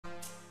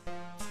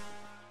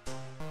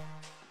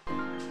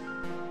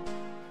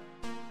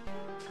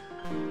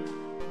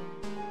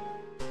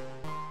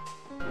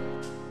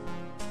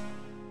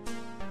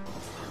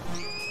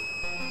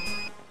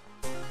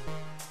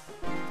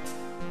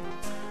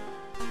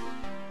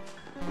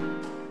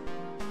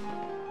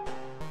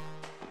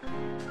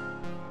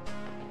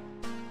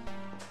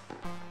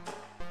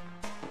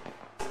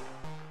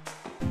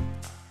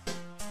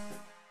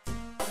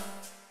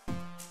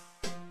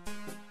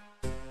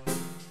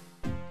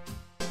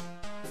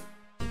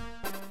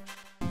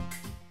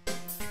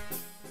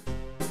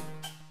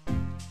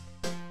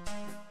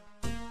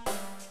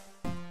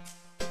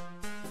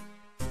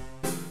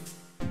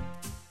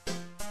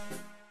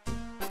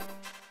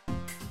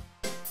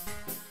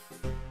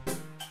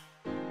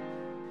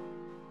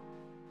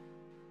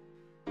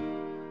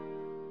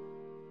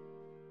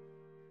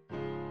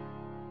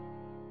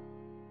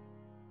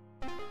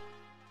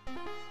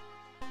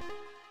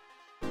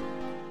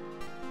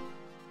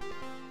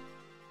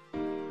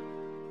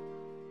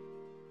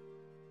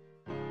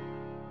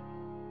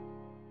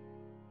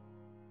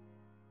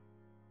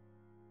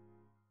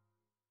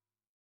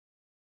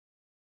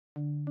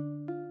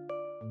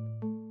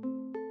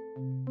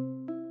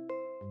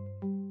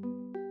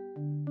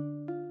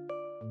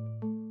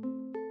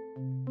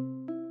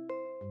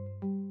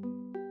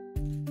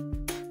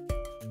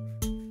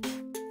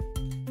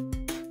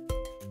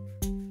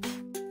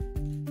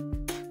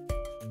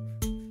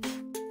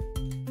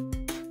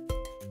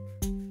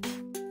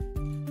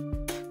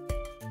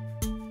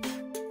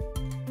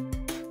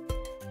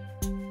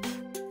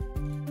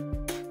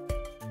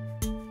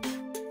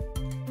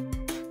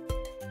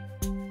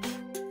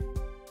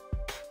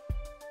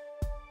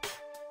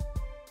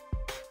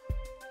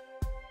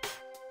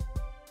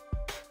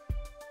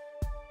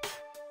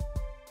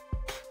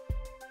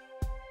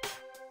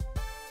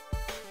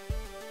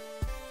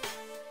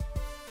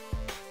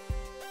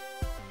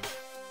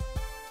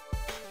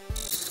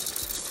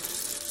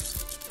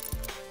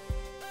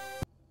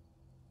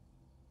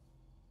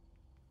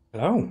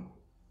Hello.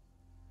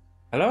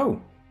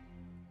 Hello.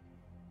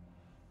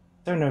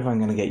 Don't know if I'm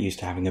going to get used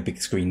to having a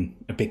big screen,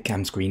 a big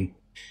cam screen.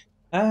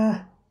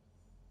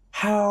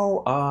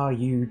 How are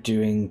you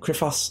doing,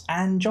 Krifos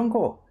and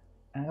Jonkor?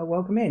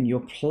 Welcome in. You're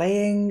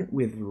playing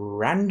with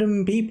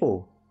random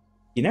people.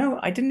 You know,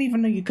 I didn't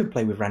even know you could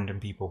play with random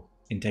people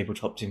in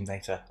Tabletop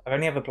Simulator. I've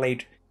only ever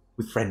played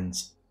with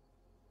friends.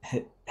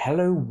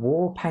 Hello,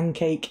 War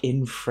Pancake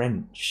in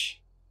French.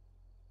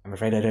 I'm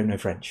afraid I don't know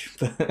French,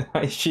 but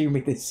I assume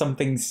it is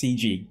something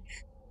CG.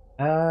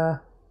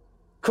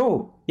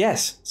 Cool.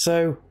 Yes,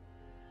 so,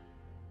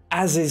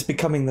 as is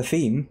becoming the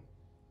theme.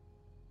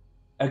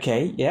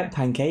 Okay, yeah,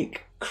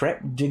 pancake.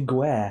 Crêpe de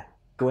guerre.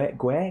 Guerre,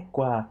 guerre,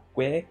 guerre,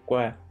 guerre,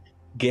 guerre.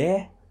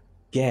 Guerre,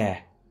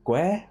 guerre,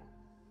 guerre,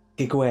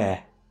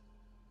 guerre.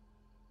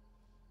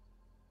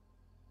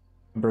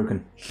 I'm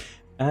broken.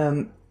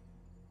 What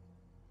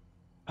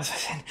was I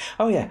saying?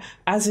 Oh yeah,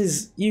 as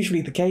is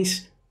usually the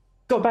case,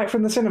 got back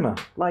from the cinema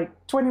like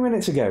 20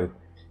 minutes ago.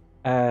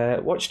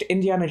 Watched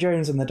Indiana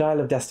Jones and the Dial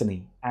of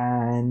Destiny,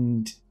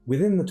 and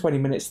within the 20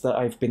 minutes that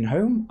I've been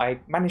home, I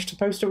managed to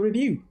post a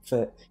review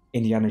for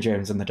Indiana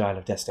Jones and the Dial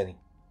of Destiny.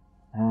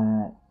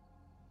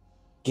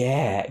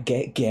 Gare.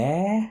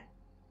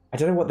 I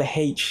don't know what the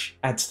H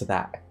adds to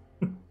that.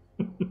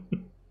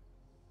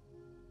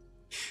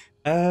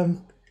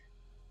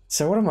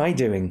 So what am I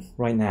doing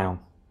right now?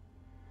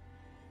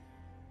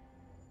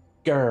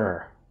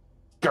 Grr.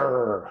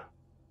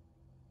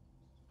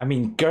 I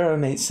mean, grr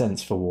makes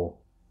sense for war.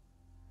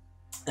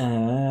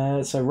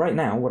 So right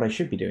now, what I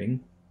should be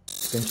doing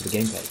is going to the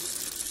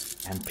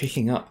gameplay and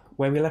picking up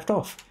where we left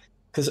off.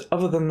 Because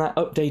other than that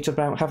update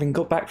about having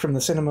got back from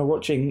the cinema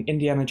watching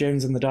Indiana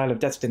Jones and the Dial of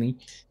Destiny,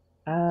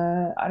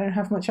 I don't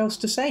have much else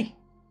to say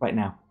right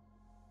now.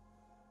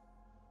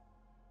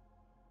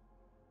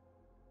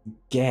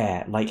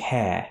 Gare, like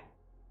hair.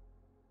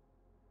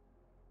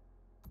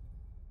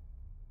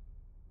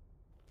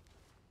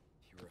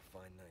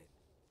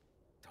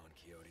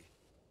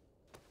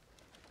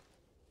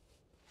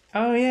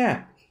 Oh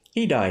yeah,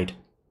 he died.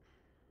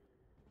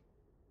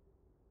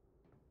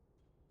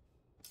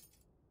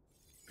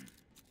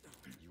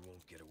 You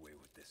won't get away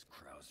with this,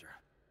 Krauser.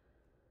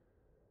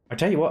 I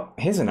tell you what,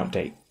 here's an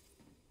update.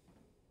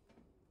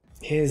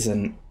 Here's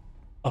an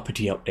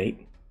uppity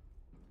update.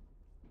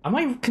 Am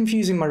I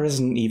confusing my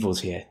Resident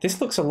Evils here?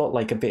 This looks a lot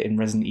like a bit in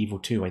Resident Evil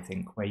 2, I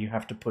think, where you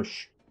have to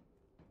push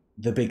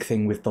the big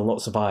thing with the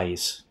lots of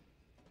eyes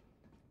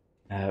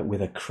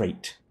with a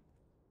crate.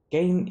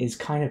 Game is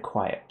kind of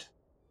quiet.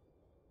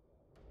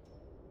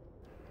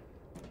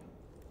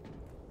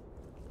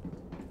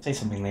 Say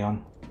something,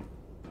 Leon.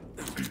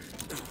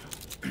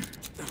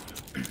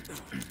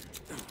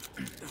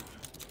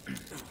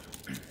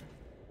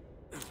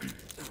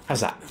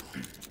 How's that?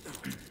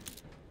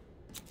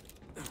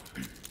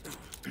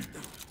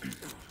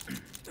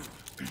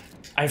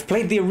 I've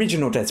played the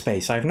original Dead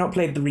Space. I have not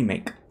played the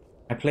remake.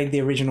 I played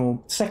the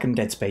original second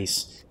Dead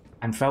Space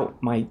and felt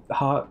my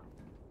heart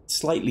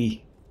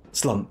slightly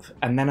slump.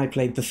 And then I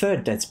played the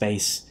third Dead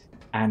Space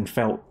and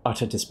felt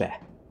utter despair.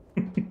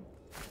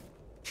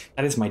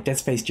 That is my Dead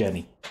Space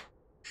journey.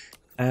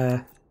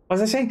 What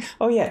was I saying?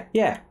 Oh yeah,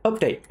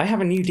 update. I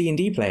have a new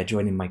D&D player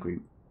joining my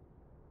group.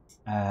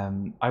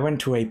 I went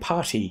to a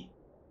party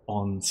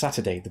on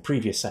Saturday, the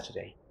previous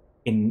Saturday,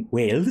 in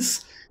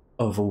Wales,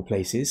 of all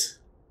places.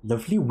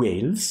 Lovely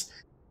Wales.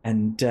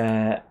 And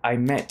I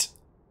met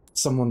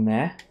someone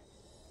there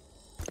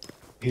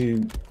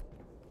who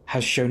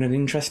has shown an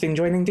interest in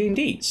joining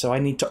D&D. So I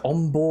need to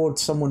onboard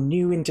someone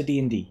new into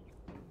D&D,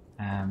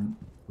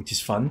 which is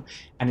fun.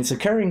 And it's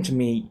occurring to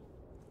me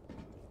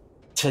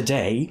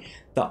today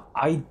that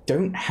I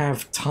don't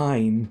have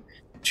time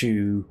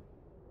to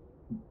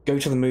go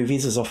to the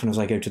movies as often as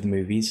I go to the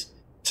movies,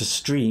 to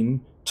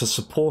stream, to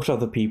support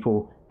other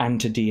people,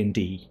 and to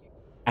D&D,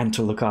 and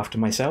to look after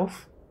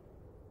myself.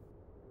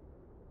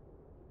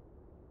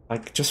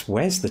 Like, just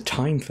where's the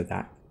time for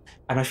that?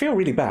 And I feel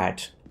really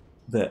bad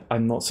that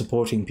I'm not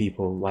supporting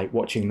people, like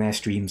watching their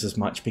streams as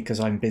much because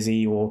I'm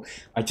busy, or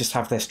I just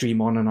have their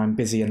stream on and I'm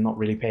busy and not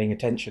really paying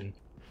attention.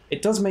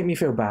 It does make me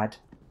feel bad,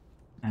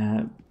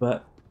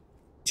 but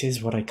it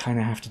is what I kind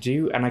of have to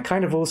do, and I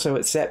kind of also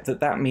accept that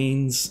that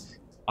means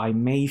I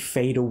may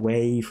fade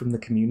away from the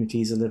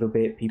communities a little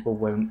bit. People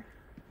won't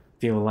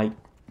feel like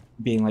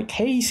being like,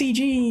 hey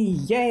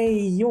CG, yay,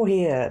 you're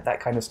here, that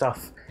kind of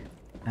stuff.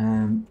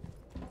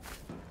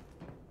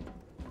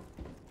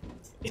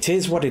 It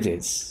is what it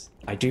is.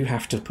 I do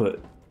have to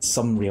put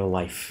some real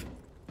life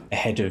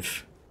ahead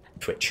of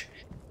Twitch.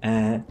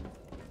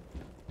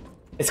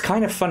 It's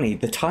kind of funny,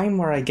 the time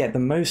where I get the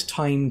most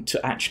time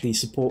to actually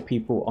support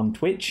people on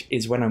Twitch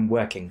is when I'm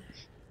working.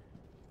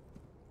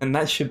 And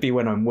that should be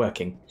when I'm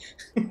working.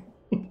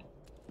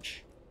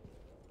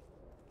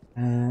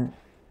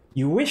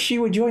 You wish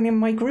you were joining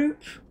my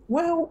group?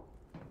 Well,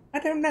 I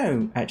don't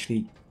know,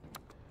 actually.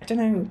 I don't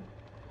know.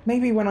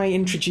 Maybe when I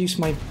introduce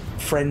my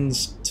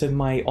friends to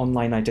my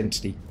online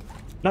identity.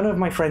 None of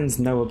my friends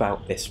know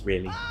about this,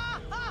 really.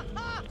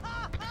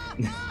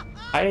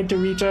 Hi,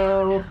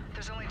 Dorito!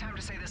 There's only time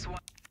to say this one.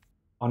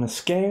 On a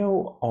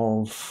scale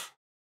of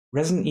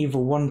Resident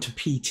Evil 1 to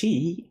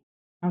PT,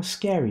 how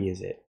scary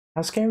is it?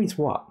 How scary is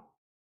what?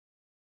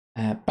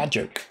 Bad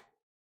joke.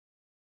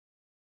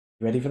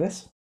 You ready for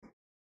this?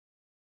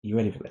 You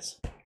ready for this?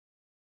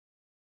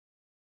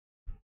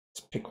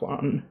 Let's pick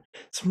one.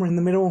 Somewhere in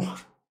the middle.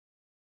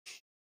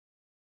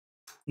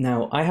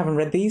 Now, I haven't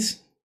read these,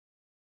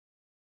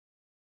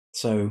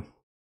 so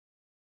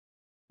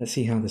let's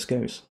see how this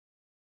goes.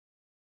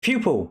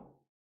 Pupil.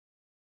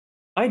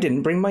 I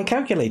didn't bring my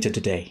calculator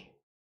today.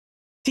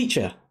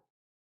 Teacher.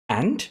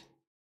 And?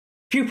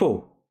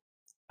 Pupil.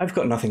 I've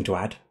got nothing to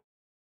add.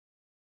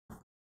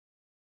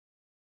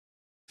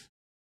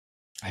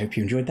 I hope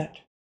you enjoyed that.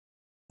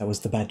 That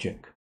was the bad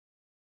joke.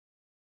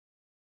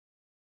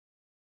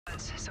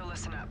 So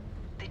listen up.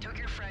 They took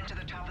your friend to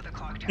the top of the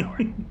clock tower.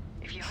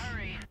 If you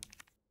hurry...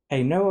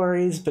 Hey, no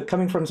worries, but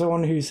coming from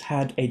someone who's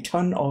had a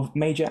ton of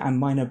major and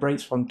minor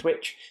breaks from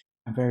Twitch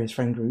and various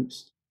friend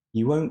groups,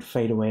 you won't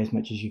fade away as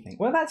much as you think.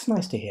 Well, that's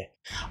nice to hear.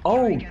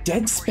 Oh,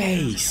 Dead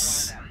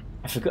Space!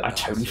 I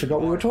totally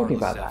forgot we were talking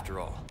about that. After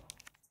all.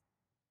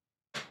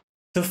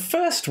 The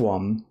first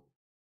one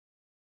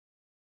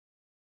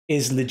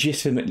is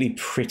legitimately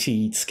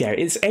pretty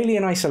scary. It's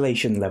Alien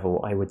Isolation level,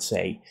 I would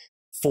say,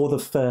 for the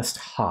first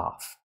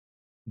half.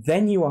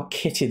 Then you are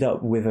kitted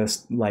up with a,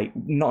 like,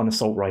 not an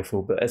assault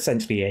rifle, but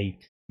essentially a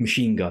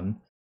machine gun,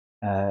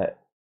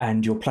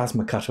 and your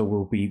plasma cutter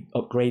will be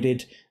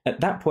upgraded. At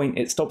that point,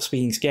 it stops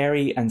being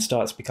scary and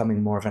starts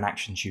becoming more of an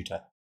action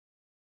shooter.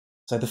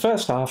 So the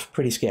first half,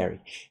 pretty scary.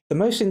 The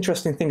most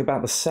interesting thing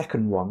about the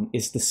second one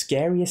is the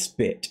scariest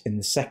bit in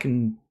the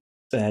second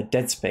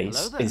Dead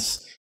Space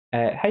is...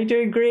 how you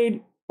doing,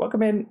 Green?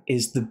 Welcome in.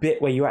 Is the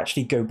bit where you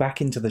actually go back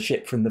into the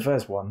ship from the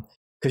first one,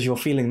 because you're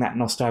feeling that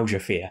nostalgia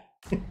fear.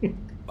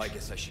 I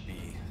guess I should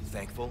be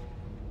thankful.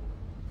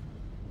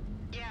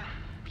 Yeah,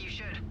 you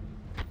should.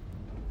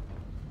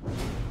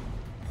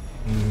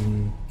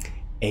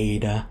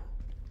 Ada.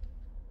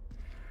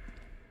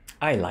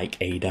 I like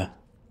Ada.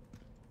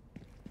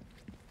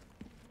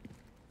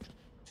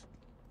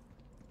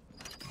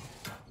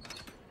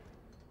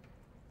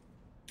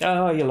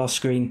 Oh, you lost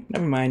screen.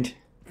 Never mind.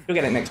 You'll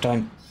get it next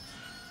time.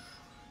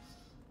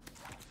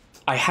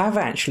 I have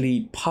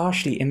actually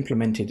partially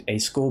implemented a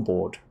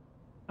scoreboard.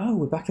 Oh,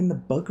 we're back in the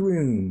bug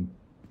room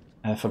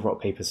for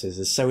rock, paper,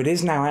 scissors. So it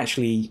is now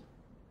actually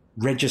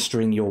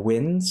registering your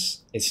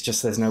wins. It's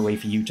just there's no way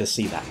for you to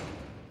see that.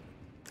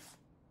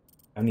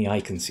 Only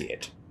I can see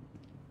it.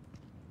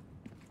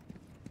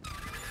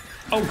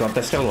 Oh god,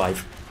 they're still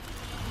alive.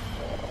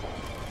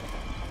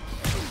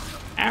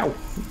 Ow!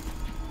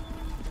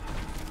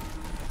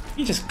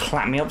 You just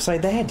clapped me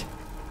upside the head.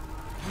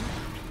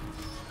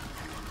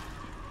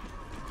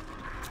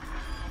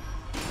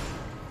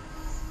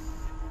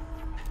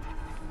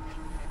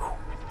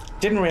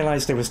 Didn't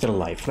realise they were still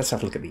alive. Let's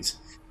have a look at these.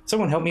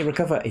 Someone help me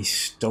recover a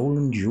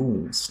stolen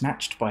jewel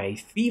snatched by a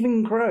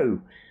thieving crow.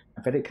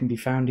 I bet it can be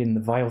found in the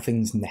vile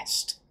thing's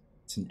nest.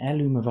 It's an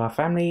heirloom of our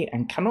family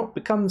and cannot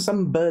become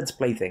some bird's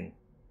plaything.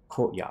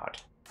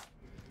 Courtyard.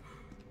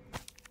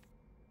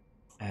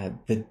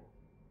 The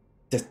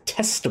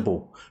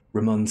detestable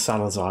Ramon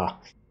Salazar.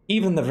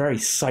 Even the very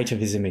sight of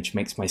his image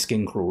makes my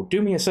skin crawl.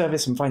 Do me a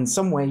service and find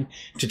some way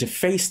to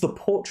deface the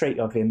portrait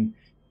of him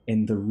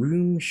in the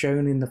room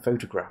shown in the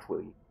photograph,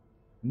 will you?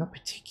 I'm not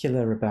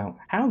particular about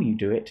how you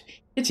do it.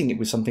 Hitting it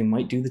with something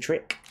might do the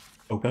trick.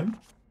 Okay.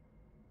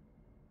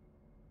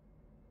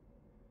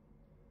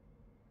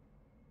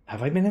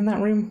 Have I been in that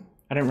room?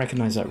 I don't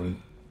recognize that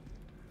room.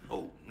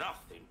 Oh,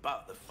 nothing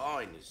but the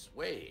finest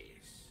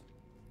ways.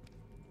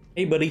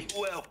 Hey, buddy.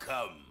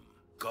 Welcome.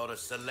 Got a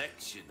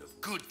selection of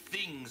good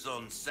things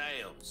on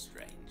sale,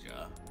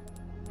 stranger.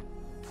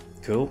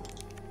 Cool.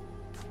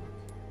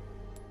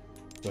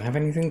 Do I have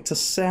anything to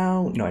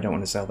sell? No, I don't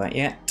want to sell that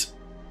yet.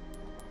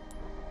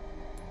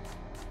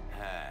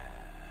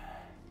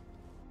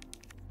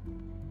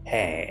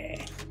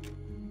 Hey.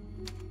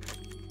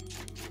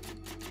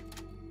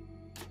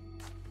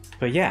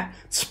 But yeah,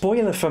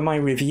 spoiler for my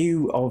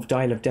review of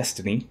Dial of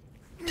Destiny.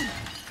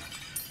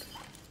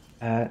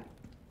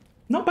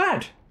 Not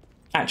bad,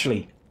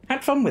 actually.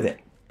 Had fun with it.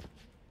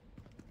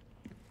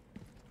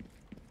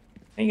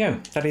 There you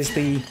go. That is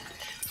the...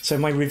 So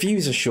my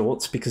reviews are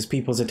short because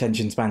people's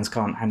attention spans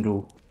can't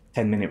handle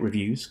 10-minute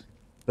reviews.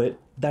 But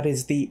that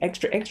is the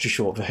extra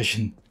short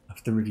version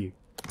of the review.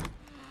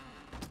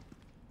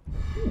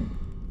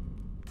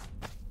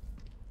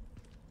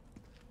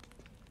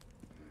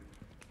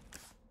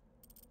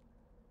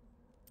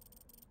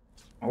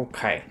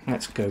 Okay,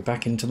 let's go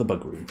back into the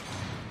bug room.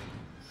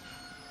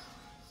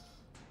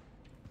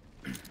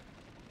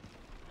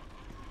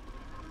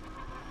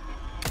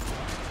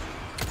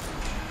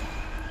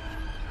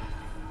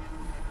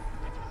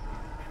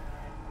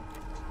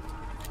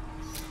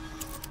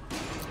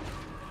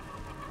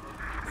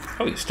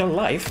 Oh, you're still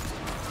alive?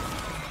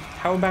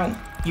 How about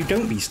you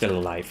don't be still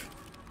alive?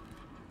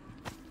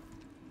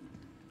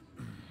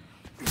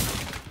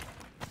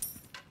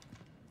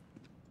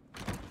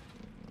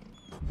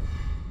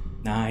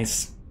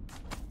 Nice.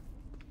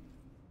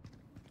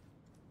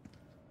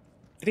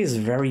 It is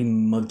very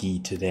muggy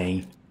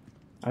today.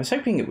 I was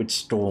hoping it would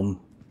storm.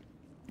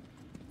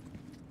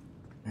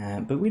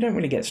 But we don't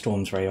really get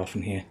storms very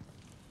often here.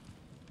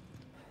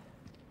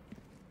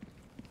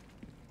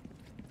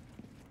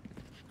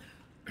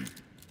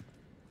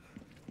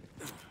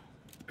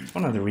 It's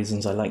one of the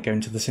reasons I like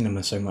going to the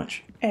cinema so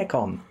much.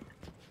 Aircon.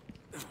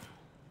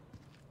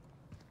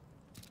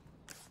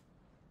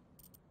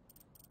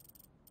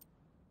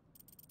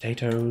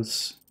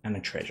 Potatoes and a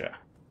treasure.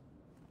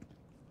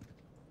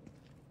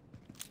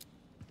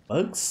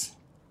 Bugs?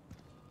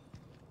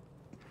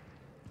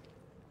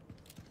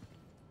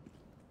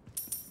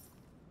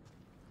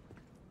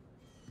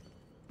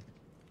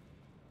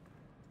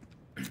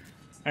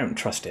 I don't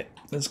trust it.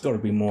 There's got to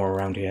be more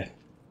around here.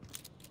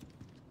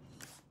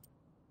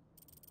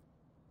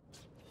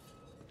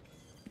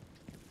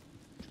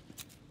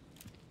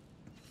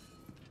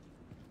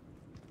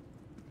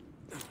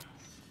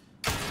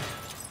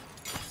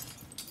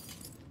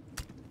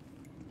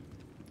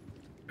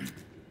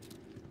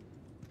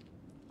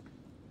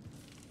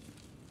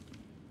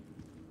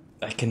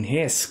 I can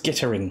hear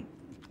skittering.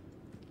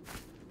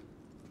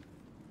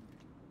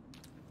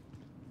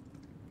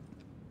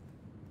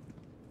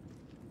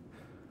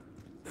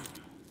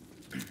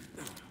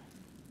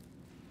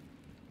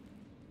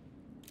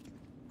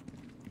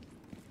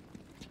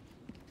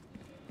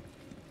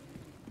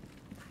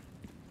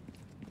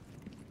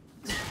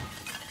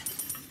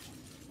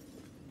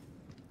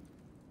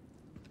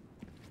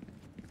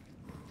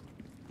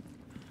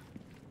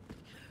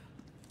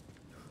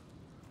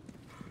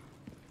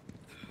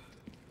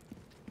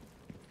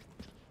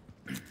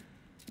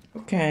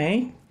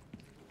 Okay.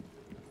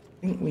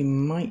 I think we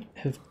might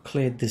have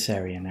cleared this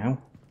area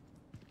now.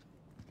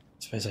 I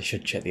suppose I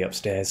should check the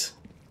upstairs.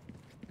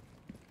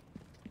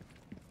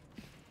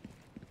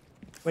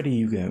 Where do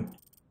you go?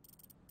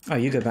 Oh,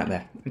 you go back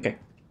there. Okay.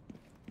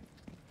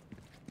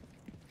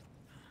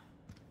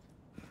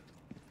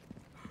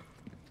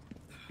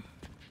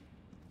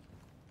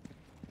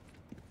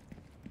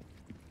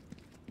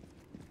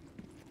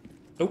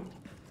 Oh,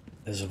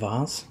 there's a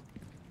vase.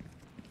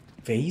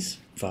 Vase?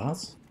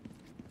 Vase?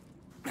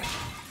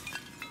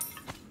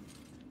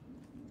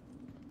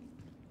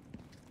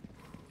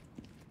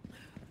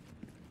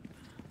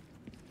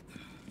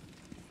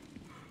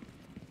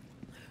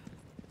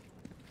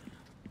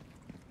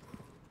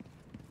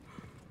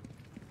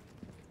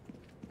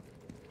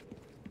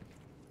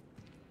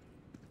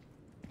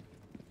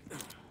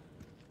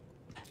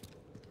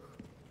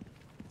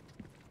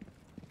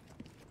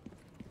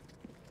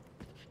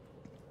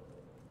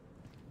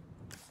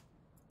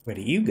 Where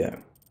do you go?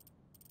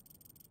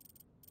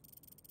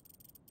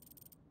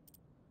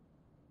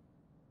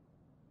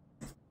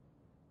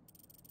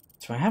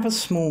 So I have a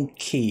small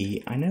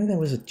key. I know there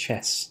was a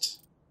chest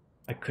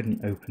I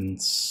couldn't open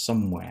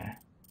somewhere.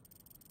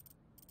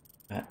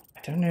 But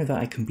I don't know that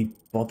I can be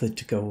bothered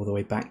to go all the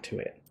way back to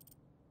it.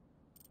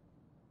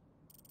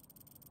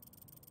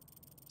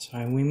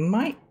 So we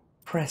might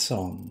press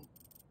on.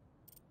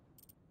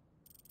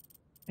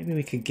 Maybe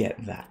we could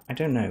get that. I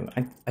don't know.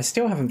 I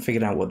still haven't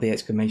figured out what the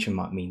exclamation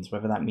mark means,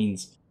 whether that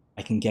means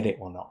I can get it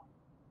or not.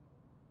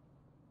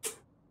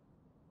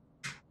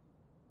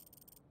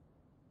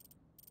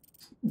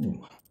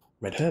 Ooh,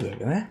 red herb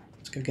over there.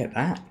 Let's go get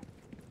that.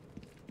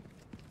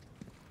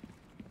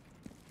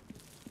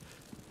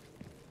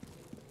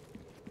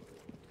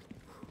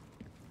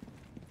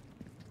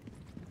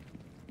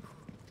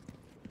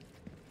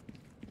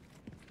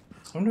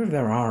 I wonder if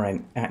there are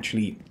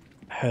actually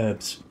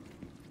herbs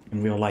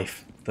in real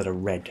life that are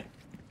red.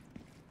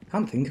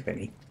 Can't think of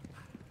any.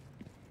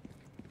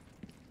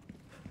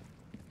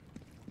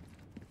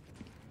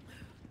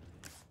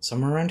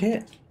 Somewhere around here?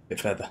 A bit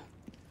further.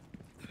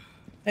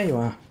 There you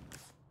are.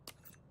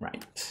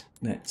 Right,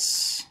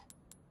 let's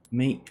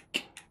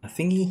make a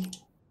thingy.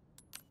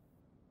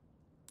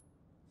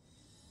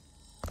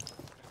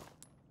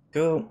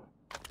 Go.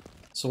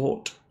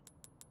 Sort.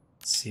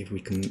 Let's see if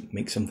we can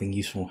make something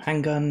useful.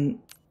 Handgun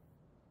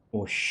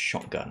or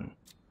shotgun.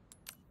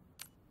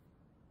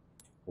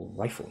 Or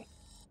rifle.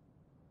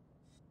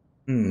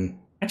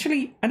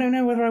 Actually, I don't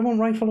know whether I want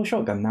rifle or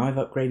shotgun. Now I've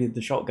upgraded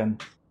the shotgun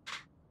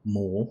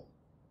more.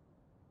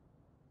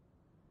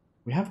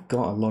 We have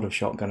got a lot of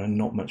shotgun and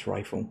not much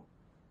rifle.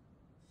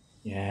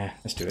 Yeah,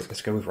 let's do it.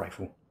 Let's go with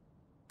rifle.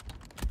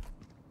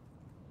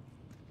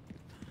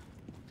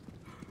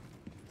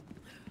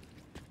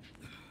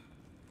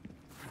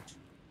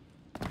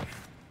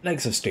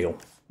 Legs of steel.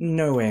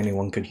 No way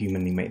anyone could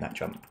humanly make that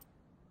jump.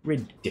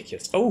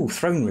 Ridiculous. Oh,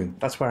 throne room.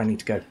 That's where I need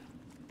to go,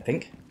 I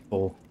think.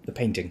 For the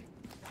painting.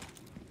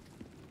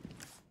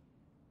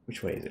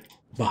 Which way is it?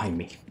 Behind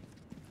me.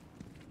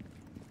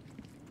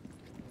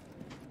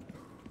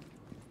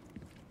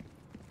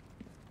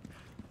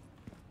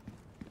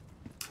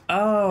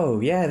 Oh,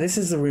 yeah, this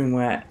is the room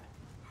where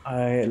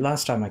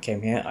last time I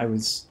came here, I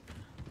was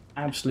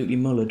absolutely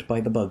mullered by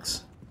the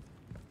bugs.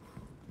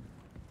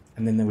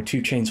 And then there were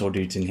 2 chainsaw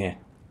dudes in here.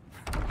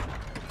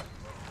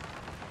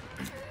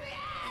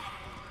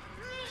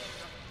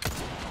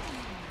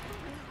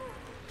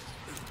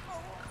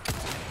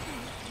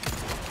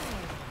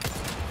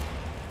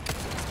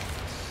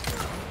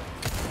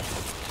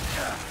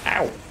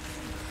 Ow!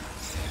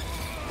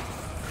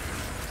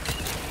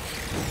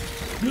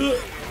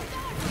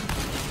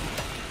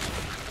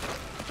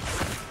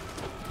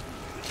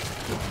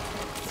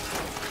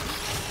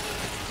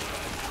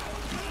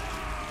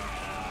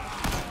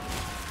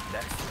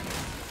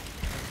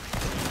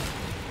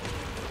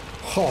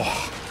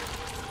 Oh.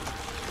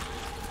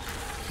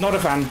 Not a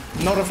fan.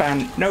 Not a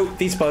fan. No,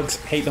 these bugs.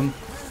 Hate them.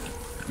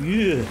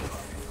 Ugh.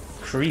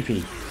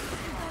 Creepy.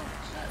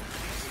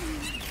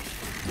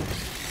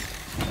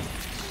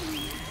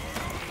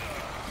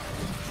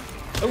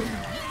 Oh.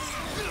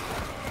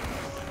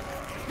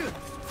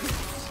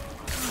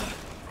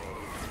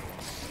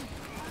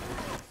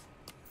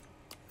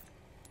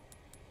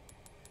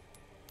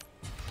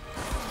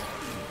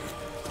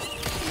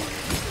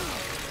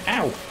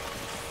 Ow.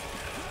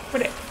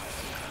 Quit it.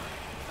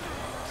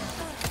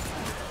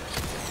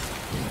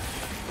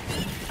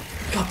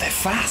 God, they're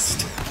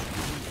fast.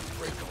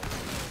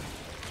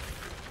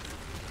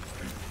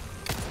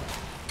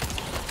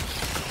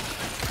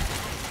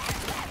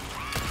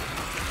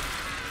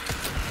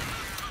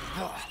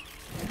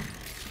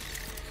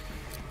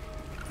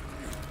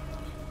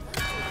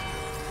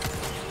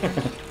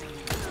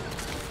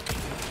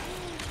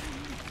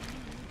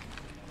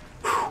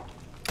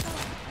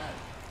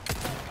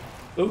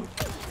 Oh.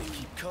 They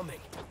keep coming.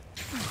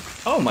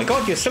 Oh my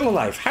god, you're still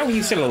alive. How are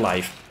you still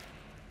alive?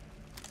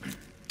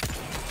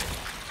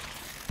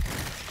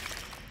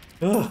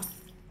 Ugh.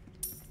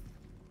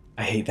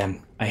 I hate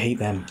them. I hate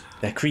them.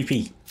 They're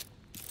creepy.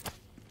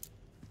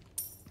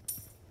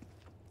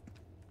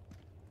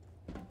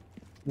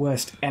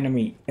 Worst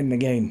enemy in the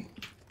game.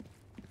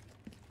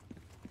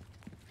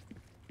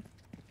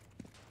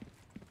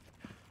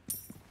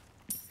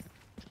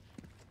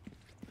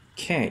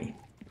 Okay.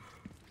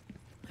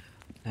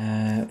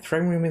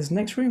 Throne room is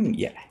next room?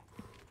 Yeah.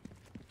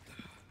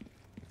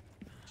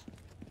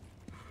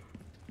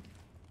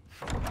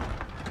 I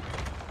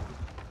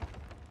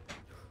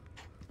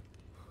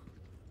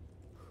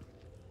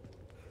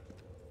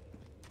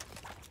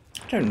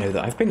don't know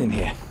that I've been in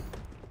here.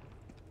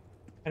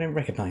 I don't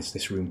recognize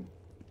this room.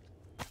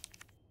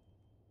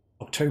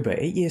 October,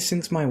 8 years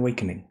since my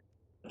awakening.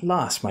 At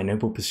last, my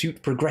noble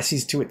pursuit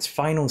progresses to its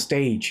final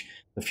stage,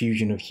 the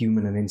fusion of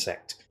human and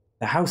insect.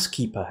 The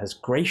housekeeper has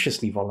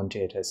graciously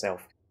volunteered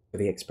herself for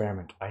the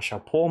experiment. I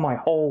shall pour my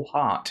whole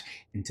heart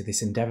into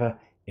this endeavor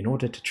in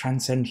order to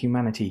transcend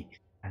humanity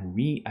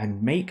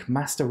and make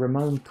Master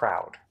Ramon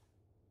proud.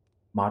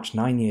 March,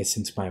 9 years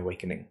since my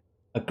awakening.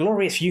 A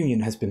glorious union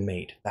has been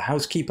made. The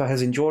housekeeper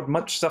has endured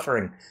much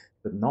suffering,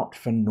 but not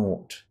for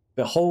naught.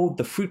 Behold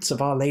the fruits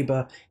of our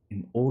labor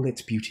in all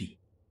its beauty.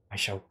 I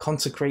shall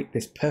consecrate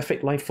this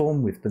perfect life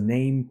form with the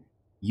name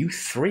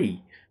U3,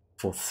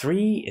 for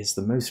 3 is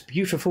the most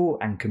beautiful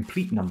and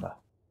complete number.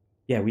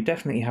 Yeah, we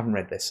definitely haven't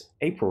read this.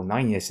 April,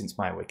 9 years since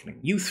my awakening.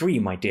 U3,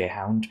 my dear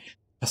hound,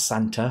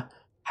 Passanta,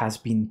 has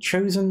been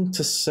chosen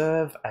to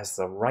serve as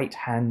the right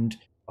hand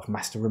of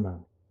Master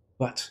Ramon.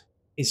 But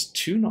is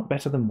 2 not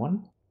better than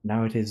 1?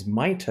 Now it is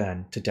my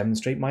turn to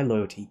demonstrate my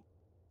loyalty.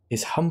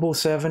 His humble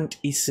servant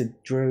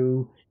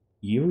Isidro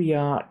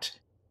Uriart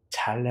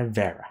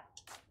Talavera.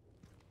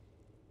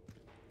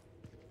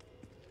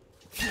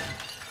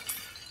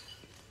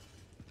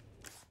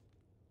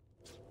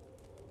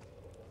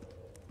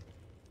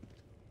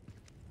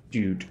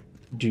 Dude,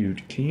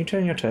 can you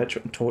turn your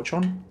torch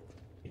on?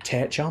 Your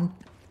torch on?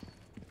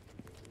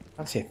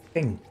 That's a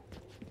thing.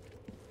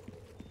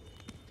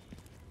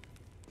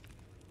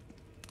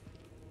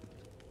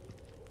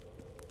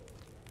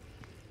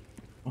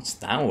 What's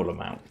that all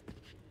about?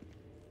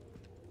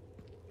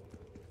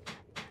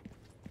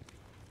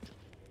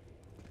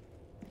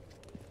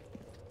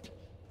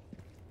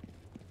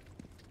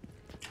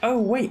 Oh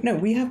wait, no,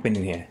 we have been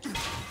in here.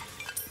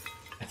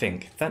 I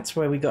think that's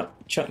where we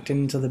got chucked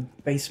into the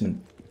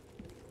basement.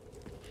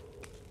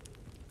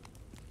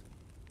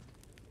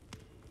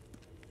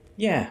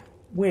 Yeah,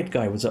 weird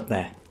guy was up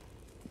there.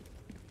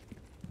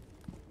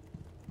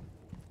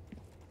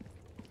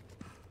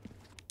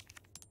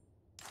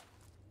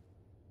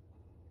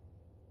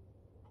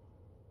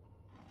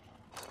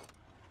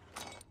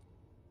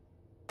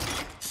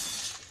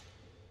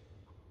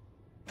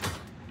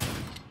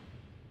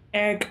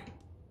 Egg.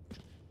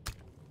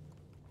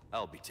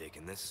 I'll be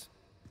taking this.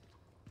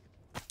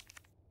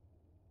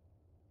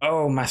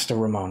 Oh, Master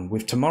Ramon,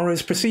 with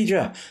tomorrow's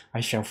procedure,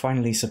 I shall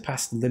finally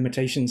surpass the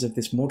limitations of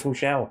this mortal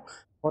shell.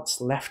 What's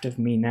left of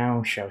me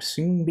now shall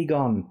soon be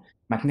gone.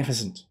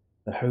 Magnificent.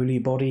 The holy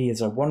body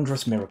is a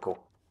wondrous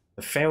miracle.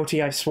 The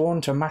fealty I've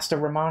sworn to Master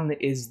Ramon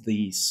is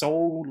the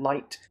sole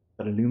light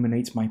that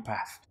illuminates my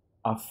path.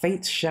 Our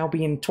fates shall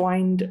be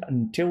entwined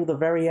until the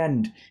very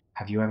end.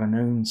 Have you ever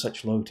known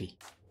such loyalty?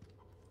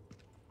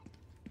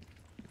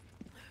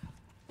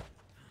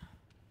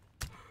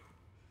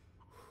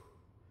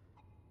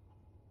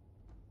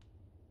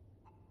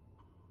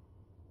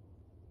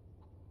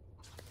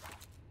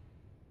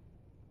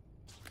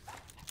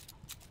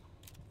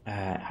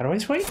 How do I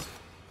swing?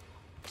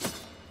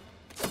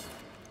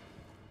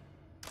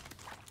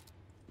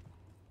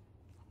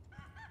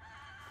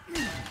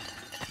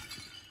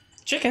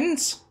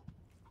 Chickens?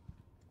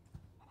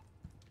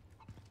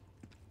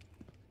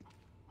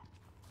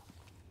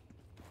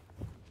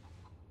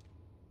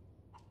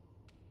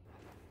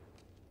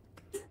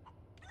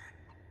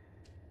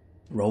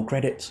 Roll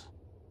credits.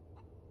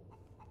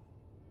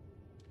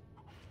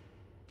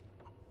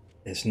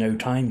 There's no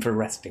time for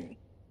resting.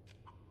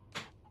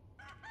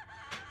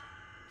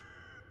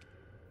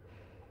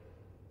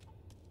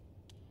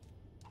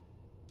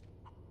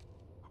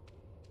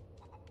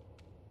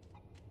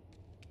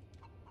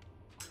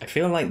 I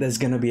feel like there's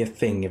gonna be a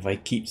thing if I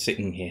keep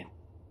sitting here.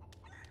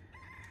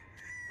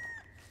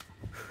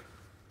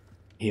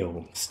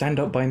 He'll stand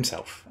up by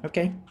himself.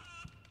 Okay.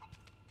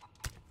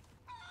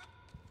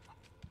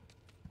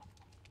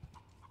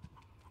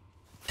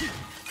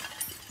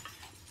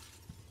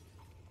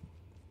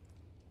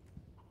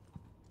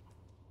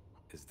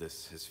 Is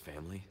this his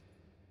family?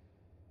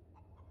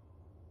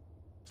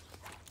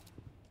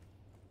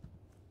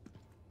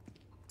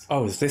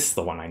 Oh, is this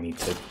the one I need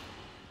to...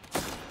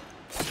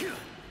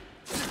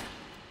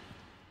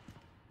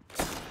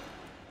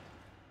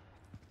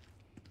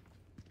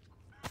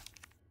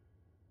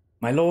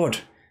 My lord,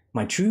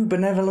 my true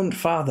benevolent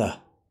father,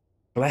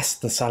 bless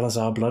the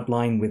Salazar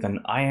bloodline with an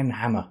iron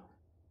hammer.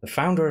 The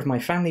founder of my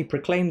family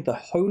proclaimed the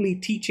holy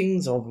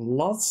teachings of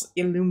Los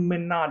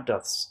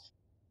Illuminados,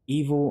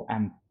 evil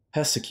and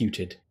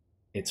persecuted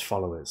its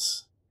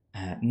followers.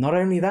 Not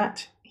only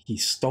that, he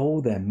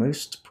stole their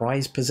most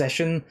prized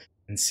possession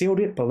and sealed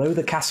it below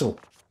the castle.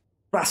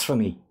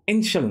 Blasphemy!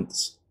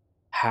 Insolence!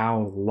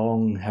 How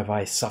long have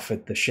I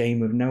suffered the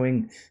shame of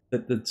knowing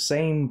that the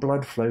same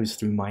blood flows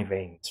through my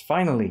veins?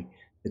 Finally,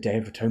 the day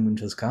of atonement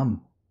has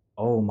come.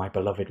 Oh, my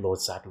beloved Lord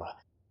Sadler,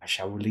 I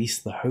shall release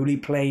the holy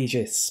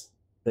plagues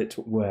that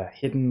were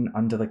hidden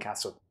under the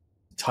castle.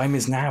 The time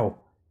is now.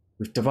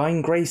 With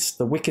divine grace,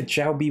 the wicked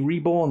shall be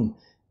reborn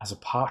as a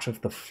part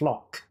of the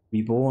flock,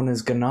 reborn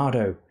as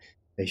Ganado.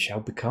 They shall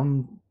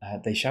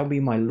be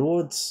my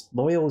Lord's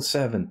loyal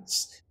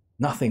servants.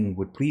 Nothing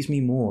would please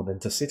me more than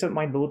to sit at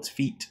my Lord's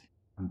feet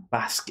and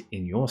bask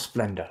in your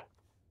splendor.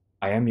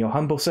 I am your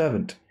humble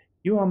servant.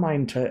 You are my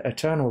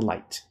eternal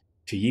light.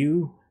 To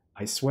you,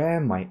 I swear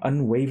my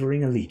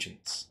unwavering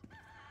allegiance.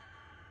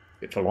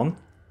 Bit full on.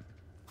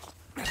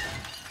 I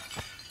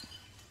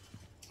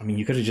mean,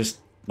 you could have just,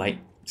 like,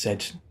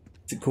 said,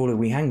 call it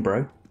we hang,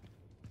 bro.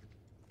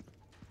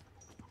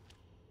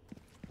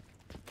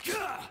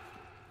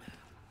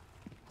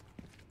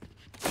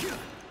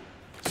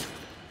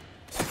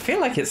 I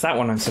feel like it's that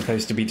one I'm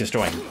supposed to be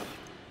destroying.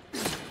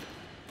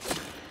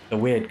 The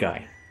weird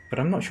guy, but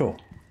I'm not sure.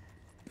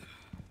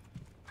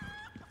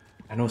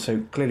 And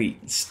also, clearly,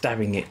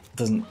 stabbing it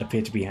doesn't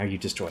appear to be how you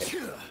destroy it.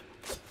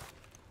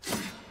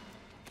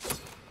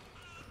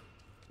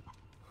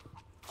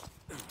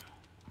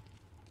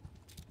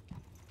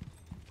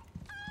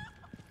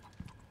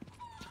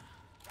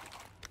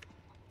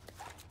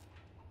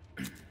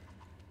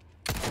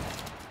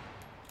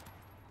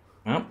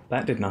 Well,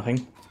 that did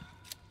nothing.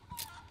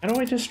 How do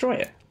I destroy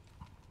it?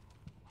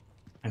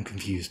 I'm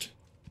confused.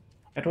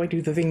 How do I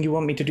do the thing you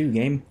want me to do,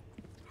 game?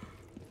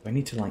 Do I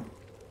need to, like,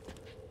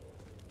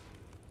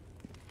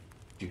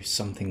 do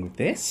something with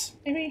this,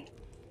 maybe?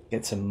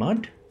 Get some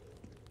mud?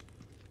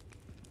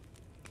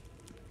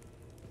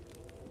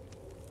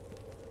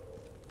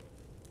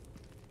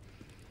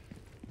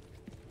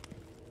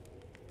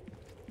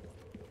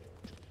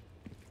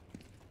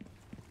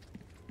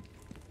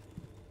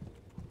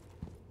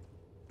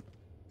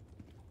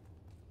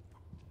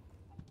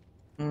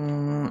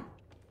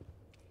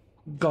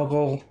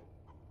 Goggle.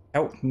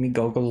 Help me,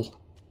 Goggle.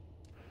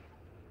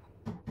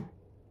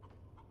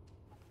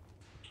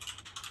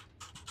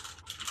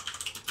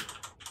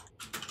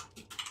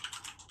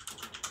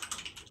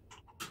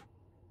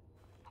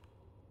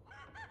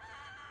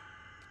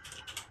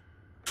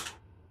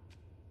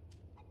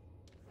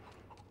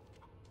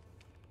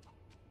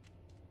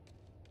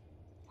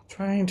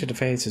 Trying to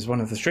deface is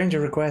one of the stranger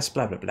requests,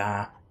 blah blah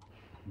blah.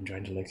 I'm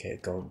trying to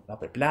locate gold, blah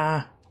blah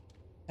blah.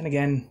 And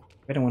again,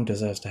 everyone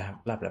deserves to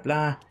have blah blah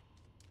blah.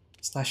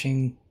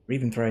 Slashing, or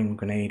even throwing a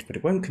grenade, but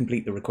it won't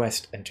complete the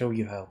request until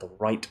you have the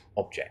right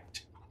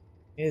object.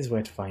 Here's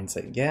where to find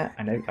something. Yeah,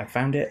 I know, I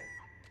found it.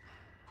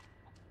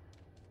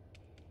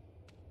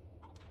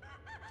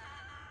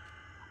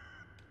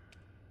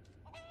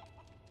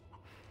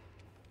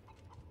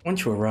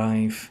 Once you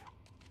arrive,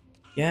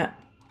 yeah,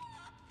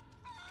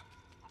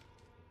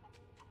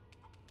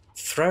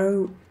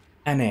 throw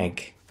an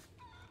egg.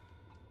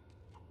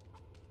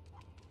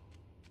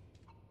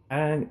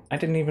 I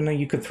didn't even know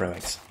you could throw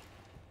eggs.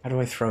 How do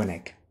I throw an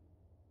egg?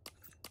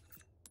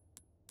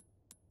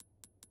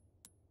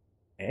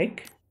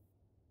 Egg?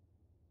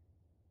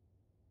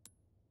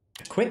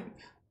 Equip?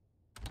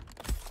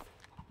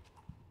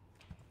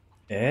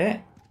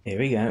 Here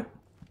we go.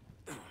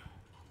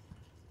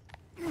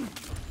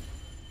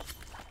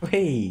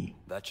 Hey!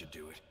 That should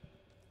do it.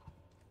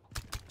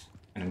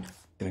 And I'm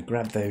gonna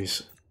grab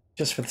those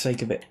just for the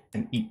sake of it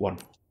and eat one.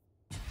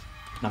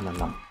 Nom nom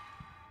nom.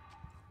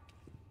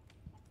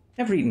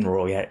 Never eaten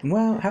raw yet.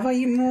 Well, have I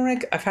eaten raw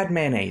egg? I've had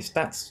mayonnaise.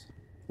 That's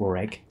raw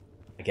egg,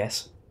 I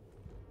guess.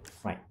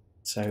 Right,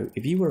 so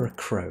if you were a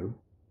crow,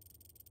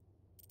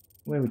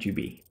 where would you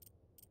be?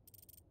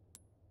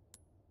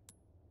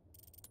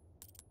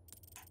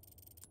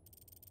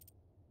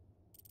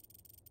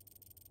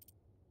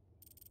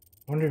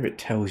 I wonder if it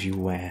tells you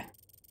where.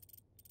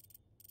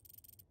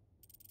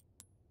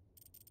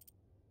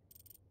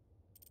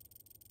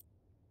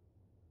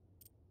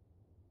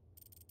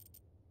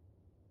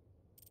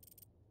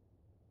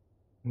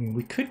 I mean,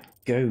 we could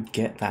go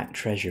get that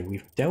treasure.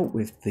 We've dealt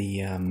with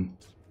the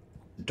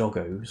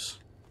doggos.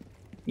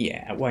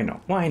 Yeah, why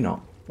not? Why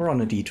not? We're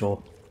on a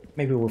detour.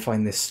 Maybe we'll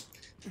find this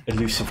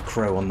elusive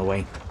crow on the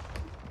way.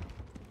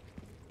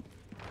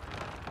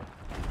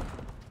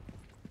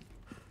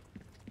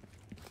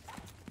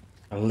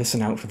 I'll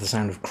listen out for the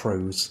sound of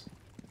crows.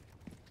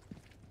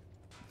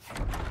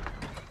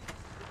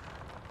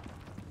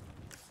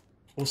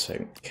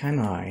 Also, can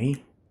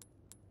I?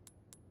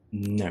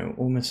 No,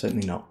 almost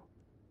certainly not.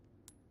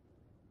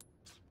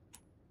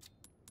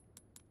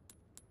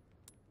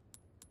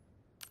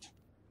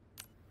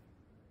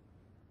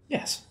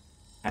 Yes,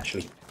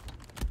 actually.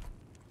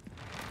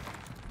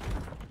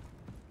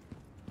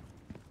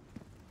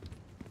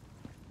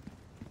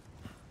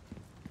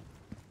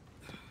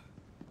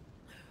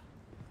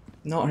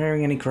 Not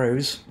hearing any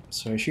crows,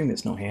 so I assume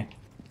it's not here.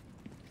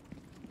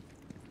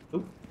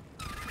 Oh.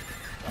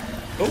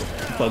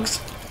 Oh, bugs.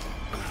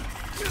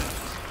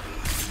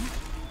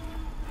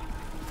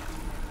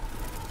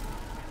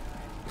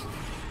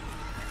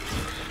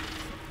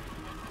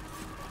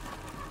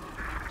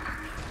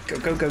 Go,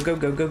 go, go, go,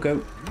 go, go,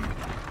 go.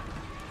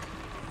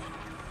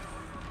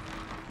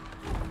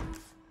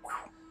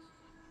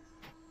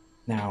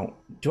 Now,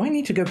 do I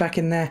need to go back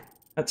in there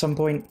at some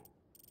point?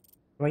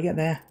 Do I get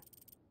there?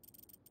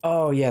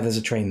 Oh, yeah, there's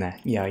a train there.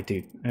 Yeah, I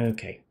do.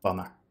 Okay,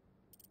 bummer.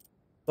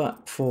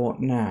 But for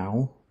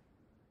now,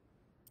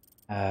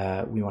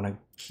 we want to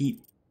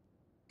keep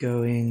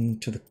going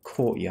to the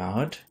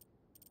courtyard,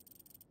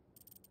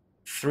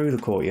 through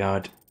the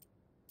courtyard,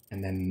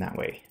 and then that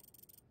way.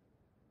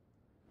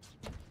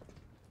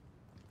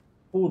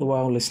 All the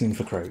while listening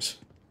for crows.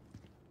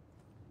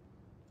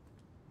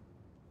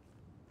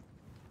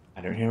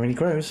 I don't hear any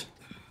crows.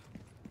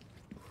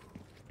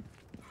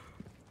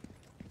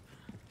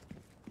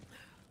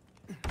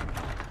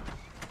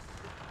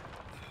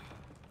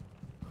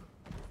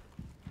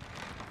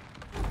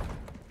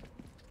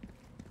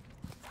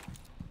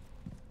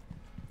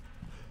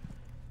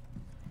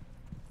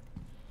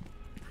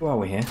 While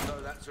we're here.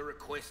 So that's a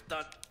request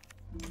done.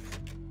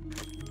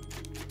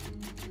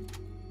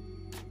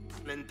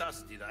 And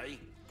dusted, eh?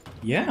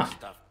 Yeah.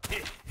 Stuff.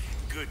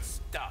 Good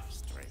stuff,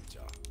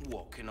 stranger.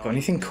 What can Got I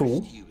anything cool?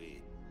 interest you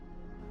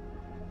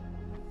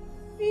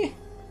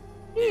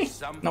in?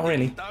 Something. Not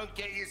really. Don't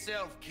get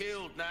yourself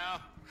killed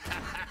now.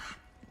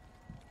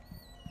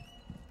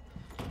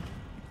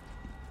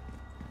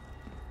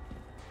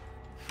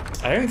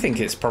 I don't think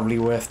it's probably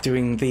worth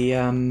doing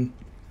the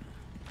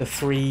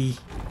 3...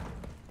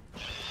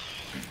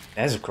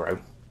 There's a crow.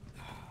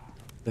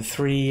 The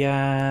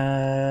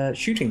 3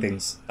 shooting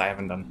things that I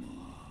haven't done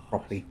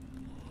properly.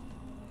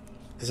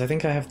 Because I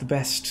think I have the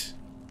best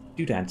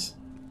doodads.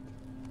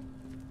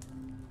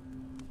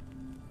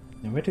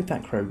 Now, where did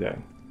that crow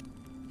go?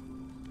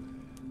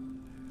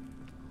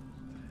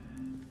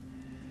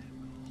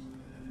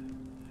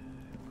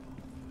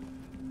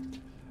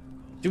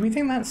 Do we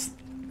think that's...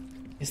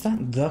 Is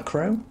that the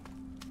crow?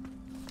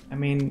 I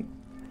mean...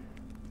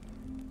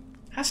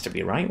 Has to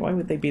be, right? Why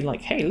would they be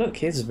like, hey, look,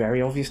 here's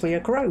very obviously a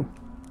crow?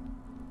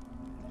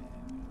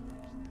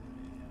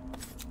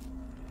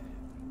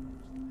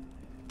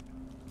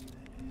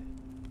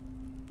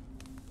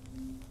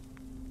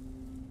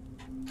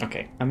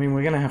 Okay, I mean,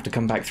 we're gonna have to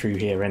come back through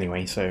here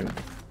anyway, so...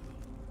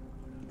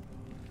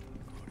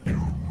 Your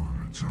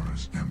words are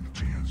as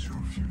empty as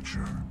your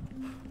future.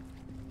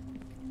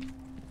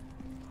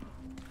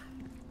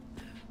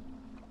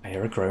 I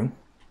hear a crow.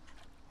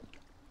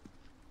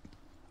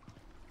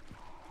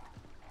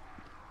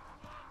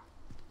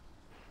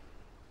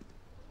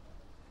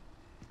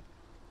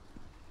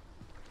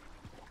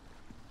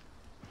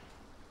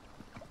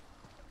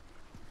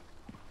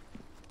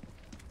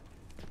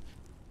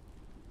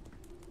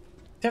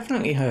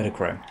 Definitely heard a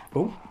crow.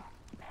 Oh.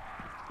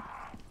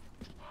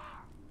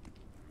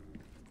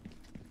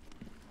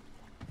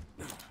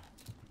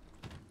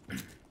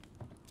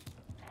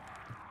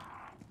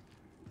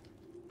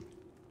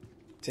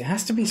 There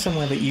has to be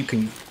somewhere that you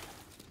can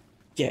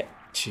get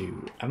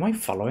to. Am I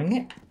following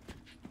it?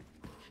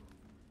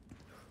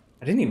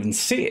 I didn't even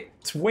see it.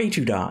 It's way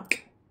too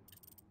dark.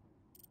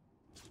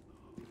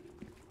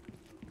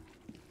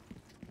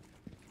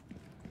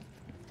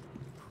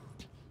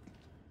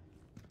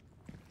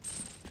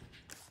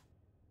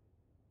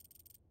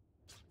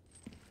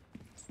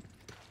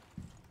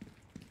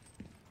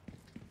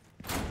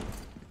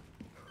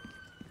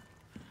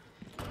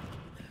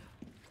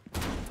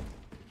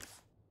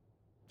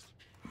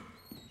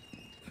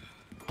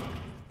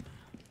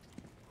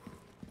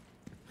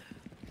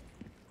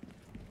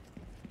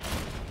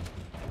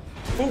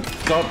 Oh,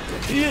 God.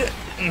 Yeah.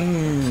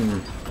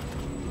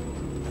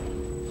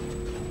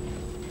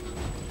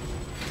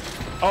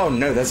 Oh,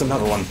 no, there's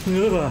another one.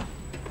 Ugh.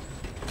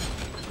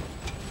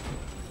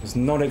 Was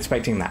not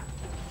expecting that.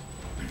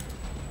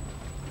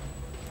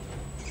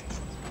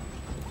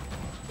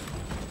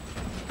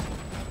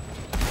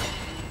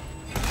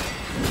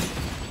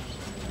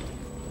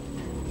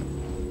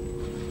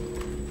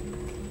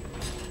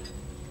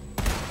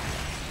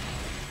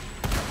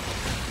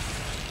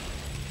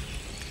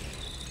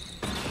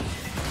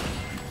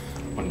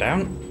 One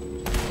down.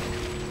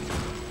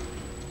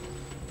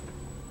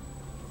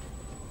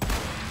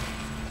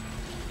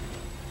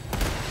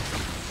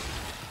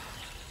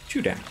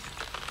 Two down.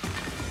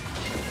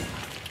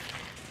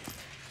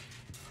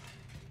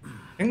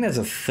 I think there's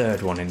a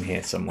third one in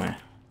here somewhere.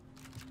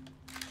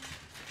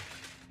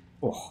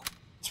 Oh,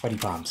 sweaty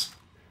palms.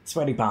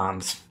 Sweaty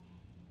palms.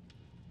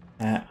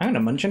 I'm gonna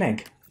munch an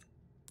egg.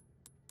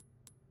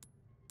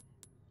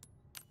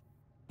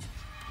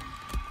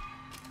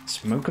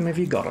 Smoke 'em if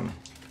you got 'em.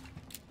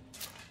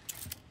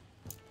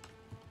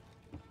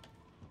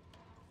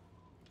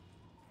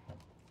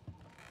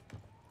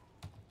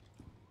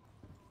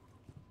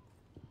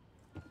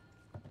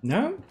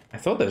 No? I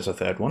thought there was a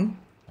third one.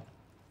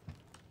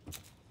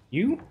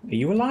 You? Are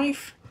you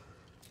alive?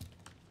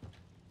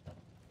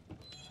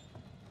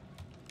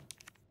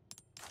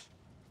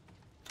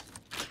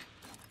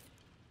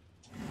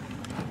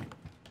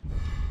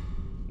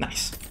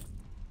 Nice.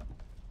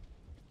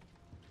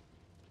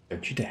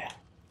 Don't you dare.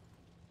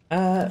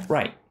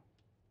 Right.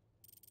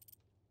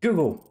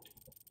 Google.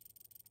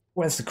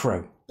 Where's the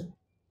crow?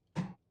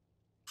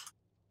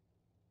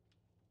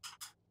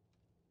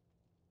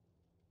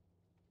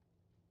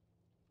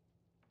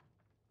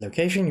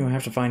 Location you will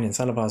have to find in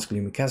Salavar's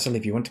gloomy castle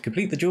if you want to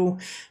complete the duel.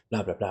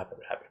 Blah blah blah blah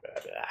blah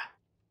blah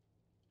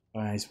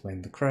blah. Rise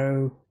when the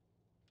crow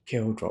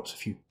kill drops a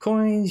few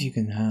coins. You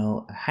can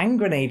hurl a hand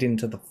grenade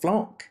into the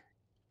flock.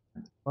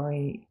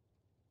 By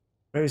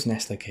crow's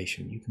nest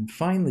location. You can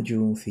find the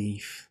jewel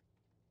thief.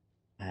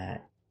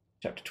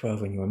 Chapter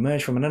 12. When you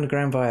emerge from an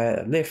underground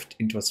via a lift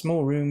into a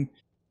small room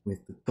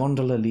with the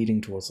gondola leading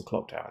towards the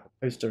clock tower.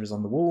 The poster is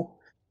on the wall.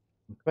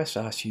 The quest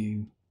asks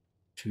you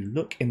to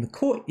look in the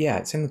court. Yeah,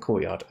 it's in the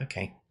courtyard.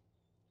 Okay.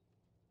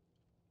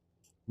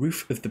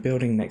 Roof of the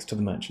building next to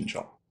the merchant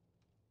shop.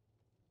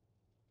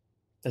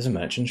 There's a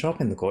merchant shop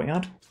in the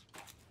courtyard.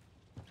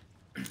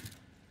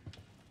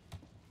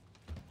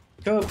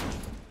 Go.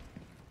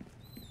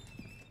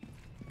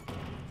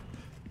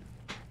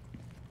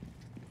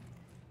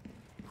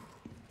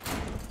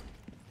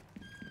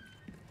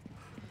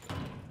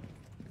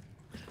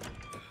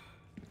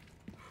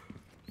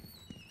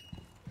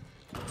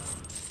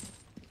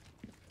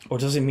 Or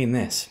does it mean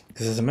this?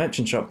 Because there's a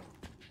merchant shop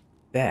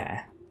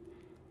there.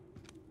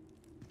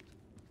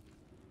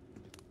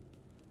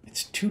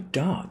 It's too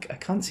dark. I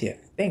can't see a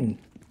thing.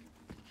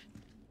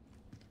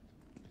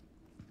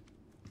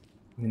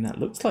 I mean, that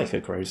looks like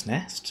a crow's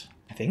nest,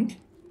 I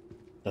think.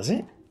 Does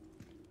it?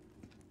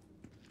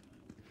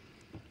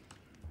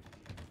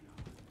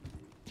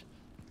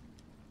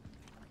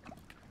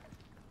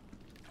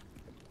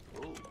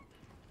 Oh,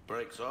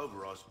 break's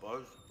over, I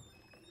suppose.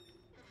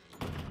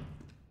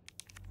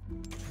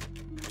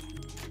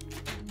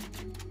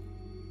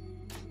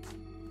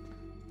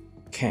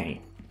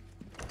 Okay.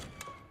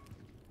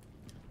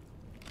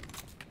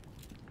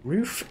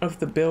 Roof of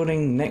the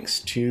building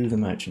next to the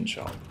merchant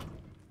shop.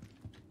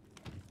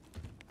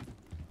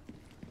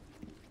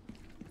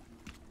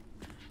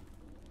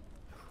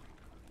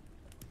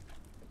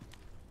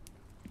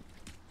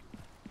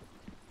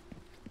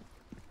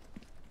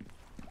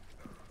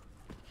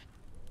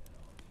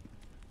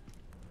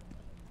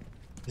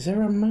 Is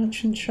there a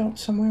merchant shop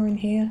somewhere in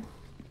here?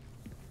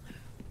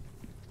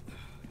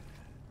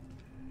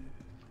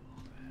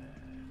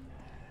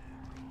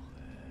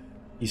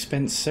 You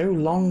spent so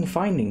long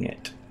finding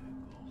it.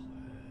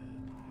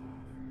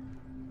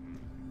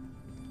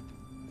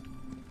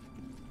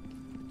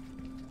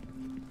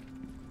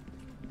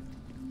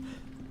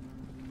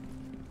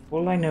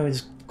 All I know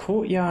is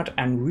courtyard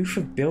and roof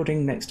of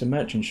building next to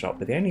merchant shop,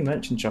 but the only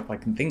merchant shop I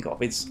can think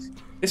of is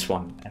this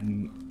one,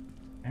 and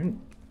I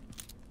don't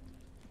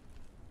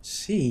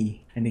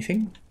see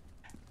anything.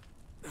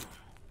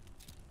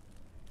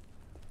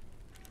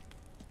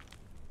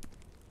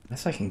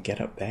 Unless I can get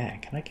up there.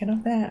 Can I get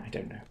up there? I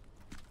don't know.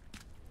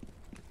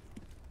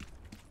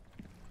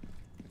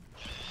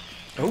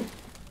 Oh.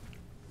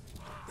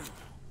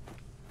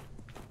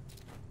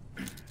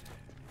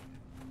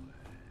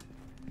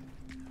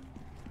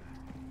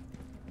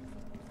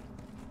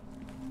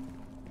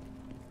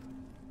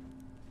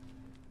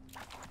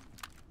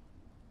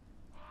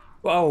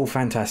 Oh,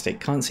 fantastic.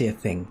 Can't see a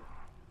thing.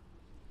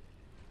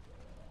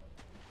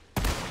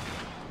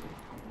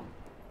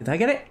 Did I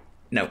get it?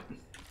 No.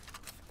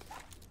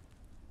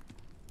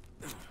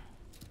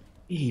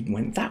 He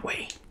went that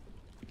way.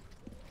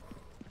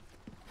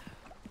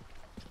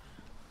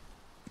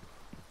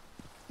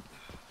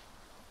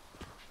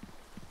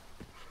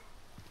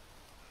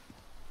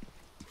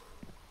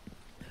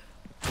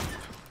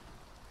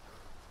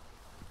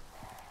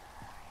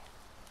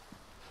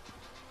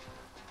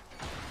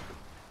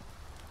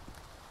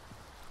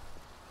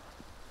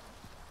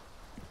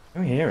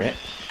 I hear it.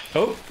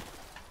 Oh!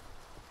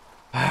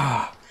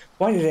 Ah,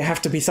 why did it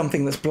have to be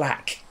something that's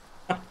black?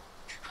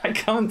 I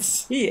can't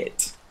see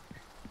it.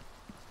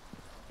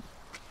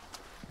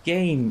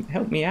 Game,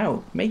 help me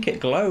out. Make it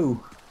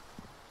glow.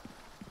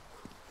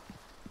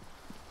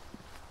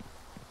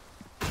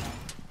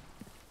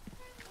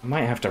 I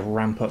might have to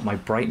ramp up my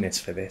brightness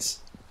for this.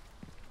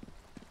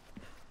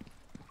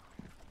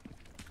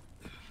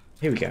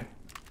 Here we go.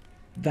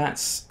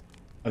 That's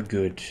a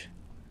good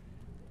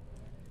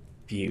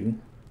view.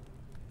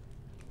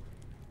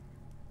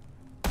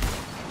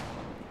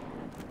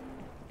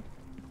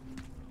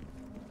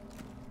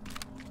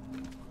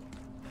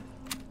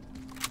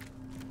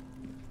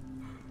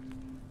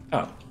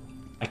 Oh,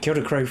 I killed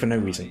a crow for no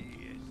reason.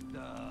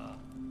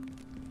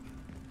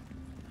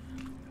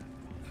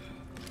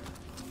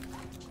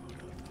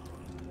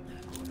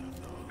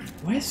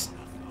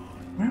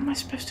 Where am I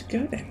supposed to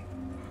go then?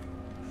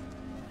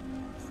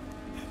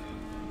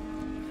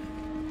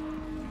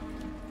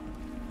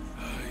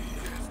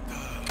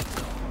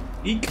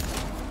 Eek.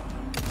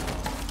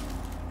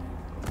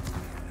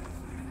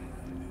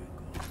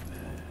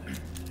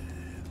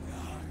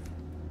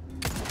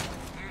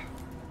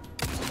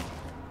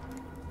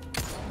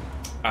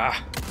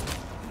 Ah.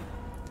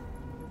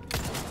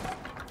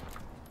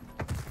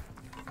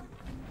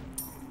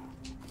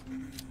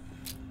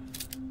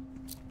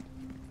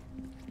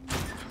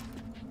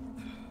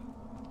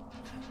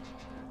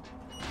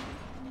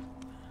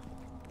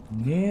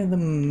 Near the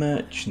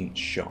merchant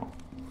shop.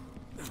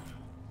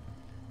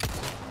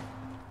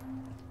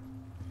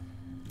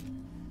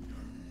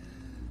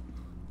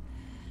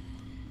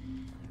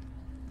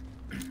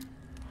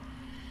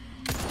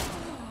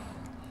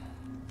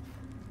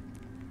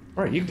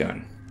 Where are you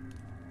going?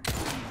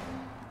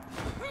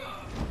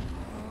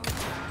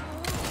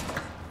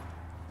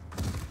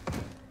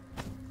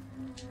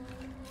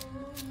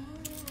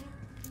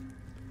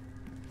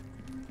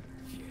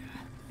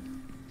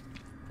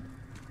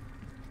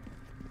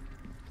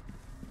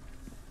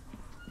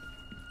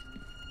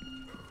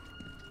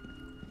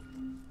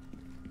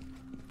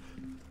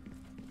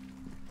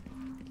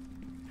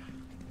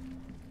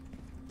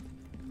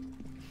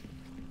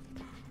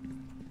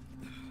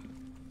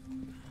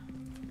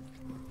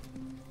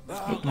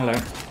 Oh, hello.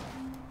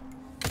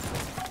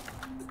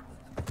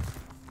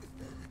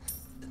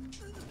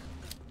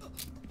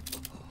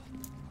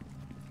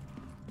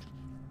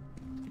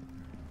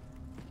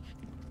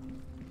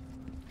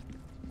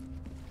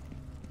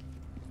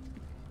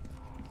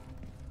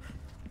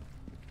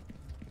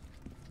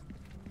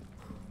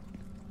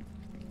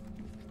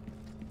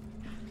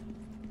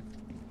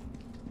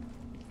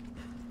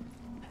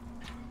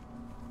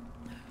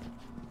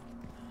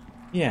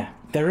 Yeah,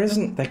 there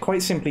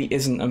quite simply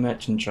isn't a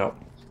merchant shop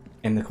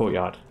in the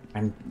courtyard.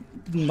 I'm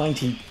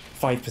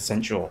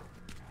 95% sure.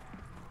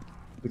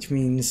 Which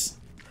means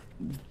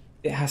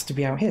it has to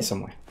be out here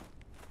somewhere.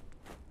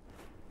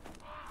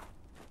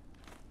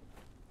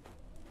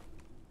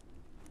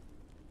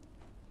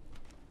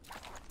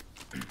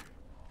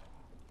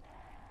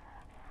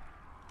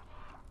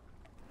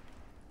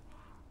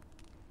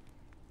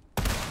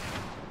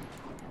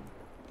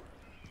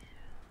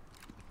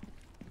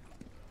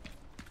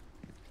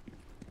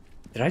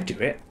 Did I do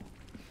it?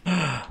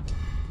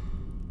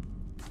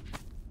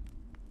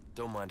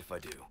 Don't mind if I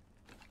do.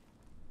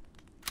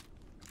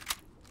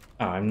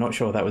 Oh, I'm not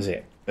sure that was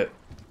it, but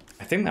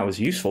I think that was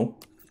useful.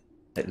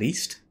 At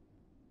least.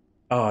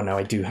 Oh no,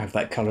 I do have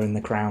that colour in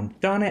the crown.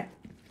 Darn it!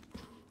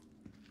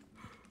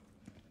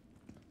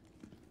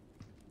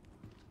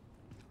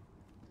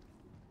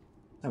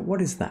 Now,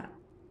 what is that?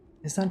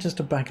 Is that just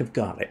a bag of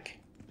garlic?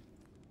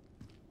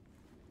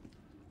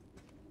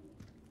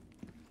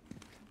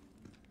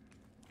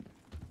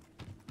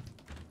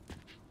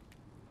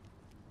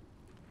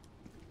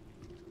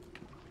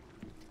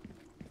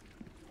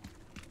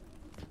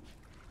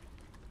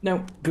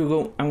 No,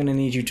 Google, I'm going to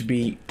need you to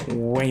be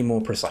way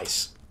more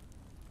precise.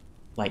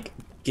 Like,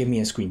 give me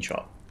a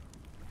screenshot.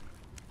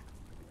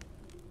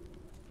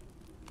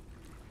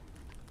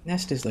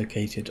 Nest is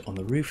located on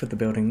the roof of the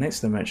building next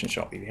to the merchant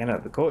shop. You head out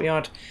of the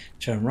courtyard,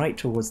 turn right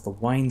towards the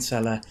wine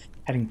cellar,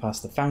 heading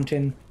past the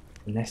fountain.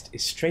 The nest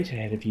is straight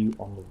ahead of you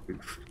on the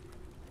roof.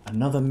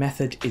 Another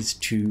method is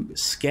to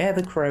scare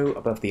the crow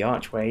above the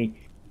archway.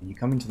 When you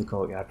come into the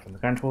courtyard from the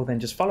ground floor, then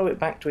just follow it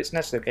back to its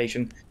nest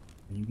location.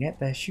 When you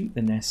get there, shoot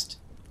the nest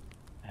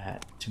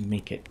to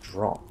make it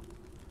drop.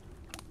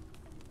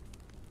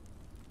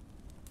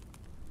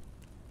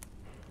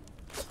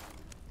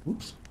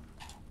 Oops.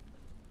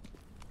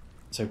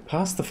 So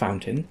past the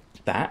fountain,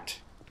 that.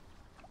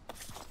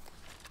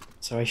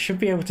 So I should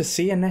be able to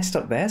see a nest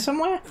up there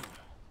somewhere?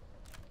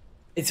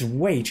 It's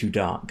way too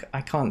dark.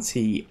 I can't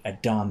see a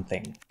darn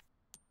thing.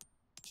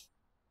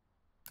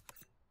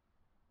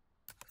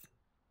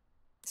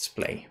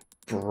 Display.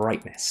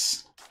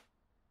 Brightness.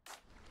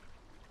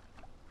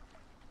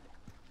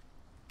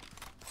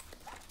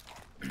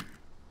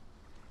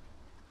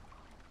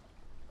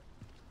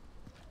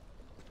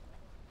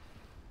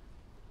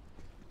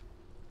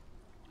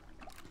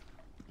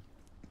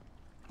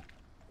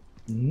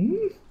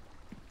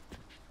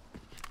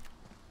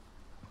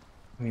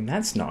 I mean,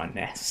 that's not a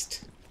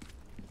nest.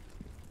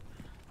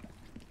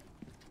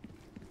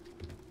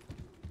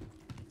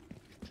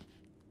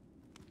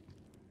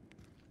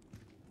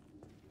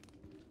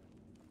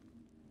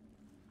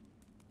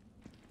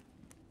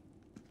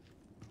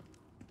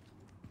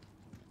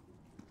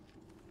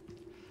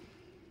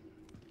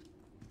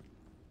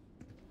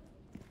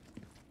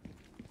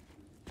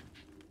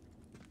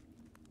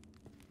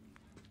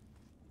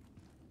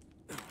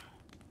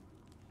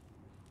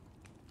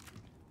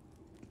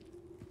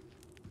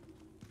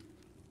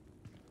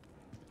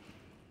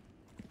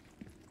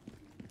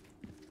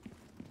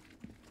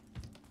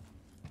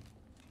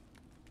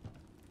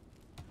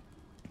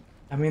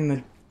 I mean,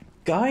 the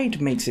guide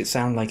makes it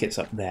sound like it's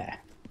up there.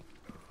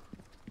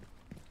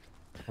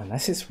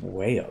 Unless it's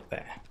way up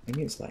there.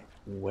 Maybe it's like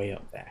way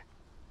up there.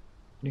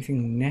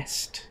 Anything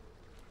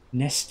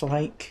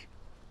nest-like?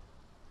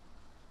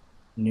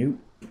 Nope.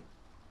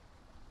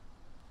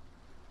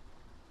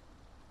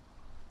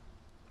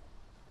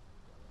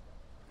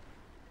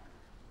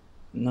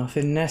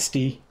 Nothing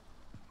nesty.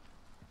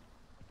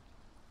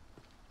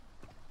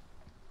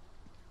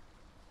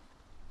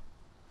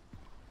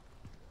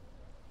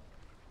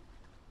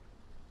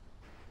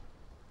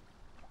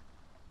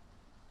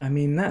 I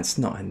mean, that's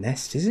not a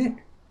nest, is it?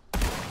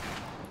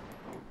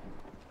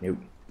 Nope.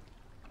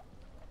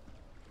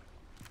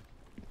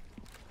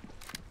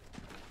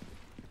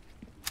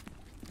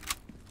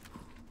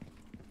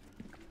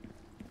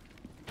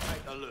 Take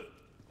a look.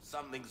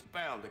 Something's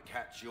bound to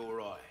catch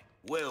your eye.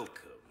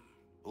 Welcome.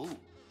 Ooh.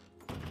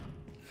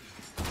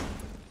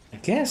 I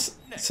guess.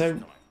 So,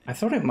 I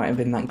thought it might have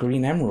been that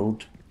green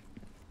emerald.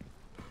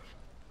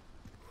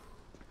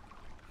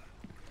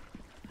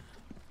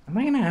 Am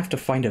I gonna have to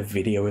find a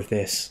video of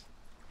this?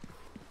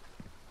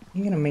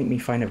 You're gonna make me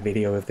find a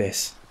video of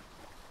this.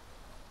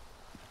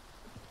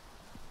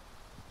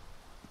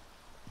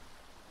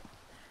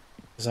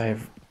 Because I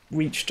have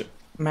reached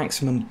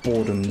maximum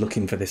boredom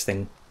looking for this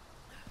thing.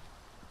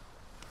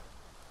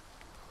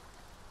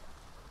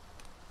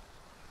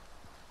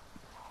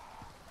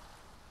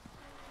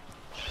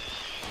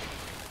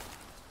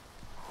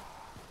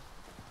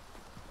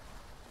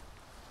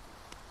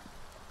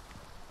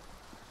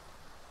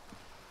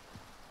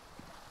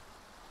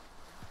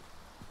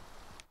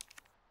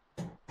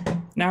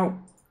 Now,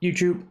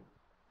 YouTube.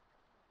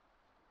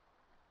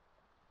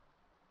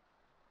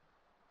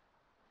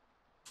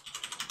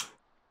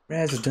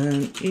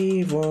 Resident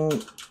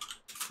Evil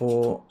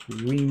 4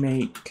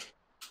 Remake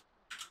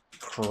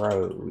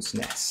Crow's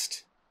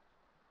Nest.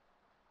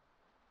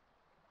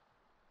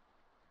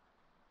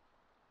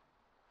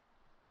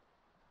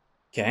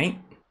 Okay.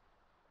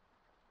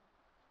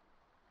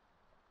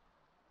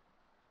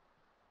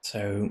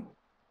 So,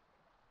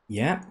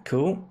 yeah,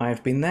 cool.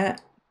 I've been there.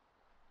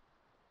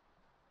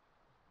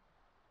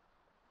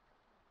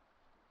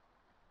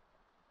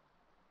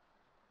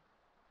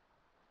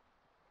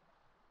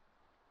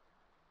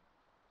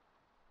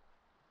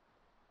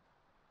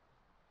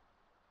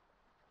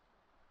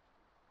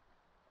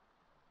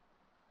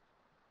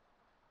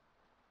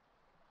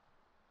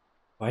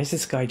 Why is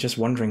this guy just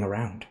wandering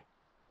around?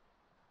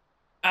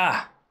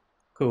 Ah!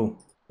 Cool.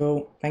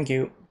 Cool. Thank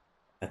you.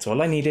 That's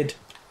all I needed.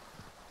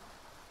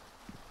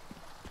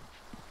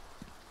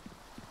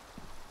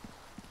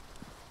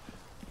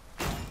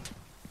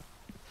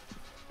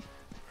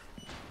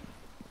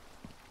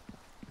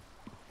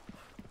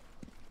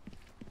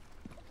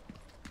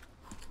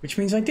 Which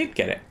means I did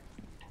get it.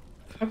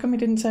 How come it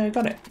didn't say I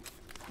got it?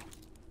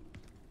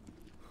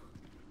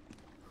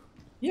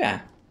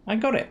 Yeah, I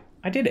got it.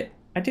 I did it.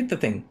 I did the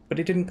thing, but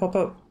it didn't pop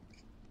up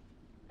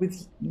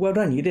with, well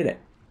done, you did it.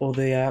 Or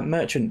the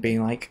merchant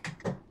being like,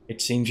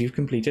 it seems you've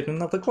completed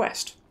another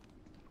quest.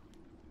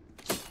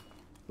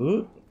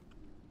 Ooh.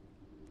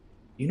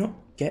 You not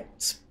get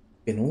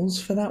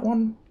spinels for that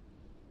one?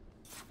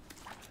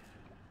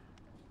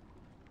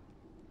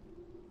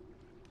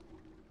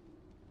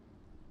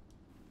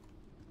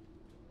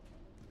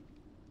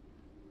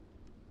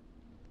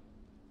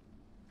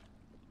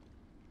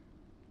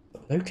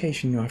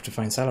 Location, you'll have to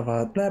find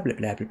Salavar, blah blah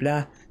blah blah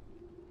blah.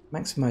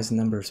 Maximize the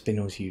number of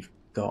spinels you've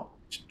got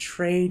to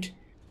trade.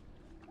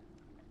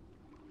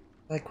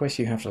 Side quest,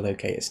 you have to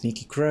locate a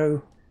sneaky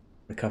crow,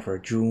 recover a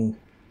jewel.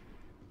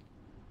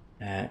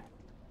 Can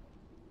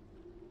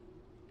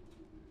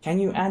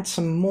you add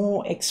some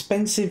more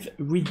expensive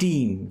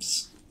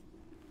redeems?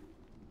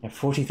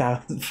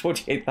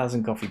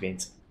 48,000 coffee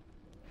beans.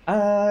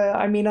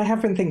 I mean, I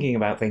have been thinking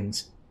about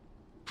things.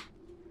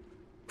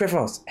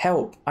 Griffos,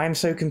 help! I am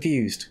so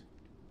confused.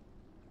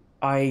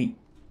 I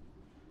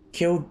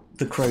killed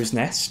the crow's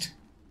nest.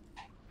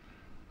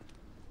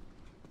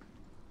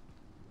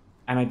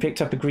 And I picked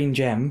up a green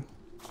gem.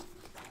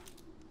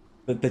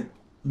 But the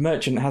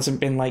merchant hasn't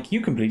been like,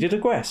 you completed a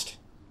quest.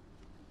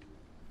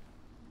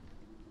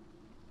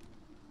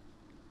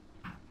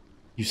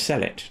 You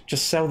sell it.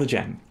 Just sell the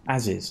gem,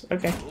 as is.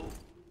 Okay. Oh,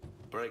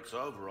 break's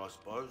over, I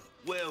suppose.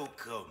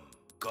 Welcome.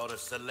 Got a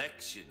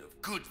selection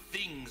of good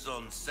things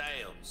on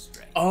sale,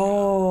 stranger.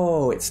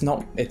 Oh, it's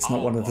not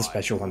one of the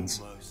special buy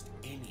ones. almost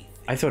anything.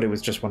 I thought it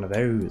was just one of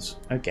those.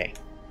 Okay.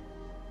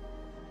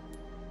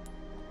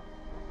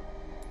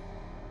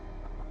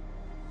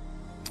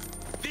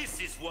 This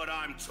is what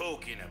I'm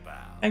talking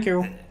about. Thank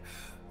you.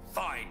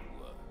 Fine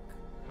work.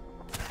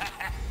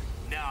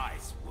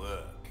 Nice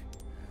work.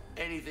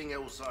 Anything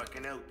else I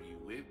can help you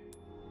with?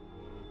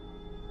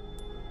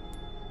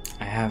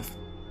 I have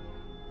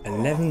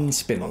 11 My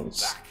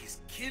spinels. back is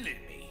killing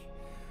me.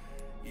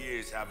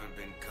 Years haven't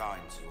been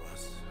kind to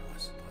us, I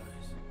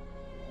suppose.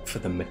 For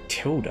the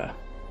Matilda.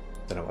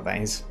 Don't know what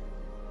that is.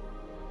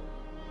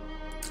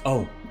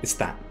 Oh, it's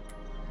that.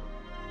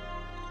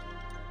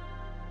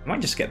 I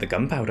might just get the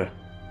gunpowder.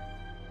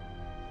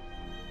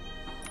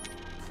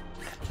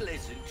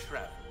 Pleasant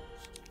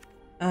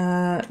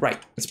travels. Right,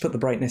 let's put the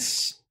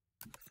brightness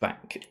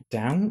back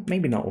down.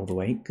 Maybe not all the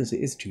way, because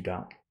it is too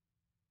dark.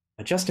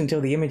 Adjust until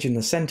the image in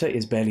the center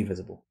is barely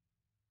visible.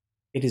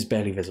 It is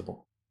barely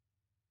visible.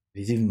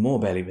 It is even more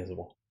barely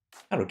visible.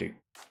 That'll do.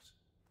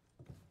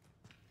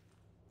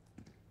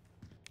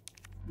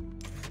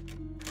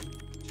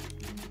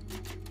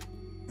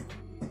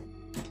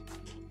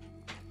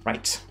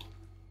 Right.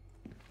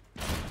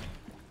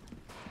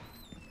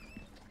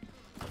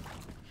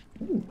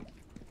 Ooh.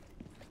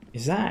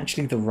 Is that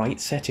actually the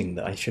right setting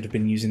that I should have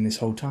been using this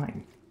whole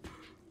time?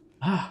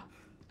 Ah,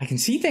 I can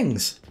see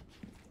things.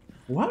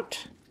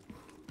 What?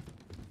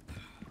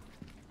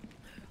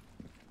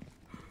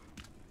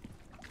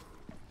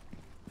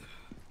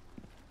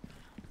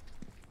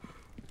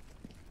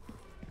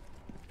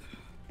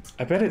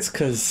 I bet it's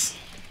because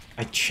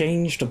I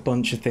changed a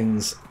bunch of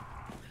things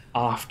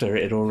after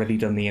it had already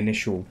done the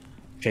initial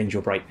change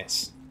your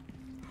brightness.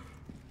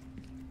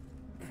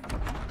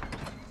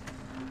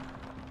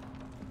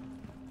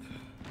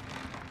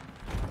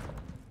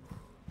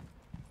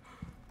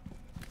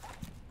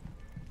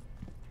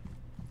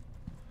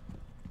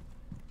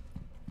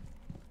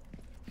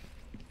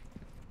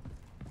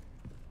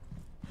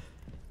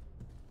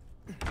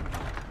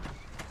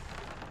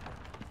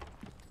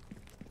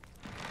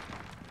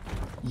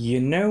 You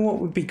know what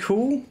would be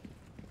cool?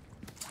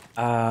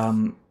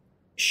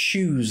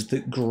 Shoes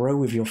that grow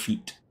with your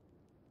feet.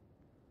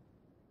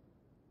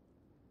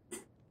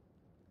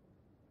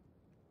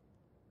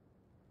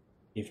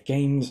 If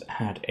games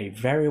had a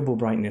variable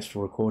brightness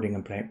for recording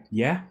and playing,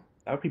 yeah,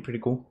 that would be pretty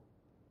cool.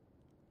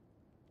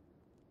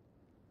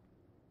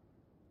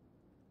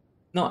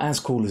 Not as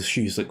cool as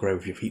shoes that grow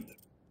with your feet.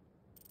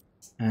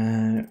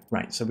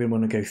 Right, so we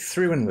want to go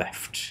through and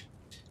left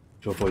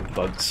to avoid the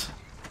bugs.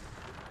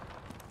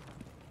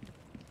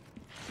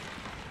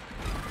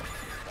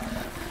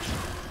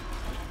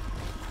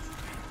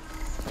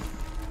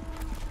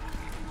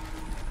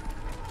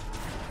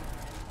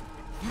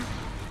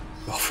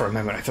 Oh, for a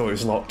moment I thought it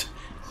was locked.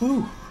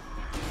 Woo!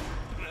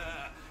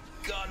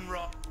 Gun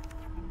rock.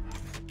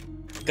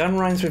 Gun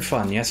rhymes with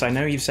fun. Yes, I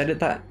know you've said it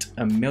that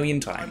a million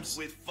times.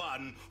 With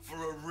fun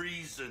for a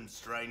reason,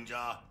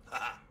 stranger.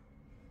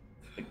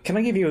 Can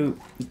I give you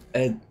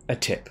a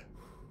tip,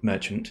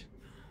 merchant?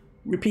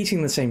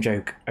 Repeating the same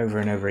joke over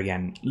and over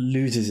again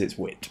loses its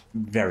wit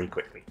very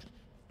quickly.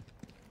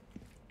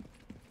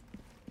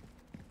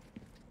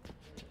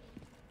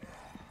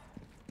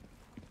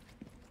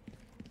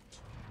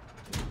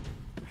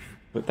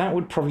 But that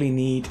would probably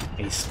need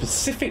a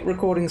specific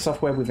recording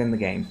software within the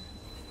game.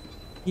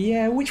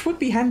 Yeah, which would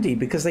be handy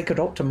because they could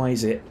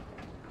optimize it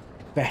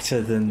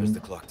better There's the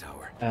than clock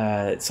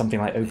tower. something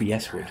like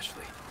OBS would.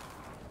 Ashley.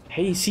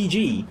 Hey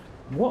CG,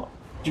 what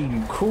do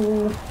you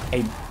call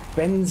a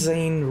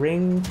benzene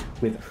ring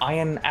with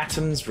iron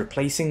atoms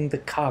replacing the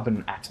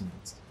carbon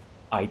atoms?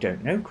 I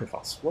don't know,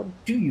 Krivos. What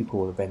do you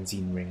call a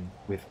benzene ring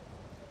with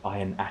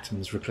iron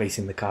atoms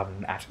replacing the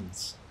carbon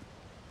atoms?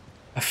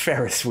 A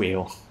Ferris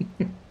wheel.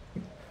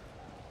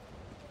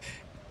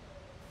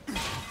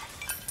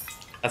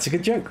 That's a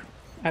good joke.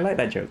 I like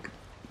that joke.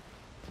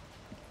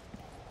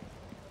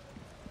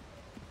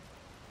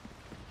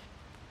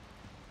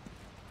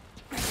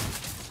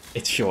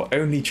 It's your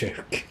only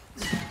joke.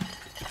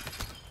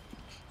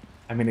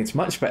 I mean, it's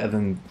much better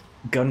than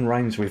gun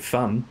rhymes with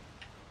fun.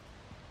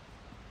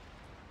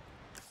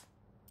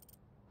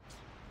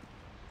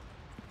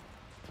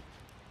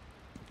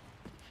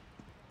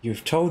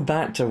 You've told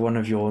that to one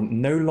of your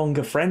no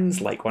longer friends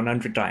like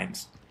 100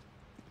 times.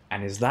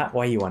 And is that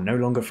why you are no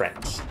longer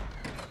friends?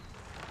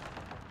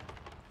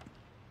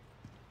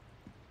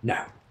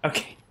 No.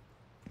 Okay.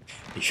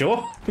 You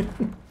sure?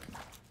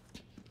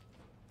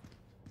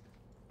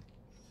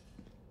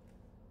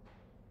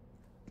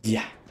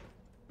 Yeah.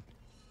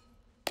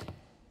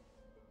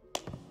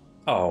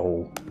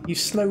 Oh, you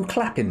slow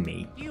clapping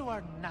me. You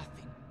are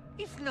nothing,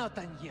 if not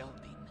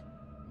unyielding,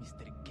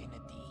 Mr.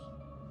 Kennedy.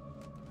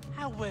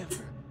 However,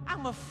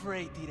 I'm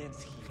afraid it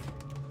ends here.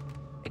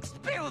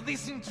 Expel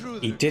this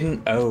intruder! He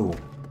didn't. Oh.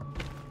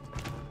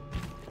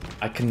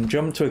 I can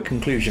jump to a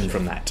conclusion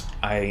from that.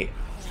 I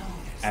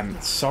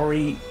am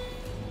sorry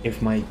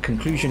if my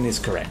conclusion is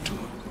correct.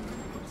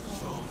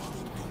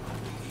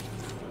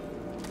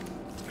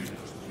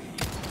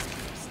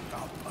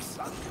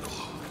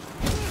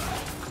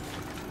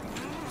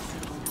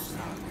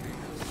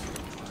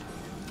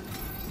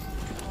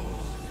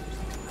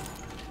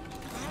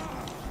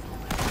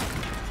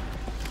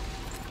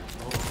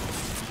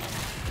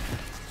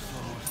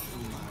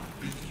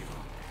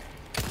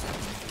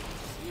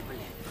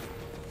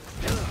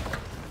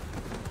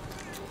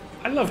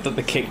 I love that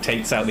the kick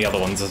takes out the other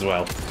ones as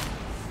well.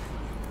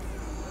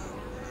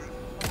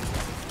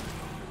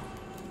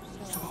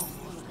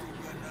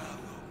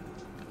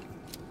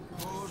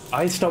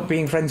 I stopped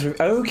being friends with...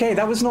 Okay,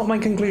 that was not my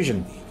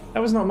conclusion. That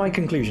was not my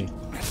conclusion.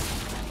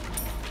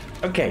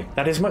 Okay,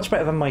 that is much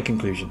better than my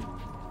conclusion.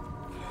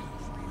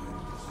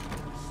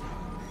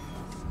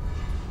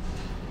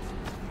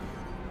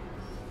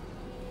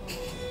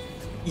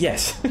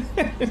 Yes.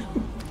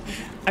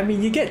 I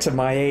mean, you get to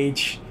my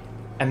age,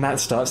 and that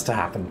starts to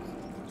happen.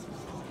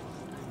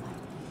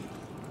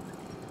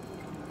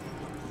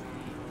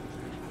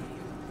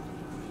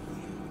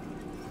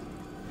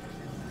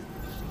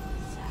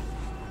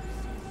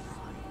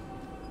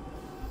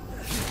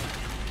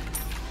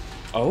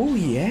 Oh,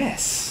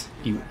 yes,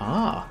 you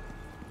are.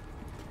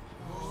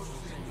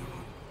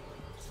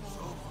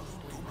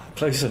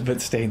 Closer,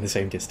 but staying the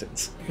same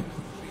distance.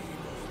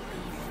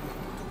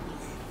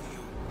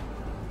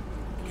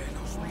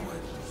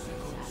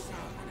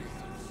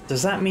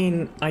 Does that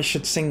mean I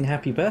should sing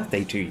happy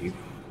birthday to you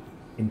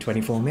in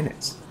 24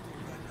 minutes?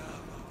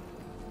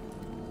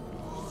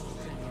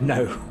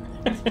 No.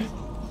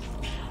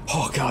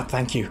 Oh God,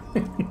 thank you.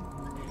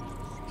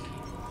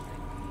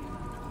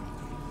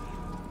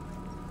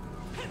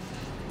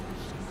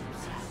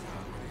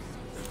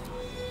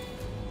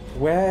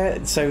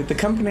 So the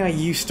company I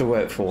used to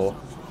work for,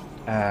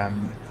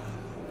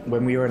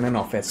 when we were in an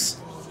office,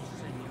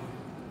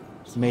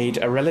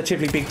 made a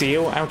relatively big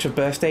deal out of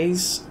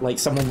birthdays. Like,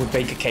 someone would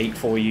bake a cake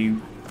for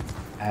you,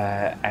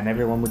 and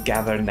everyone would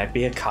gather, and there'd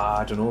be a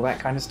card and all that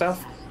kind of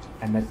stuff,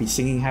 and they'd be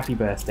singing happy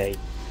birthday.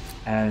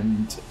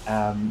 And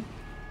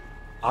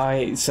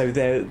so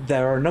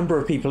there are a number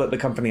of people at the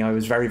company I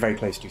was very, very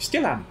close to.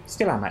 Still am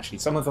actually.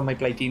 Some of them I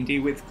play D&D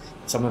with,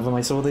 some of them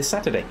I saw this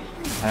Saturday.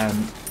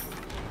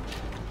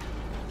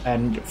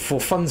 And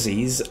for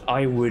funsies,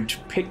 I would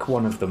pick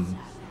one of them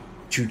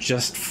to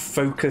just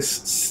focus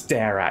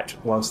stare at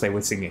whilst they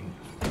were singing.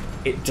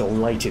 It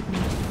delighted me.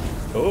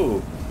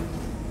 Oh.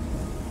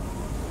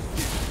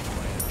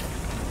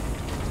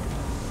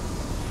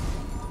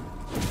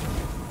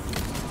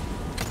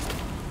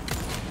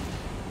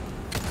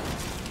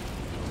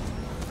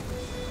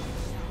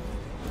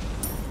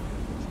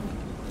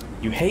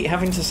 You hate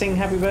having to sing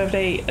happy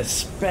birthday,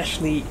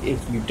 especially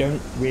if you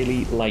don't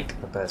really like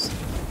the person.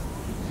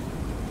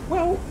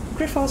 Well,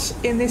 Griffos,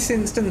 in this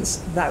instance,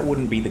 that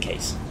wouldn't be the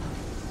case.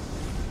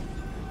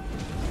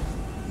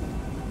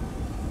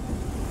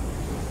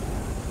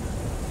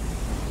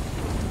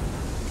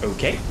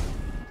 Okay.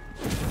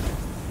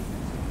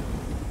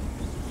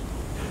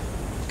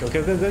 Go,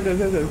 go, go, go, go,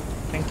 go, go.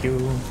 Thank you.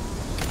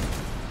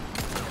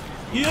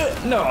 Yeah!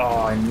 No,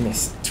 I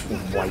missed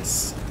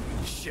twice.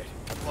 Shit,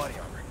 body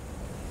armor.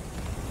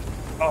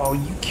 Oh,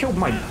 you killed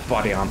my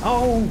body arm.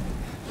 Oh!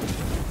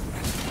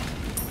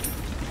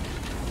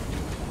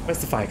 Where's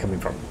the fire coming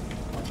from?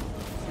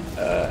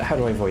 How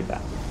do I avoid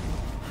that?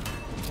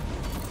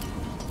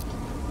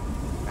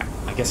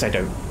 I guess I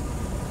don't.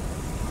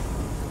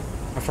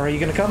 How far are you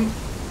gonna come?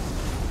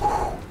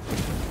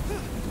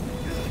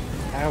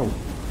 Ow.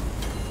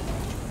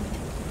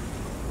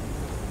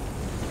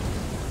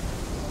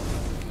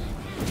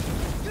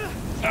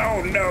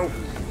 Oh no!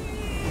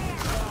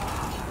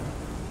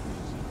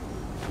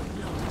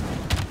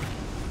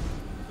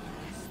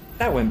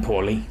 That went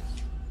poorly.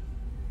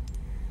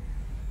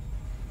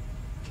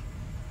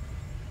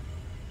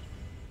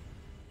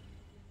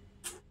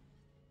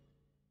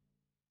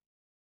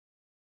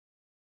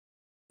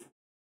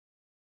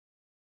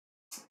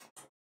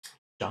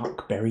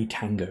 Dark Berry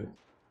Tango.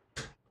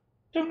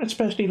 Don't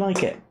especially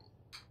like it,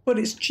 but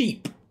it's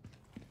cheap.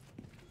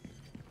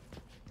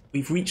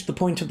 We've reached the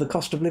point of the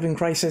cost of living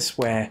crisis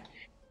where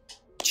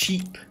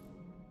cheap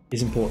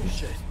is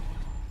important.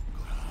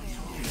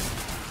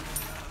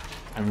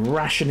 I'm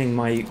rationing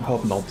my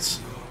hobnobs.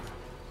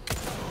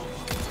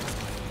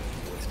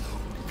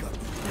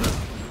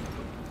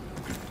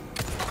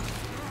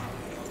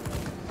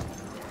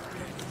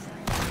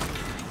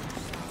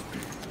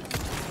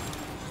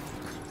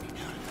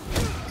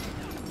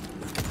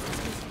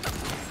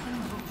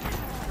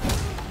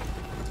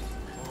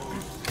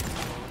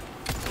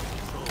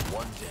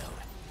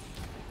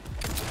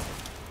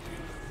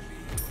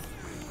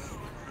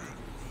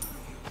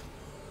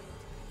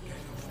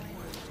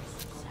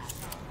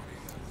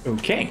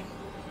 Okay.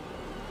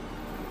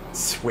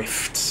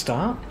 Swift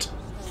start.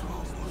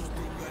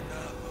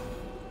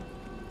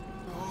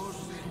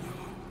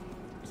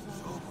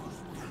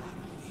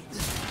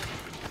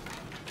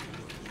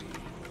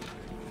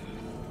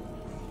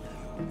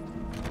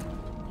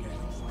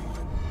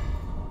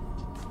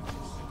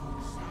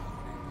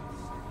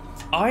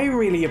 I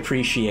really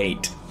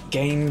appreciate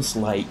games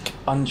like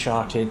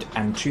Uncharted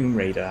and Tomb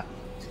Raider,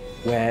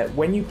 where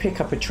when you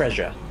pick up a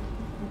treasure,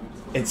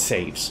 it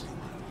saves.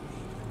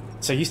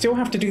 So you still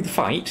have to do the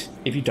fight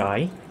if you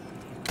die,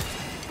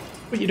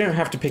 but you don't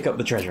have to pick up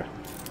the treasure.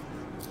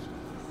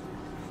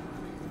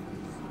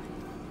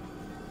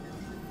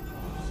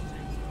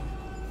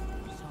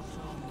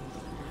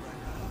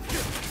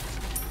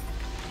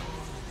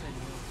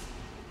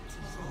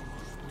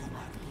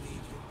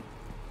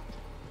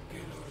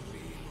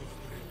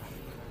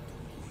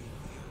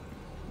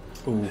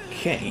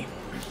 Okay.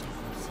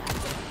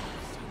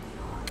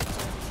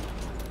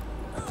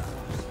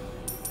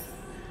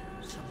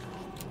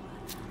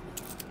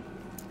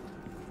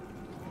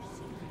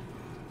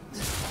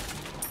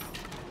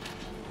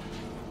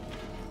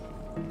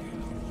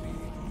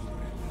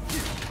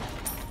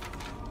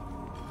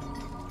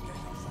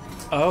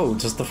 Oh,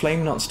 does the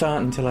flame not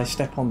start until I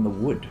step on the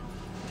wood?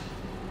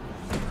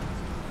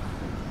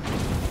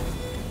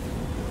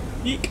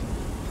 Eek.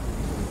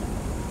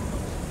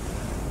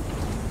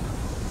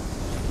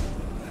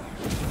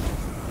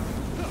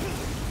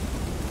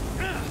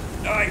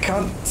 I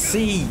can't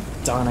see,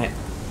 darn it.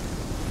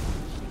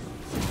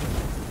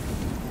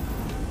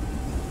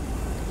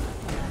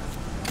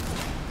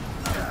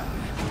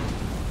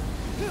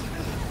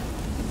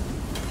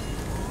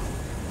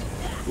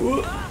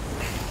 Whoa.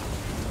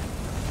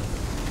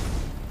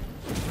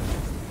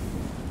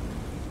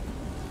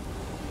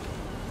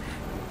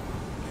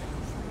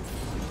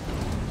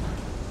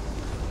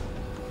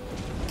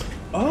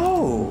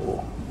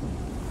 Oh!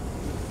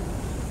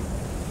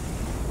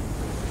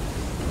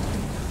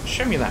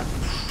 Show me that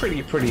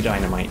pretty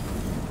dynamite.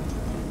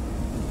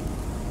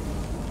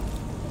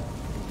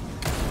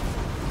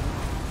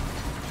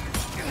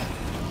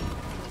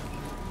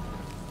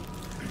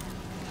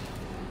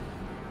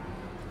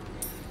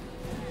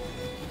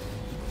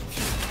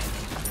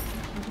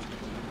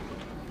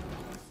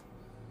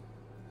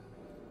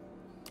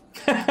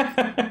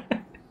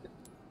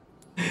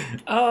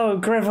 Oh,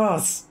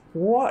 Grevos!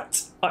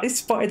 What? I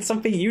spotted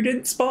something you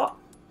didn't spot?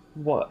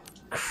 What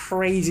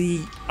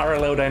crazy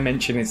parallel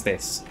dimension is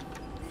this?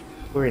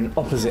 We're in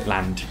opposite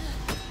land.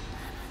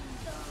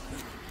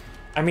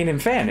 I mean, in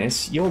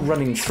fairness, you're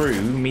running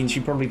through means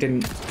you probably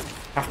didn't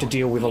have to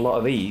deal with a lot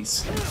of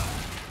these.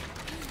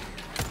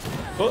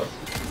 Oh.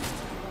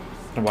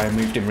 I don't know why I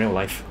moved in real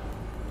life.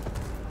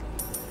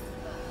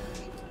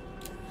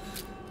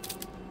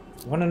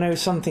 Want to know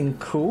something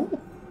cool?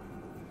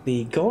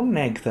 The golden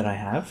egg that I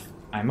have,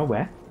 I'm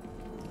aware.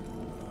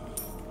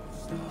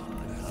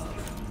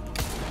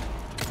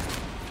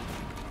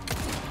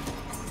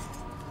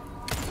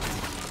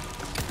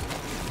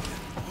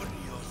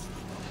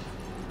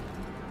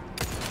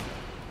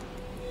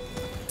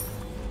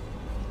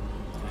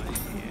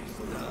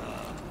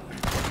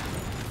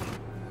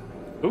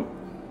 Oh.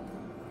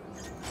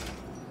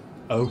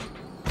 Oh.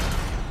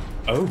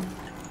 Oh.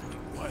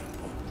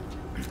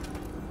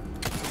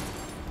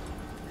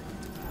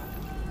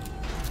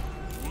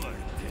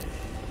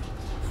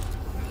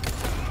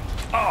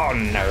 Oh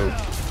no.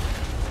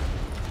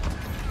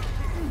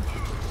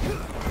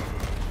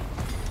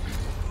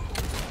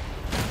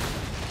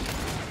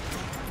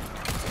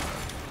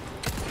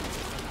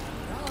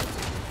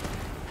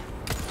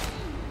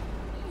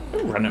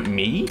 Don't run at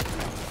me.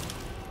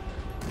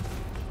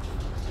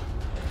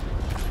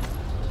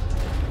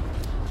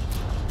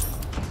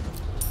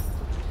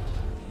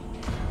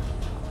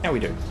 How we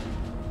doing?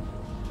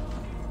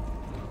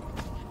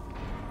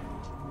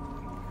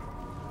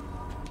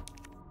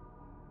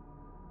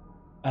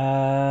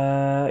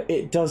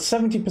 It does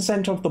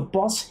 70% of the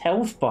boss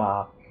health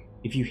bar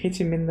if you hit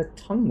him in the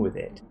tongue with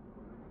it.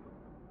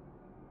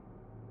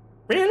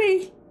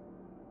 Really?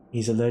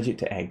 He's allergic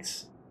to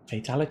eggs.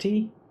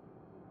 Fatality?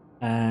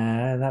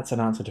 That's an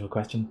answer to a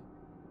question.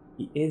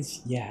 He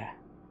is, yeah.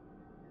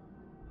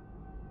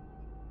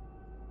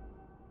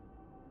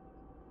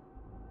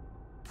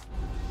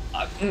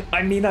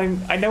 I mean,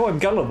 I know I'm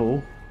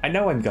gullible. I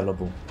know I'm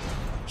gullible.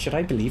 Should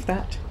I believe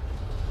that?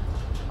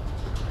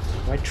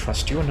 Do I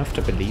trust you enough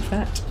to believe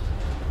that?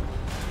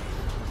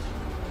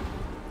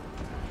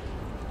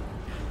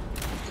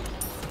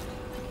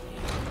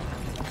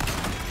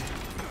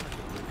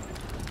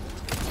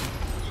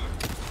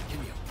 Give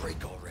me a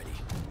break already.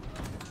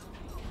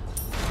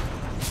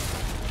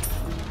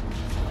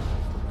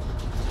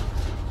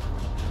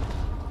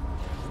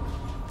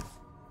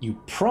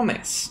 You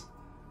promise?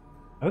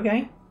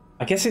 Okay.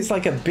 I guess it's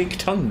like a big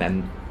tongue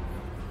then.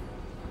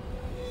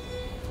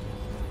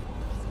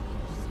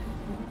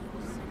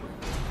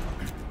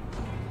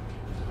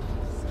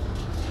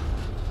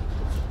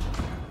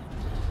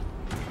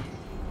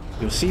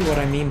 You'll see what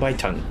I mean by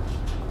tongue.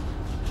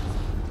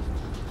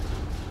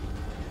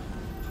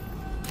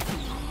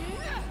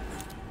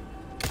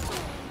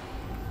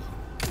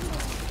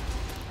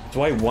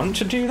 Do I want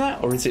to do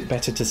that, or is it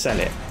better to sell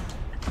it?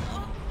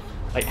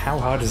 Like, how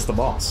hard is the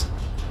boss?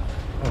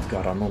 Oh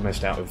god, I'm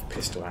almost out of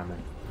pistol ammo.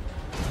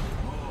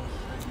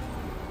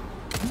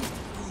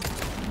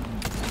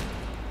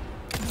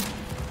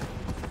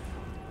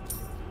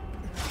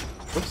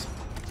 Whoops.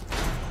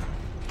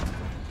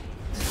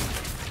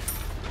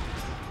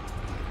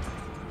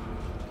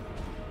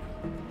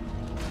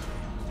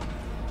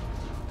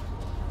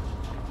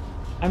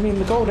 I mean,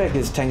 the gold egg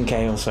is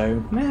 10k or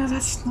so. Nah,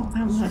 that's not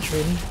that much,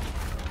 really.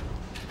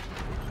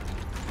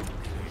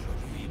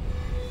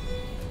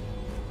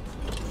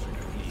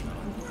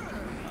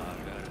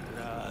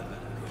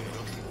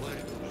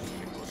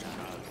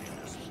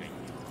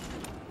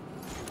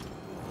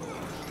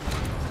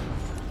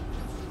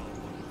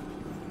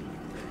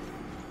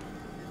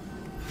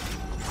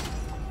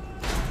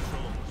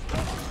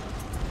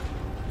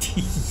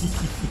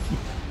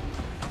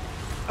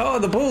 Oh,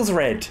 the ball's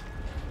red!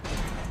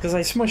 Because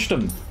I smushed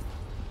them.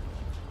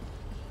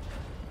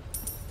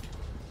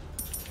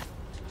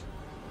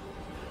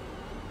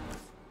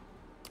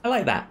 I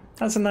like that.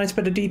 That's a nice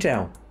bit of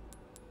detail.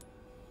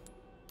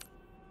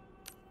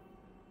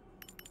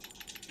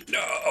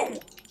 No!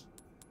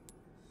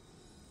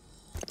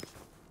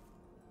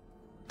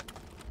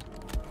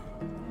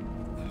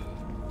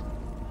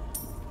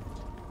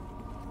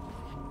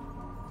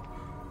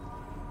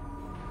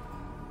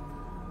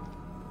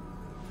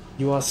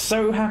 You are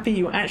so happy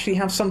you actually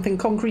have something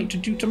concrete to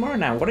do tomorrow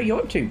now. What are you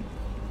up to?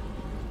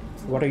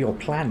 What are your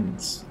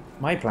plans?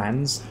 My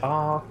plans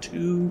are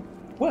to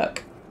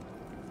work.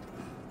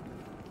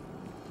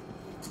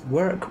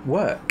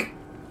 Work.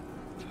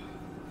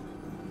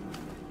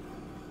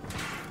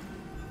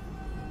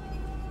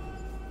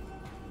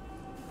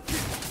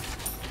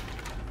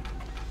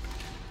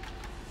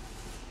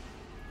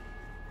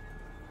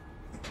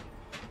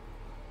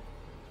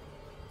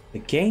 The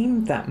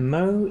game that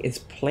Mo is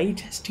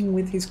playtesting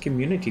with his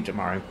community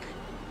tomorrow.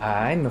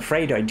 I'm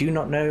afraid I do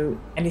not know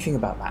anything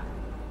about that.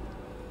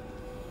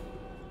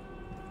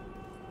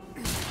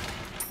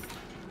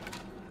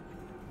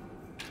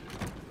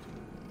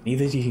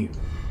 Neither do you.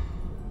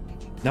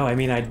 No, I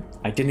mean, I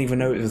didn't even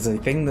know it was a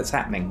thing that's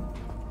happening.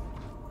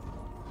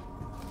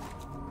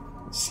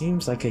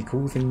 Seems like a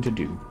cool thing to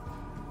do.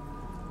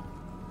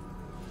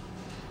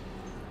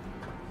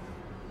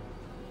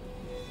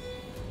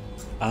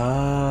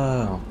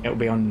 Oh, it'll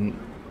be on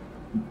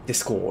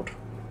Discord.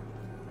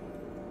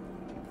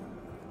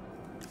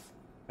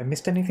 I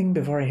missed anything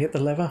before I hit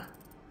the lever?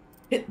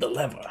 Hit the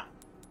lever.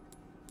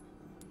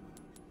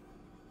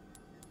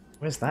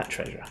 Where's that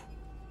treasure?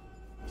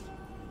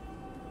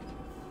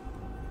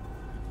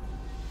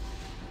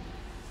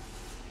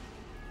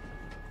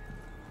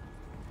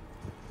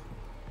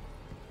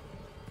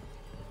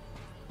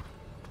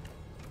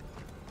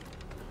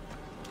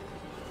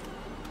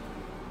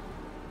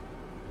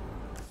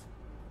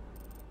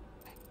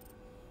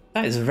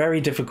 That is very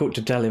difficult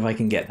to tell if I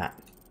can get that.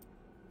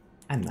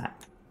 And that.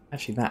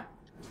 Actually, that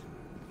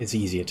is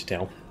easier to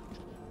tell.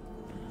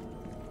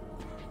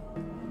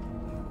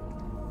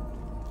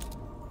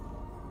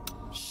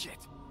 Shit.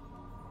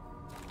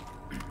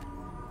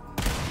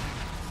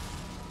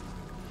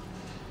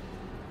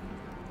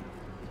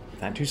 Did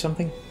that do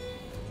something?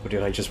 Or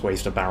did I just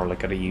waste a barrel I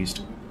could have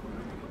used?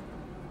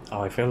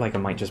 Oh, I feel like I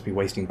might just be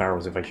wasting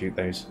barrels if I shoot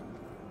those.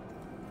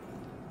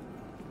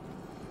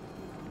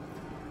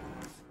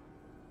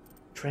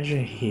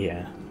 Treasure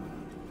here.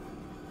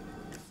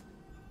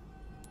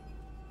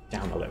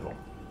 Down a level.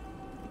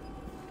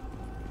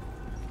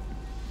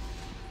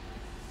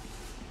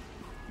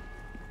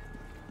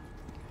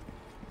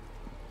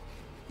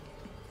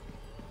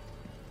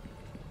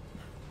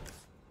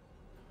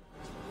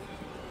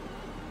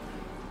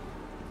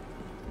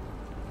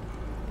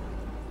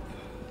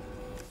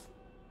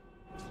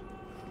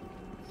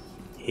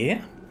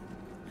 Here?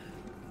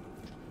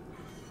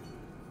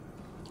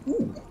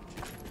 Ooh.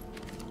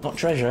 Not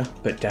treasure,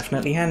 but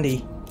definitely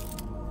handy.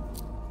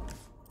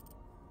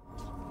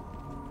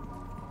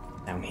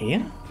 Down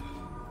here?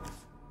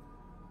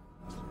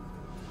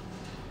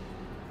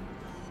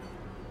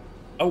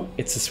 Oh,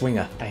 it's a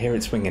swinger. I hear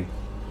it swinging.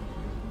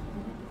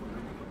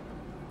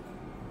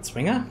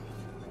 Swinger?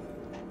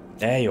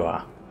 There you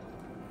are.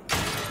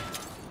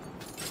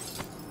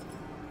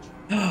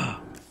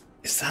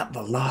 Is that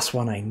the last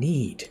one I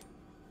need?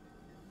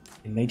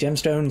 Inlay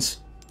gemstones.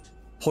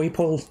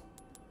 Hoiple.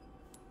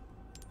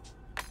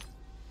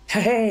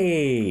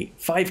 Hey!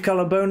 5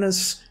 color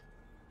bonus.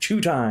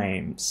 2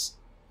 times.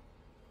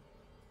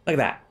 Look at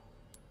that.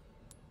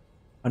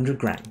 100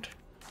 grand.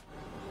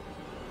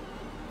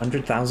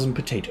 100,000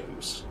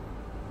 potatoes.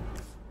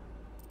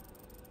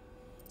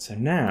 So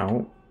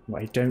now,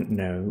 what I don't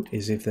know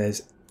is if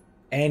there's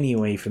any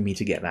way for me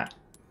to get that.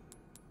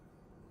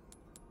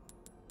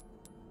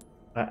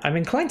 I'm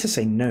inclined to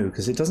say no,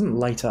 because it doesn't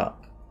light up.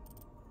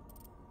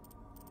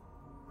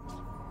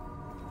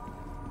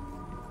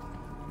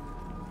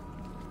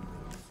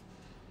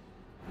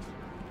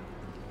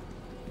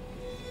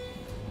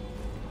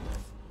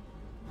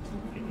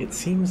 It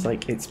seems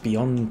like it's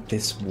beyond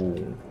this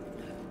wall.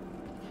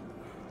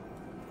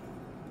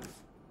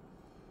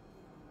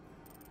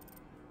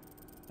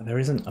 There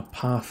isn't a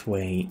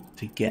pathway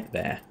to get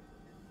there.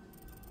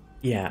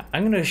 Yeah,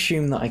 I'm going to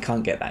assume that I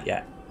can't get that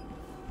yet.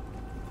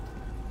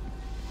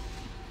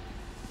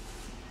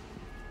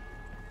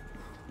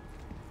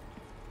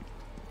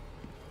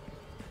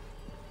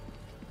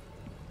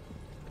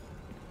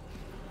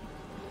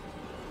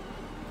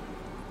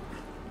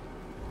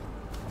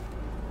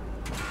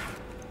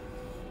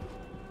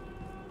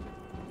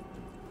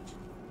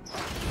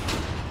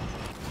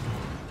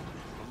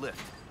 A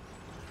lift.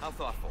 How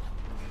thoughtful.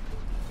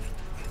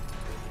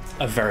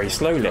 A very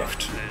slow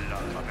lift.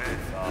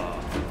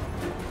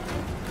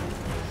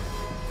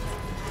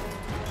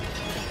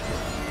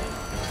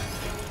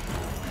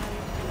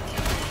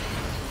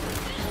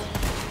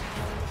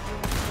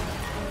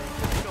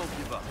 Don't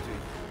give up, dude.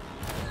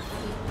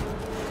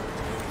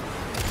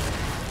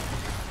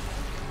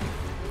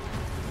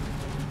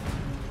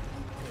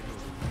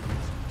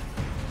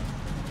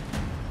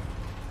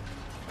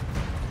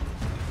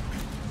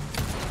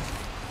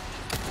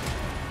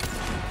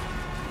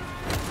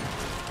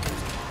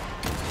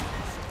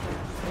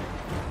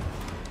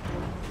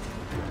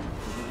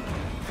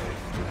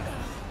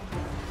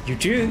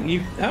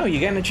 Oh, you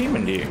get an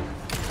achievement, do you?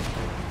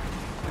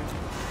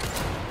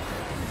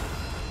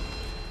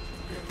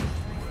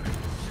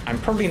 I'm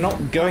probably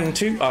not going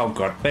to. Oh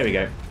god, there we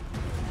go.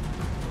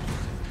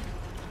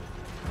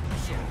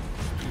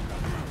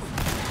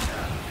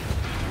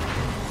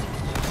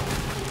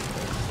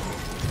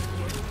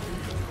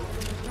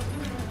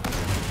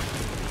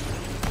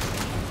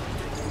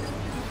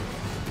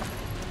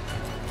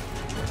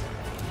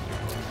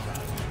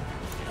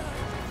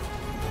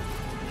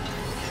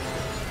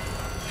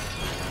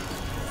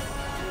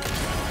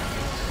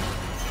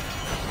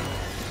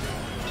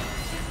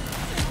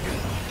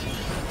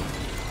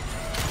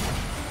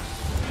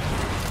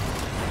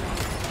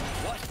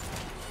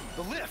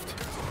 The lift!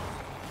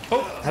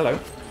 Oh, hello.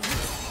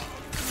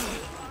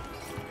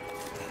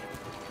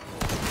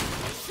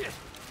 Shit!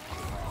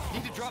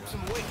 Need to drop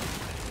some weight.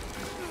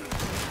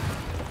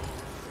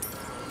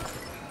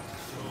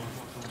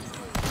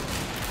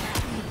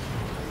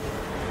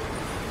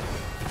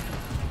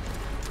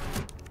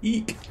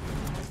 Eek.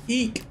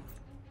 Eek.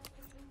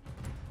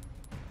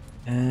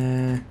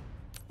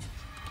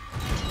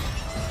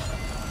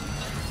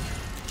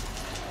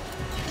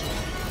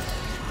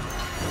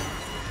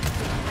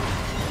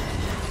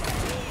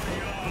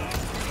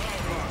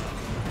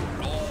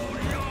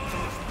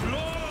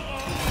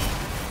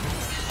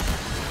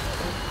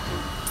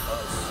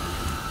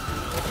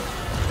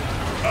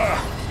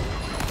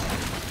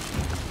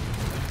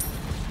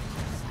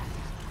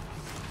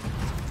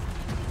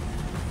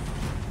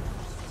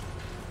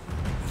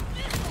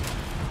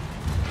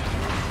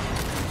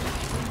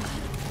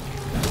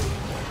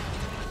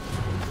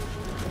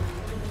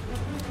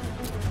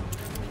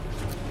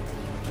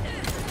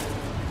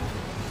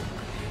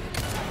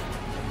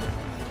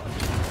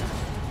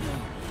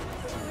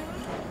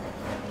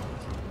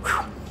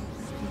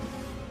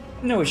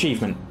 No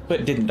achievement,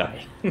 but didn't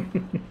die.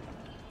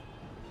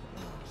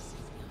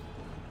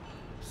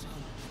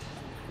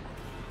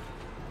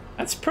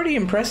 That's pretty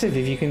impressive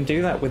if you can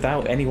do that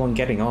without anyone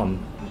getting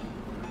on.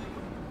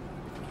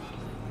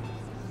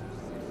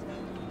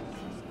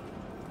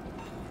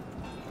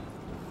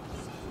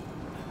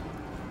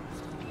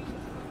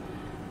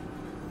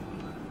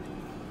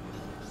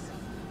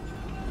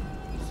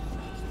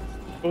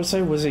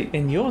 Also, was it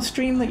in your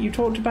stream that you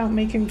talked about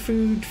making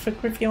food for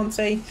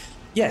Fiancé?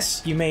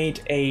 Yes, you made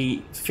a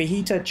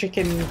fajita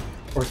chicken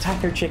or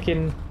taco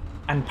chicken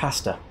and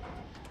pasta.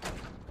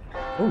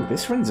 Oh,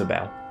 this rings a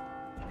bell.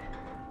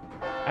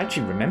 I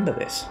actually remember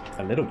this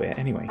a little bit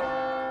anyway.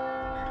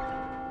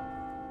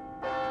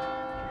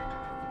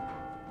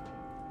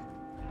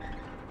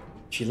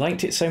 She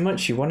liked it so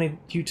much she wanted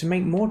you to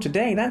make more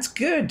today. That's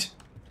good.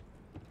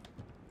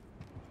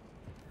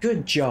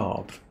 Good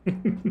job.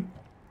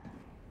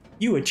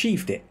 You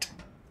achieved it.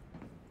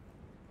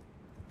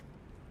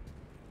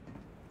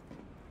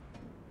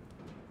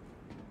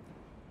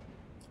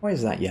 Why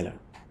is that yellow?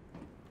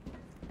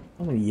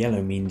 Only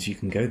yellow means you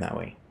can go that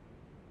way.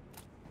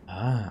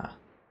 Ah.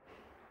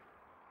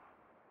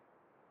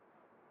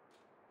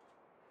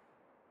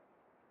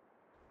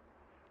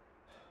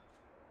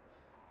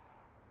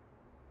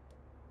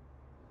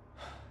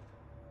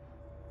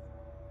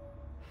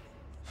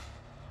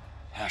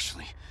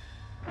 Ashley.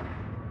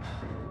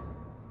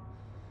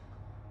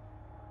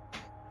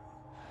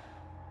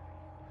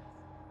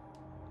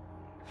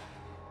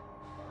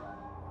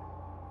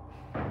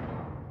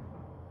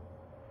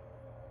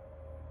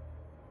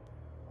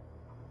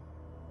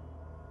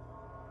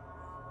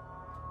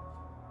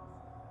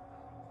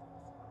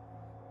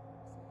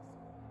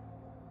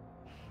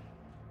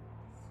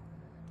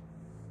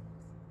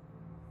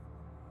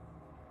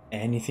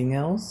 Anything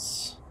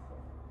else?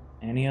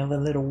 Any other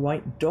little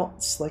white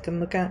dots I can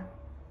look at?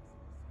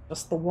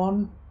 Just the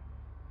one?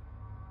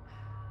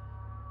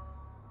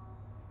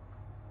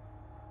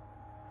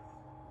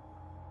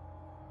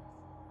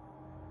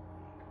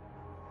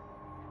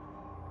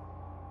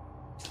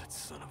 That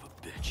son of a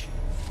bitch.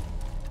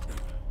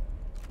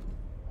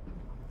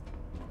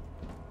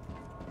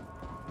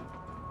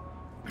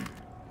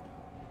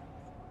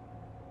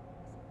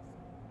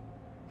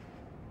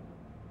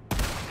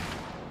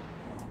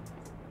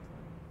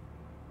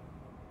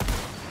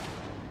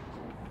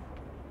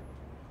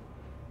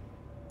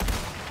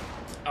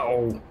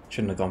 Oh,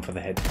 shouldn't have gone for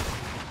the head.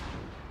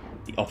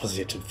 The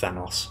opposite of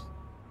Thanos.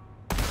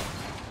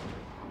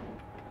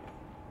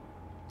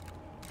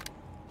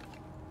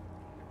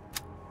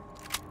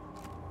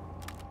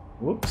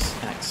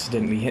 Whoops,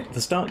 accidentally hit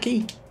the start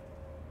key.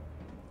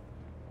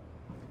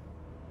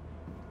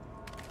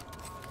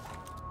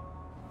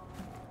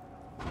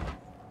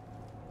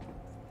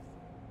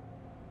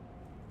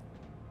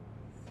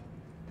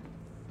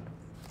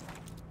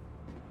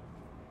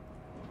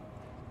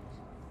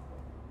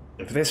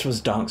 If this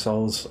was Dark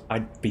Souls,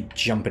 I'd be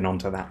jumping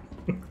onto that.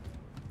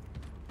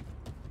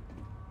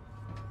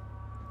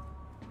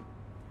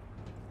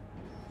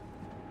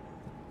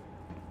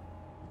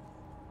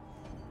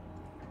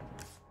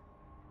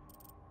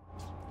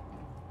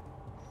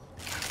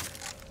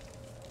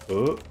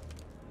 Oh.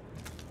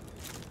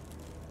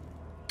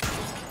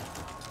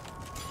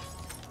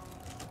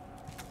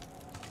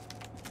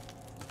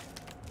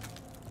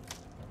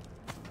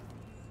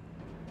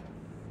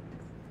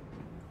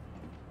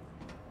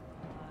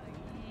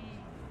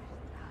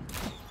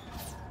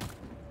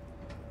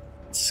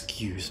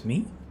 Excuse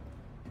me?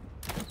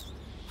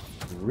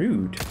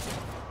 Rude.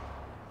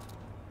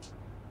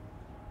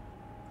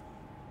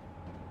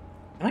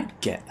 Can I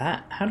get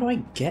that? How do I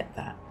get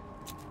that?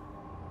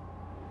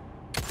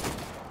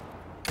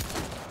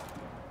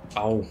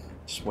 Oh,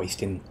 just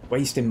wasting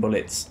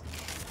bullets.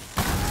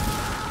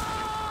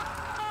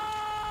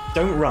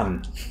 Don't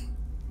run.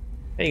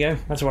 There you go.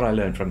 That's what I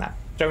learned from that.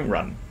 Don't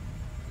run.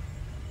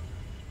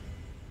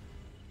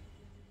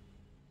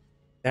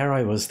 There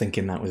I was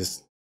thinking that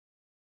was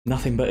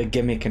nothing but a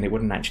gimmick and it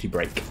wouldn't actually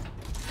break.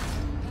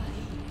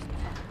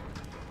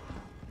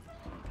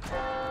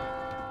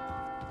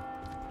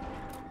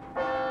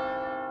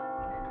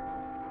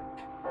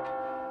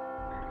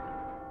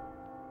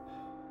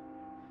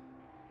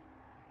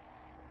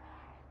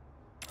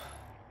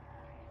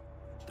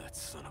 That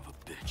son of a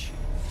bitch.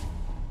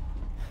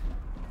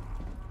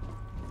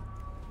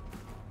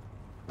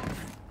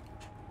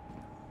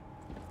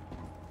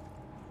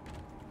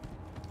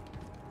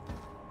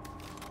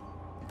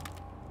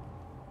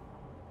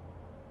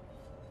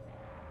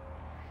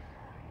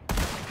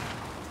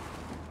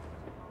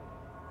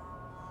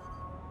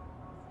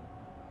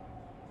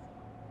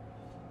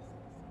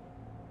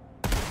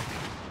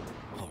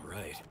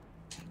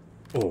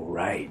 All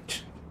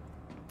right.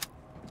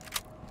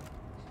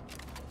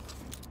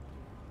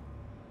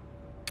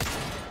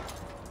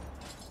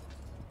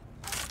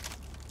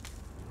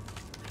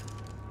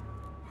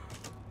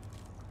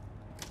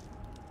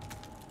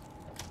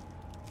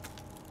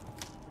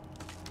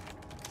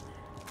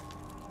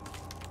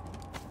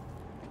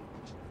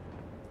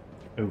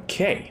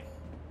 Okay.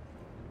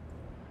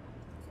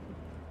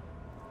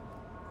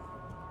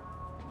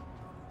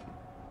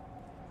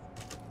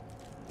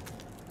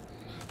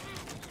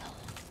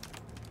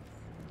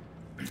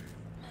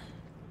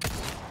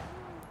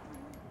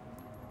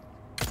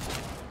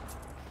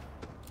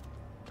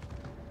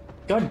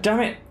 God damn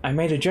it! I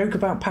made a joke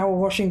about power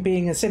washing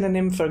being a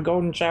synonym for a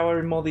golden shower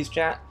in Morty's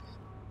chat,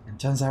 and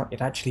turns out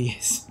it actually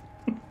is.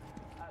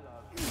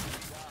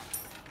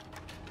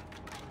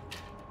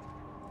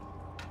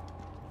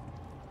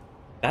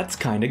 That's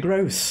kinda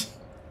gross.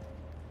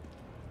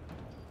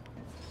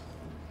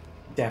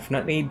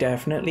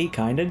 Definitely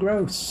kinda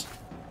gross.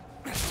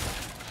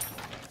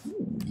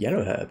 Ooh,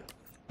 yellow herb.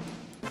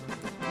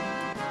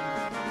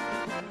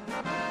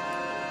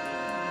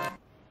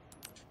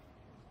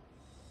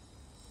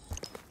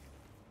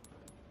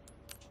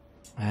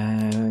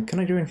 Can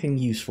I do anything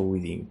useful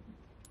with you?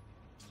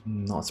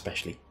 Not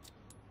especially.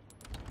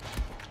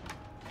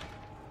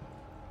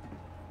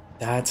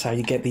 That's how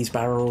you get these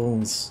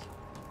barrels.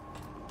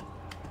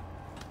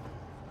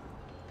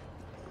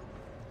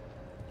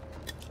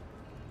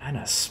 And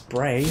a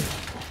spray.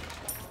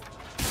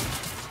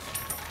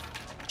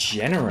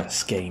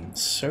 Generous game.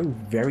 So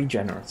very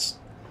generous.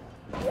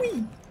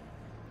 Whee!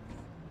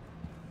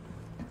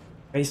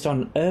 Based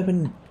on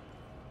Urban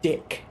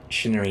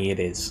Dictionary it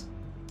is.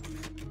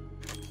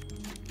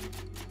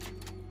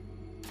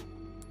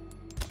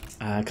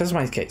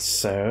 Customized case.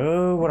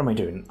 So, what am I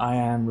doing? I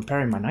am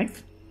repairing my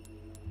knife.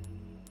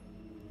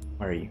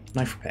 Where are you?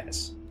 Knife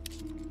repairs.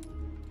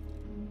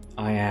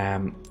 I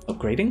am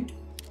upgrading.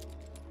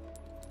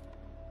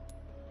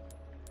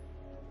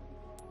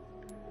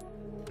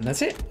 And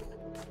that's it.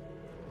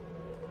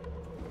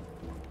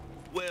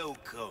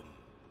 Welcome.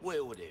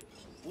 Well then,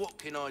 what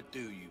can I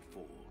do you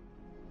for?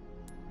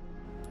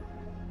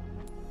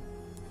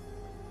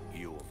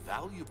 Your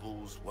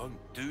valuables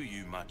won't do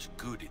you much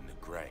good in the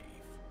grave.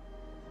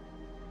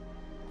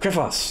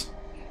 Krifos,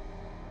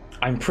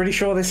 I'm pretty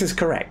sure this is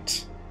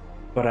correct,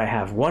 but I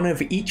have one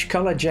of each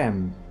color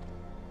gem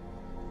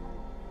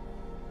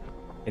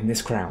in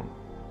this crown.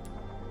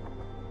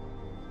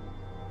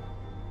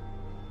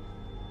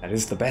 That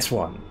is the best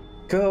one.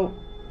 Cool.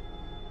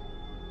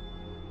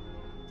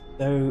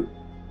 Though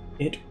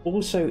it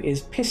also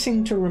is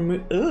pissing to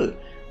remove. Ugh.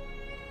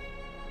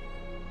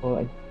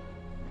 Well,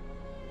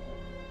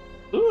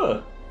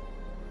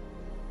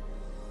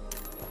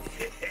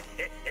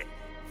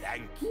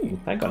 Thank you. Ooh,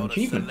 I got an Got a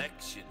achievement.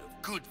 selection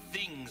of good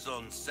things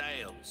on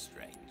sale,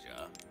 stranger.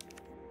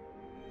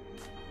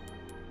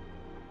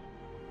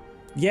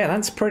 Yeah,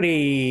 that's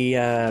pretty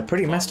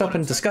messed up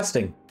and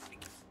disgusting.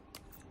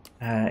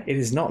 It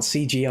is not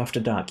CG After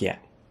Dark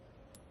yet.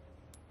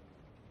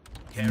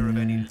 Care of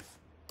any?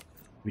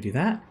 We do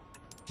that.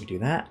 We do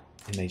that.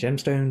 Inlay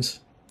gemstones.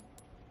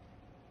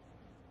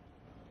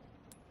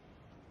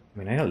 I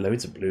mean, I got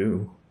loads of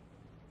blue.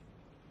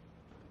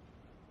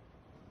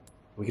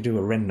 We could do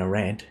a red and a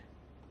red.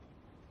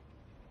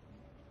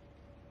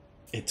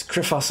 It's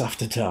Kryphos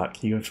After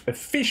Dark. You have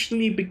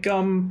officially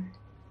become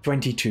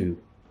 22.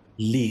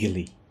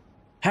 Legally.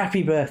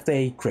 Happy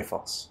birthday,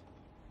 Kryphos.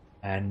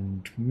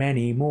 And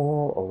many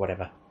more, or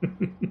whatever.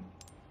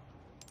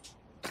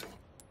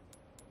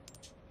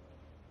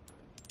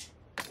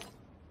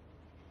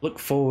 Look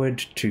forward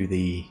to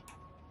the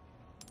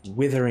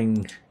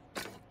withering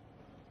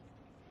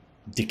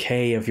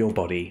decay of your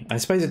body. I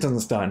suppose it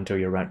doesn't start until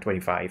you're around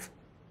 25.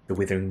 The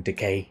withering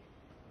decay.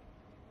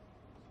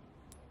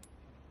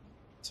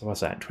 So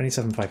what's that?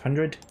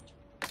 27,500?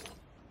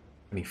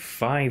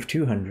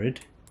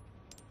 25,200.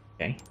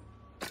 Okay.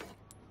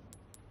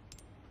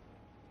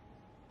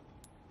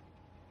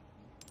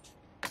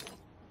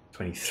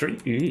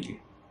 $23.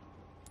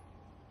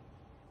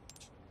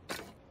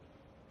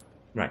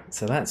 Right,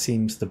 so that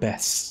seems the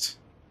best.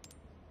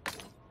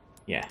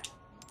 Yeah.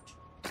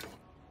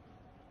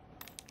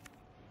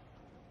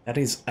 That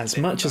is as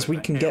much as we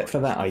can get for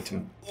that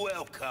item.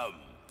 Welcome.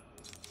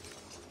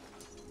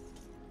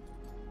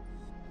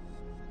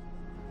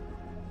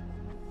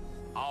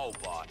 Oh,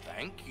 but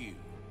thank you.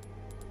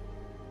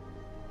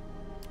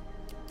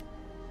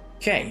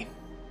 Okay.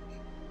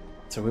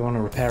 So we want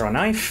to repair our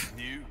knife.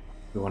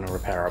 We want to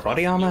repair our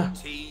body armor.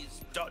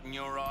 T's, dotting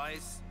your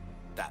eyes.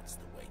 That's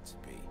the way to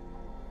be.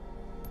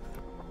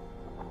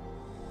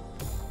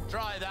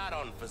 Try that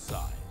on for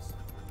size.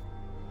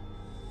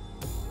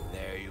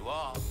 There you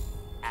are.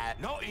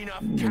 Not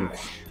enough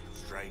cash,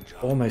 stranger.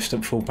 Almost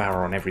at full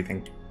power on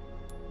everything.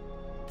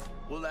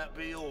 Will that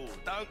be all?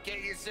 Don't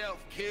get yourself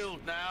killed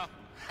now.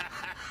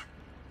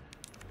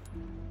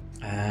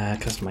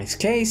 Customize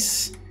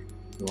case.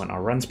 We want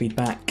our run speed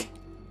back.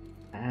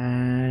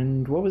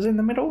 And what was in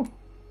the middle?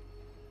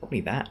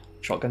 Probably that.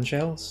 Shotgun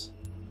shells.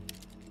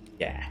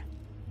 Yeah.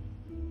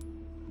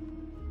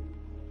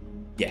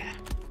 Yeah.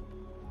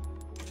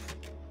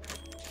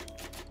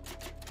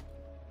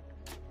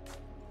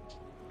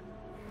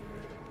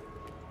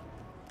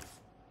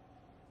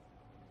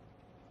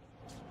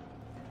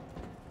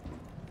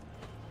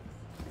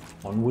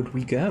 Onward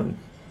we go.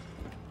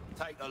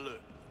 Take a look.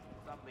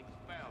 Something's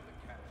bound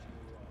to catch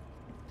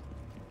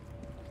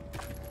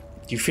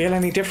you. Do you feel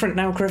any different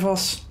now,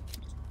 Kryphos?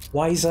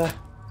 Wiser?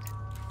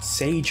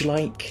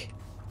 Sage-like?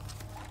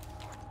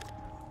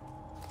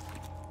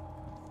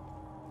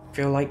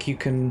 Feel like you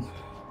can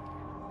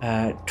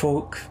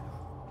talk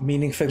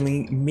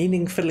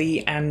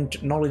meaningfully and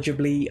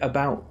knowledgeably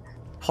about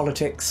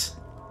politics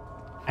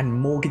and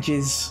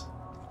mortgages?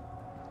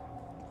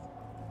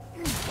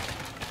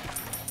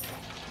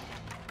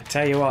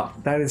 Tell you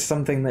what, that is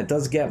something that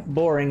does get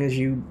boring as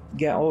you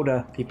get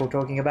older. People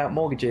talking about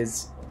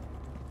mortgages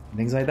and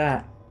things like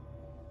that.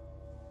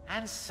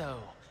 And so,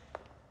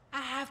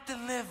 I have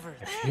delivered.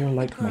 I feel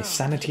like my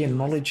sanity and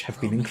knowledge have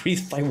been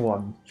increased by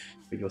 1,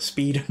 but your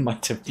speed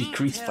might have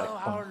decreased by Tell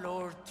 1. our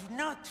Lord to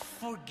not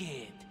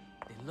forget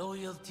the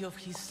loyalty of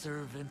his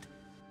servant,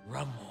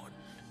 Ramon.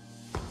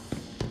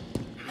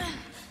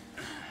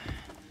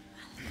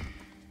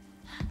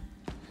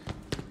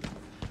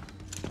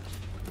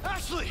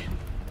 Ashley!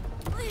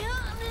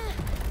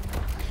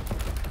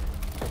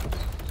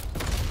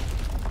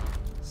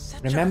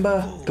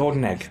 Remember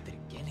Golden Egg.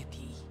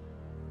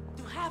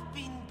 To have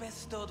been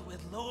bestowed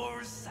with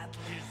Lord Sattler's.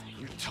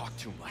 You talk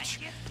too much.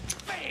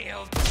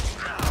 Failed.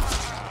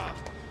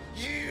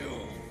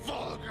 You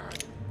vulgar,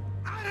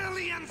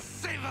 utterly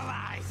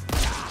uncivilized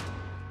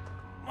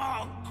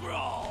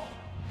mongrel!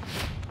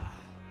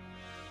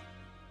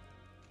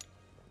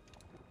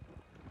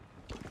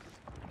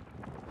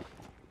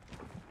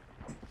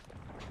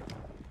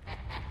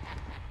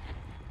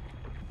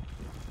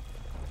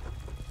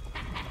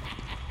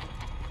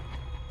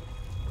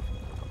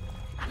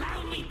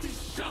 Allow me to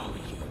show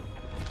you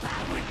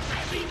power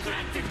gladly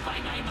granted by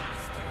my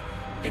master.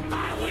 The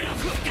power of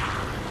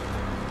God.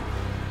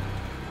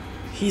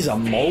 He's a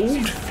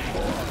mold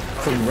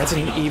from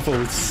Resident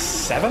Evil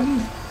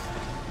 7?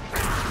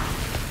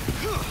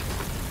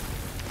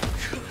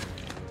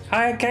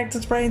 Hi,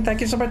 Cactus Brain,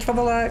 thank you so much for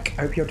the lurk.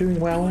 Hope you're doing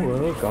well.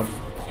 Oh, God.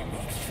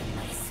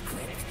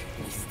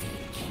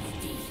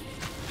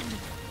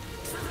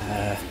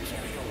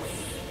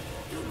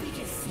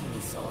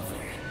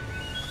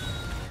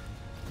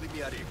 Leave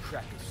me out of your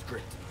crappy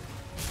script.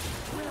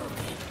 Well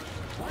then,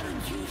 why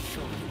don't you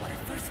show me what a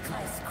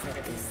first-class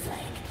credit is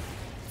like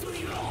through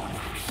your own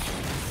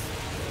actions?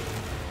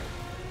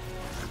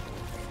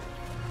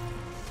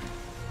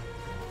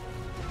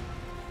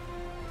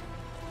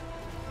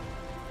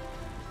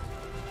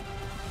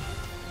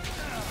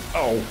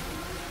 Oh.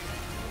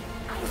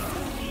 I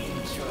thoroughly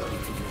enjoyed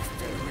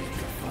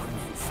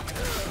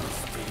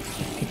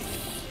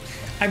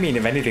I mean,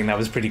 if anything, that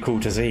was pretty cool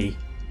to see.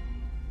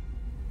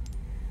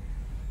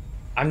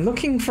 I'm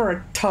looking for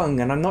a tongue,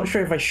 and I'm not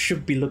sure if I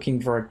should be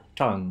looking for a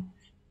tongue.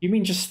 You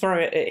mean just throw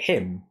it at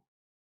him?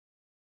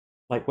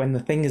 Like, when the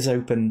thing is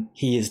open,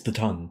 he is the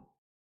tongue.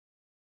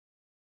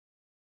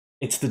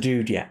 It's the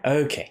dude, yeah.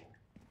 Okay.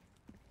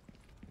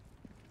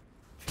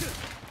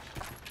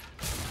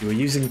 You were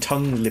using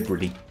tongue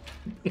liberally.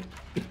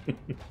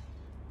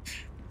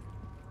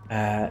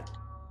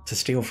 To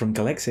steal from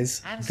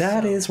Galexis. And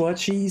That so, is what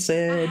she I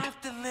said.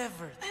 have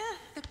delivered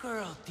the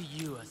girl to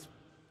you as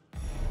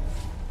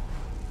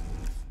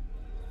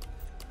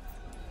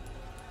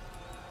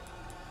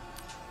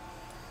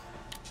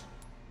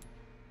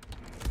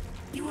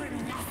You are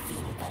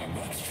nothing but an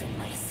extra in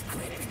my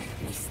script,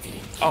 Mr.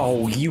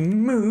 Oh, you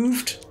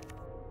moved?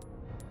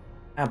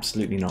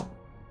 Absolutely not.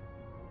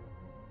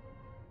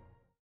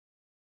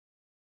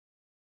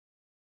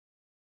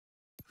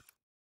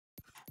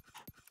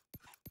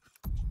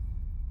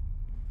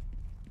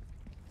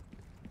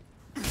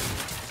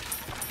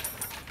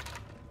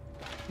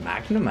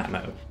 Magnum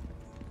ammo.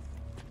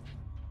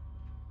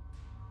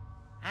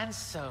 And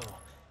so,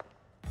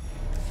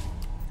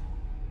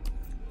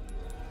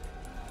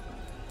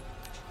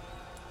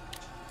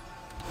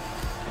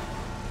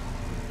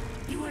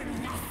 You are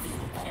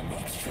nothing but an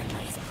extra in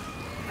my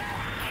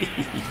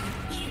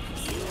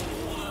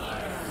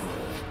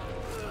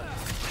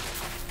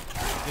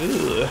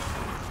Ugh.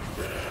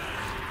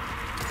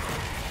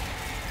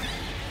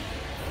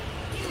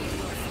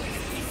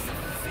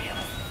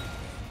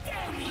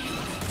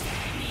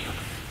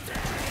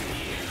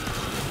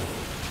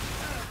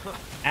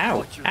 Ow!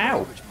 What's your Ow!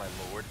 language, my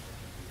lord?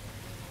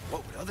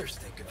 What would others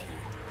think of you?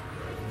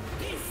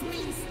 This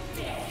means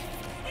death.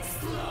 A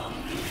slow,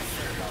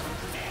 miserable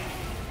death.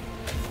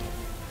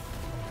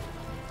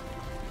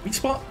 Weak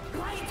spot?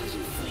 Why do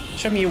you flee?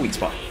 Show me your weak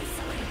spot. So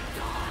in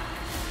dark.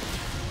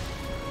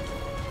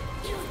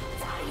 You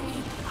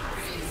tiny,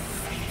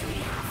 sickly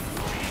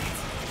half-wit.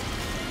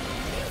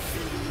 You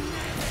should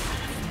never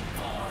have been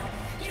born.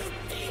 You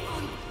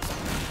demon.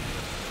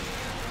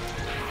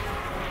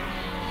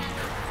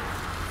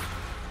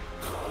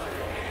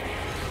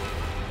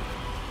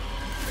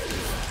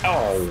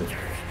 Oh!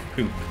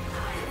 Poop.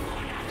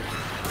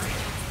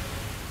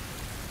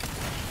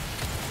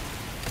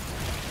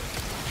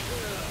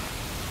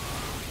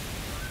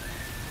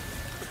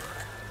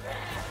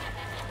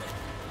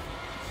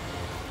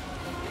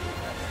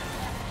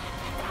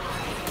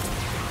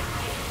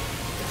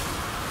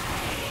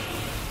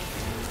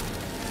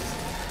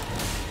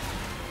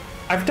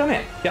 I've done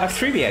it! Yeah, I've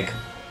threw the egg.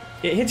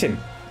 It hit him.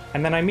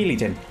 And then I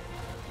mealeed him.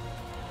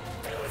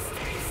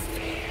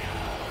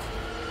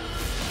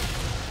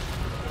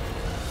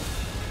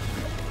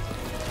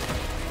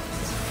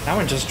 Now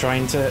I'm just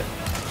trying to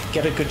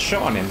get a good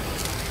shot on him.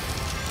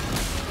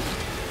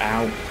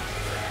 Ow.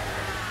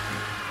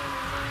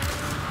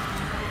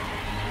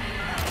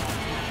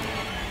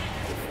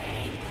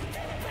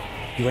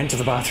 You went to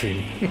the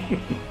bathroom.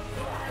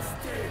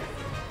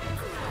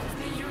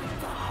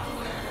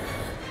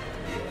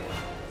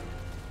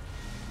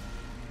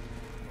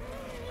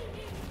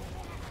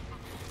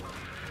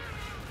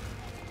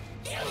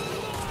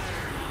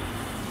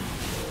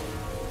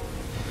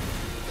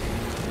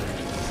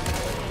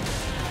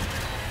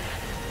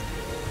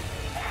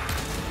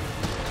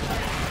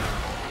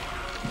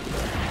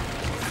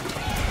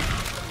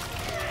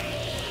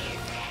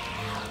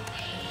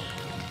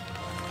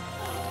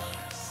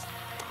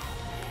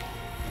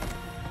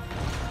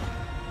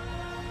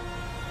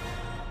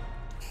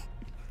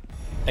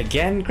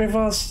 Again,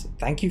 Grivos,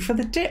 thank you for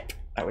the dip.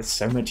 That was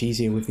so much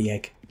easier with the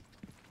egg.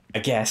 I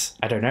guess.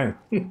 I don't know.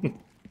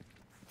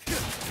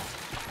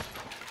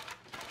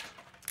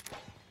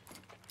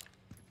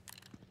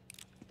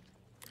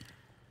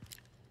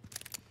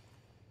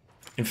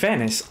 In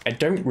fairness, I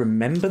don't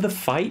remember the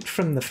fight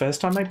from the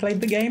first time I played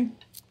the game,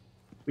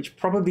 which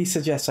probably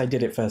suggests I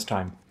did it first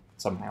time,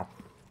 somehow.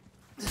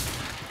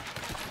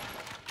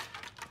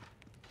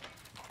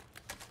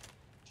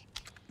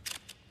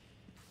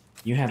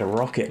 You had a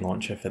rocket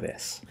launcher for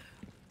this.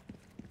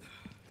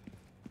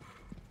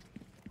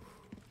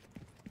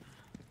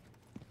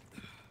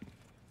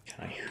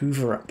 Can I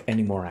hoover up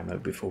any more ammo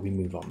before we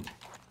move on?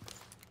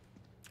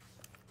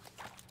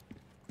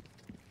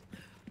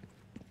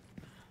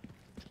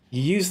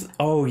 You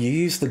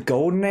use the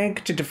golden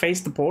egg to deface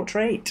the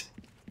portrait?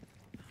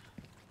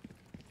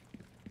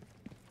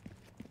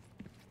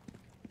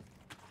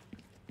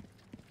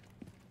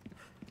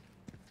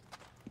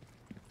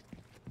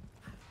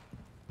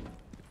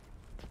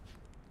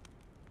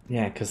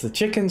 Yeah, because the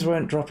chickens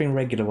weren't dropping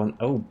regular ones.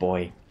 Oh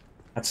boy,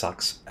 that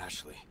sucks.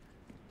 Ashley,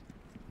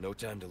 no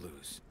time to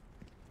lose.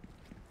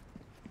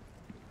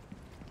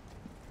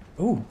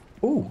 Ooh,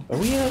 are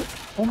we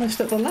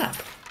almost at the lab?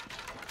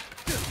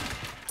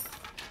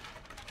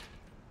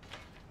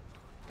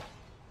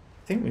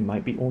 I think we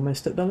might be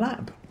almost at the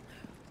lab.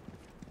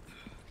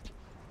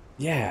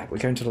 Yeah, we're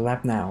going to the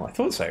lab now. I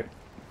thought so.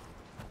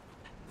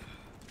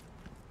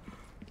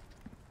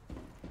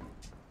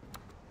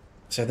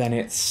 So then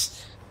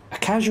it's a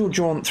casual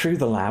jaunt through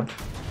the lab,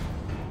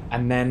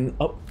 and then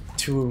up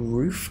to a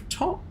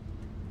rooftop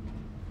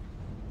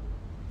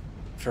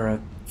for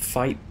a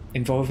fight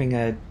involving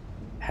a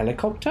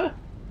helicopter?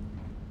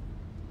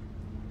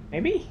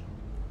 Maybe?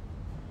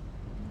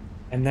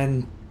 And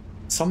then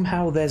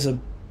somehow there's a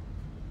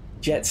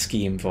jet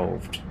ski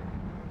involved.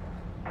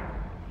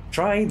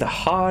 Try the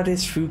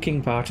hardest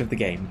fucking part of the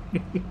game.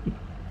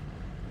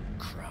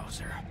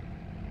 Krauser.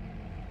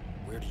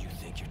 Where do you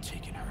think you're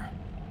taking her?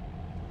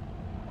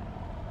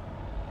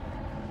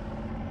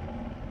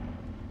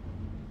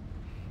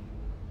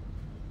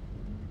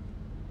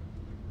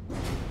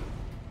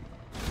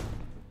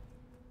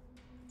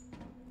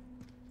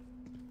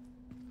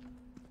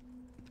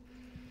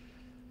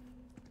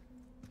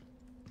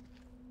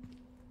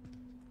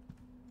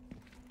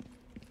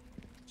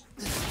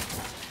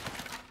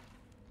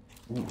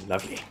 Ooh,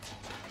 lovely.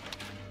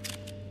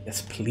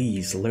 Yes,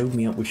 please, load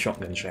me up with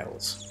shotgun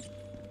shells.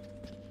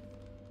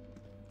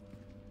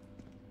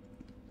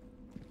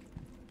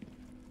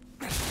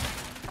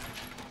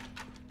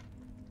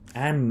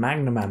 And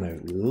magnum ammo.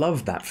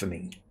 Love that for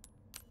me.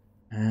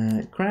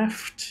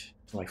 Craft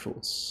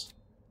rifles.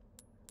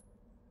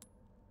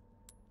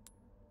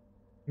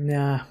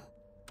 Nah.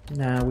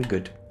 Nah, we're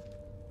good.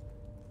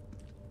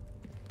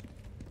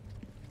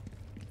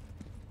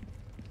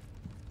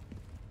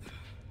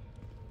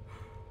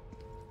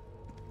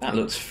 That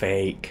looks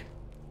fake.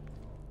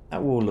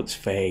 That wall looks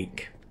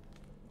fake.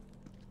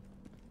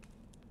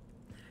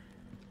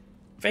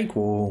 Fake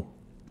wall.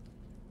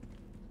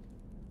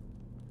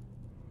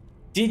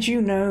 Did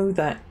you know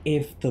that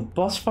if the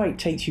boss fight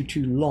takes you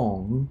too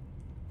long,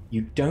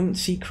 you don't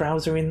see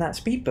Krauser in that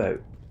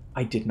speedboat?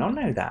 I did not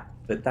know that,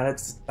 but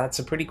that's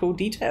a pretty cool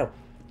detail.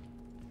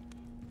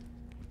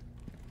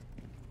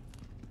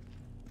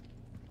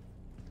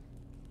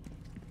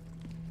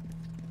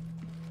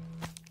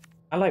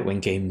 I like when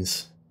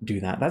games do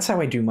that. That's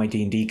how I do my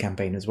D&D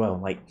campaign as well.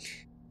 Like,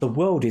 the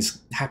world is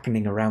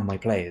happening around my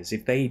players.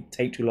 If they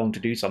take too long to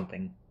do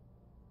something,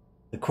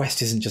 the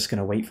quest isn't just going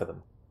to wait for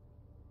them.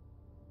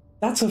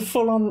 That's a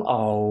full-on...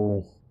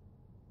 Oh.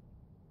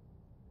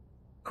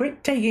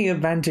 Quit taking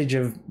advantage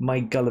of my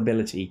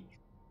gullibility.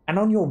 And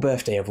on your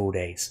birthday of all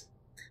days.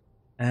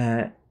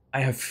 I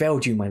have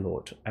failed you, my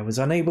lord. I was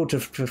unable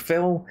to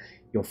fulfill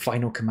your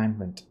final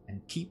commandment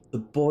and keep the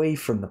boy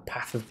from the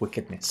path of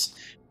wickedness.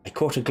 I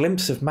caught a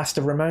glimpse of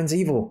Master Ramon's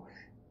evil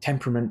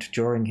temperament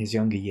during his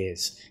younger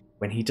years,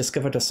 when he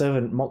discovered a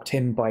servant mocked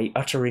him by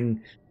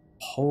uttering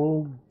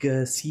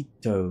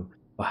Polgacito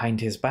behind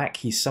his back.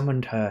 He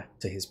summoned her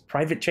to his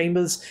private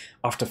chambers.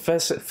 After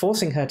first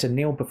forcing her to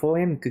kneel before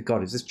him, good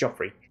God, is this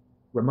Joffrey?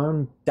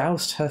 Ramon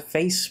doused her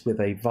face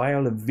with a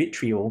vial of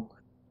vitriol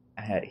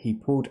he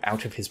pulled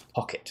out of his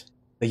pocket.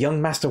 The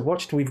young master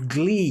watched with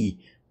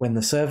glee when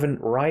the servant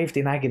writhed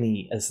in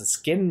agony as the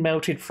skin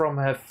melted from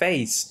her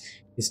face.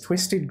 His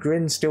twisted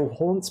grin still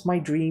haunts my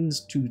dreams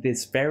to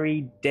this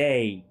very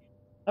day.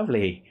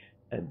 Lovely.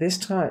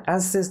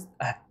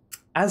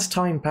 As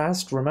time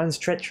passed, Ramon's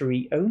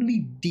treachery only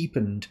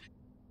deepened,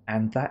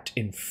 and that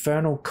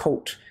infernal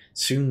cult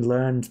soon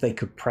learned they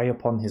could prey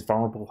upon his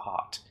vulnerable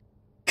heart.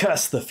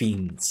 Curse the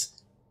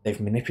fiends!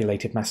 They've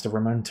manipulated Master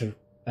Ramon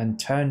and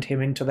turned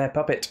him into their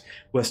puppet.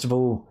 Worst of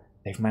all,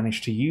 they've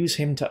managed to use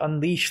him to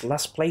unleash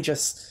Las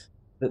Plagas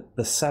that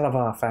the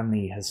Salavar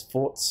family has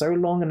fought so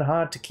long and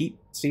hard to keep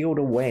sealed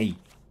away.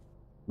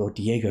 Lord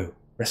Diego,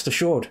 rest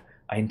assured,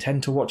 I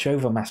intend to watch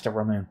over Master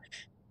Ramon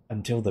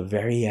until the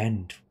very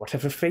end,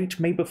 whatever fate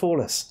may befall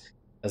us.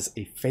 As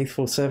a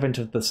faithful servant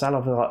of the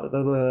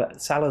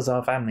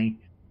Salazar family,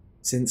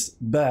 since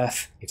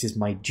birth, it is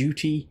my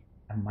duty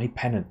and my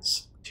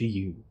penance to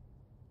you.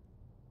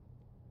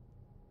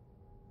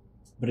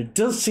 But it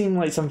does seem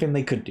like something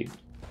they could do.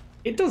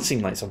 It does seem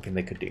like something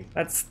they could do.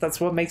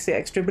 That's what makes it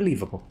extra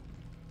believable.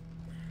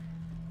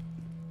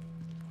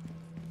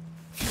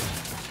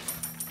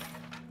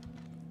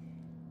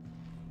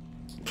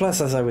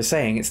 Plus, as I was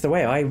saying, it's the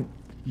way I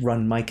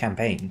run my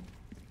campaign.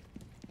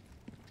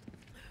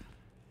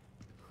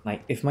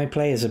 Like, if my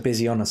players are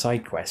busy on a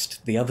side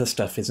quest, the other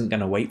stuff isn't going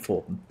to wait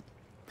for them.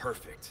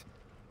 Perfect.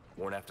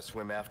 Won't have to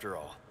swim after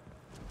all.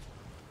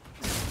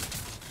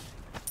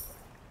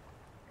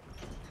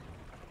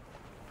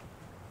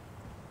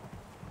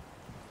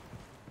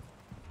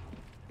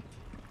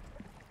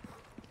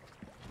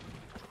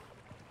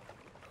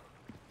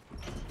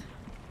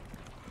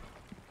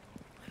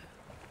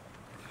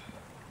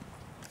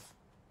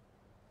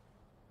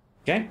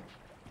 Okay.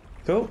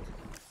 Cool.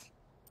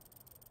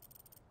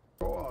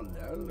 Go on,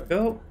 Nell.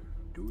 Cool.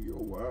 Do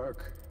your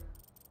work.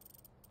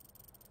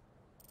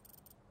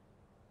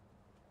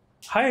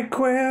 Hi,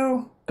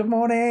 Quill. Good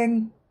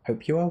morning.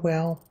 Hope you are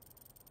well.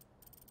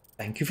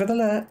 Thank you for the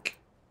lurk.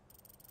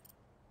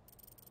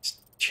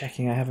 Just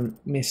checking I haven't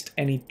missed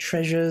any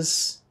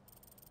treasures.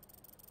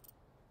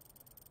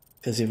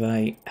 Because if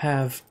I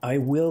have, I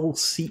will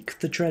seek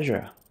the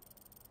treasure.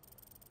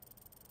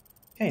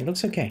 Okay,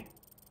 looks okay.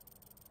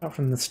 Apart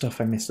from the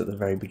stuff I missed at the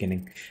very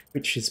beginning,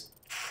 which is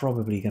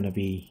probably going to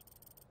be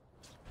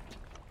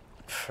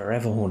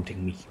forever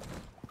haunting me.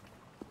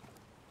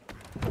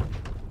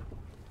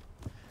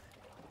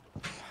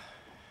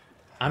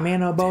 I'm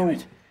in a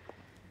boat.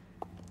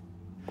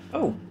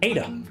 Oh, Ada.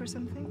 Looking for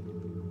something?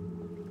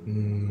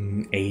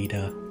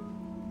 Ada.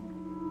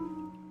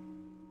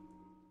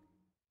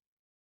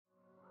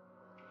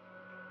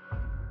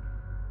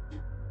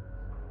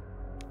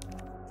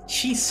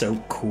 She's so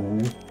cool.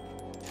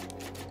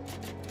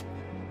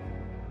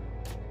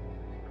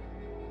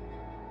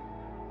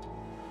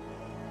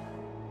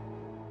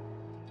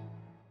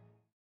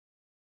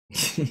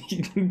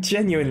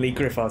 Genuinely,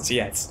 Griffiths,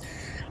 yes.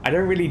 I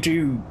don't really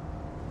do,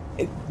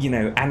 you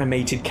know,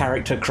 animated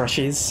character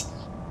crushes.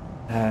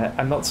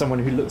 I'm not someone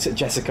who looks at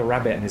Jessica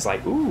Rabbit and is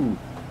like, ooh.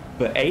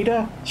 But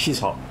Ada, she's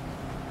hot.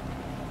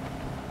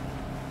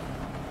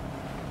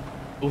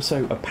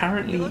 Also,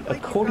 apparently, You look like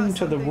you according got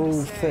to the something to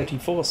Rule say.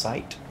 34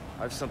 site,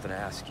 I have something to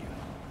ask you.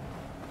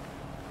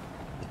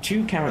 the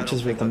two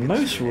characters with the think I'll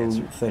get most you an Rule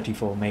answer.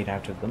 34 made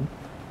out of them,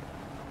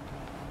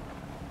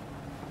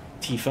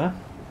 Tifa,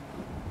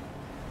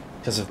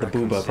 because of the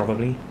Raccoon booba City.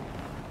 probably,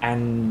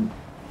 and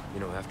You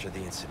know, after the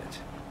incident,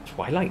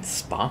 Twilight the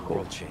Sparkle.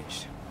 world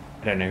changed.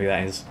 I don't know who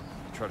that is.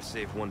 Try to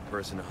save one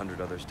person, 100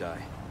 others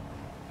die.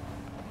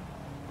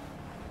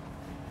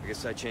 I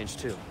guess I changed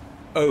too.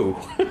 Oh.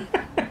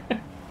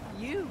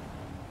 You.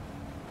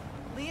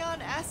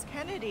 Leon S.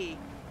 Kennedy.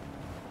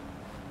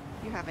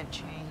 You haven't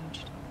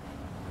changed.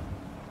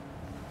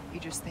 You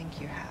just think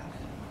you have.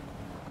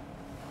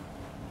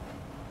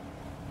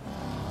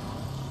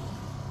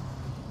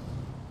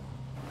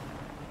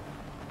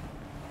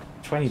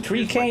 So here's my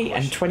 23k and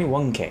question.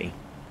 21k.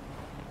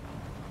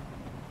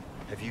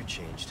 Have you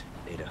changed,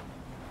 Ada?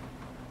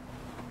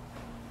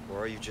 Or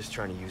are you just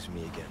trying to use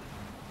me again?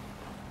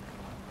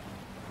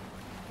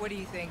 What do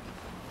you think?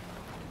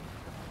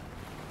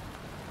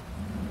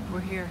 We're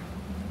here.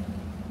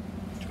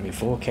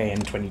 24k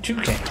and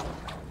 22k.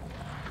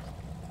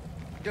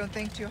 Don't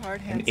think too hard,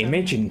 An handsome.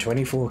 image in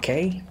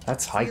 24k?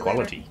 That's high See you later.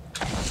 quality.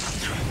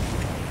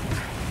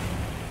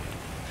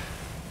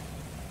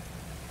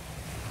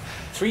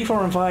 Three,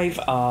 4, and 5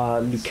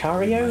 are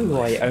Lucario, who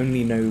I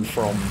only know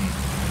from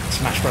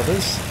Smash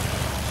Brothers.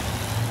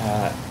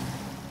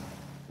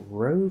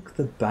 Rogue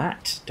the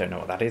Bat, don't know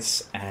what that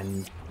is,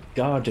 and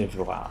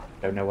Gardevoir,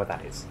 don't know what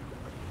that is.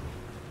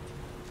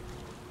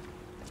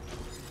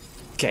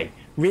 Okay,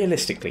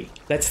 realistically,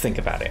 let's think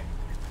about it.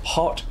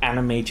 Hot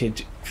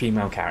animated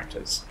female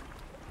characters.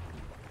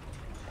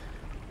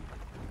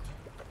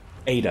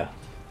 Ada.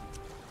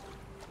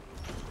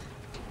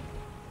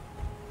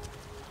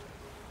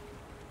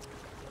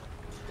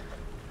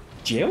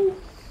 Jill?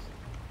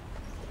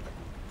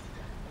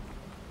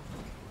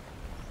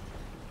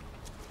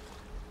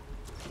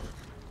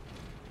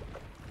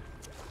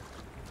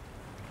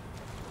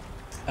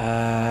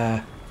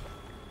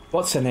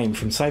 What's her name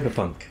from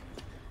Cyberpunk?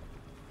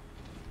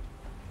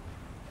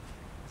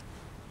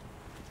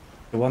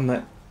 The one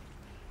that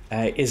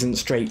isn't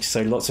straight,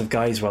 so lots of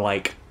guys were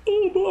like,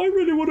 oh, but I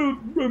really want to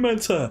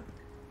romance her.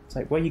 It's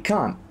like, well, you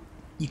can't.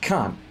 You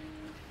can't.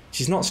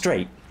 She's not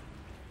straight.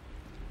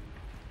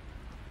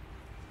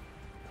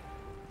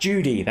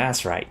 Judy,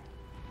 that's right.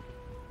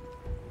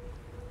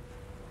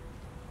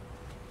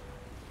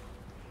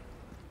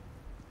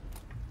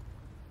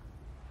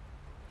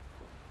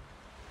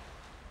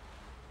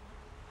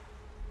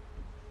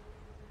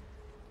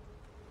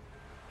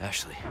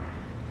 Ashley.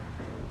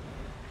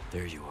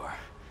 There you are.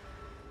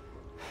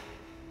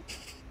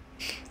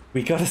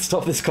 We gotta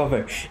stop this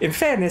combo. In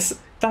fairness,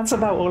 that's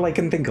about all I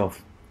can think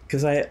of.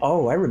 Because I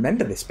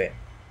remember this bit.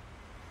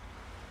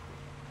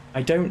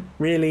 I don't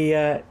really,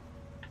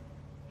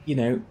 you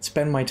know,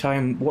 spend my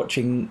time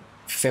watching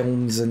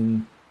films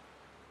and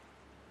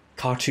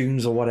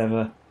cartoons or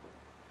whatever,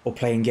 or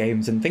playing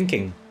games and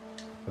thinking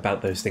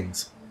about those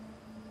things.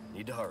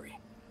 Need to hurry.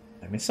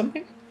 Did I miss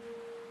something?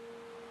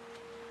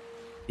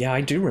 Yeah,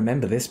 I do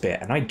remember this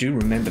bit, and I do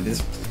remember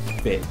this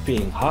bit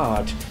being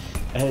hard.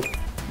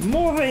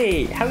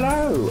 Morty,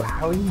 hello!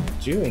 How are you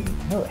doing?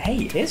 Oh,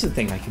 hey, here's a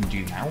thing I can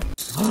do now.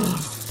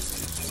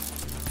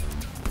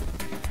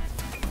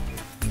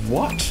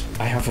 What?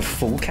 I have a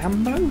full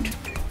cam mode?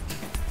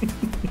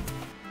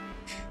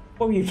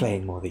 What were you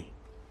playing, Morty?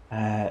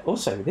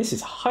 Also, this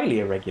is highly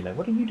irregular.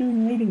 What are you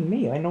doing raiding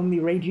me? I normally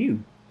raid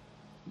you.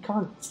 You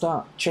can't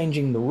start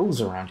changing the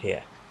rules around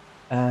here.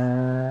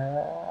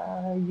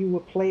 You were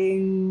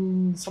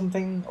playing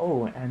something?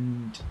 Oh,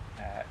 and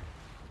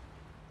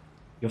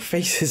your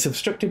face is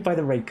obstructed by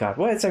the raid card.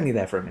 Well, it's only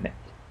there for a minute.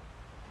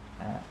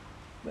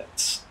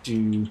 Let's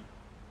do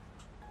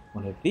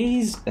one of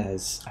these,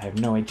 as I have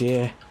no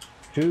idea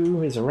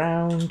who is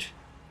around.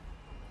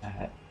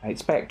 I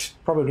expect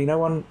probably no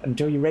one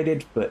until you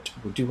raided, but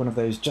we'll do one of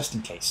those just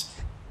in case.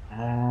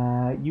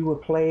 You were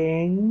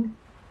playing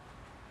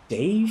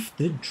Dave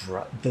the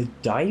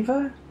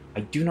Diver? I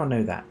do not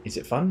know that. Is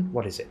it fun?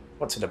 What is it?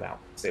 What's it about?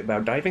 Is it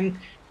about diving? Do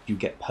you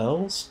get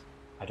pearls?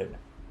 I don't know.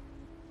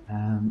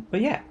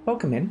 But yeah,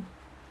 welcome in.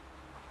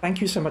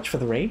 Thank you so much for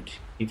the raid.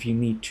 If you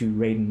need to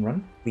raid and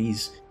run,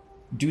 please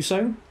do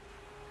so.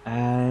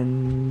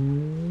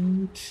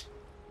 And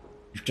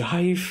you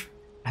dive,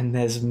 and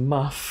there's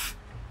Muff.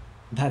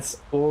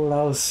 That's all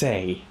I'll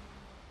say.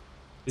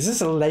 Is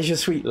this a Leisure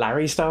Suite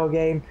Larry style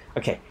game?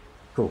 Okay,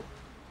 cool.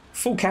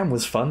 Full cam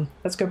was fun.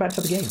 Let's go back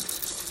to the game.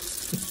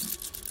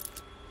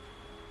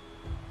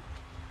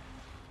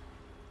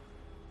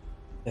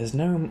 There's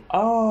no...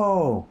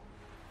 Oh!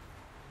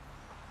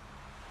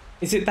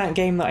 Is it that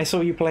game that I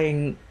saw you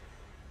playing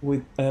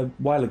with a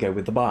while ago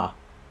with the bar?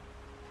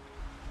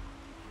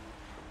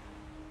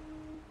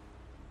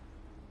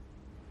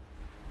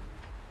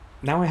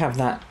 Now I have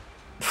that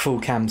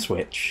full cam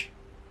switch.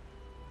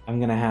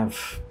 I'm gonna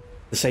have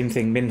the same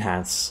thing Min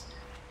has,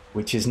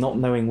 which is not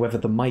knowing whether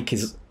the mic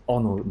is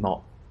on or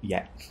not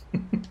yet.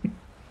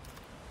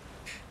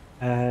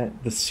 The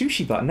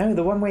sushi bar? No,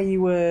 the one where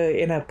you were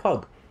in a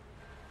pub.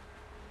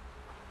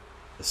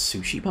 The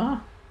sushi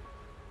bar?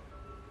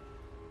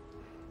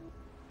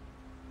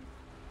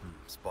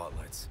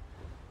 Spotlights.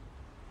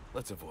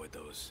 Let's avoid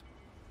those.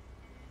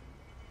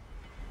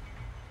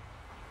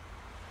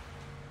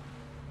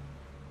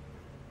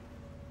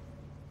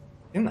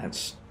 I think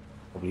that's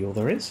probably all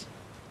there is.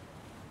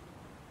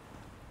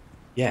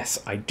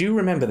 Yes, I do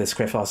remember this,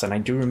 Griffos, and I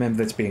do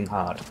remember this being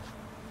hard.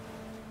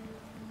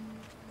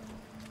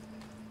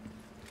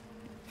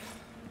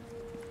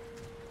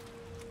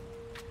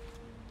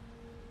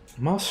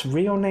 Moss'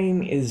 real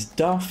name is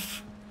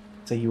Duff,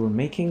 so you were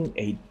making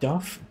a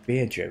Duff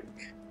beer joke.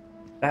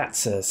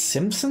 That's a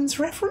Simpsons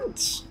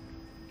reference?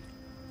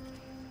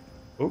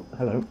 Oh,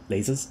 hello,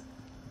 lasers.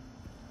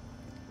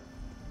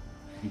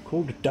 You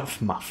called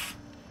Duff Muff.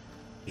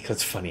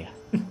 Because funnier.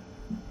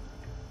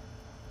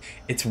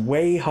 It's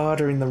way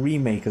harder in the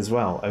remake as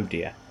well, oh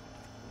dear.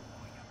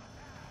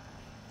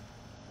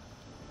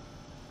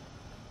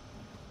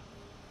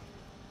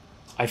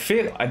 I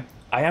feel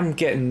I am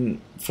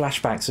getting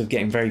flashbacks of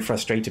getting very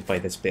frustrated by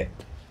this bit.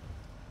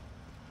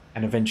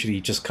 And eventually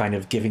just kind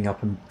of giving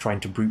up and trying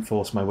to brute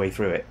force my way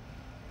through it.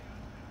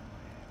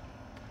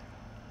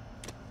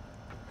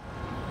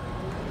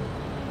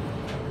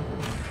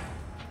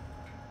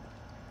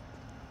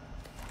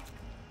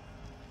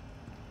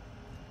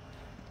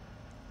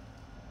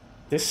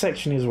 This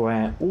section is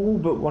where all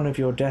but one of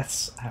your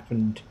deaths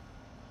happened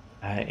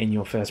in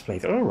your first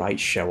playthrough. Alright,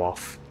 show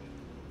off.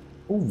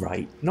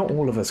 Alright, not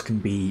all of us can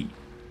be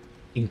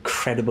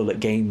incredible at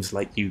games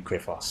like you,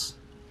 Griffos.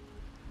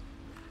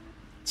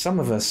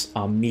 Some of us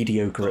are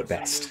mediocre at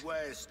best.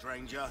 Where,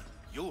 stranger?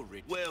 You're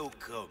rich.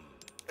 Welcome.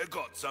 I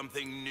got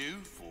something new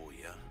for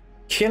you.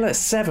 Killer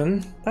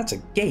 7? That's a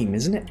game,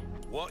 isn't it?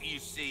 What you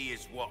see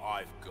is what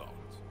I've got.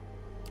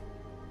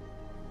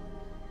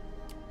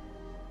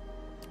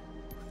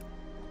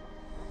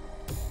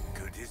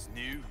 Good as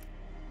new.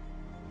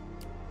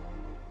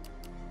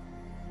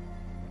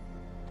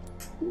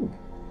 Ooh,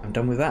 I'm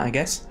done with that, I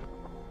guess.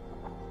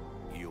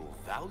 Your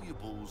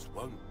valuables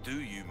won't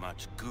do you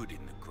much good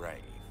in the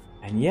grave.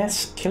 And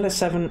yes, Killer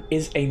 7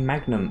 is a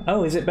magnum.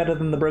 Oh, is it better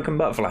than the Broken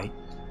Butterfly?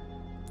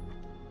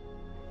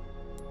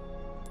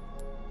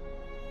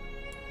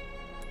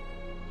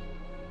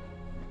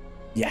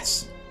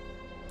 Yes.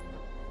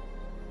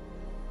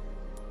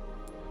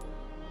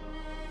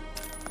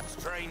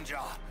 Stranger.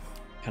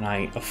 Can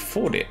I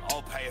afford it?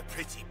 I'll pay a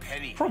pretty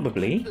penny.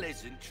 Probably.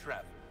 Pleasant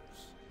travels.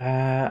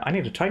 I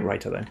need a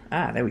typewriter though.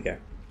 Ah, there we go.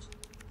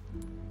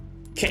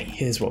 Okay,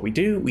 here's what we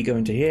do. We go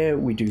into here,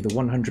 we do the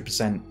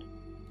 100%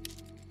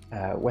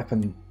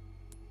 weapon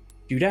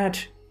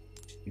doodad.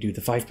 We do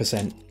the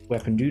 5%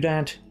 weapon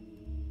doodad.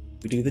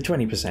 We do the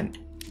 20%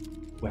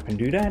 weapon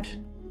doodad.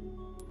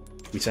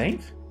 We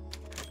save.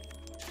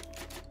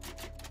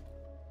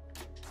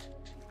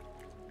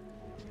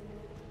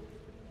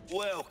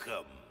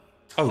 Welcome.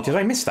 Oh, did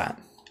I miss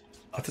that?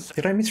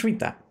 Did I misread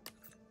that?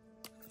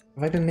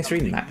 Have I been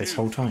misreading that this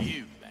whole time?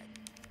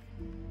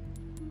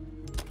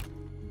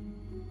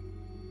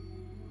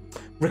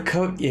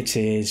 It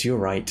is, you're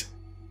right.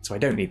 So I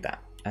don't need that.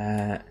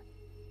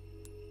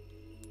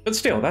 But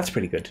still, that's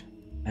pretty good.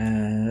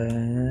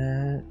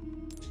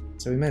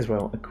 So we may as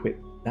well equip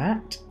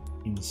that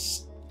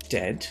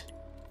instead.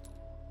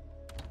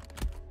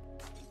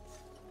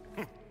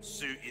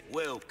 Suited.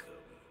 Welcome.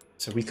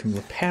 So we can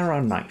repair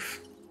our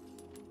knife.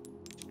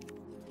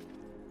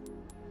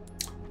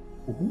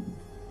 Ooh.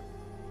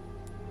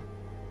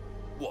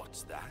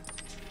 What's that?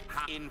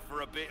 In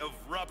for a bit of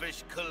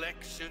rubbish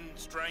collection,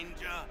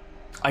 stranger?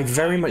 I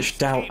very much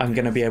doubt I'm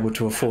going to be able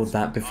to afford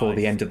that before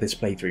the end of this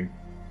playthrough.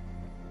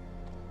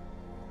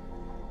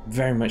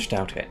 Very much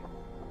doubt it.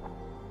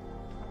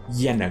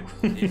 Yeah, no.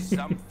 There's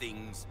some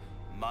things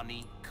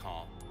money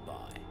can't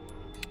buy.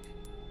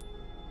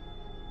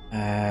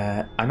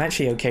 I'm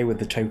actually okay with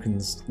the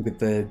tokens, with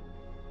the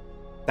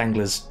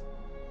danglers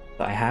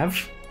that I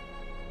have.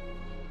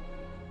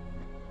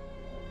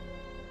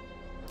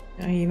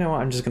 You know what,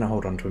 I'm just going to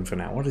hold on to them for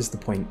now. What is the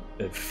point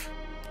of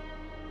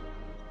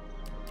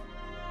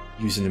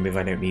using them if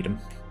I don't need them?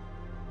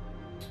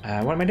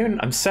 What am I doing?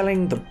 I'm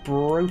selling the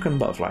Broken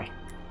Butterfly.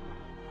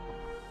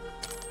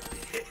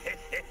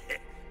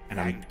 And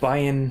I'm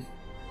buying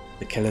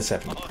the Killer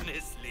 7.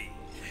 Honestly,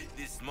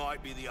 this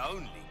might be the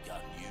only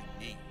gun you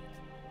need.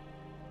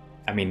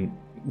 I mean,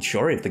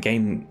 sure, if the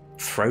game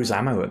throws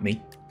ammo at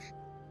me.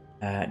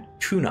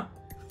 Tune up.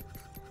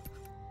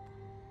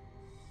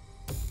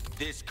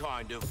 This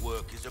kind of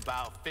work is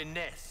about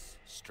finesse,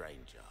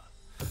 stranger.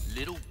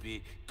 Little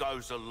bit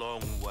goes a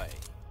long way.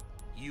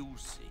 You'll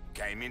see.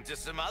 Came into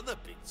some other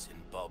bits and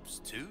bobs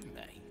too,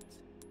 mate.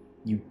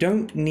 You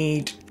don't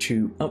need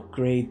to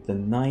upgrade the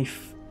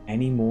knife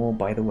anymore,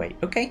 by the way.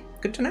 Okay,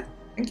 good to know.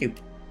 Thank you.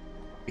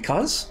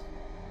 Because?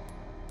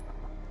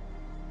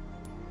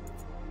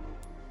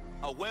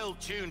 A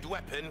well-tuned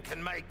weapon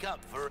can make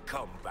up for a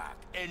comeback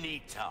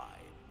any time.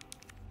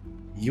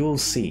 You'll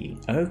see.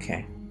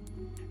 Okay.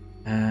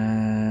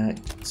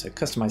 So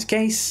customize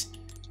case,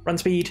 run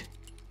speed,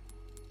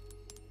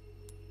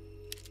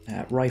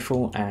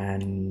 rifle,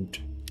 and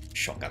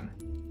shotgun.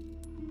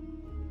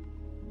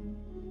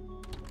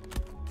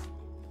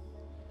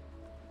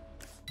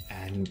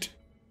 And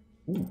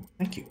ooh,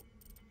 thank you.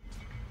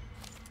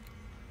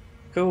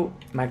 Cool.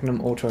 Magnum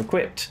auto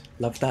equipped.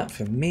 Love that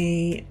for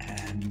me.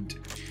 And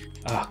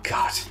oh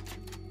god,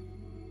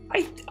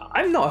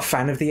 I'm not a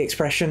fan of the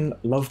expression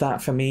 "love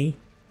that for me."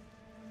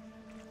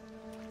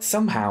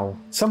 Somehow,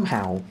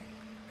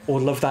 or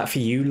love that for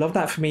you, love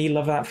that for me,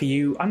 love that for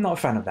you. I'm not a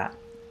fan of that.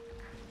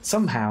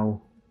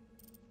 Somehow,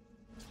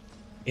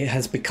 it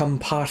has become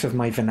part of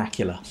my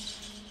vernacular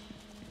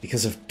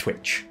because of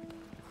Twitch.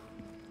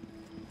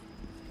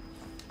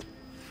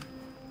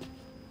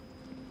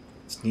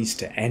 This needs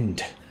to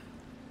end.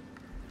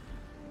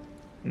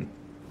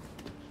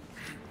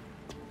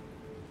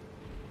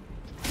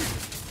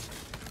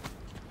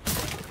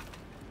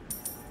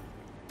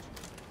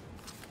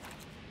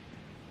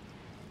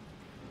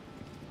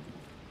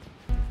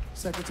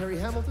 Secretary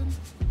Hamilton,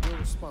 your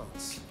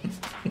response.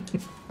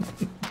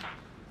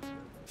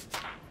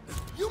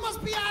 You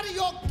must be out of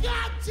your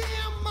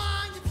goddamn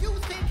mind if you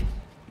think...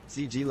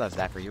 CG loves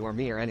that for you or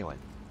me or anyone.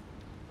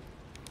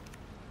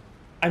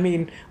 I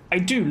mean, I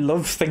do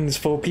love things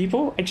for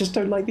people, I just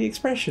don't like the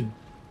expression.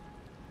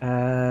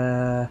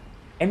 MDCCXLI.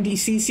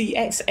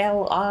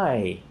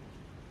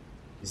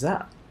 Is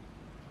that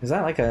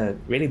like a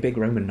really big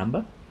Roman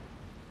number?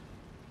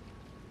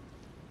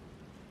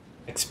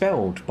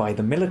 Expelled by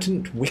the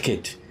militant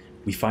wicked,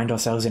 we find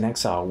ourselves in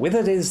exile.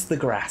 Withered is the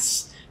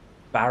grass,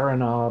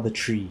 barren are the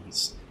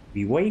trees.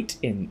 We wait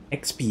in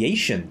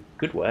expiation,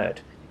 good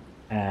word.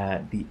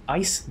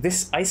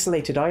 This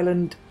isolated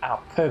island,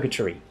 our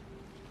purgatory.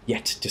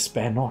 Yet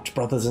despair not,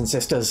 brothers and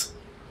sisters,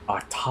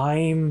 our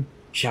time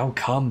shall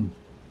come.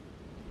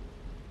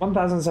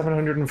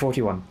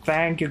 1741.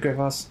 Thank you,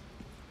 Griffos.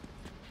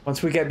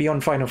 Once we get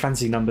beyond Final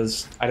Fantasy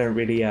numbers, I don't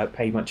really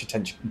pay much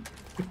attention.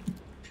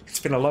 It's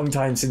been a long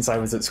time since I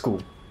was at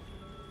school.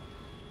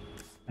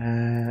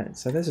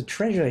 So there's a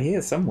treasure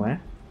here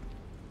somewhere.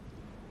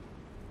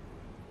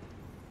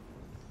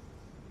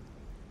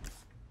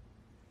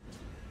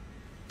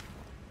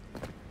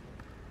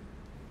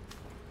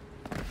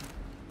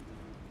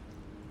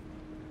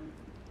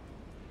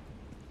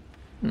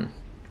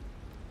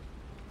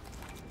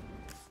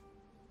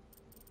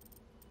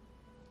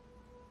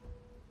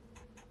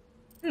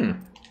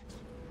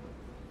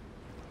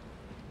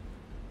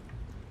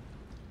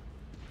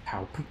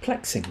 How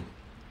perplexing.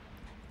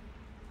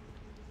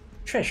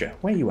 Treasure,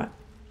 where you at?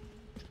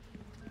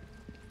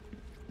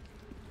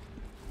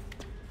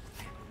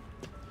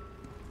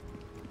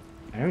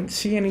 I don't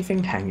see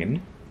anything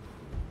hanging.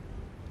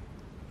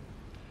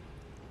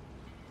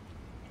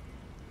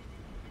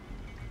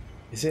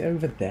 Is it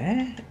over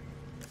there?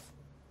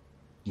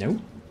 No.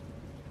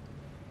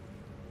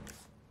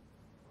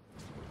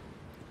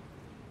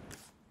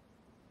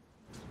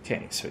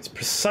 Okay, so it's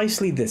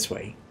precisely this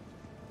way.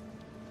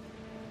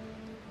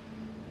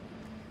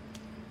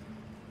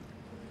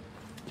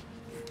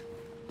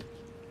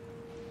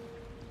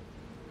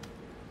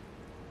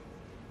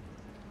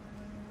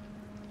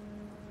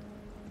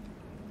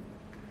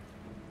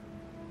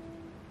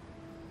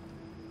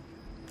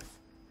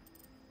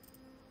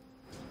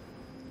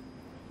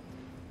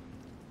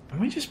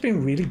 Am I just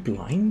being really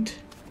blind?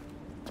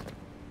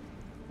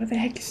 Where the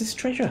heck is this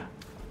treasure?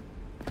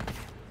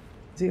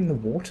 Is it in the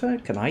water?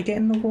 Can I get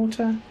in the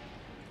water?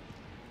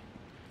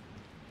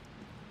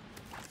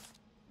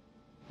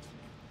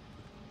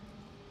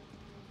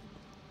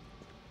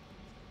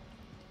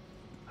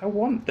 I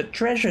want the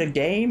treasure,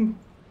 game!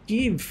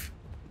 Give!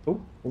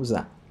 Oh, what was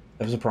that?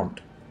 That was a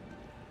prompt.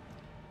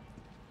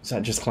 Was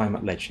that just climb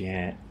up ledge?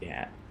 Yeah,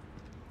 yeah.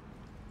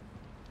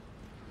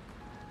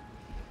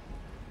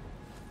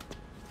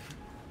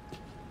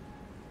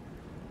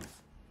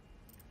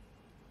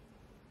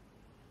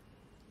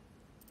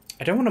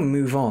 I don't want to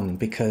move on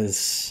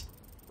because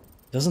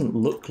it doesn't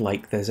look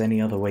like there's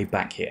any other way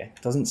back here.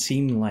 It doesn't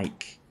seem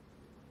like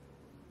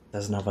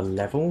there's another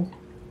level.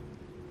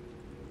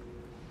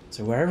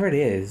 So wherever it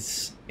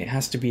is, it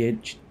has to be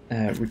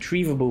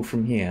retrievable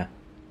from here.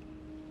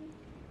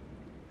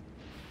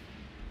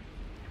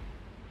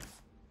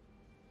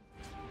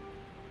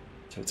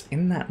 So it's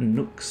in that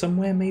nook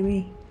somewhere,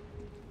 maybe?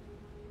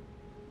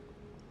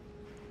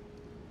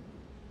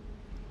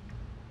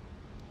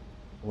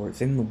 Or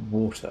it's in the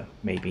water,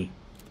 maybe.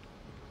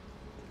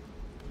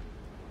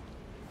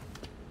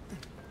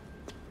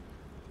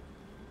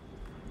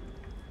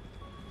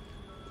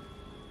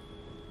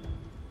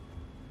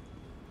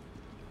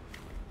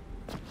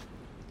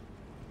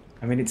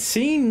 I mean, it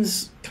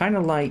seems kind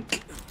of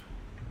like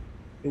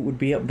it would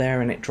be up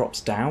there and it drops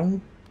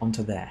down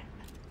onto there.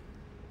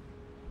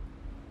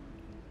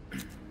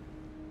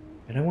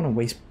 I don't want to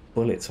waste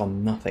bullets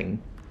on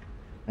nothing.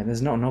 And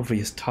there's not an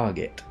obvious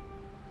target.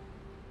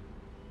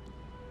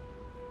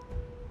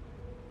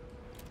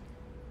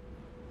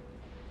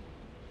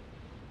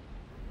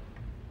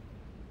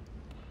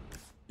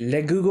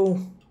 Le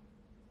Google,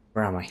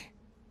 where am I?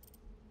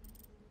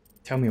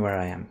 Tell me where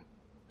I am.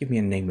 Give me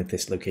a name of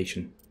this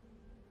location.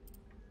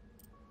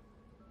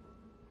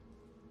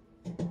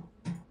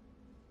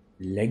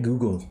 Le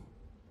Google.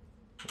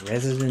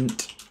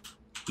 Resident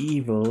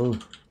Evil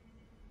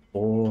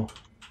or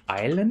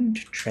Island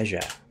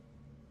Treasure.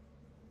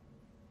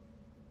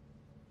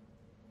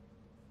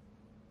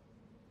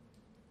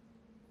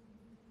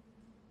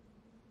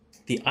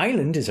 The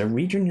island is a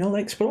region you'll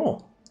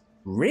explore.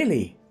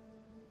 Really?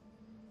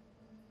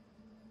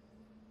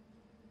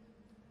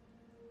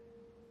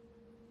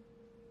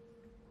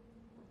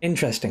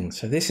 Interesting.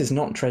 So this is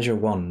not Treasure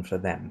 1 for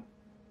them.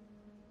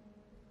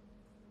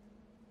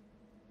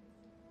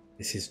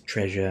 This is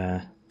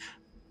Treasure...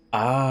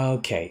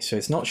 Okay, so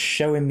it's not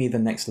showing me the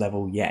next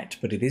level yet,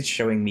 but it is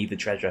showing me the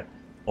treasure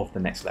of the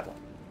next level.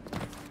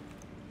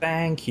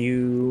 Thank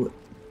you,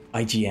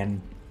 IGN.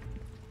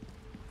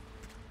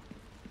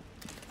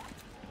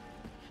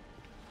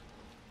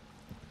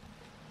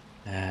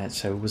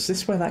 So was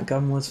this where that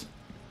gun was?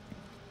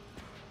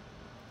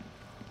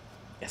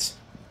 Yes.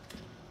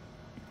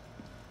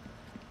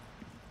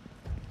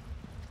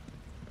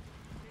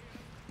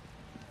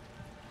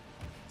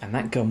 And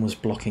that gun was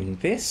blocking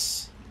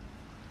this.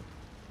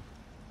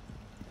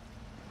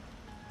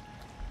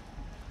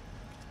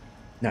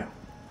 No.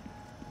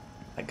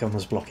 That gun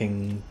was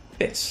blocking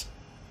this.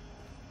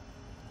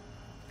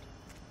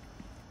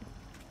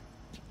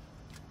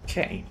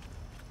 Okay.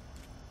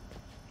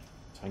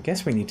 So I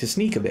guess we need to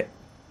sneak a bit.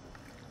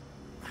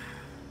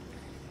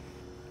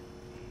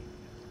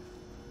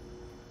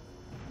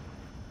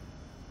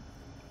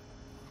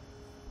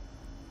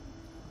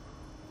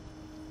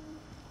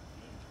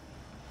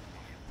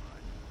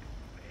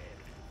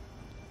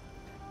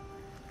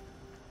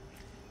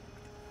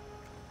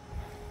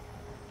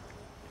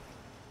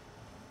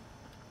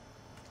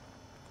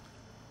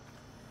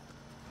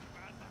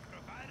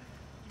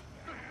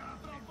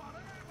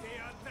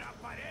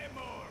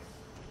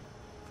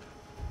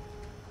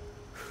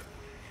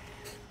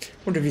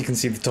 Wonder if you can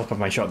see the top of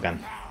my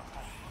shotgun.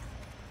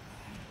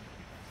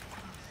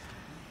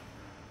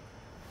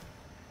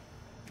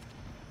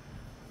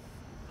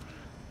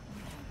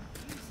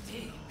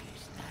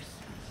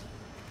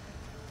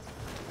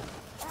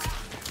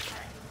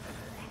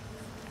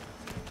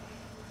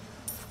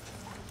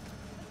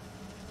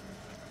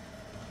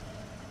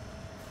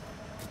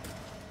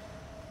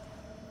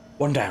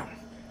 One down.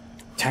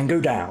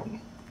 Tango down.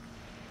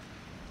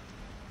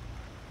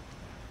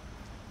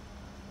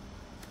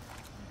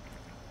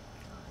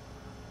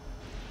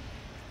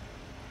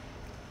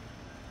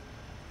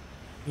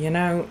 You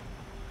know,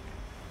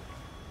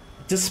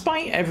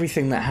 despite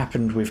everything that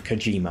happened with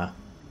Kojima,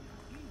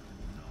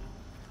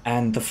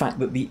 and the fact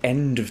that the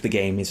end of the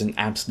game is an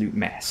absolute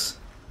mess,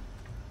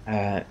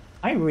 I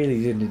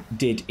really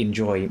did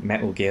enjoy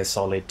Metal Gear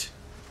Solid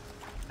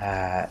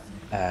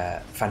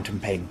Phantom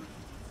Pain.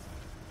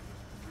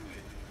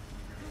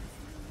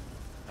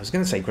 I was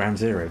going to say Ground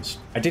Zeroes.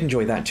 I did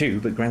enjoy that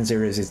too, but Ground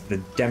Zeroes is the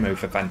demo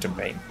for Phantom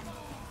Pain.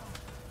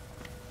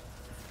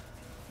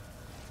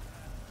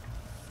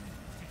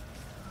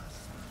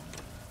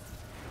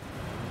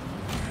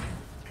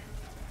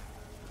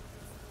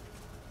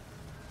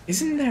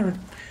 Isn't there a...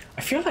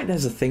 I feel like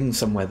there's a thing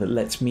somewhere that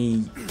lets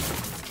me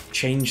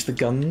change the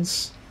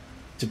guns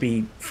to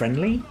be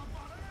friendly.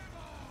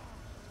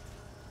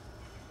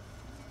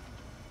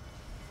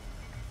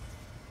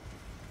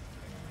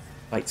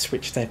 Like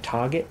switch their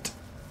target?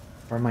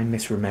 Or am I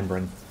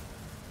misremembering?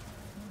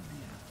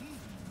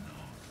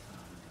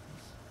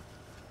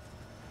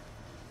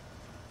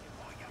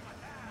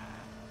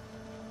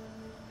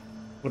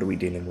 What are we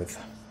dealing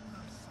with?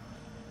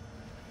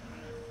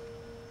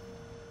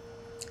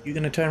 You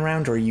gonna turn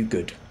around or are you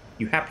good?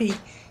 You happy?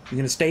 You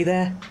gonna stay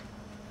there?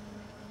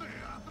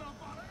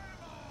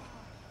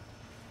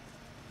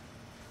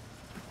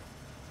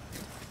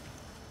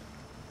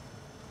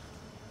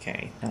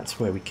 Okay, that's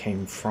where we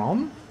came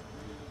from.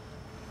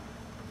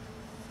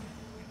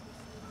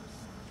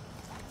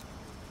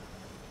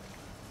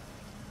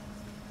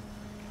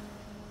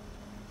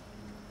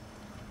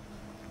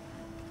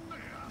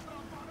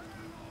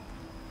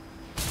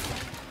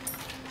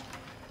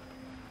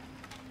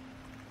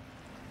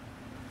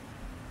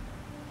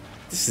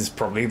 This is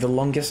probably the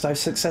longest I've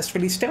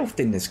successfully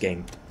stealthed in this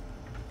game.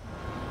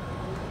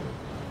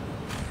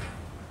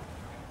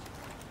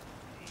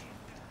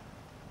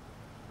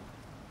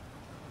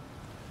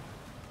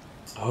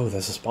 Oh,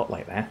 there's a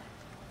spotlight there.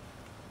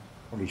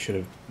 Probably should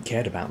have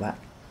cared about that.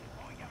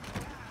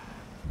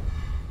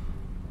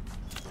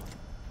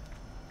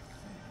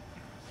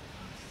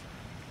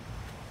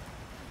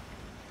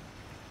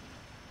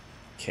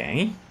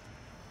 Okay.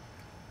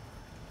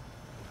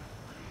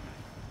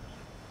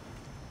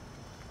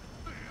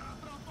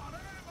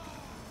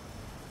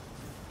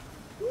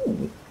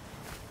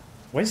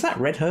 Why does that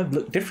red herb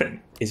look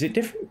different? Is it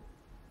different?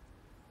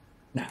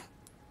 No.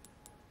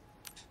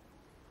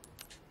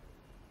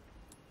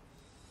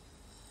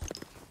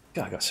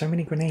 God, I got so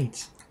many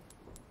grenades.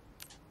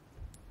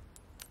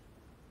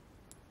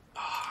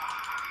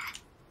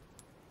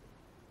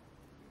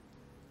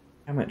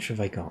 How much have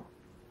I got?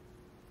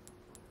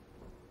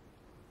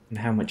 And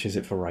how much is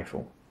it for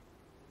rifle?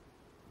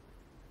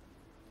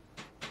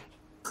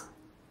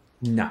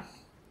 No.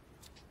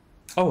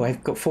 Oh,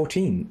 I've got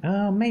 14.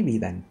 Maybe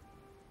then.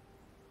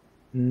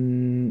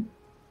 No.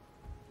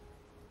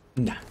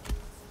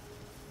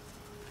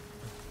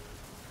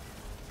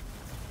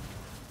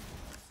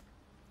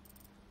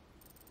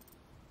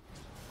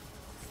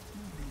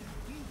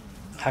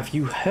 Have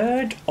you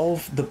heard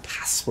of the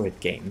password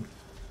game?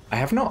 I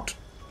have not.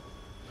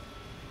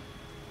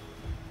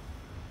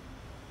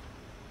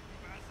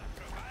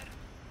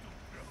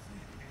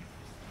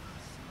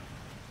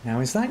 Now,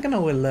 is that going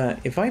to alert...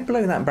 If I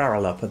blow that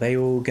barrel up, are they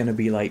all going to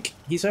be like,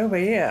 he's over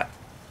here?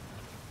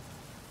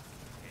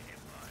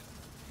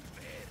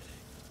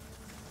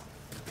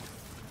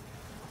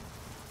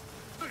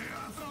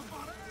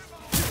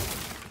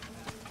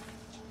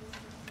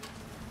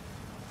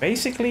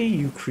 Basically,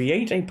 you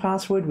create a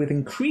password with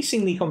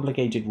increasingly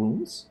complicated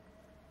rules.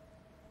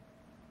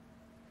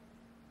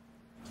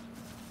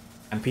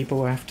 And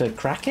people have to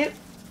crack it?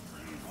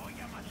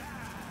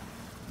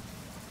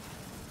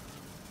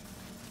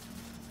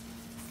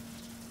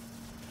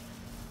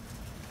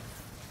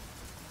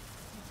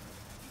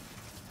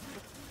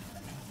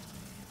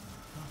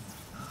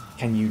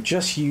 Can you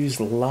just use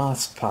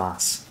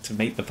LastPass to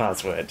make the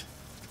password?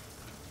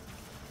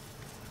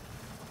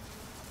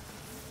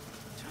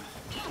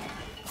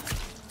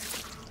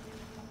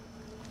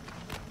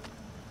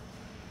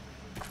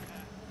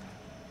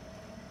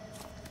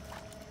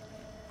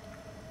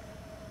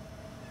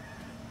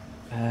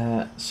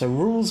 So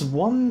rules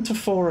 1 to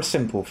 4 are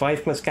simple.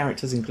 5 plus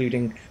characters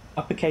including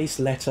uppercase,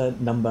 letter,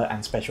 number,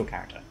 and special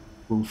character.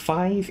 Rule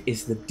 5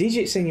 is the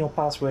digits in your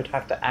password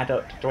have to add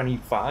up to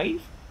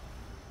 25.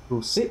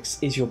 Rule 6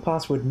 is your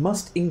password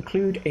must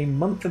include a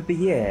month of the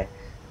year.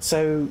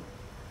 So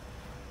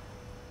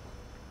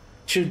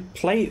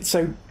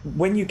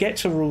when you get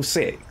to rule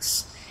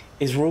 6,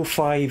 is rule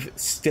 5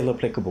 still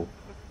applicable?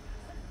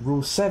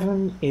 Rule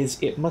 7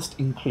 is it must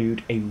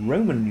include a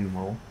Roman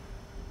numeral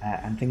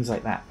and things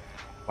like that.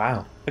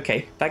 Wow,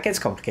 okay, that gets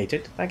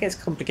complicated. That gets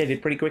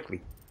complicated pretty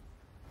quickly.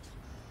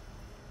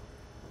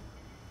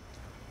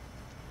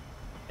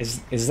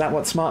 Is that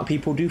what smart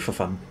people do for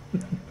fun?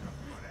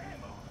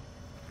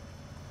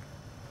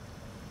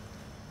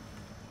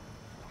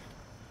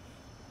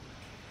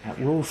 At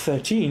rule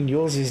 13,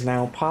 yours is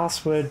now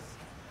password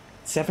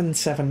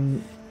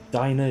 77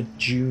 Diner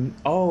June.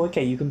 Oh,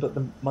 okay, you can put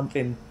the month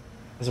in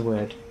as a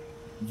word.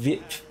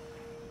 VIP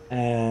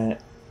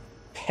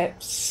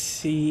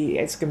Pepsi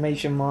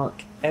exclamation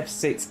mark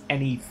F6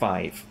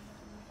 NE5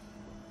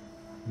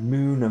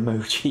 moon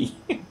emoji.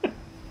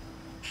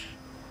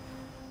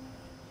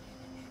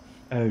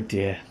 Oh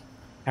dear,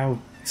 how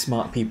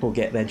smart people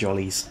get their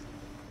jollies.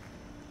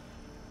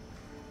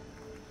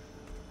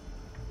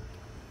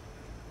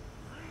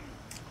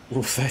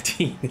 Rule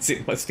 13 is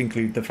it must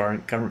include the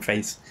current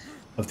face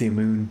of the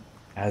moon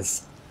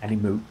as an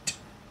emote.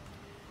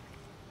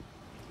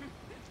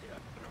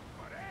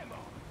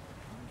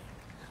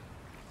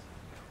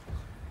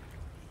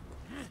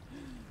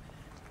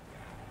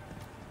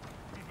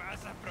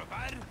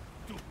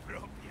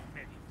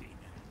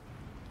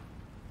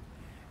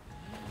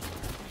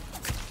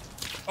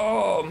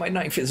 Oh, my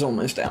knife is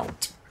almost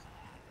out.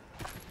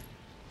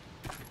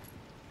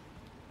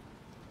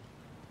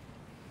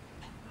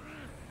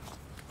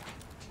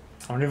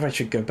 I wonder if I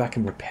should go back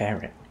and repair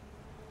it.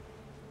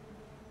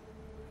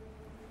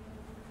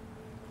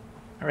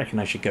 I reckon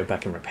I should go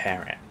back and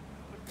repair it.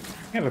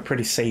 I have a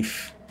pretty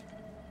safe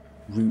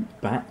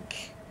route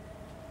back.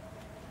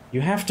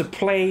 You have to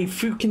play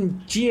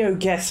fucking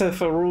GeoGuessr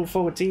for Rule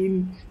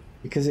 14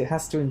 because it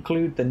has to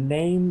include the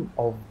name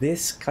of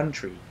this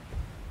country.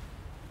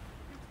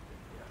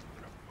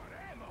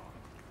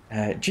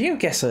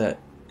 GeoGuessr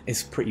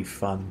is pretty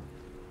fun.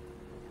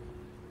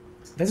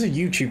 There's a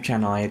YouTube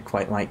channel I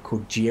quite like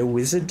called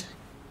GeoWizard.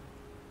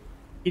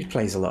 He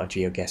plays a lot of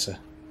GeoGuessr.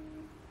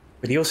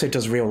 But he also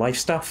does real life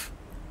stuff.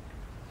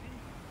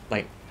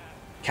 Like,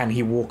 can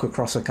he walk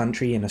across a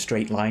country in a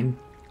straight line?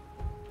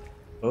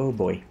 Oh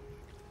boy.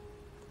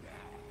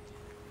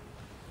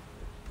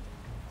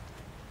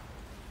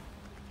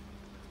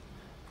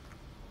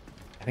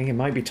 I think it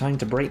might be time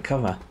to break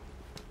cover.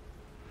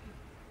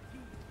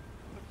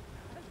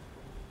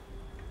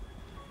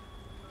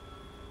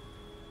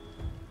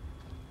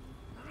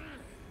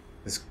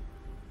 This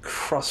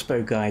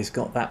crossbow guy's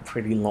got that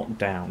pretty locked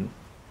down.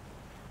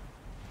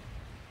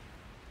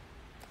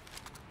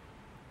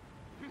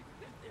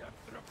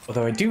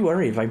 Although I do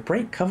worry, if I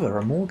break cover,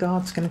 are more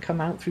guards going to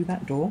come out through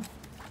that door?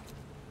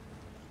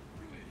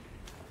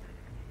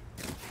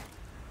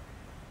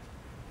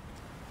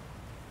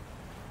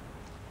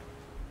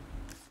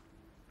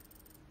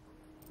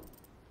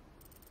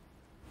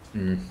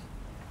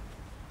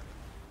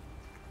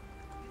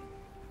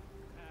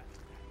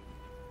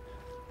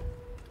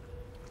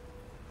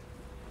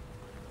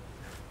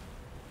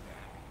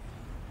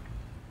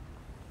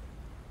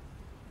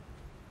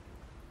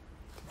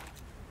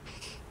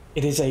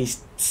 It is a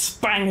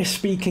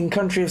Spanish-speaking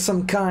country of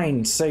some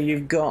kind. So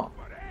you've got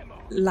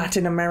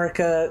Latin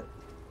America,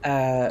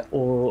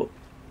 or,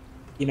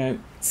 you know,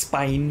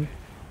 Spain,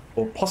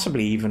 or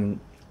possibly even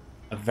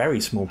a very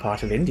small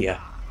part of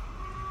India.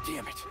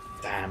 Damn it.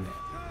 Damn.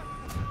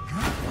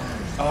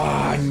 Oh,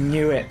 I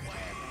knew it.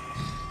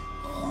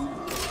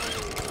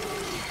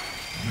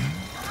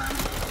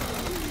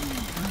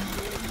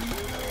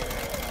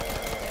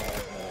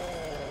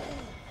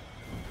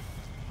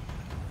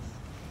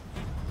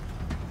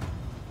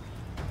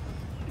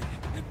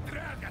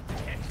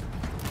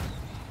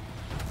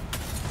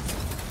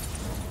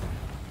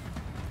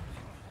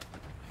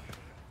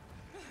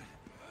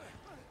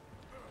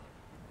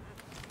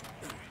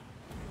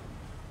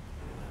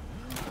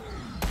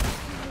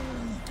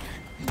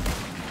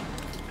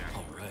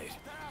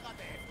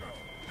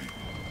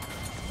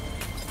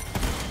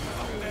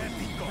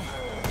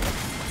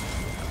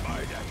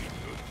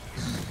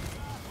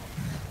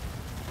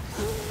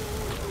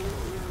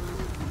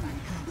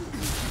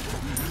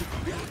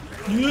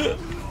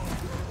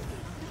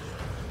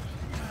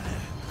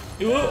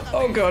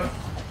 Oh god.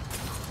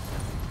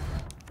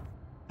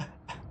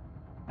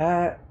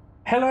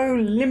 Hello,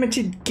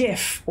 limited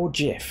GIF or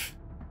GIF.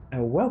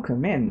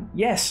 Welcome in.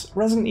 Yes,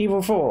 Resident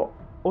Evil 4.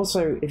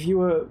 Also, if you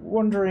were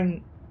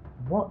wondering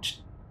what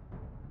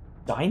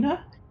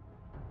diner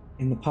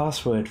in the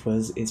password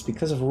was, it's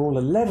because of Rule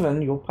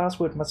 11, your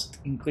password must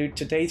include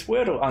today's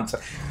word or answer.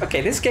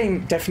 Okay, this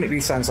game definitely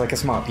sounds like a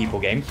smart people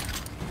game.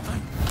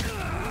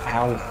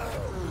 Ow.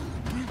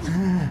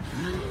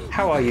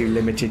 How are you,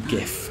 limited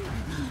GIF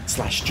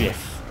 /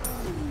 GIF?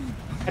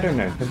 I don't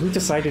know. Have we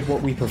decided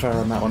what we prefer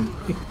on that one?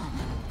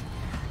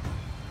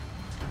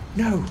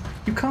 No,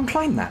 you can't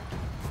climb that.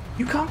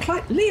 You can't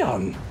climb...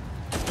 Leon!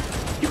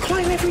 You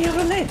climb every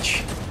other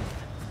ledge!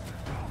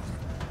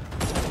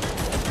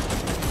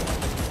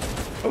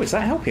 Oh, is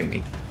that helping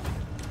me?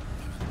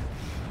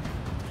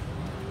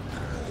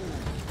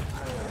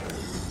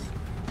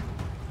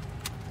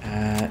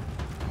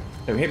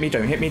 Don't hit me,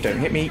 don't hit me, don't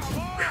hit me.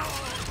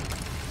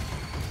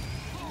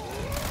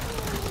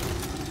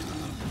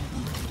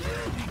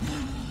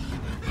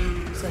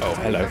 Oh,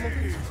 hello.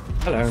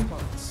 Hello.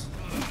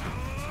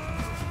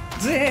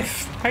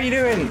 Ziff! How you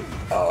doing?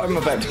 Oh, I'm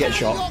about to get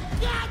shot.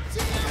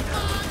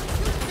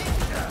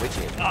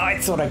 Oh, I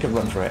thought I could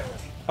run for it.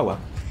 Oh well.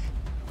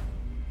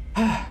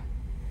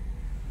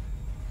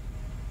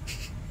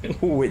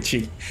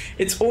 Witchy.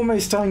 It's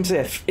almost time,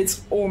 Ziff.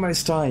 It's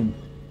almost time.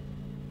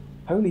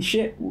 Holy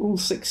shit, Rule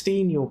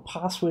 16, your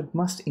password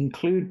must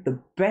include the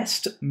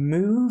best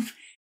move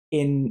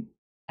in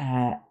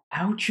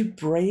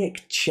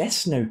algebraic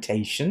chess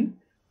notation?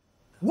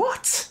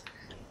 What?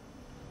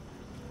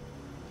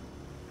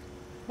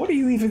 What are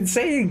you even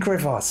saying,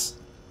 Krivos?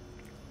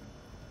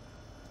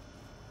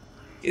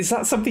 Is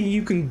that something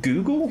you can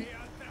Google?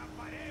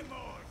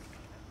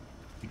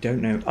 You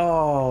don't know.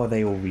 Oh,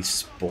 they all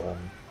respawn.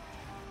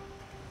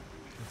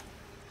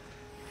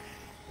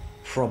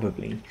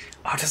 Probably.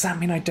 Oh, does that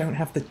mean I don't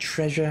have the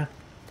treasure?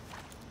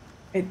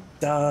 It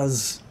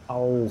does.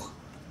 Oh.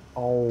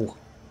 Oh.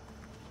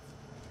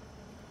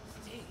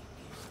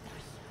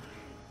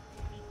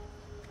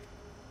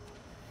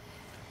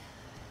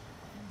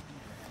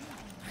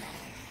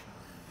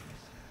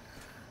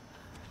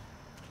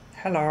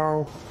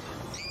 Hello.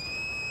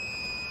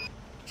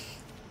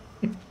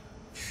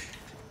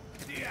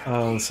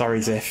 Oh, sorry,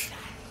 Ziff.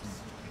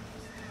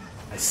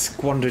 I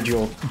squandered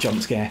your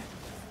jump scare.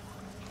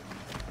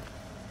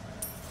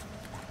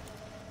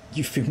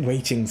 You've been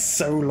waiting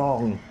so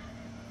long.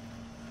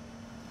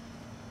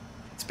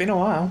 It's been a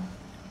while.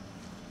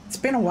 It's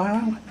been a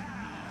while.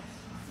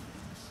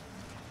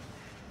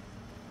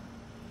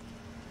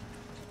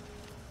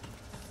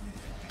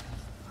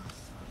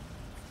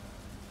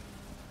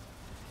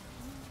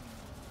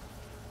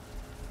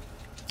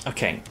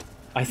 Okay,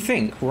 I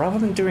think rather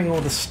than doing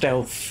all the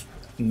stealth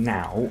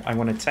now, I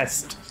want to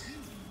test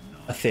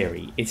a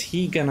theory. Is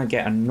he gonna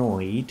get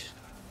annoyed?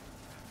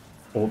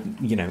 Or,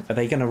 you know, are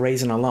they going to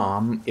raise an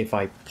alarm if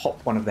I pop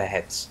one of their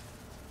heads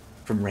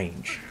from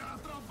range?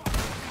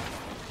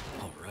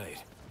 All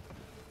right.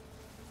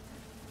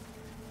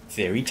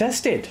 Theory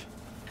tested.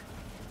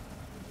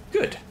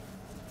 Good.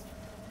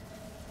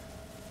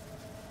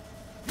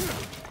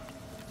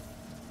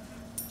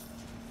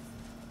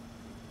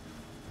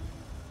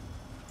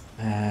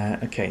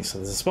 Okay, so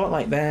there's a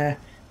spotlight there,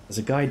 there's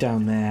a guy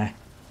down there,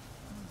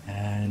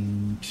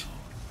 and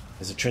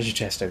there's a treasure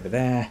chest over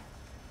there.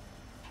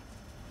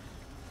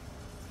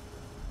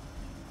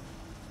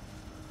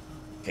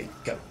 Okay,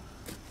 go.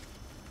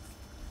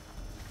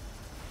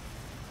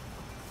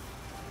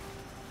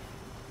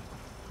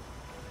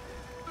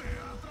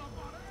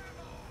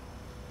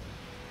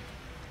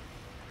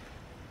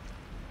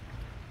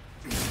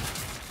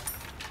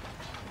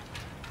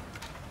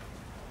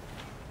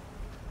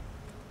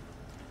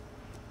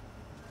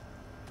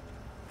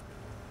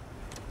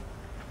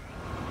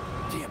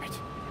 Damn it.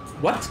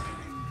 What?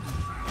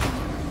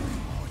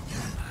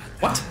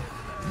 What?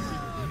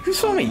 Who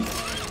saw me?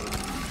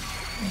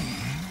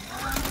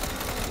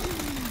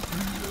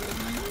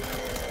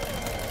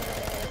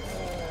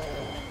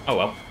 Oh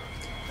well.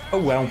 Oh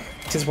well.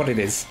 It is what it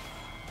is.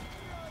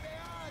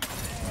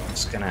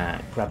 Just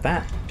gonna grab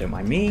that. Don't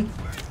mind me.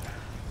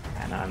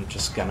 And I'm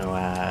just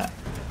gonna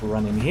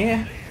run in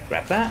here.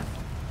 Grab that.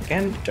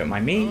 Again, don't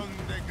mind me.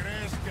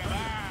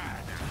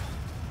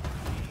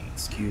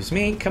 Excuse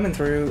me. Coming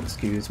through.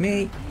 Excuse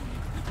me.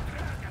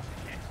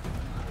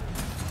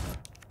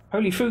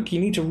 Holy Fook, you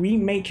need to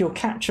remake your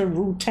capture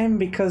rule 10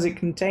 because it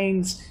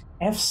contains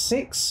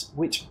F6,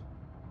 which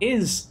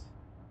is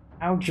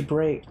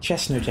algebraic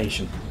chess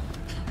notation.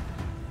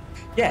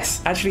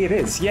 Yes, actually it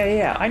is.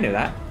 Yeah, I know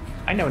that.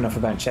 I know enough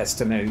about chess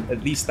to know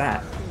at least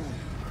that.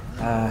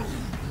 Right,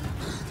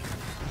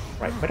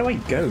 where do I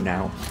go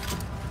now?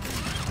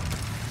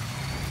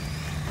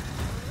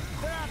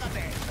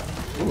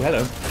 Oh,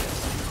 hello.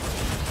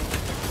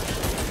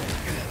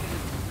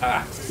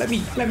 Ah, let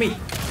me.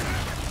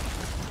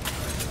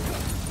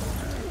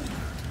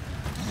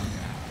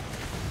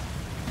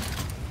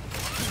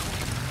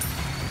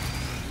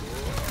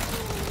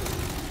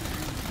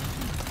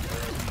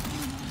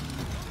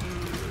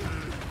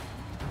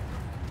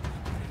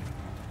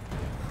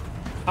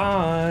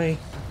 Hi.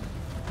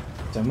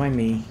 Don't mind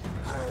me.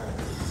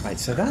 Right,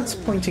 so that's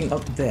pointing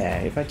up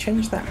there. If I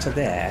change that to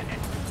there,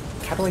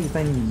 how do I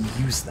then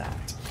use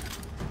that?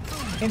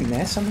 In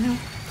there somehow?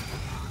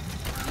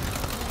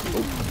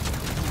 Oh.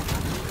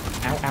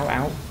 Ow, ow,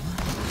 ow.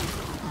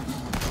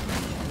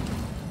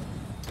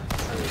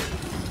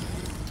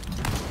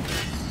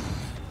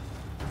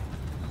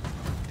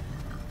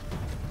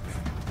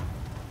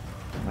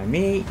 Don't mind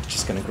me.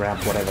 Just gonna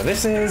grab whatever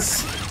this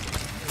is.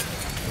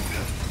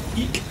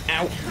 Eek!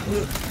 Ow!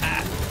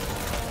 Ah.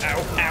 Ow!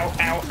 Ow!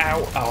 Ow!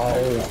 Ow!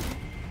 Oh!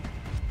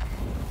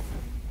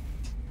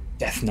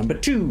 Death number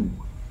 2.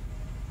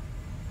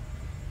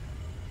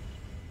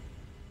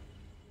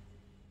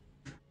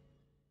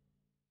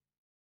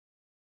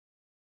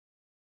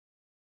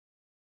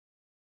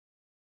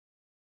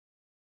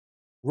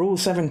 Rule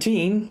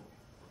 17.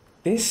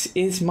 This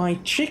is my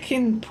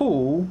chicken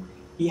pool.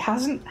 He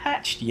hasn't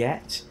hatched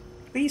yet.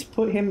 Please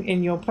put him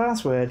in your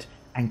password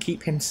and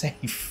keep him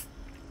safe.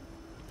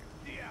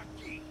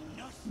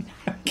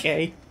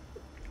 Okay.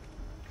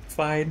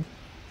 Fine.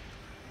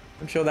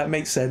 I'm sure that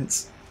makes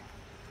sense.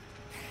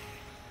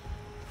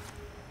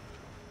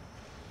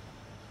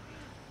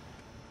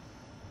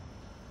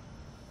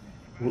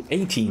 Rule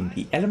 18.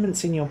 The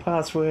elements in your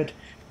password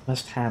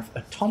must have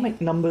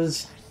atomic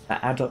numbers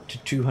that add up to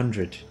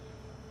 200.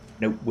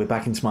 Nope, we're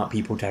back in smart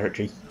people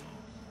territory.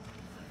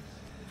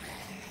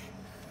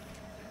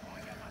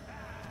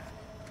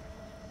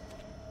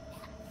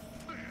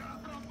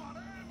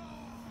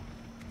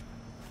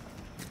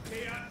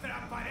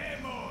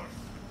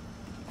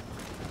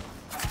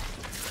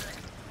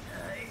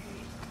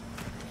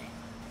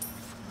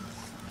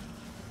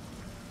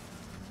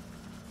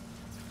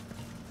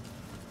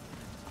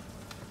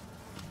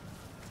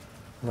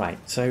 Right,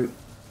 so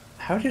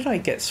how did I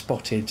get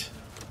spotted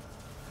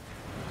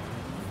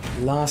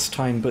last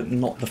time but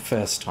not the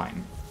first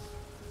time?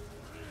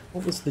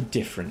 What was the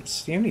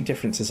difference? The only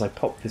difference is I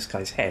popped this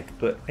guy's head,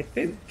 but I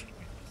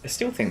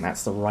still think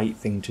that's the right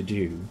thing to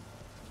do.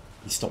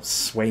 He stops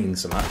swaying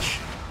so much.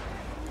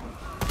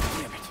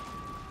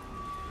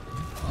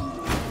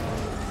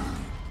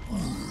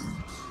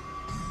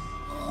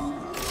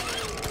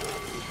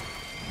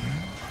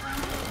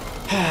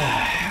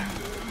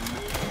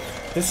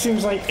 This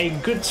seems like a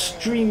good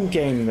stream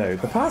game, though.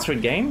 The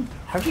password game?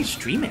 How do you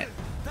stream it?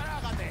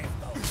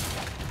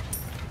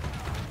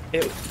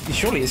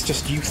 Surely it's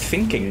just you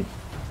thinking.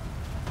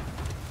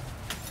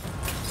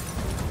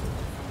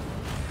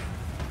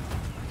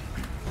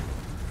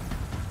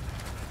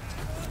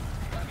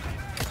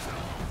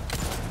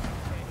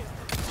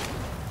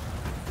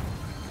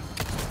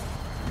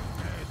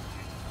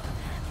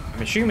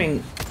 I'm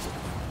assuming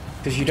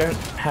because you don't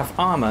have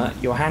armor,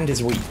 your hand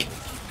is weak.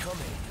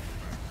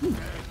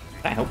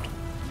 That helped.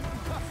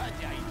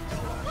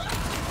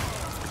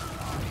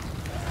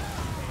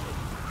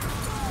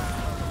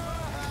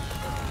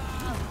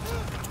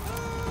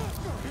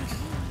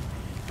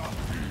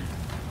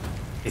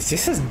 Is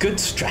this a good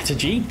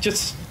strategy?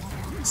 Just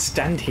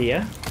stand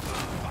here?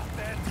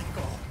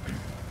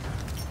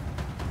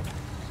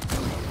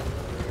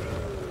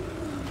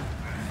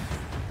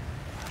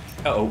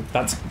 Uh-oh,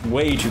 that's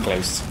way too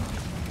close.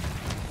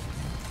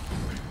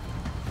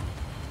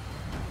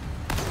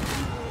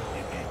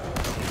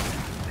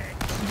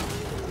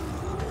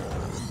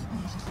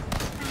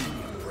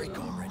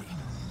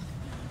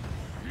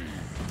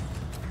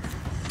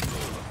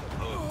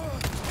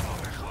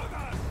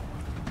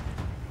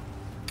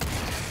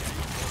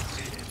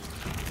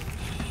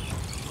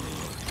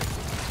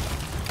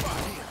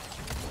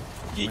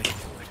 Geek.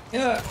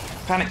 Yeah,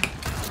 panic.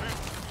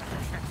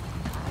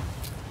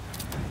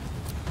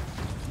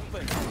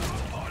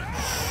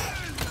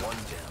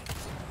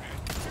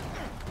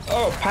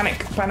 Oh, panic,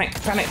 panic,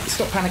 panic.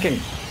 Stop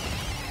panicking.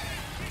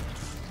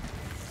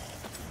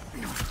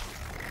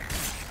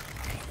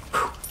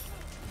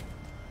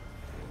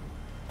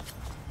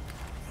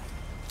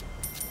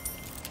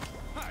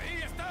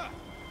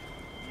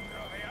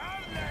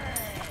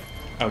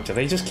 Oh, do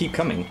they just keep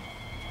coming?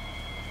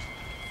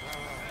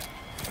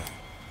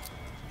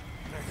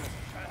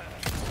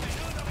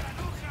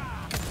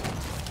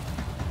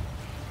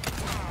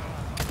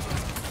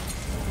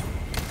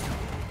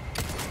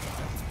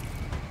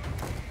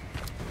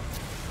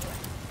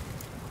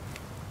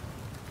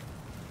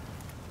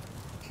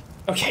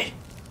 Okay,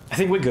 I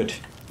think we're good.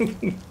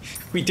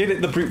 We did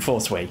it the brute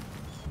force way.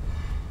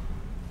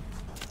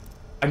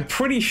 I'm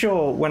pretty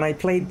sure when I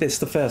played this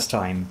the first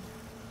time,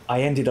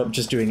 I ended up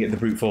just doing it the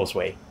brute force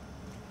way.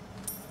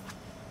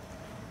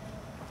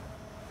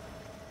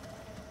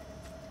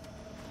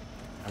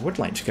 I would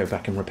like to go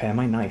back and repair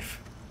my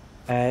knife.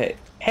 Hey,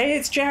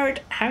 it's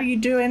Jared. How you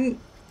doing?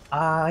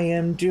 I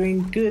am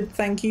doing good,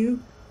 thank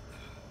you.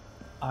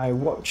 I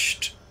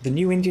watched the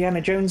new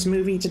Indiana Jones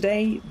movie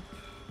today.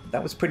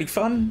 That was pretty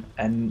fun,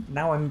 and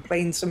now I'm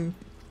playing some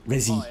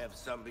Resi.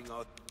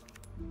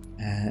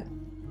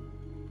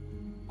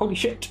 Holy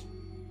shit.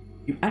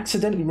 You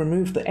accidentally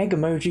removed the egg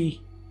emoji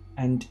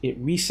and it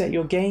reset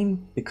your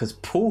game because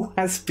Paul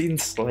has been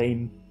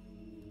slain.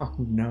 Oh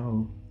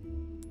no.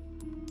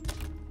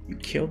 You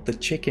killed the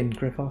chicken,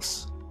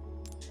 Griffos.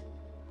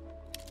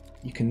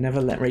 You can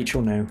never let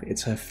Rachel know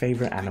it's her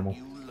favourite animal.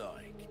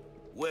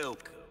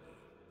 Welcome.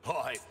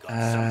 I've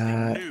got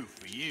something new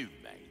for you,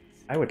 mate.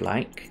 I would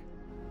like...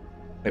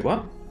 Wait,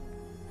 what?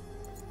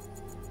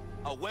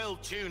 A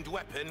well-tuned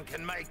weapon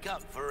can make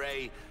up for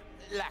a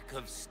lack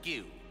of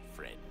skill,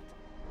 friend.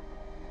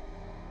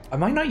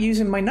 Am I not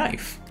using my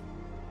knife?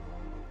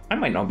 I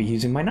might not be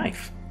using my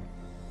knife.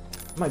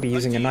 I might be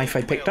using a knife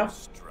I picked up.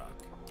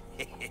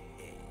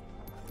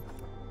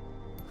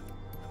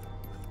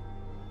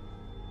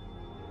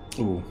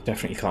 Ooh,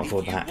 definitely can't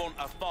afford that. If you want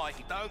a fight,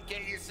 don't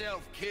get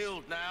yourself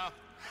killed now.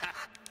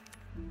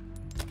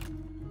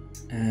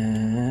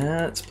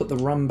 Let's put the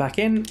rum back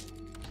in.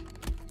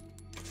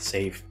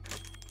 Save.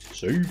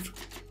 Save.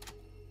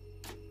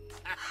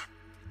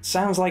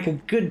 Sounds like a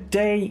good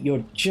day.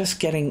 You're just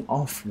getting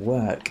off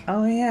work.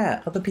 Oh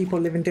yeah, other people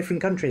live in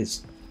different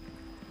countries.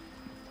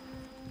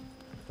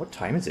 What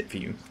time is it for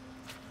you?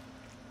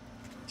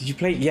 Did you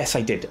play? Yes,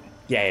 I did.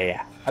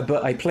 Yeah.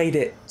 But I played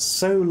it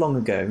so long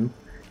ago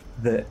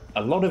that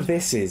a lot of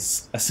this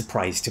is a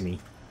surprise to me.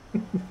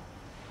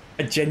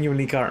 I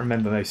genuinely can't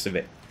remember most of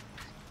it.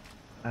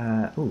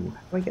 Ooh,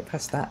 how do I get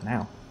past that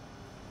now?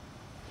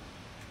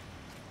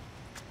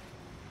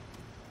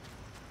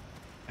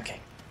 Okay.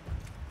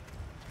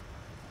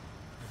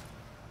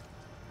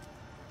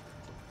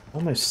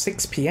 Almost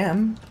 6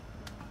 PM.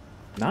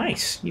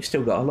 Nice, you've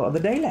still got a lot of the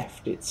day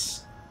left.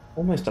 It's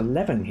almost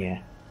 11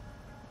 here.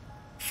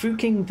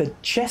 Fucking the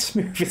chess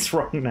move is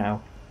wrong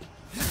now.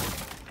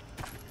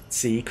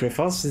 See,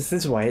 Griffos, this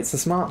is why it's a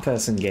smart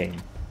person game.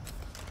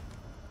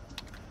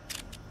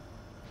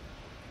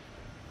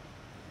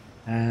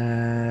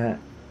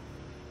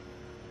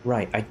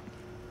 Right, I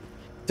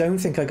don't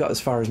think I got as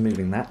far as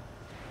moving that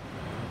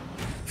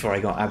before I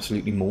got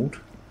absolutely mauled.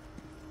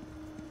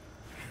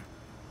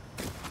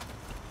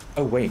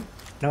 Oh wait,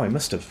 no, I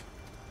must have.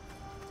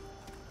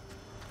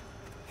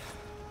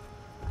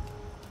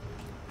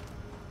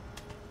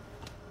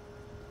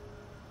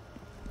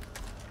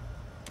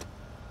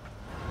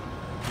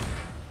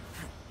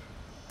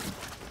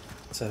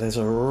 So there's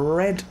a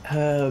red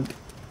herb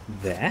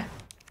there.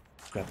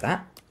 Grab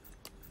that.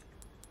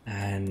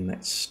 And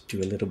let's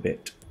do a little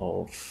bit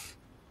of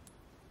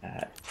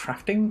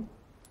crafting.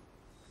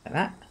 Like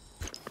that.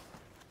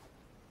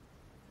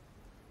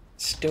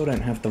 Still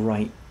don't have the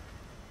right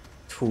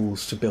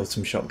tools to build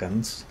some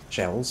shotguns.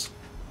 Shells.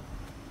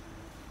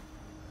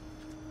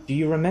 Do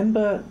you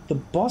remember the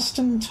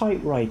Boston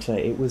typewriter?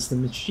 It was the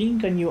machine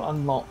gun you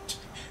unlocked.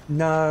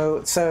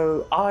 No,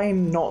 so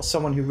I'm not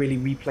someone who really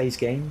replays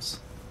games.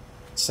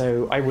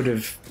 So I would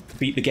have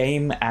beat the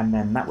game and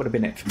then that would have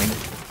been it for me.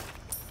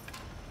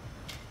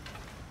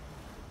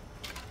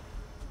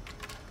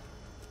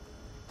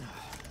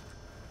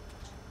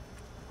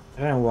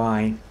 I don't know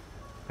why.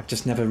 I've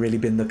just never really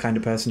been the kind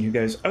of person who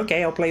goes,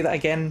 okay, I'll play that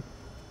again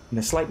in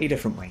a slightly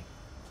different way.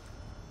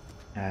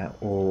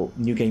 Or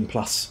New Game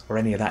Plus, or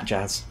any of that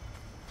jazz.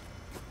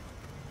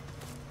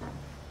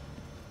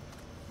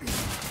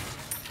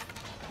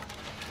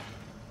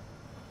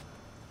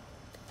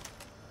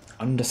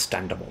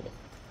 Understandable.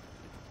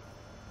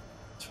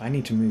 So I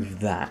need to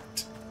move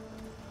that.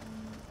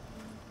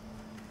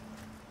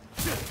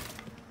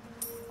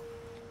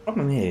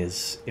 Problem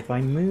is, if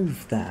I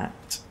move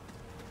that...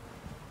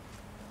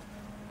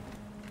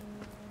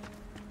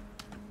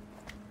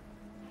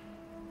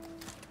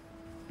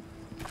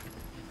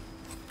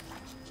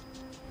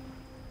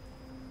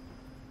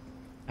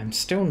 I'm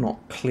still not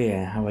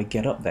clear how I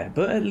get up there,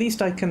 but at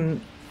least I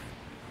can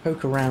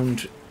poke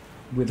around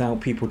without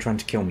people trying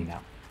to kill me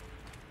now.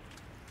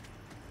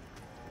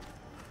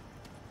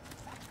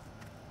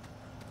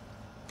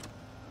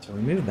 So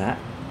we move that,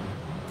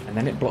 and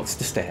then it blocks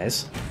the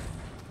stairs.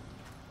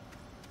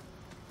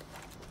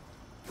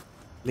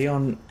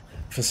 Leon,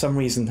 for some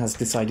reason, has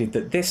decided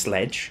that this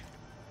ledge,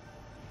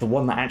 the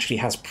one that actually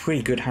has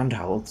pretty good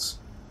handholds,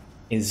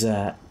 is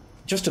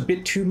just a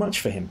bit too much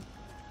for him.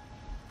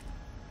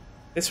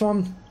 This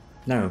one?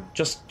 No,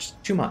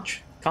 just too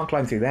much. Can't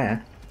climb through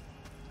there.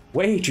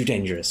 Way too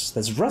dangerous.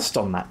 There's rust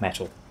on that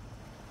metal.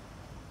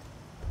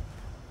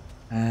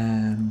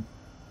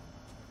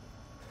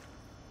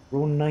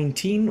 Rule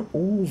 19.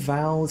 All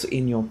vowels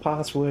in your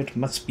password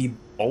must be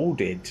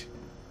bolded.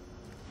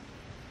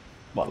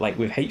 What, like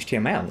with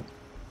HTML?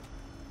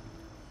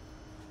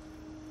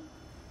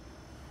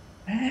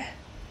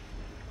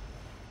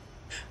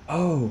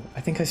 Oh,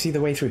 I think I see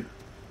the way through.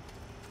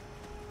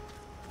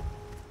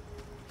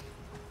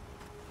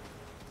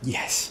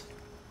 Yes.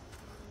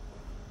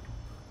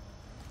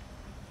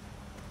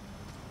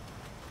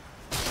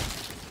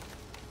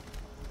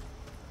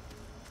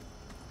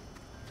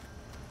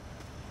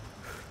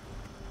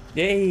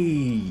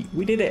 Yay!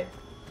 We did it!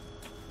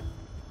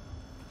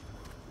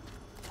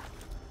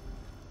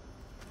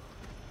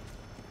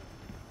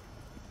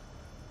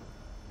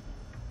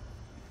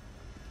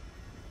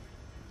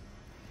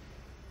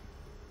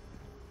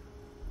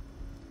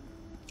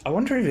 I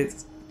wonder if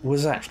it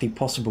was actually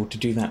possible to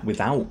do that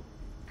without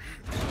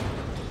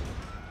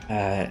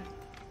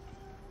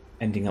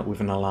ending up with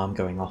an alarm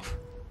going off.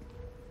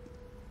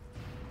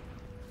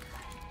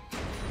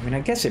 I mean, I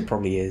guess it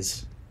probably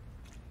is.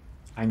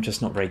 I'm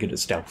just not very good at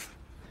stealth.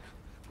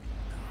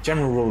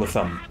 General rule of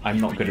thumb, I'm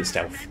not good at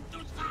stealth.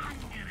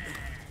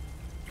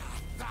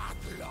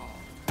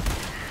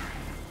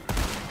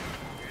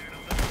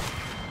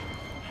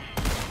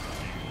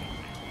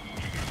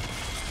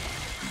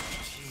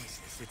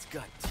 Jesus, it's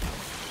got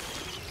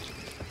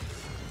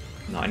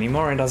Not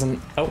anymore, it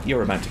doesn't. Oh,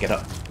 you're about to get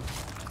up.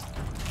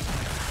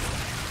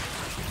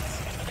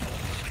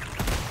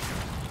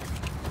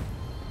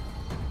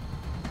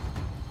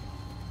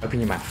 Open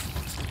your mouth.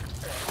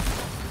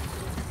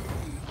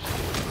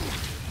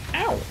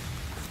 Ow!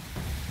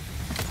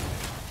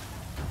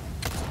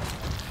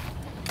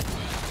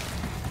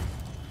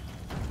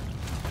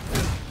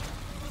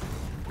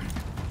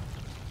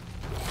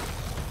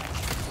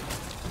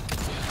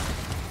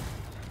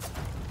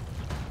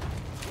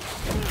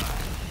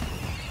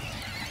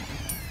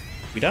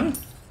 We done?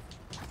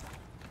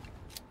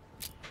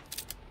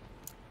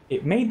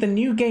 It made the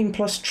new game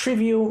plus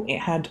trivial. It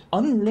had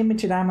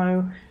unlimited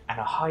ammo and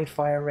a high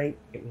fire rate.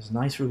 It was a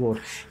nice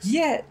reward.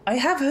 Yeah, I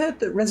have heard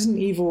that Resident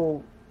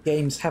Evil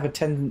games have a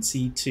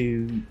tendency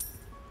to,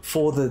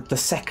 for the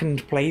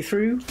second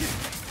playthrough,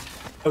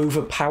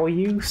 overpower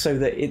you so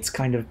that it's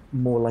kind of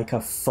more like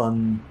a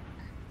fun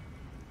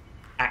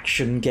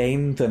action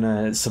game than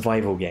a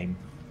survival game.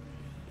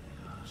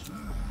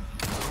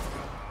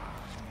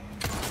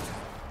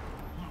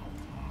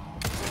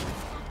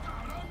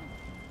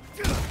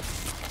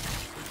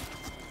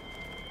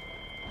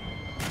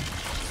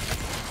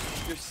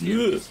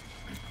 serious.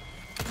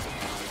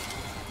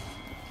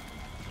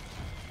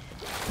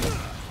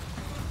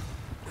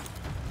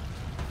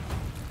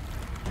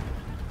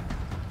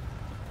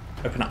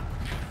 Open up.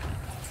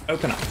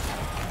 Open up.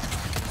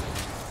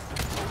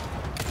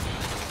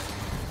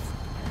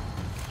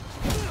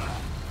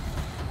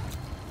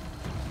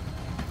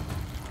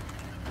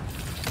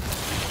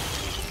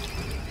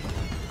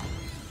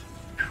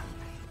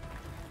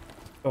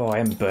 Oh, I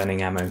am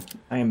burning ammo.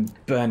 I am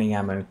burning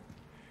ammo.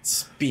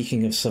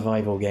 Speaking of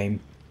survival game.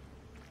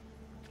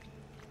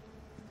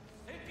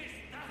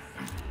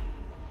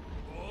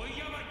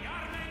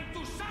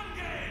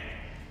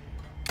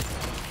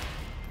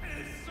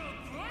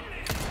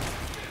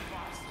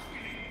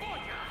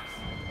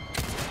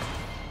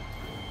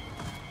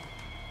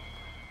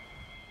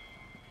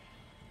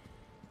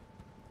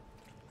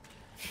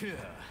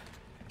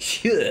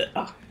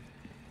 Yeah.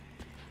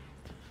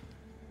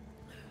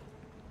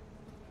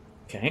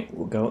 Okay,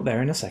 we'll go up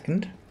there in a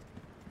second.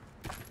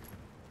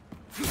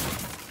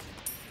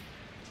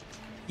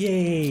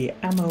 Yay,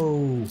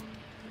 ammo!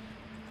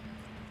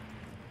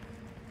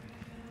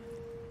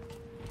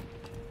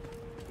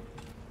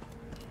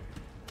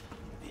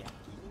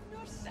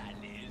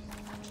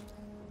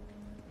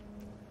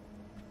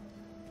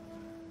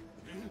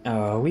 Oh,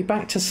 are we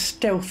back to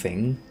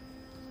stealthing?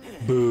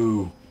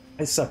 Boo!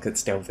 I suck at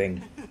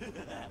stealthing.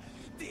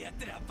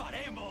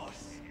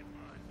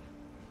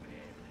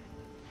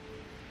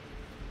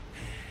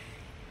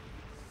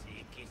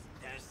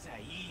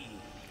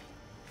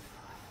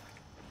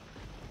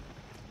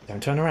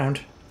 Don't turn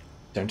around.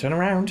 Don't turn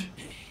around.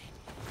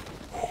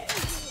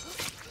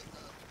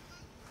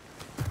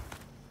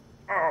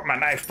 Oh, my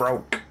knife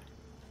broke.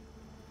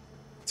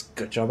 It's a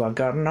good job I've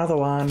got another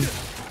one.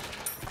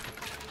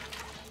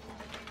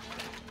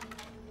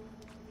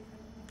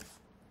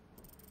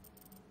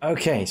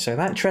 Okay, so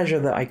that treasure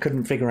that I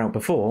couldn't figure out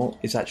before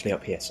is actually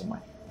up here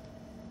somewhere.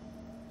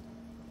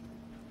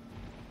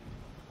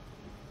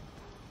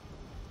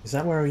 Is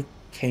that where we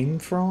came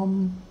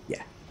from?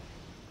 Yeah.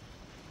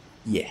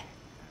 Yeah.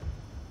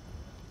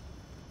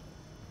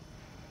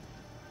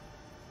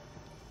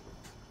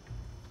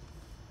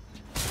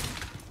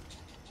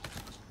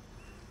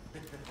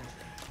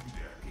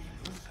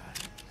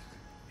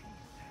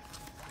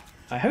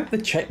 I hope the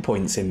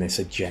checkpoints in this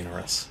are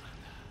generous.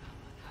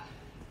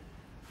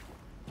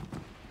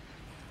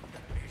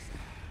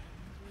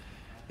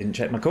 Didn't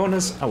check my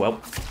corners. Oh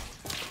well.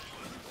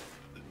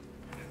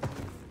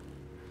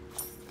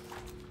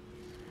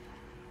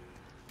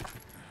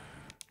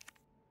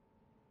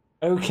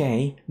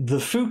 Okay, the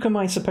fuck am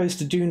I supposed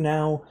to do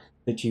now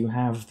that you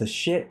have the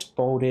shit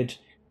bolded?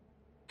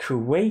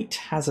 Kuwait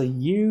has a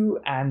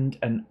U and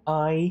an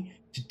I.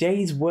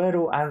 Today's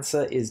Wordle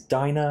answer is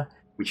Diner,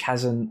 which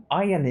has an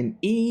I and an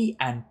E,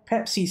 and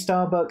Pepsi,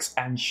 Starbucks,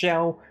 and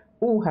Shell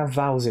all have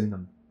vowels in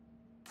them.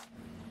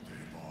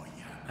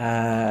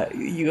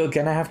 You're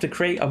gonna have to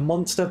create a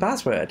monster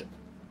password.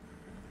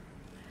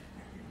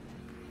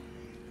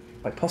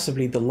 Like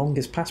possibly the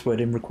longest password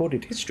in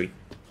recorded history.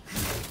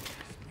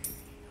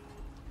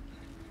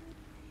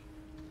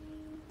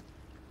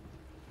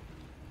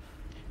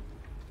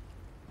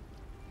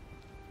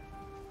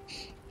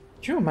 Can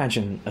you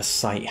imagine a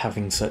site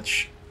having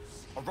such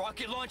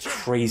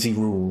crazy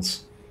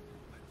rules?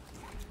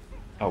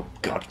 Oh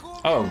god.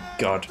 Oh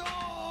god.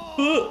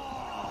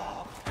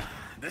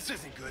 This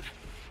isn't good.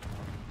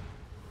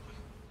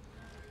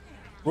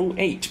 Rule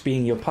 8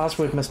 being your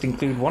password must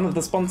include one of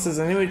the sponsors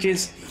and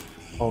images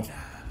of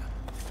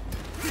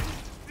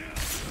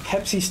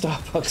Pepsi,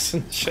 Starbucks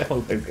and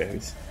Shell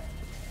logos.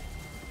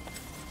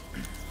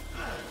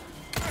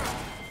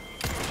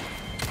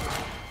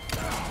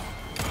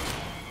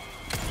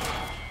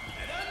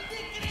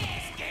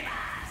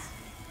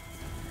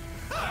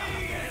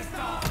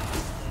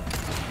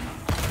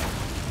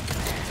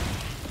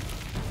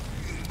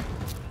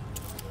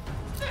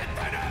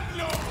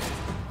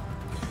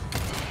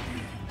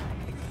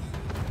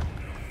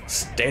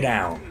 Stay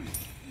down.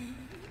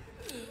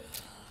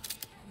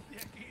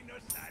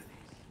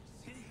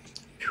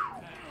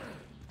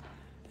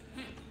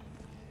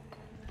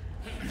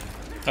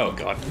 Oh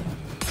god.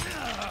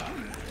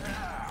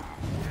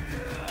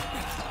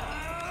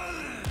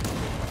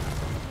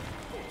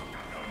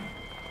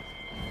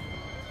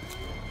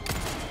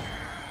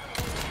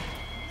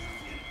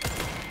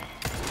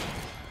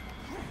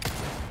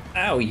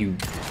 Ow, you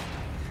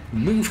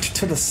moved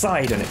to the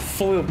side and it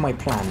foiled my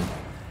plan.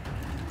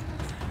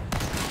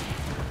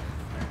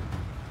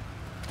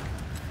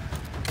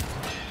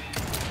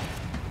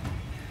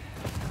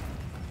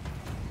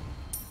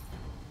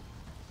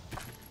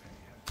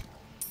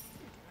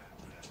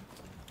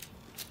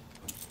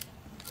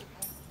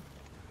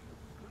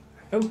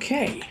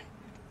 Okay.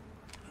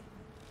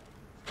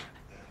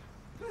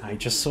 I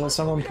just saw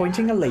someone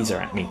pointing a laser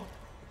at me.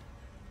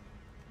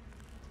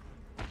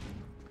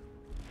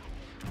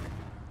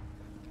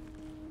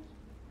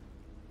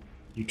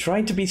 You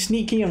tried to be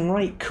sneaky and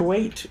write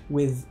Kuwait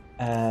with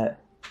I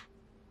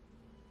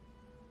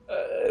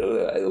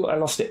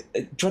lost it.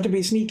 Tried to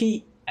be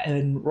sneaky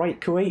and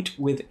write Kuwait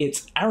with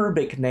its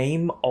Arabic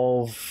name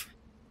of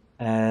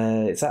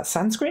is that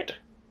Sanskrit?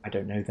 I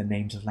don't know the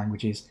names of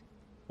languages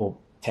or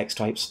text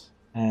types.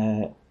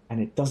 And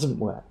it doesn't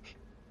work.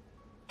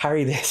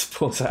 Parry this,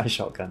 pulls out a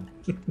shotgun.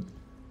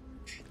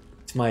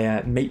 It's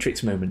my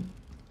Matrix moment.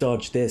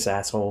 Dodge this,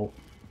 asshole.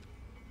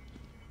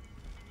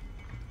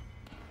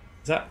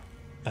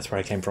 That's where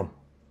I came from.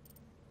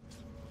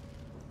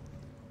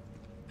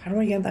 How do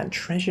I get that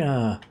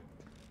treasure?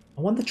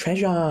 I want the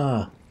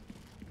treasure.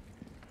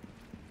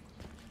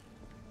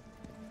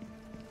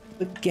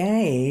 The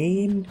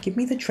game, give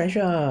me the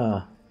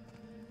treasure.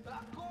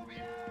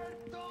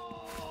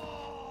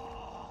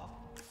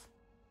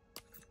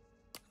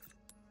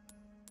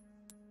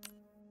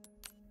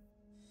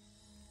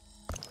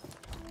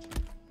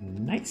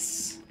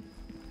 Nice.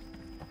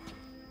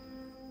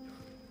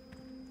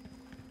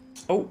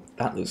 Oh,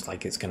 that looks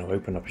like it's going to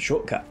open up a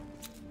shortcut.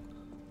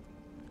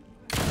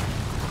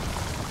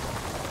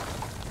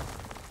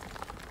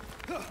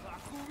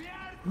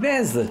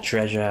 There's the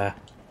treasure.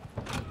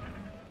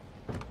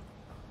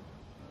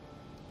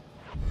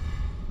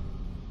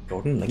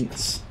 Golden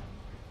links.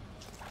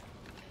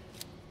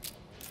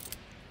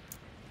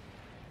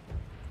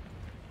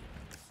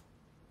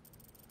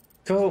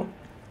 Cool.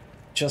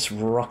 Just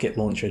rocket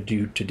launcher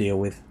dude to deal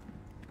with.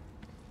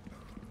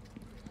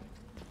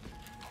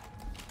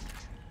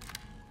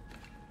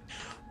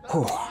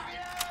 Whew.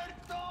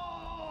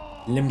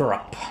 Limber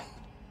up.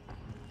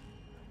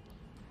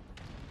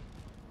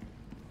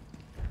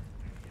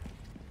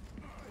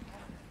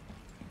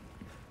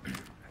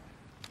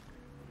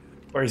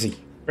 Where is he?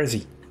 Where is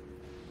he?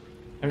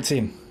 I don't see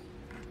him.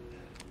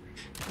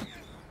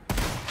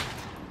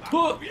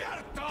 Oh!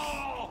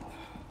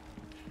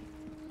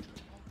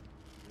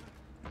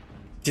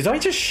 Did I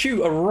just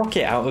shoot a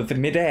rocket out of the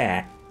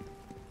midair?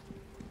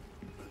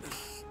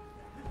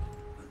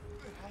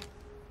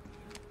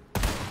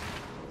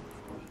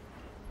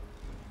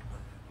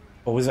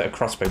 Or was it a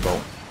crossbow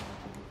bolt?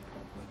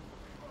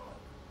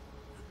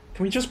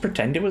 Can we just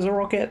pretend it was a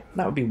rocket?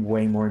 That would be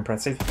way more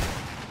impressive.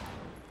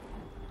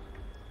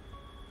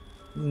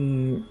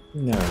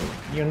 No,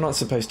 you're not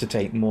supposed to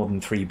take more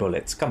than 3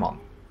 bullets. Come on.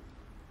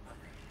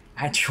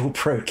 Actual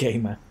pro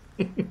gamer.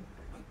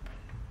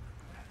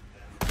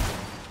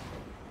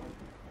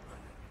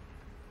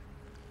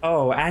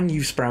 Oh, and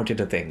you sprouted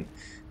a thing.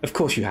 Of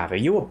course you have. Are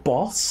you a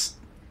boss?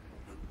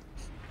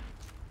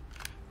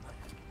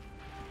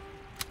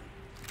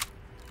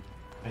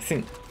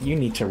 think you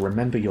need to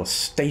remember your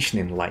station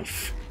in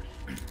life,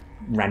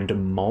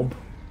 random mob.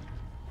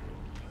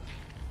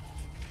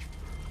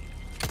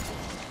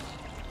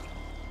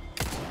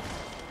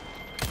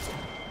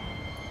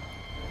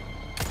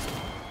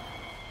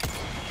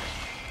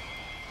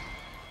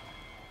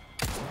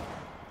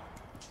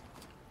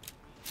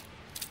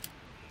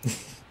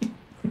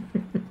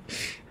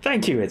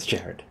 Thank you, it's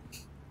Jared.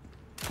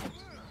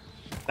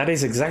 That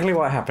is exactly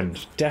what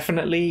happened.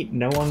 Definitely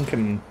no one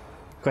can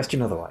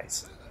question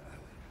otherwise.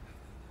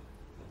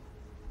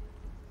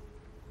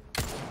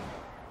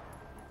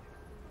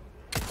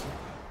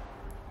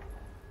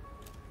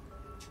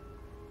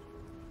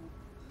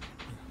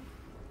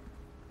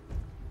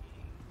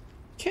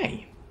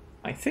 Okay,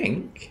 I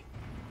think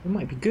it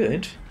might be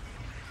good.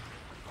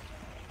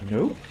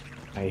 No,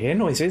 I hear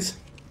noises.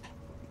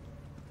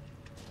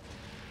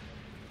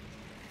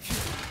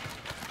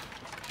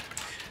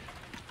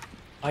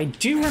 I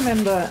do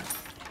remember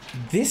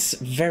this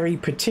very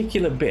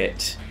particular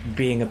bit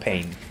being a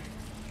pain.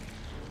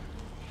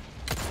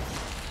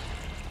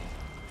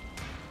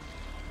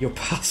 Your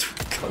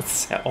password got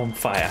set on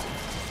fire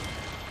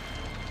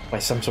by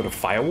some sort of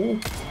firewall?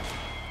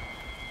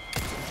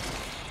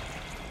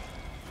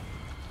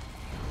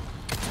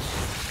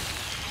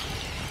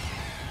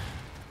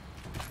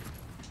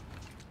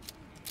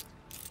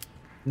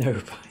 No,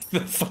 by the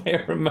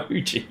fire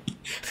emoji.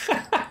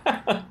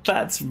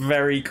 That's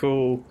very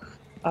cool.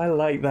 I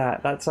like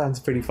that. That sounds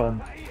pretty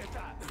fun.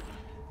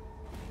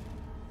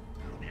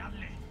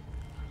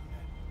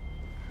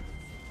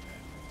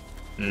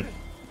 Mm.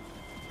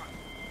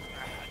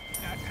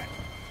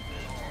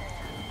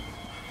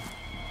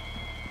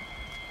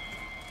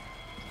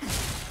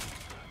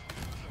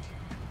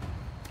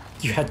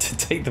 You had to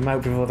take them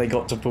out before they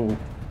got to pool.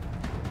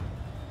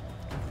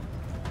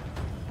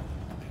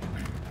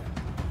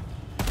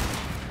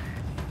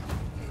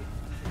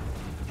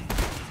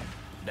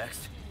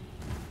 Next.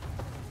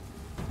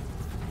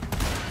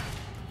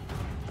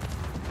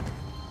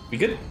 We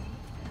good?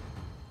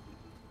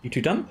 You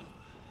two done?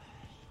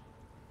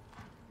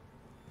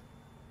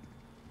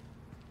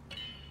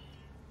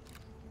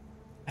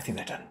 I think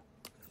they're done.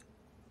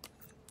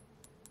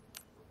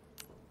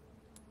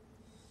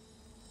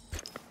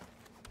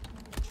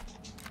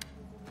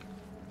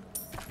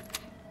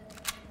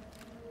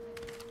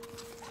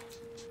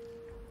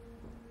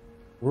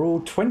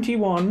 Rule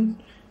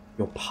 21.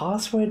 Your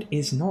password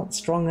is not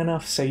strong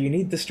enough, so you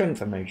need the strength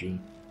emoji.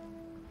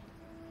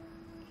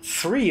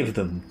 3 of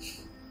them.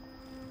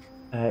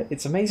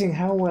 It's amazing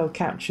how well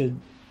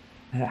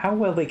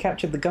they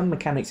captured the gun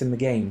mechanics in the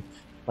game.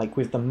 Like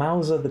with the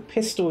Mauser, the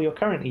pistol you're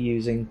currently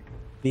using,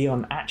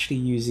 Leon actually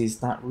uses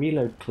that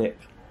reload clip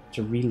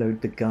to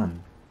reload the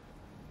gun.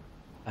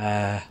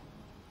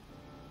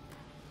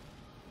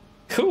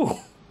 Cool.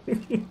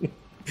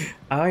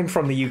 I'm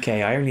from the UK.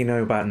 I only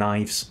know about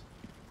knives.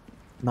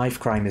 Knife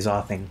crime is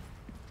our thing.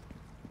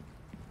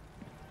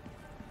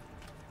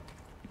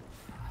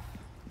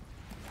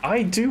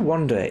 I do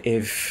wonder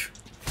if,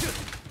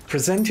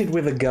 presented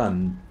with a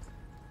gun,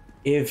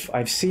 if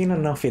I've seen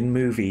enough in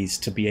movies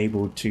to be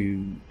able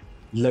to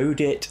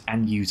load it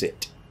and use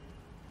it.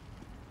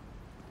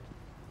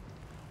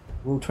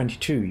 Rule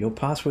 22. Your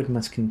password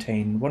must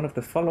contain one of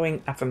the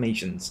following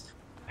affirmations.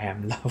 I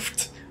am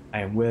loved.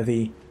 I am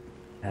worthy.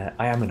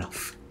 I am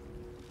enough.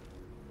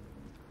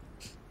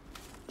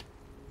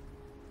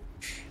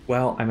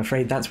 Well, I'm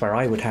afraid that's where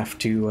I would have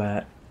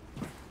to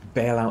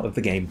bail out of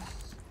the game.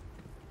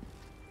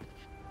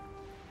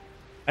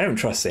 I don't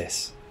trust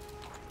this.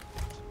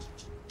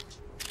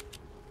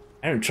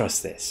 I don't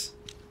trust this.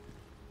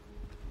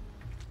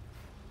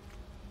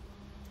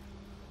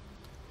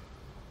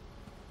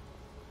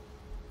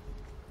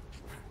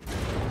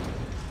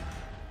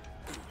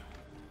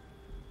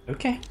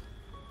 Okay.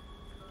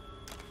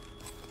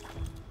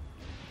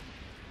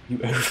 You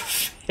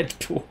overfed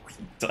before we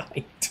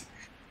died.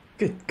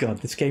 Good God,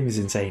 this game is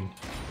insane.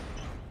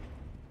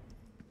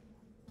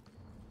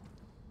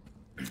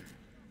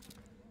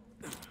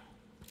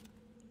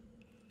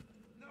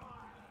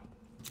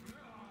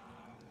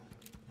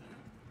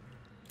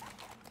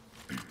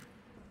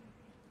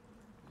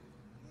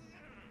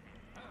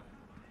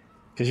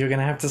 Because you're going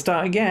to have to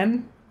start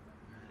again.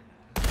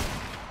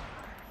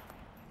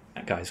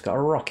 That guy's got a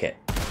rocket.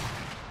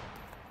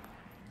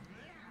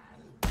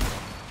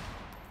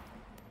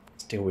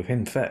 Let's deal with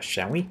him first,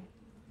 shall we?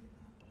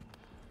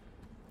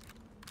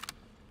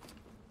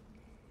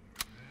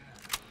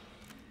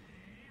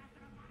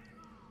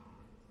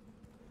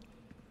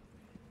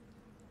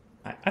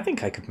 I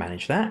think I could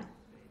manage that.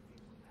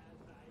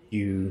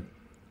 You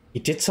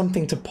did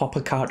something to pop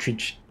a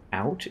cartridge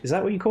out. Is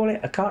that what you call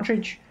it? A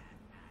cartridge?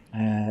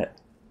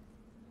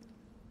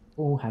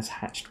 All has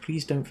hatched.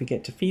 Please don't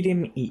forget to feed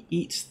him. He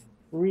eats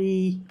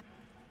 3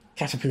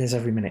 caterpillars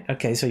every minute.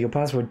 Okay, so your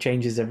password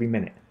changes every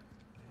minute.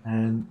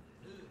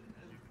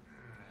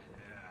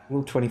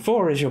 Rule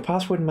 24 is your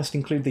password must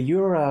include the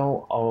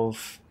URL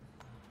of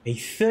a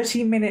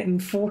 30-minute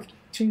and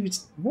 42...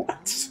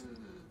 What?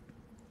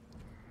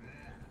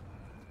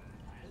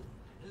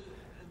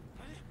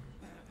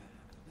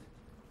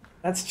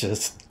 That's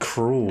just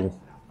cruel.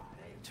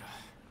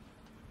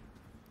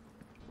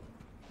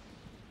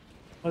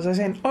 What was I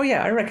saying? Oh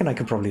yeah, I reckon I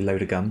could probably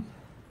load a gun.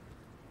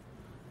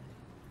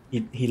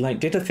 He like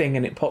did a thing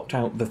and it popped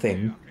out the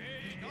thing.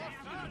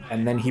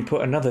 And then he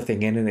put another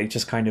thing in and it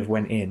just kind of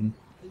went in.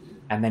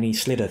 And then he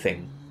slid a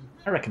thing.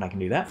 I reckon I can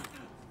do that.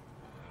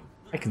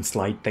 I can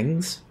slide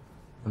things.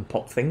 And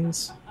pop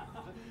things.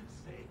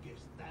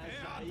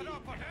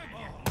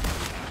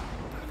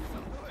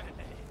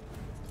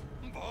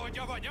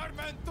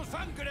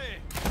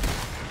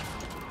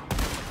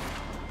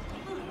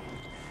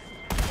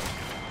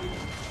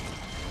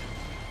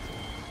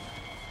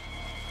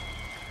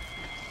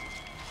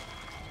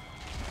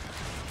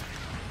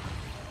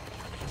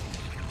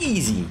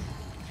 Easy.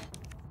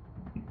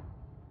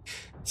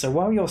 So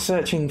while you're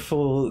searching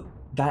for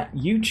that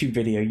YouTube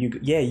video,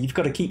 you've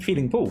got to keep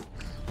feeding Paul.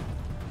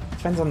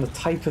 Depends on the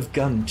type of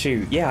gun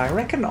too. Yeah, I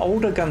reckon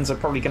older guns are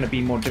probably going to be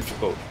more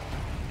difficult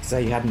because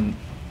they hadn't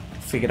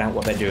figured out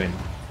what they're doing.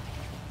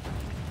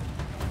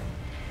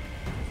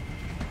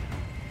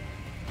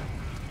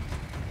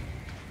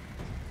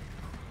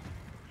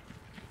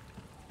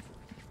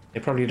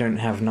 They probably don't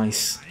have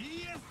nice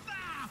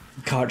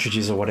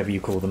cartridges or whatever you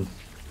call them.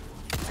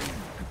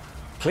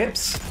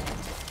 Clips.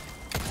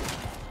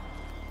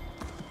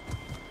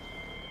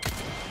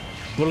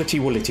 Bullety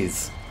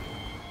wooleties.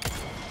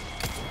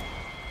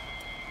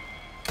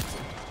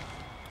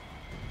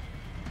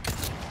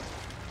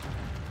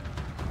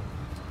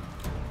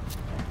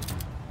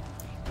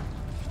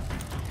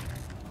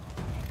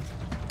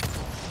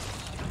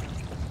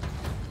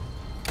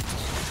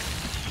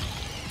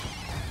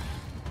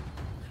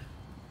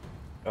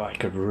 Oh, I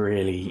could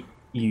really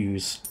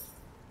use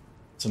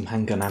some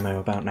handgun ammo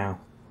about now.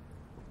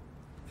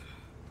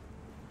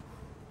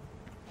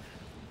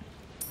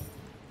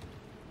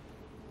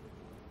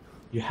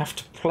 You have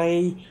to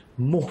play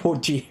more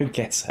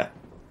GeoGuessr.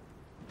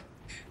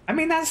 I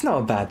mean, that's not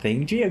a bad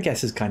thing.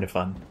 GeoGuessr is kind of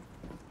fun.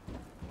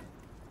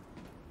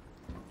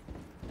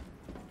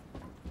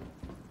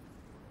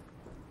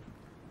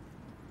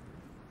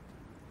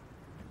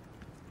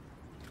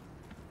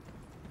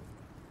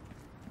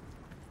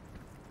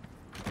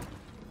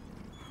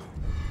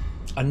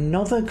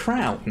 Another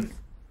crown?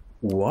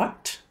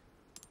 What?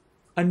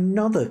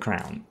 Another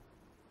crown?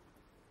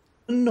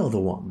 Another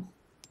one?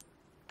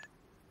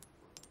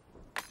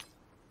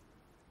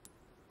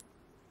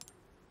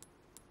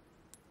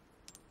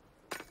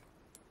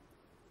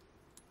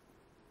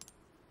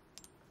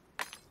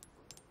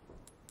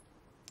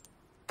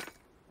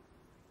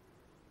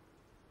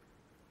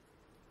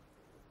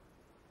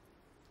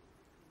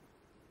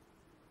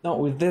 Not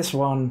with this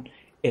one,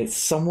 it's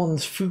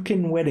someone's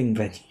fucking wedding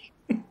venue.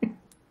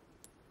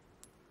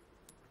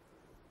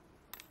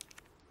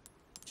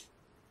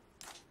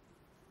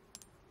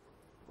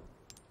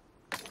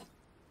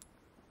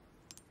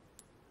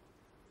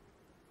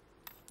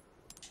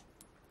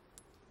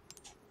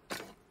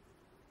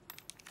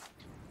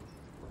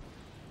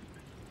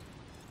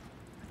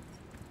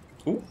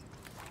 Ooh,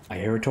 I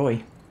hear a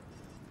toy.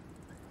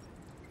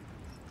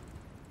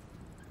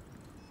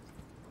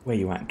 Where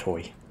you at,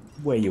 toy?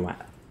 Where you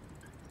at?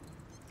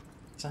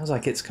 Sounds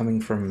like it's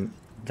coming from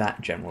that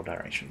general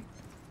direction.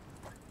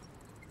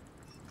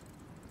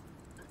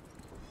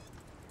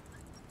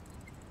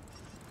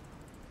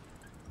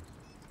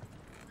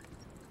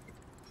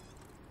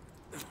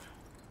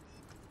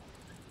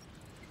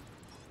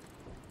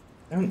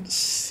 Don't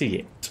see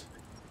it.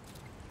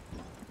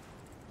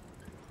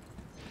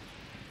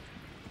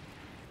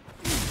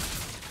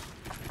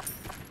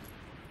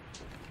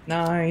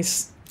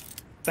 Nice.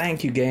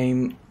 Thank you,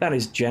 game. That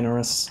is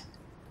generous.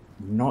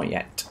 Not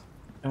yet.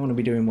 I don't want to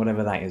be doing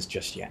whatever that is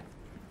just yet.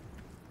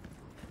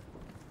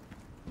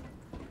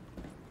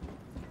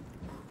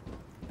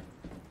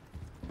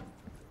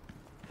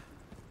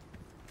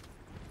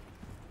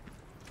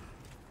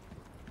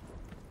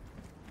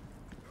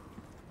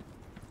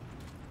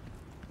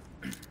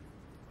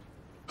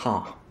 Huh.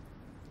 I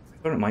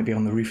thought it might be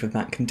on the roof of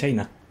that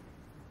container.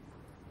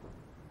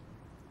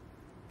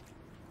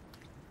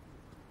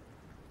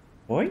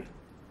 Boy?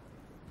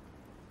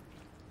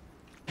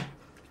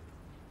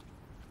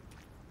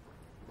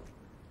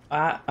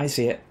 Ah, I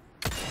see it.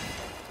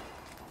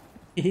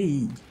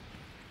 Hee.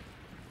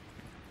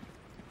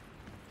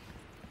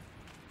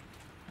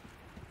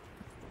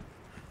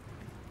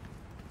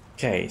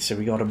 Okay, so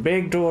we got a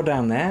big door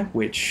down there,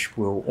 which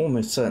will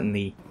almost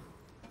certainly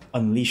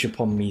unleash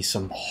upon me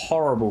some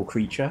horrible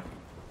creature.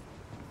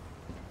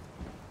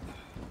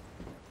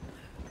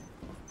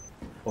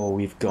 Or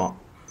we've got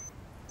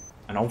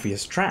an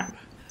obvious trap.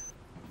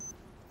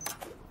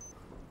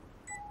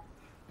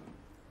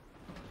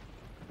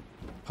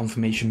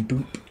 Confirmation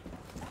boop.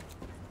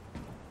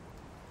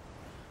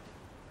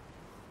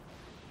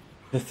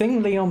 The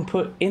thing Leon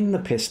put in the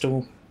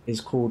pistol is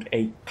called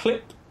a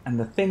clip, and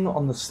the thing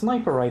on the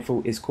sniper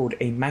rifle is called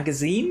a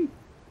magazine?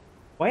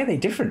 Why are they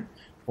different?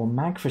 Or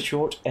mag for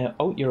short.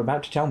 Oh, you're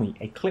about to tell me.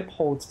 A clip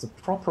holds the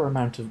proper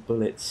amount of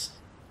bullets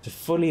to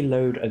fully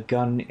load a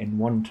gun in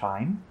one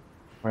time,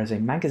 whereas a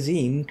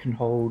magazine can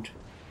hold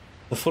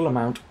the full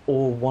amount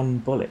or one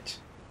bullet.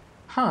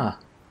 Huh.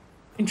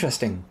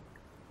 Interesting.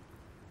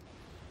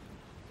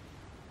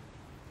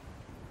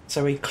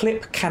 So a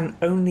clip can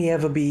only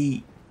ever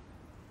be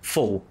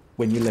full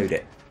when you load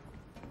it.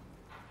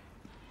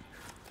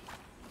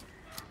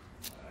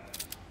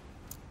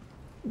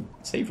 Ooh,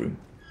 save room.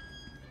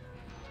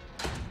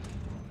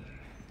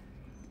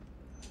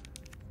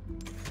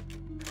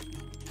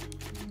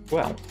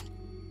 Well,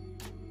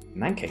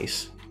 in that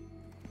case,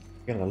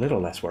 I get a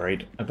little less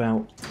worried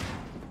about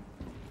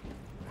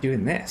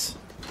doing this.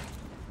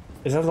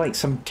 Is there like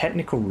some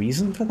technical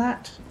reason for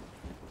that?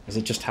 Or is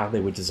it just how they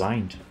were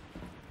designed?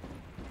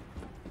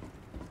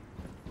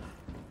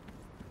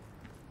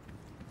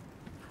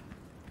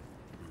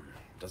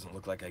 Doesn't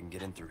look like I can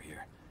get in through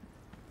here.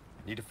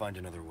 Need to find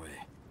another way.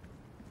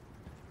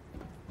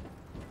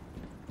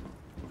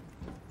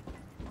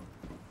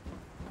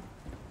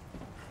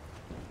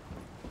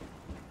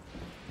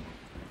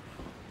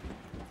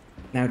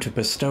 Now to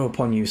bestow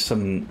upon you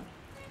some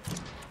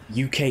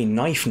UK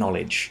knife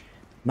knowledge.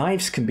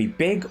 Knives can be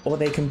big or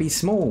they can be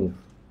small.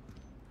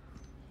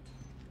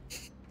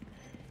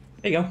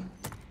 There you go.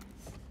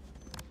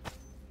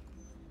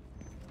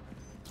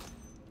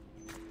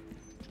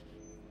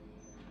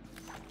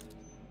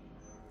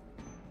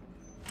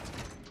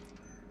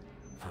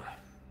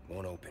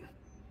 Won't open.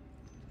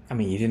 I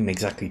mean, you didn't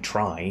exactly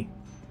try.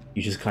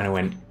 You just kind of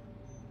went...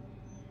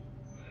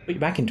 Put your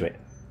back into it.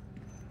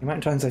 The amount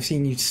of times I've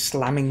seen you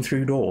slamming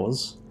through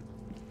doors.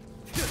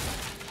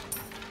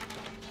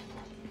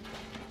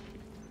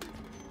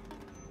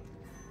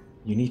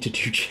 You need to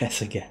do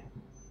chess again.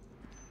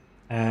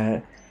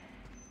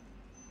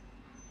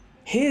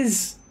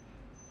 Here's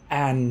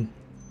an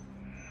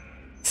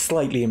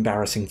slightly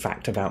embarrassing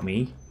fact about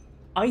me.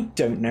 I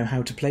don't know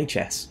how to play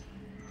chess.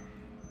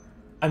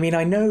 I mean,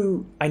 I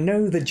know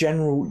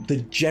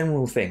the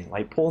general thing.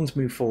 Like, pawns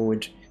move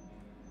forward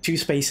 2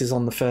 spaces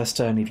on the first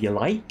turn if you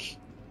like,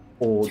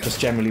 or just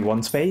generally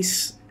 1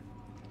 space.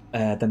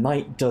 The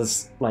knight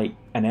does like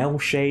an L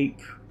shape.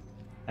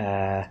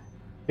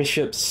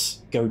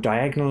 Bishops go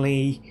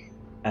diagonally.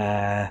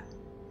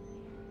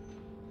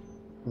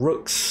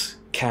 Rooks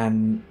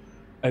can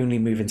only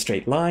move in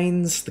straight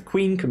lines. The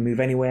queen can move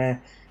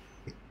anywhere.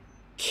 The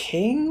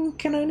king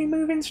can only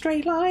move in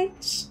straight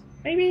lines,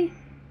 maybe?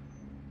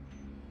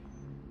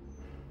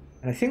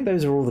 And I think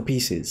those are all the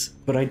pieces,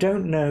 but I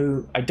don't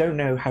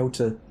know how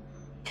to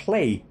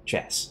play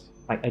chess.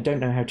 Like, I don't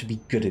know how to be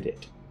good at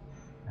it.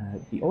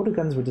 The older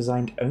guns were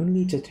designed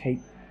only to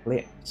take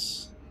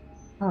blips.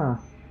 Huh.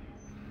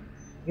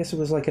 I guess it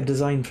was like a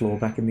design flaw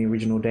back in the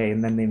original day,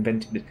 and then they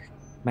invented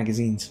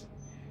magazines.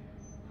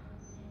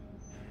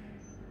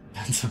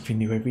 Learn something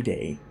new every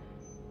day.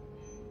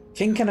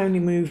 King can only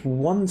move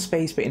 1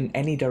 space, but in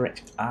any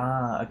direction.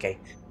 Ah, okay.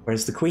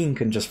 Whereas the queen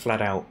can just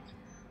flat out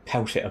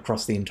pelt it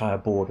across the entire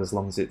board as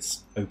long as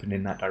it's open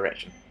in that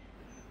direction.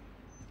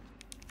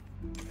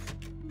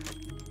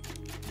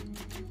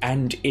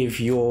 And if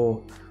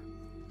your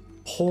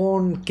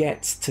pawn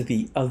gets to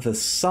the other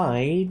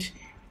side,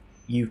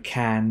 you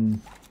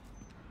can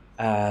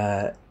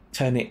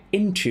turn it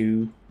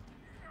into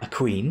a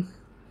queen.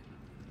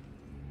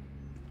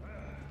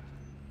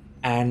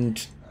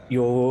 And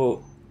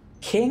your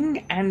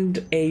king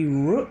and a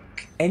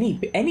rook, any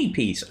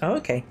piece. Oh,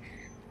 okay.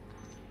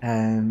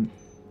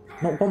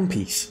 Not 1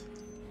 piece.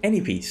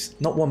 Any piece.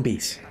 Not 1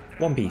 piece.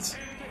 1 piece.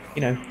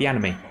 You know, the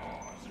anime.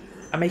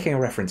 I'm making a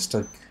reference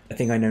to a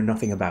thing I know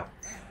nothing about.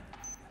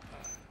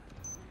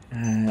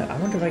 I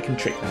wonder if I can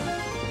trick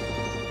that.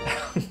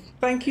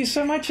 Thank you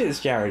so much, it's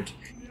Jared.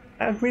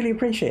 I really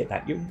appreciate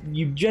that.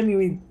 You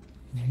genuinely...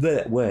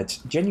 The words.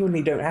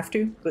 Genuinely don't have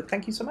to, but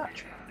thank you so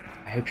much.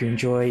 I hope you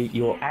enjoy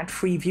your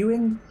ad-free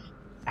viewing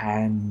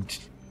and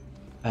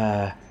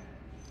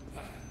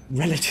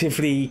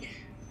relatively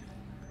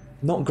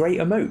not great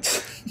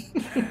emotes.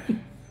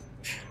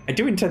 I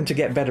do intend to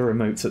get better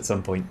emotes at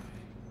some point.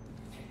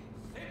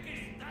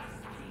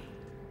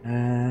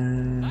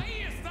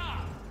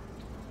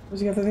 What was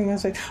the other thing I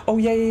said? Oh,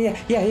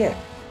 yeah.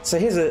 So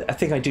here's a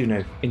thing I do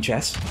know in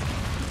chess.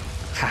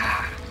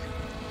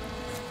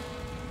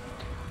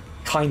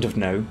 Kind of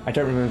know. I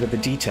don't remember the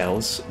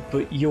details,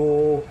 but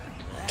your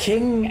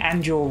king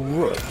and your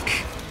rook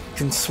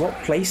can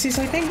swap places,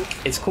 I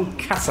think? It's called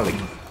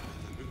castling.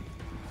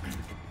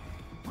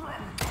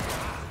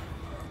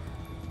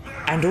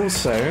 And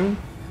also,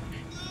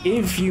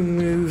 if you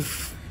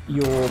move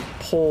your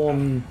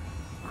pawn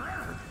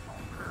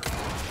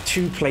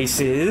 2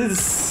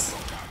 places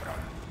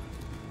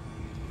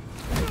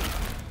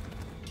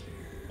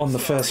on the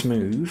first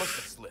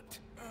move,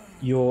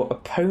 your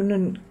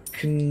opponent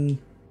can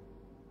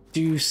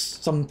do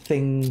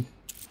something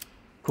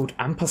called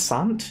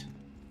ampersand,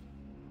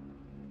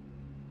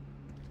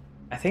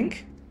 I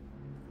think,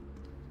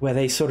 where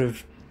they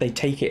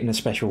take it in a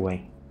special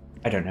way.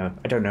 I don't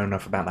know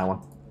enough about that one.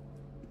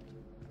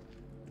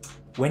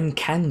 When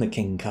can the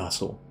king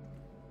castle?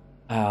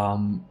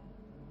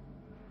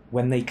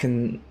 When they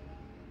can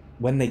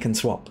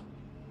swap.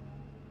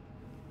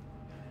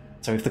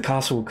 So if the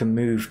castle can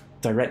move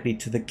directly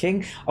to the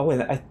king. Oh,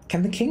 wait,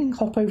 can the king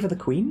hop over the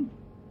queen?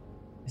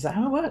 Is that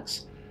how it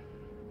works?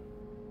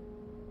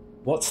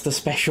 What's the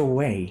special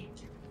way?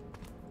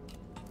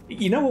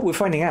 You know what we're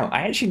finding out?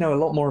 I actually know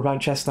a lot more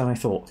about chess than I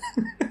thought.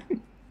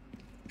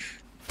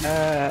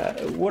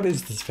 What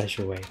is the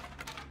special way?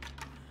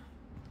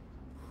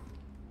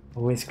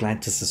 Always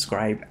glad to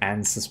subscribe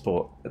and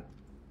support.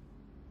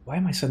 Why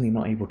am I suddenly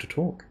not able to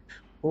talk?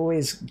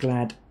 Always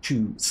glad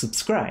to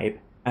subscribe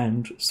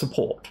and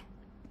support.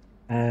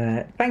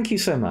 Thank you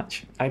so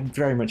much. I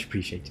very much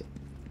appreciate it.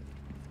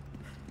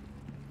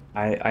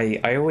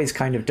 I always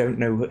kind of don't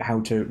know how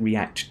to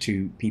react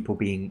to people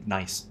being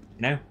nice,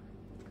 you know?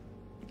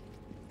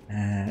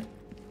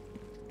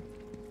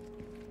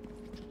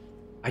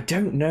 I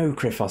don't know,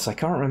 Krifos. I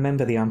can't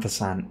remember the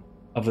ampersand,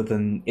 other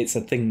than it's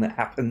a thing that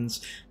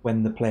happens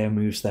when the player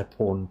moves their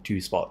pawn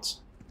 2 spots.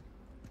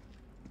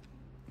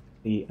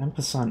 The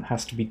ampersand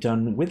has to be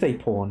done with a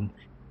pawn,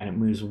 and it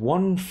moves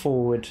 1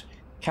 forward,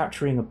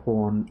 capturing a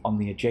pawn on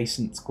the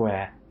adjacent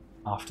square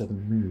after the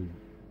move.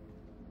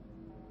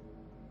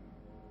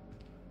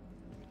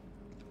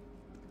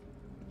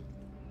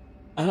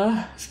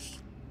 I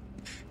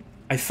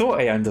thought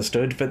I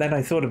understood, but then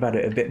I thought about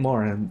it a bit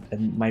more,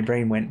 and my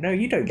brain went, no,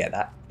 you don't get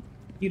that.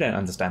 You don't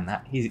understand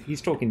that.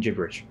 He's talking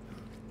gibberish.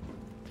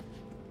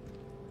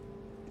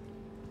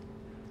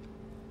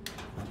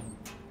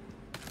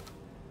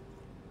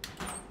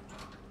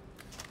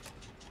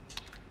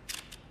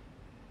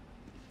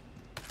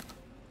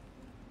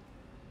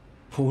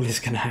 Paul is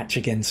going to hatch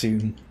again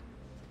soon.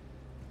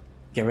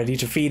 Get ready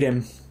to feed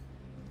him.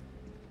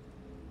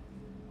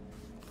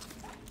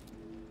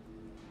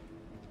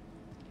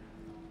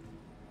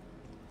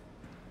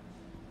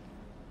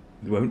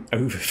 You won't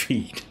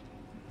overfeed.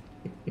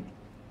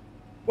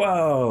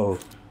 Whoa!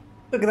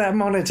 Look at that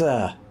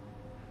monitor!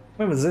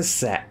 When was this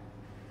set?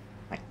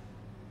 Like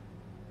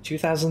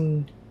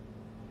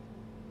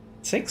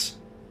 2006?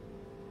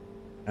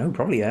 Oh,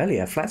 probably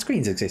earlier. Flat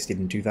screens existed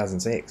in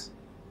 2006.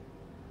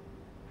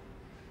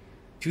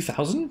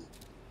 2000?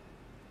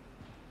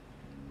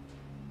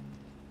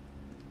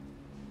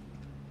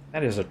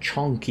 That is a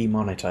chonky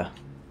monitor.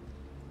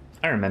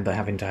 I remember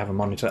having to have a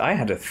monitor. I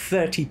had a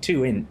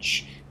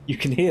 32-inch. You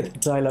can hear the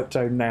dial-up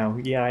tone now.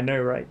 Yeah, I know,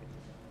 right?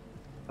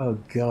 Oh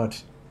god.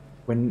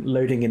 When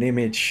loading an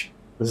image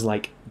was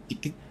like...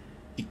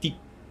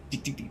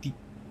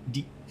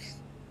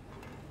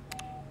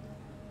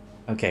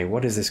 Okay,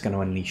 what is this going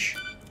to unleash?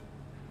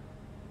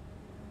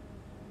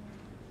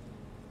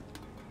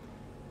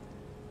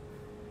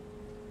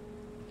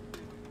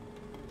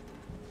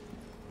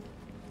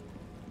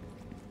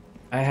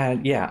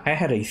 I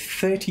had a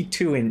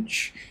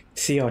 32-inch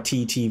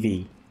CRT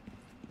TV.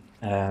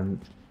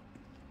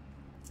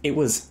 It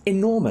was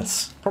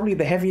enormous. Probably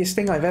the heaviest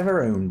thing I've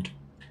ever owned.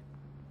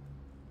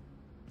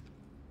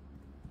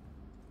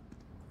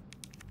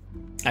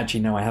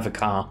 Actually, no, I have a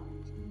car.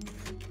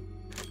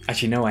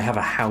 Actually, no, I have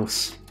a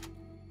house.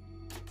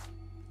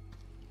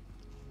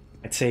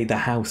 I'd say the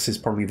house is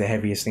probably the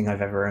heaviest thing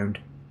I've ever owned.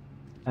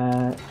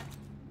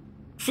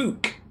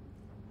 Fook.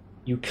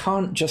 You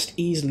can't just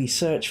easily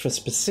search for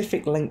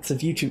specific lengths of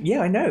YouTube.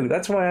 Yeah, I know.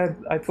 That's why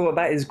I thought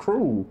that is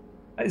cruel.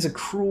 That is a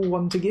cruel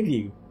one to give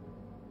you.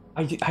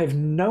 I have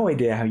no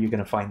idea how you're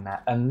going to find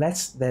that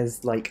unless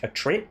there's like a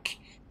trick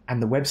and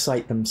the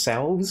website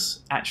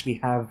themselves actually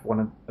have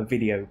a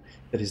video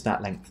that is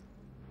that length.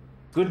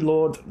 Good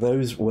lord,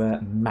 those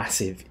were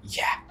massive.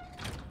 Yeah.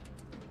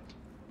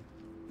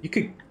 You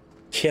could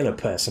kill a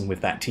person with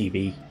that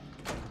TV.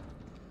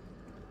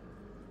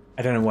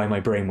 I don't know why my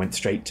brain went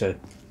straight to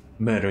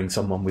murdering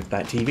someone with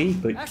that TV,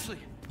 but Ashley!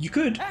 You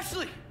could.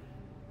 Ashley!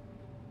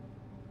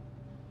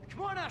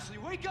 Come on, Ashley,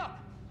 wake up!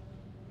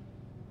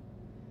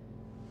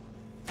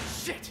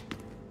 Shit!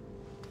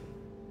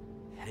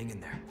 Hang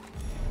in there.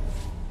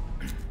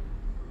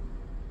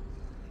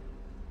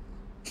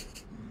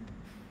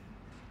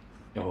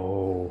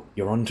 Oh,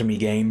 you're onto me,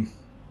 game.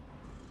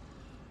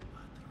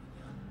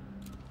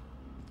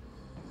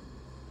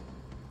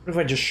 What if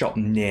I just shot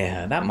near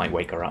her? That might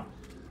wake her up.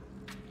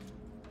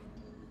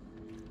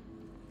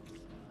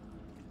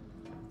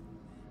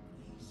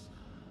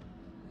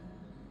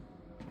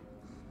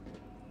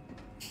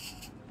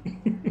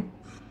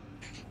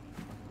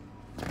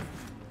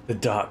 The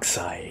dark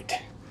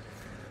side.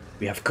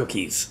 We have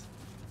cookies.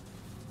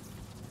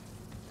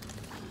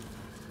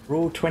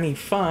 Rule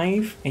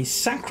 25. A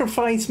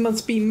sacrifice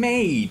must be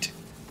made.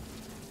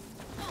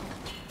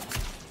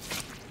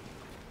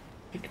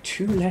 Pick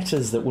 2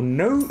 letters that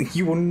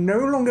you will no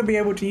longer be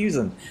able to use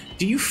them.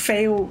 Do you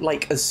fail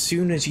like as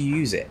soon as you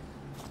use it?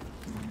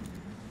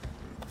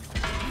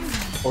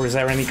 Or is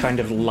there any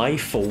kind of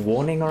life or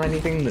warning or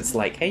anything that's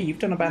like, hey, you've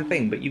done a bad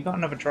thing, but you've got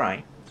another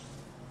try?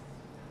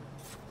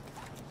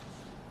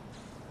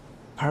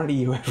 Apparently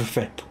you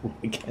overfed Paul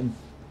again.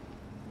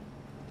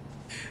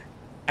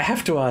 I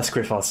have to ask,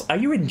 Griffos, are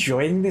you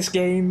enjoying this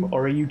game,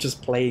 or are you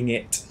just playing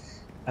it,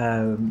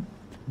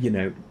 you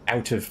know,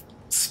 out of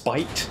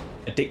spite,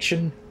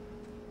 addiction?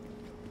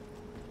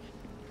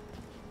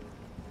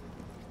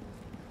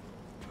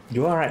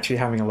 You are actually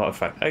having a lot of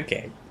fun.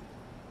 Okay.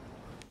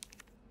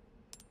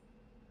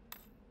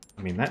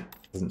 I mean, that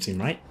doesn't seem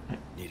right.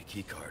 Need a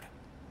key card.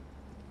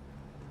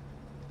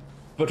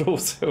 But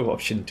also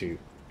option 2.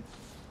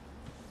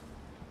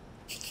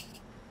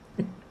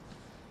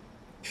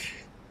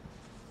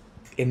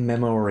 In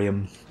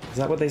memoriam. Is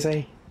that what they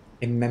say?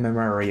 In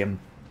memoriam.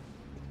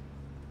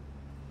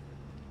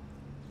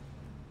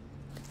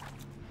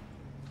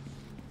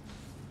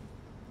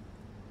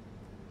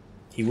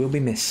 He will be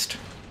missed.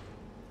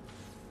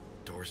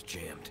 Door's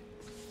jammed.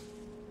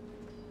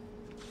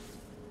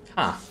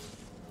 Huh.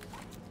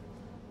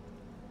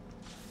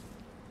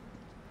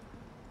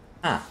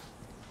 Ah.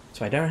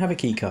 So I don't have a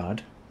key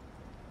card.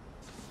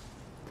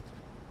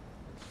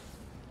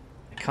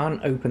 I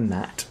can't open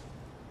that.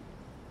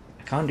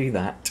 I can't do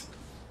that.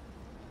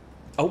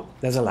 Oh,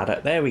 there's a ladder.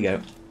 There we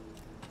go.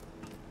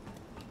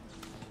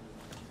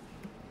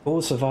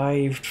 All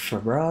survived for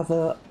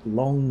rather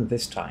long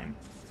this time.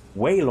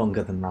 Way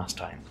longer than last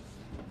time.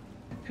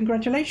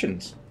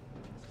 Congratulations.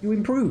 You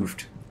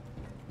improved.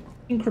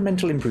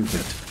 Incremental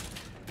improvement.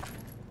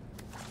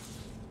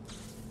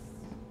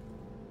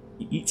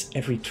 He eats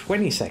every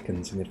 20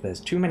 seconds, and if there's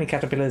too many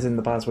caterpillars in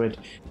the password,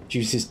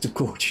 chooses to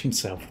gorge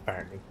himself,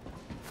 apparently.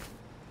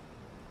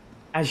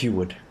 As you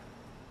would.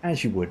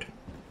 As you would.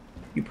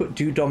 You put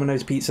 2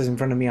 Domino's pizzas in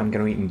front of me, I'm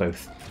going to eat them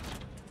both.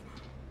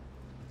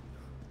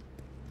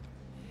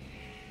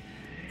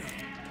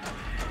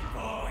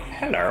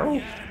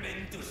 Hello.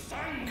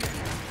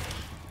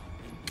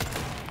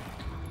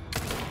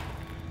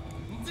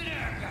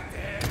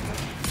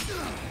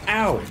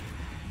 Ow!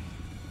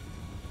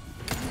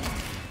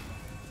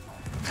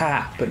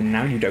 Ha! But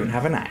now you don't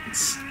have an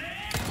axe.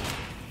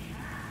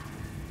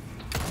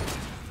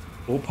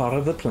 All part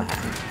of the plan.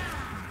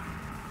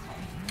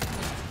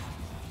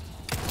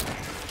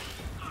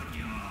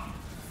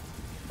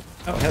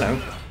 Oh, hello.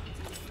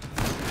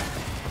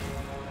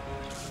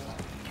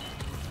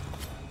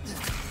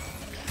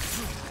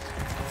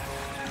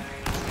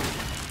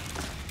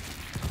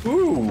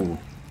 Ooh!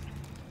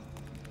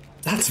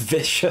 That's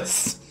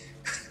vicious.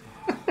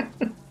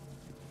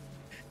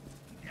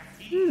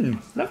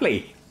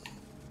 Lovely.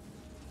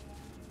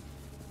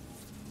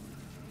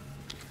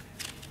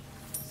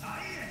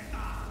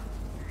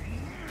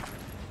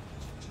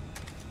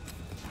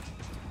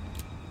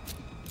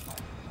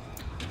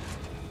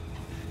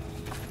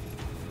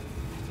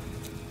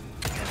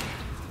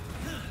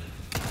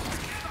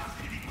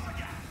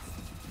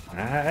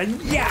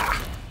 Yeah!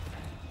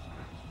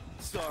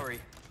 Sorry,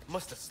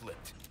 must have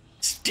slipped.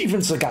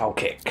 Steven Seagal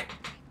kick.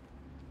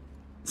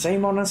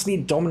 Saying honestly,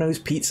 Domino's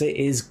Pizza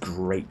is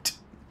great.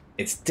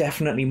 It's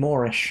definitely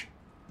Moorish.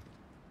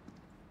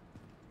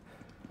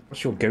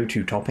 What's your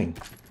go-to topping?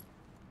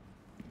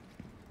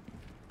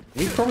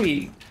 We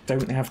probably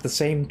don't have the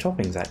same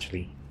toppings,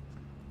 actually.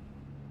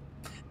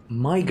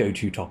 My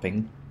go-to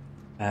topping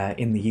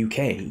in the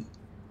UK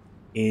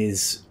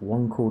is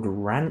one called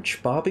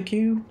Ranch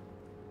Barbecue,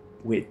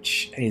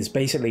 which is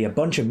basically a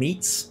bunch of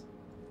meats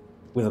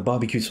with a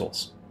barbecue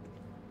sauce.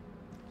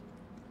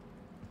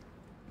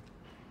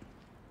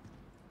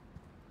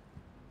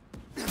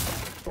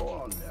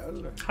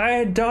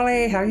 Hi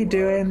Dolly, how you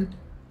doing?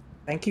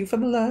 Thank you for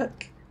the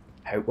lurk.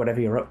 I hope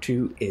whatever you're up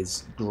to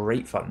is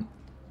great fun.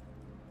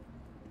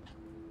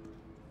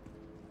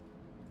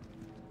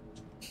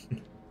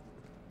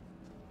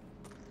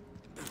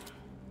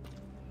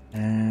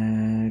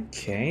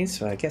 Okay,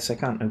 so I guess I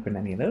can't open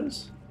any of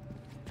those.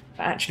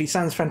 That actually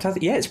sounds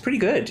fantastic. Yeah, it's pretty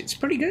good. It's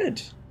pretty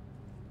good.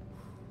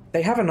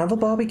 They have another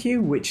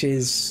barbecue, which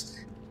is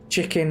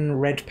chicken,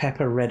 red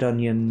pepper, red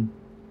onion,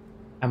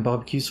 and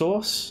barbecue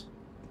sauce.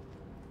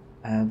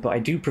 But I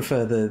do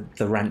prefer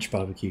the ranch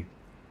barbecue.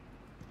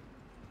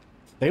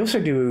 They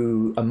also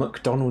do a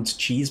McDonald's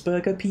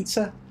cheeseburger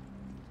pizza,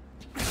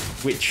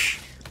 which,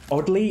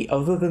 oddly,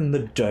 other than the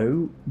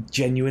dough,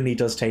 genuinely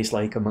does taste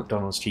like a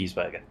McDonald's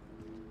cheeseburger.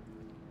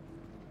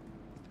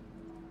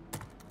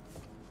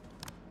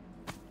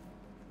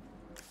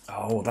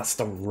 Oh, that's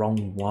the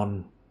wrong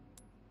one.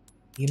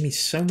 You give me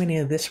so many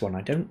of this one.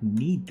 I don't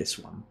need this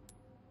one.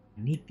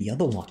 I need the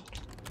other one.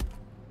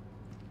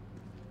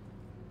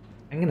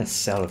 I'm going to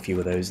sell a few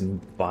of those and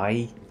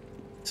buy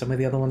some of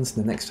the other ones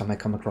the next time I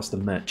come across the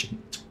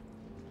merchant.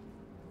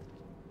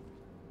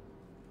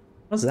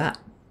 What's that?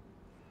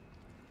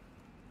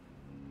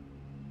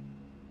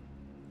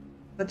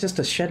 Is that just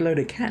a shed load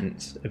of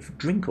cans of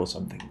drink or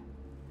something?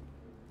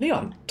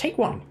 Leon, take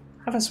one.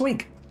 Have a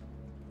swig.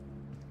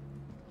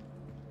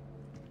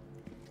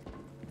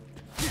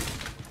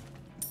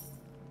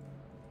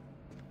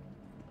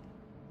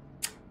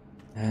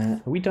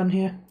 Are we done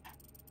here?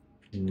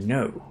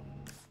 No.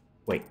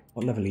 Wait,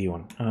 what level are you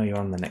on? Oh, you're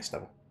on the next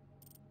level.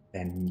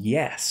 Then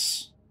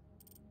yes.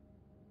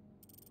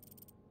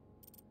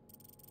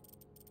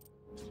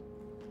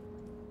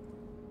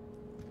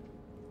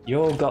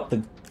 You all got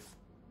the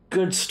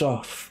good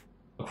stuff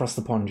across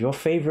the pond. Your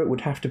favourite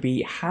would have to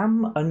be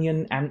ham,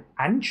 onion, and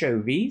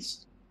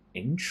anchovies.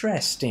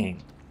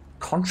 Interesting.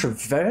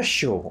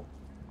 Controversial.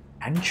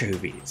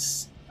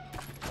 Anchovies.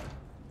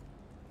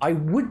 I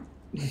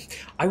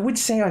would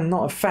say I'm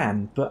not a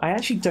fan, but I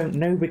actually don't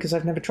know because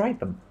I've never tried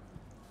them.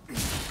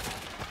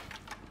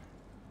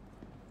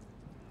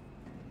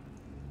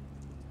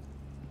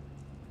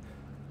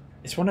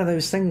 It's one of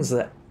those things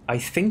that I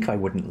think I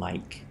wouldn't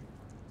like,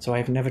 so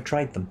I've never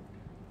tried them.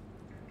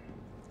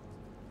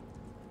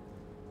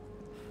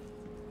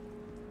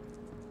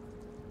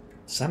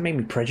 Does that make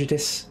me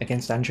prejudice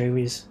against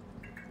anchovies?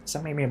 Does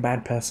that make me a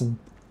bad person?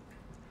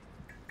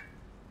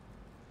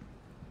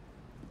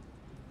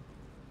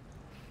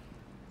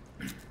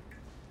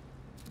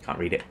 Can't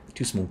read it.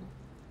 Too small.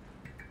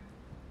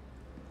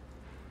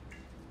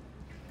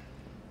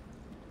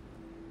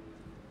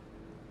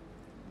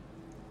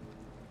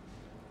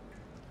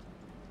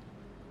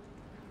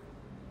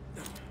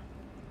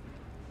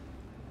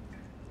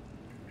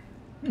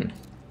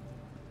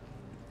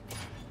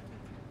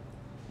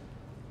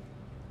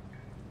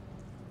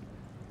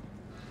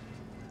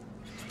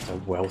 A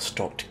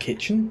well-stocked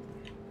kitchen.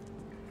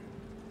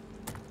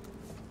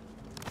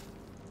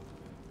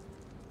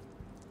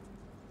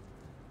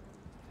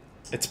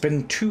 It's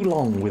been too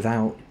long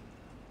without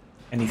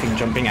anything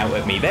jumping out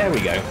at me. There we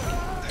go.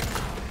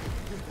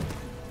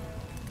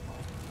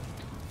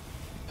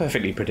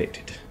 Perfectly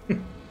predicted.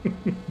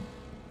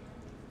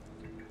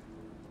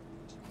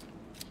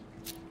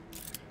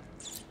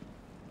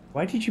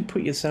 Why did you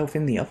put yourself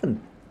in the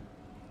oven?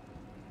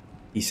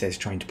 He says,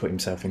 trying to put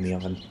himself in the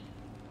oven.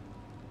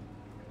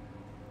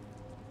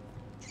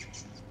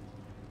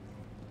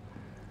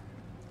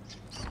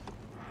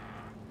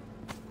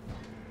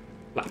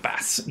 Black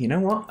bass. You know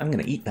what? I'm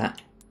gonna eat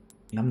that.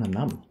 Num num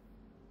num.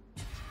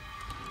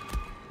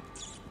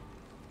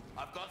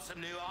 I've got some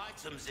new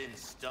items in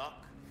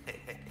stock.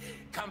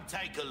 Come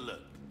take a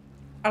look.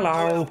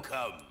 Hello.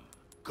 Welcome.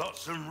 Got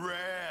some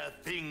rare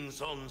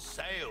things on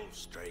sale,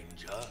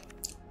 stranger.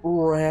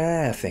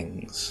 Rare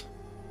things.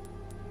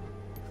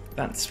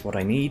 That's what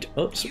I need.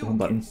 Oops, wrong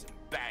button.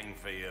 Bang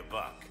for your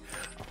buck.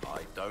 I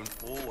don't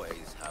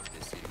always have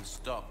this in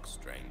stock,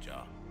 stranger.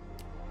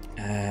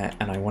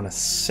 And I want to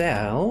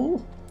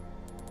sell.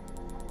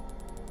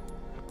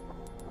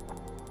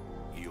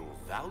 Your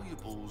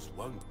valuables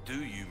won't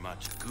do you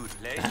much good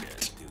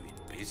leisure doing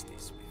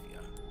business with you.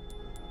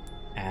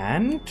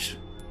 And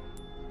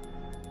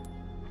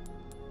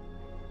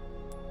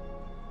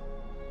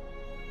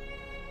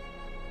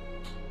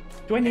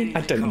do I need?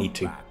 I don't need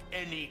to.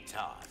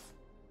 Anytime.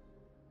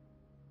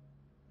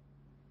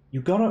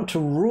 You got up to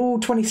rule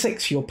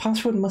 26. Your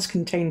password must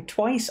contain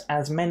twice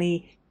as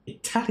many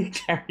italic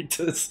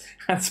characters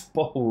as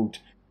bold.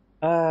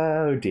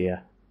 Oh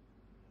dear.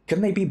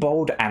 Can they be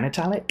bold and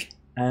italic?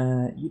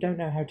 You don't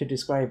know how to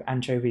describe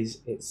anchovies.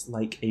 It's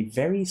like a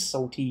very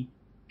salty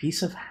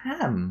piece of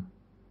ham.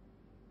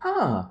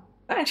 Ah,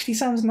 that actually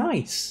sounds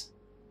nice.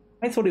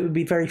 I thought it would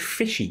be very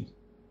fishy.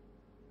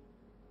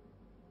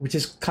 Which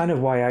is kind of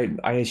why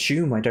I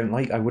assume I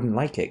wouldn't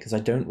like it, because I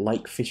don't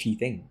like fishy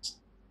things.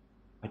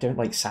 I don't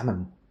like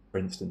salmon, for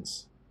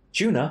instance.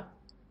 Tuna,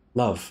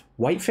 love.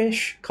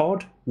 Whitefish,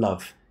 cod,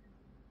 love.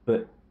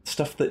 But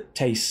stuff that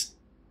tastes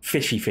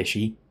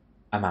fishy,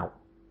 I'm out.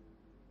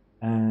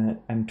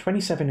 And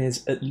 27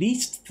 is at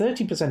least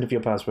 30% of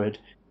your password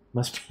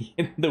must be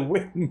in the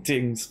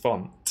Wingdings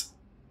font.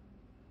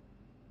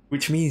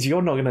 Which means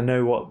you're not going to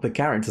know what the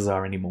characters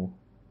are anymore.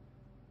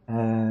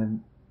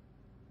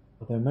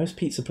 Although most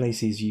pizza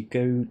places you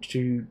go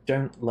to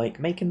don't like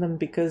making them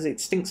because it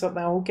stinks up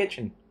their whole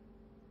kitchen.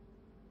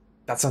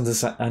 That's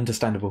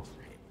understandable.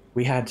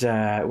 We had,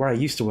 where I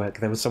used to work,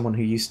 there was someone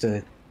who used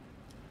to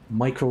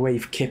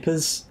microwave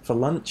kippers for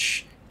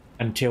lunch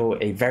until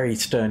a very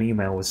stern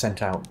email was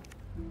sent out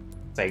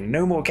saying,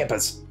 no more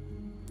kippers.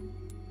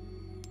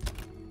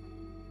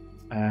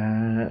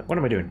 What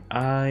am I doing?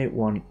 I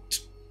want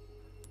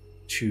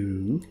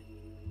to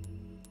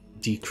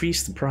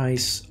decrease the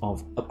price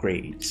of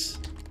upgrades.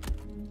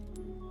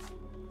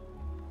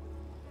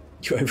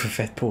 You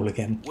overfed Paul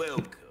again.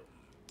 Welcome.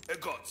 I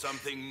got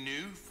something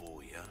new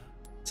for you.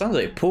 Sounds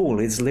like Paul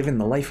is living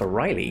the life of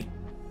Riley.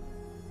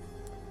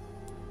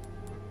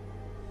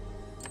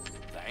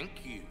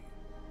 Thank you.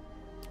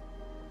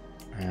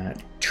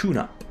 Tune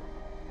up.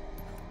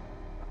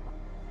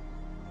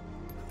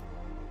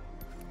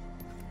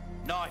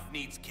 Knife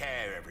needs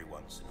care every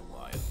once in a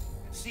while.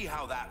 See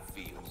how that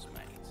feels,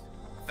 mate.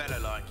 A fella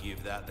like you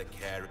without the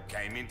care it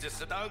came into,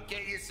 so don't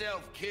get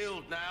yourself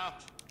killed now.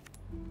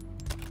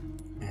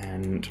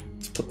 And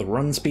let's put the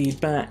run speed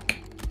back.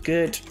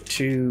 Good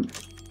to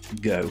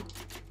go.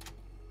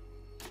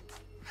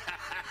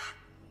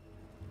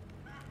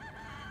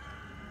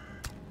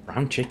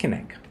 Brown chicken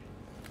egg.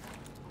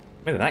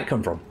 Where did that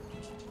come from?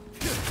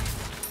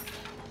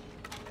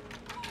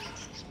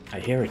 I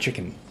hear a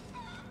chicken.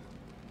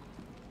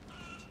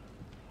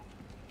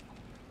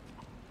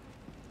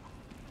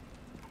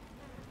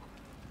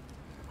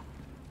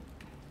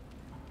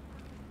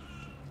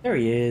 There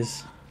he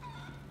is.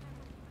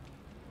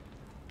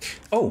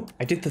 Oh,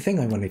 I did the thing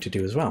I wanted to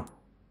do as well.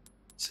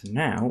 So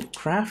now,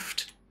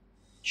 craft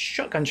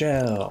shotgun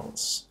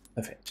shells.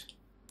 Perfect.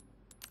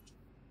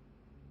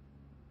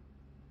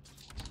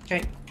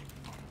 Okay.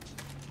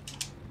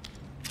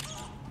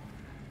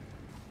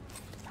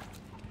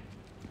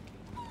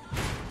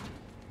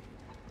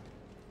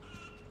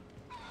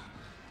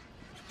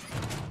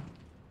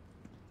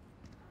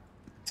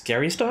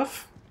 Scary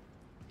stuff?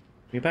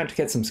 We about to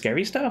get some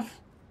scary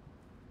stuff?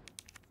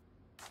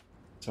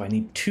 So I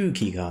need 2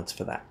 keycards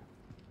for that.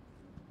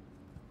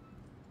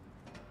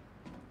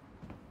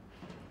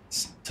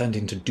 It's turned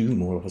into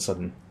Doom all of a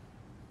sudden.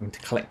 I'm going to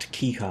collect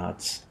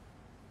keycards.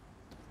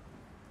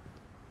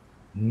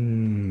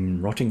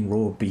 Rotting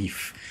raw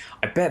beef.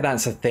 I bet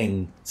that's a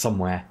thing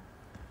somewhere.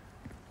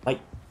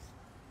 Like,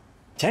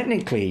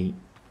 technically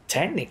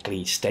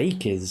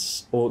steak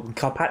is, or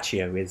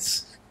carpaccio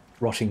is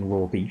rotting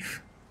raw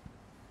beef.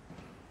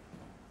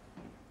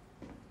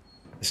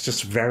 It's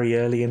just very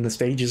early in the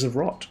stages of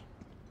rot.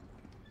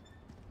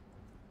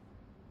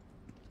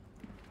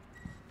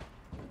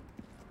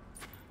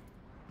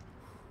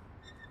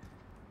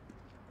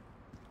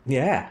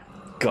 Yeah,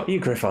 got you,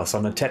 Griffos,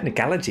 on a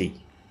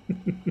technicality.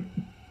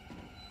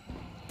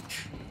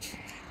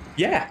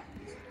 Yeah,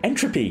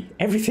 entropy,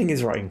 everything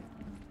is rotting.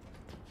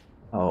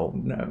 Oh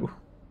no.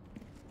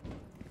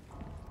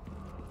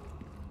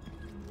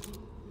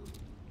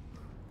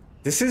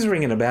 This is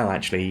ringing a bell,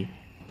 actually.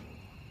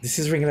 This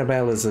is ringing a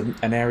bell as an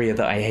area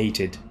that I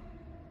hated.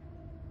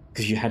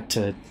 Because you had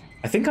to...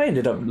 I think I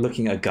ended up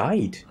looking at a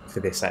guide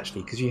for this,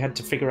 actually, because you had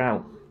to figure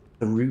out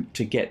the route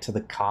to get to the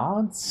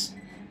cards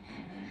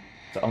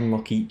to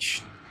unlock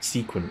each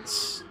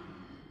sequence.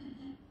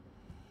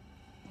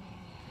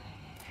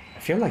 I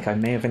feel like I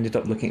may have ended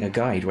up looking at a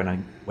guide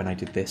when I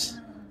did this.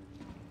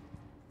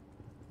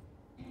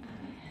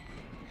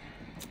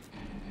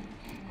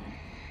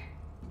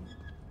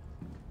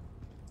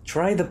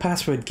 Try the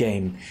password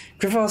game.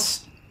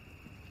 Krivos,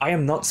 I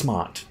am not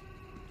smart.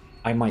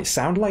 I might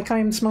sound like I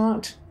am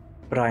smart,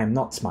 but I am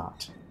not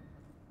smart.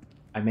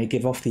 I may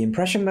give off the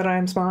impression that I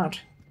am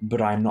smart,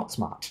 but I am not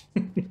smart.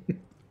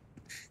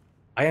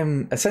 I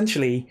am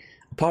essentially,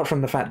 apart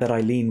from the fact that I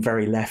lean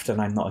very left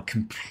and I'm not a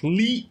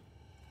complete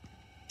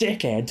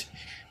dickhead,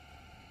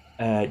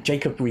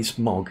 Jacob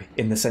Rees-Mogg,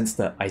 in the sense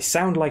that I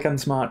sound like I'm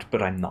smart,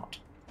 but I'm not.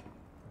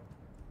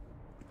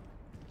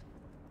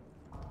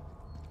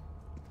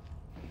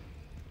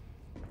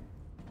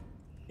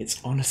 It's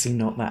honestly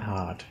not that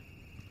hard.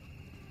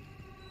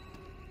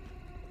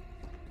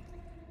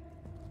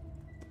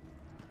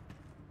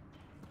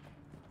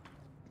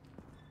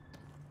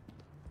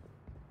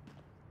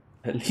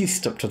 At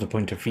least up to the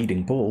point of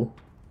feeding Paul.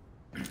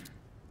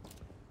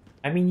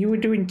 I mean, you were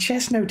doing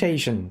chess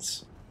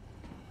notations.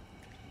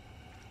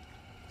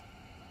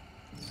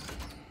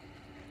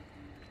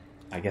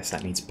 I guess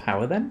that needs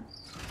power then.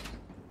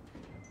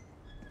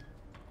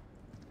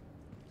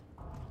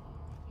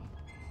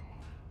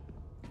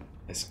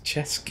 There's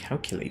chess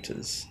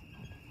calculators.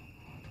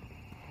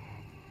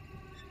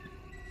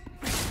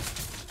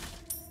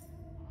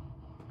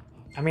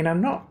 I mean,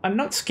 I'm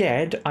not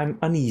scared, I'm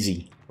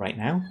uneasy right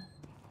now.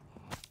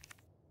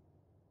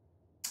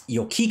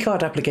 Your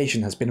keycard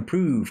application has been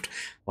approved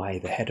by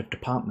the head of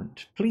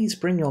department. Please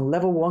bring your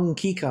level 1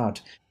 keycard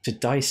to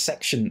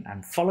dissection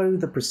and follow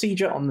the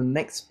procedure on the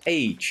next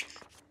page.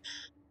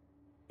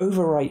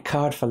 Overwrite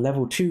card for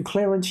level 2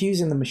 clearance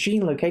using the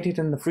machine located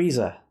in the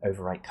freezer.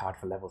 Overwrite card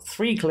for level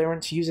 3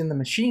 clearance using the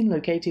machine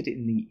located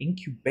in the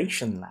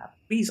incubation lab.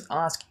 Please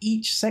ask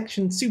each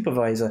section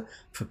supervisor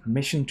for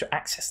permission to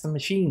access the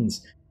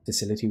machines.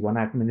 Facility 1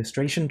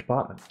 Administration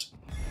Department.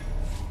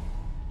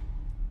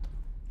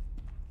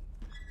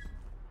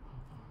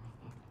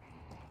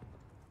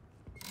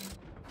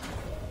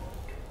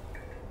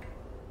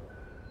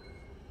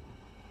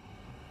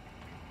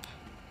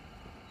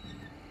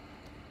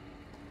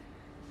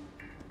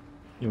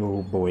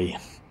 Oh boy.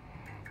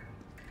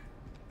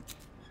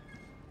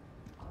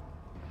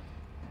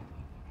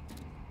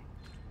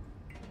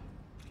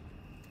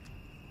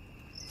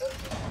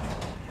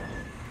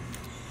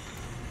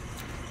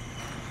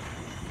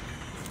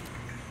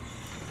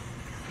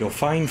 You're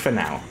fine for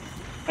now.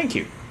 Thank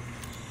you.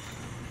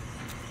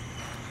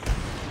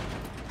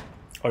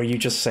 Or are you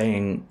just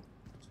saying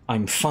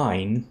I'm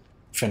fine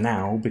for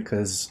now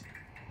because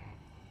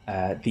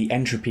the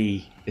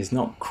entropy is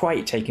not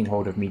quite taking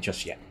hold of me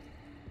just yet?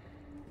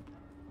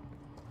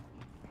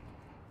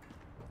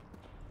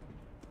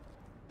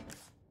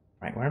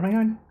 Right, where am I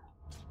going?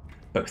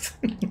 Both.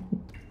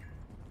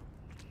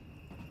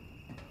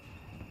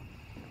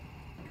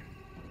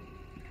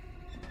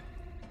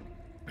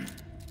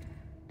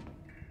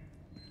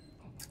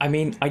 I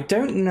mean, I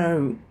don't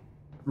know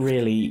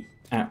really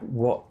at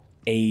what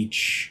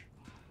age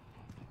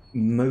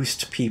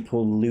most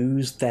people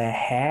lose their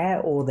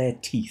hair or their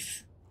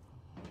teeth.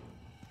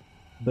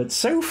 But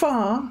so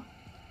far,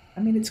 I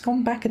mean, it's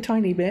gone back a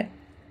tiny bit,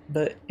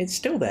 but it's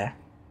still there.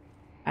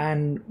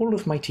 And all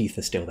of my teeth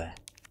are still there.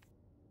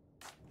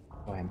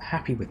 So I'm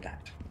happy with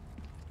that.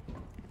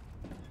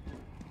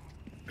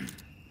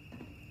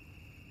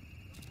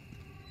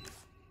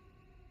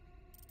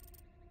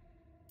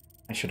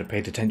 I should have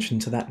paid attention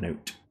to that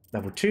note.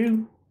 Level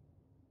 2,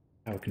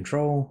 power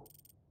control,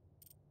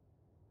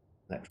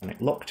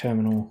 electronic lock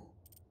terminal,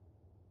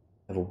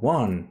 level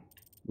 1,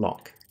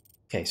 lock.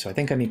 Okay, so I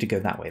think I need to go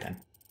that way then.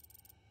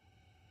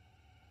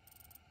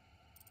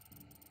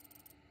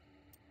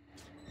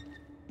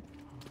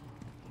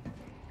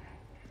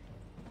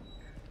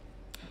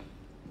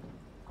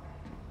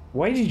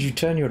 Why did you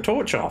turn your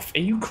torch off? Are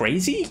you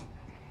crazy?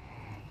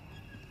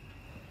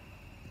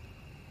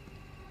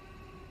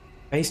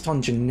 Based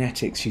on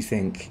genetics, you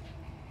think?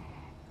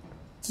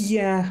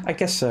 Yeah, I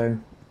guess so.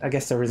 I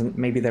guess there isn't,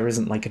 maybe there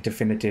isn't like a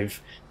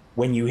definitive,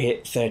 when you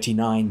hit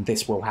 39,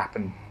 this will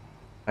happen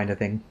kind of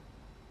thing.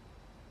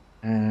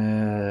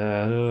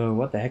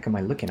 What the heck am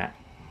I looking at?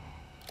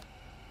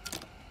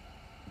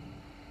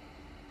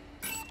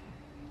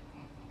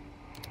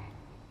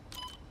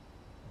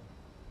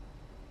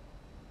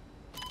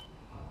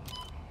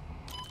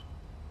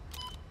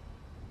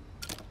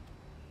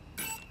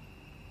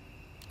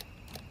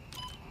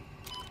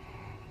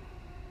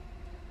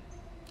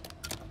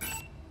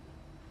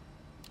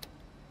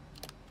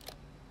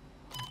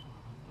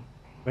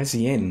 Where's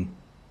the inn?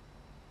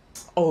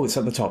 Oh, it's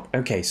at the top.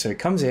 Okay, so it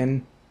comes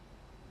in.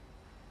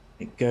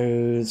 It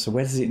goes... So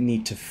where does it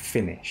need to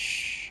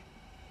finish?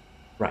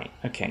 Right,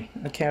 okay.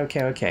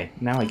 Okay.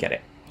 Now I get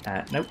it.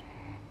 Nope.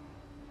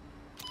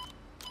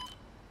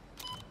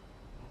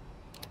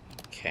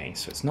 Okay,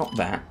 so it's not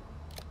that.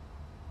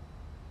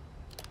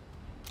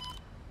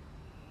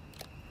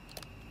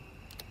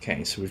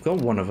 Okay, so we've got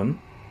one of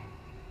them.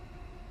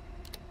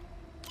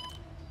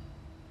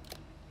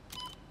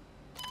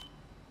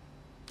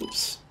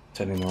 Oops,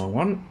 turning the wrong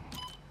one.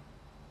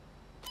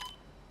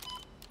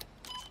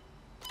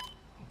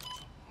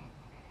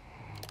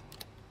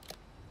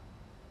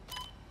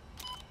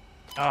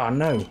 Oh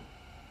no!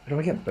 How do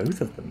I get both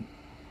of them?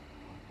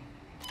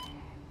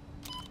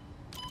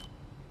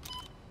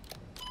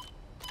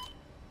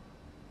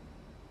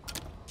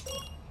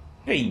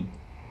 Hey!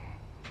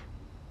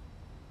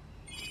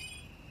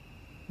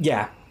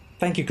 Yeah,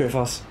 thank you,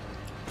 Griffos.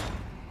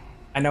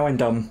 I know I'm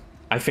dumb.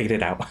 I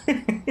figured it out.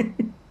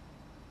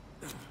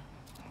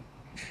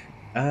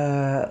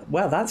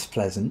 Well, that's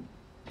pleasant.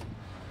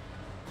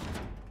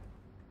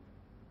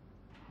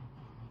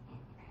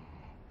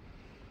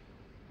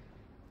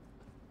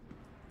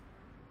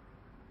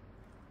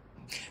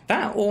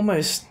 That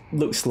almost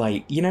looks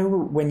like, you know,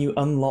 when you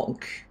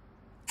unlock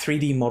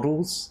 3D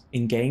models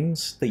in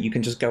games that you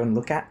can just go and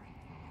look at?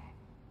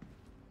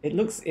 It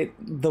looks,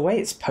 the way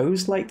it's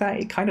posed like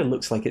that, it kind of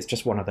looks like it's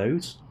just one of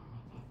those.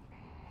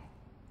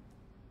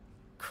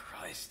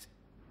 Christ.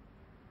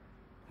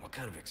 What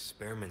kind of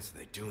experiments are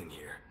they doing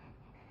here?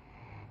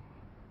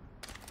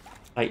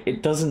 Like,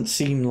 it doesn't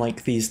seem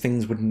like these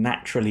things would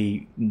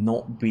naturally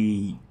not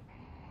be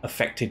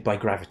affected by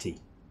gravity.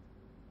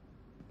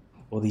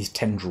 Or these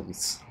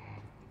tendrils.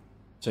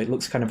 So it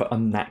looks kind of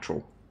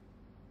unnatural.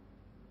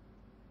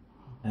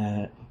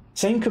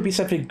 Same could be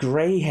said for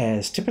grey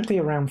hairs. Typically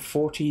around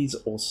 40s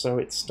or so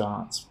it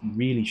starts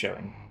really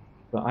showing.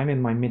 But I'm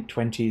in my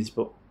mid-20s,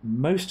 but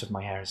most of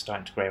my hair is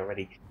starting to grey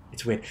already.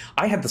 It's weird.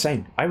 I had the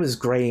same. I was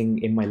greying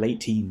in my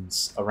late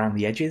teens around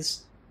the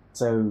edges.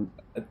 So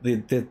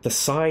the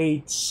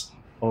sides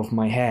of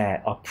my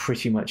hair are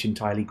pretty much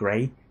entirely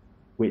grey,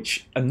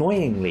 which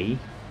annoyingly,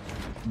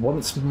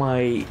 once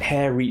my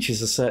hair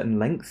reaches a certain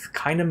length,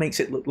 kind of makes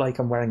it look like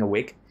I'm wearing a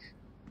wig.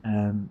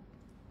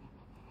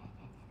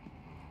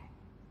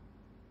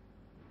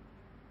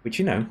 Which,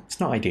 you know, it's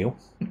not ideal.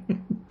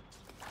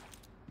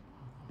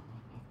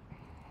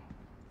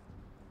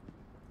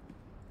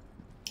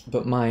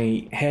 But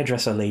my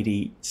hairdresser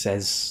lady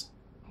says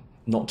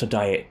not to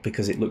dye it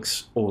because it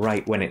looks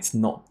alright when it's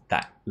not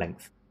that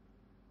length.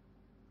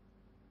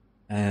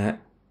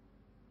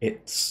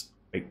 It's...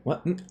 Wait,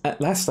 what?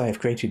 At last I have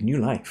created new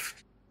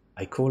life.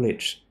 I call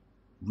it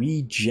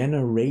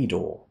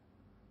Regenerador.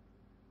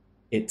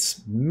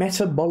 Its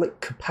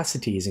metabolic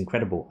capacity is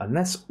incredible.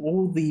 Unless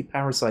all the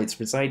parasites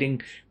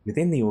residing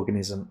within the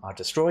organism are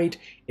destroyed,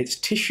 its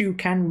tissue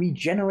can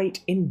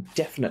regenerate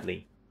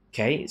indefinitely.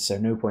 Okay, so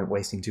no point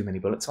wasting too many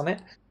bullets on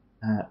it.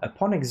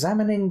 Upon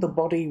examining the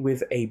body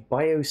with a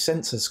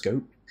biosensor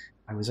scope,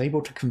 I was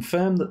able to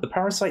confirm that the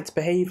parasites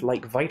behave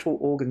like vital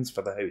organs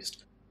for the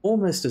host,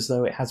 almost as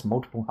though it has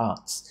multiple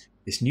hearts.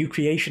 This new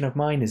creation of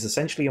mine is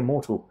essentially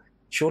immortal.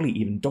 Surely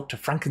even Dr.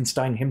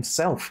 Frankenstein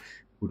himself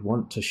would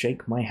want to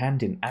shake my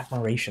hand in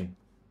admiration.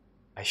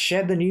 I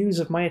shared the news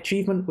of my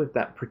achievement with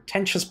that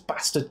pretentious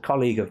bastard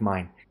colleague of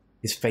mine.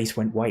 His face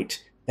went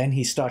white. Then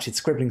he started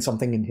scribbling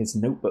something in his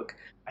notebook.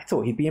 I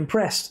thought he'd be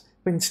impressed,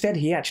 but instead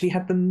he actually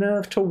had the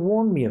nerve to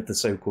warn me of the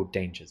so-called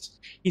dangers.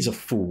 He's a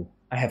fool.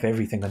 I have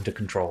everything under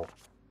control.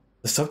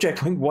 The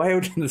subject went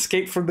wild and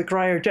escaped from the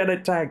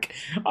cryogenic tank.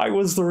 I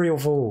was the real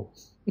fool.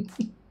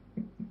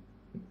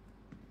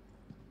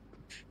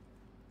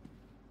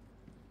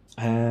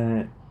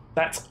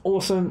 That's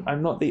awesome.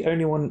 I'm not the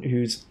only one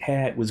whose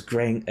hair was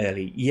graying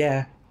early.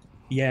 Yeah.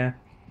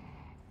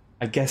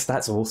 I guess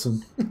that's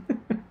awesome.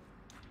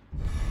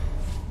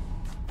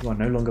 You are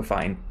no longer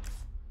fine.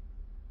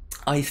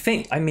 I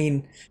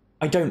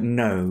don't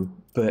know,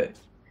 but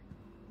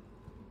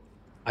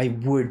I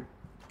would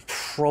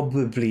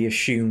probably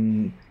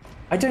assume...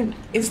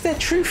 Is there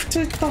truth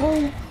to the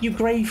whole you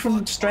grey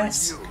from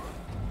stress?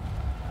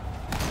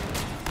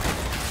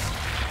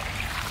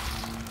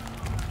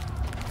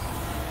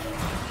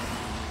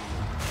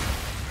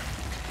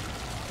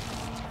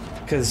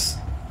 Because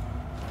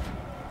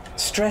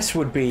Stress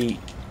would be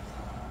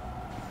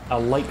a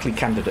likely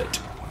candidate.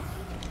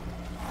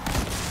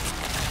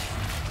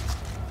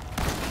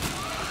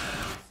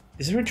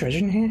 Is there a treasure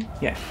in here?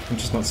 Yeah, I'm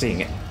just not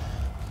seeing it.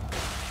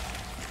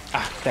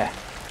 Ah, there.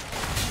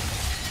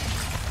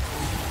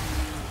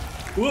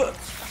 Whoa!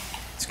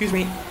 Excuse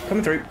me,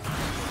 coming through.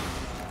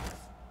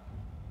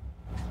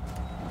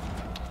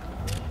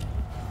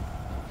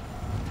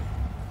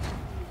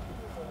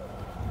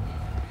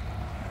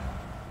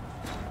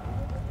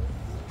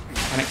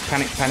 Panic,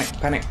 panic, panic,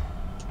 panic.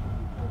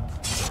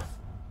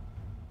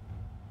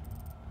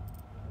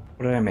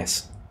 What did I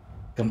miss?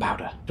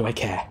 Gunpowder. Do I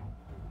care?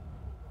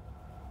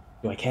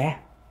 Do I care?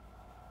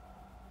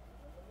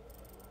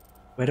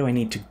 Where do I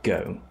need to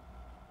go?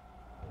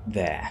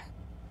 There.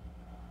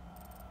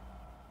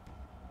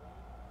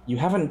 You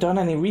haven't done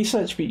any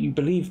research, but you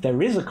believe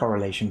there is a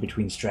correlation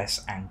between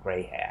stress and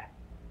grey hair.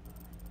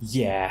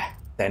 Yeah,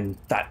 then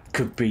that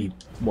could be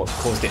what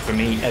caused it for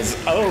me as...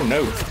 Oh,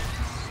 no!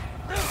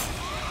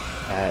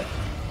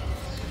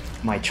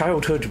 My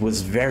childhood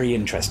was very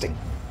interesting.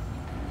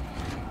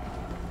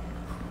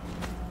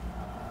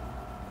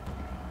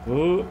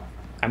 Ooh.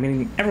 I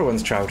mean,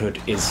 everyone's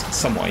childhood is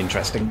somewhat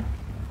interesting.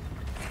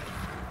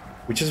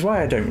 Which is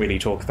why I don't really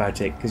talk about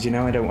it, because, you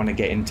know, I don't want to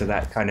get into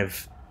that kind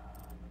of...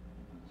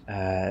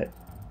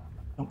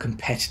 not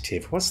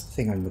competitive. What's the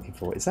thing I'm looking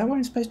for? Is that where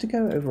I'm supposed to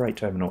go? Overwrite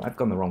terminal. I've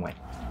gone the wrong way.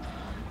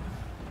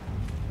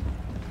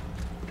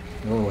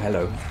 Oh,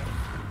 hello.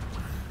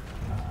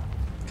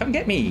 Come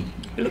get me!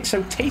 It looks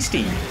so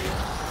tasty!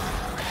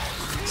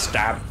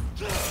 Stab.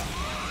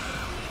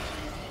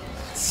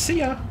 See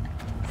ya!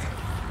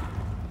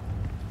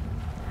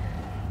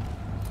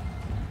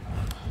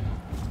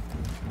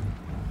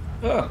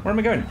 Oh, where am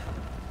I going?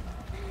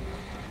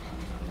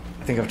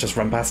 I think I've just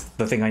run past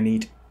the thing I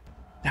need.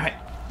 Damn it!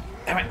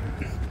 Damn it!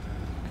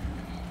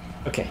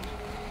 Okay.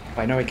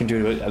 I know I can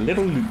do a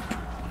little loop.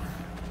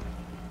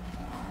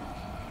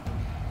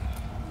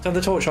 Turn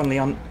the torch on,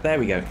 Leon. There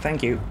we go.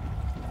 Thank you.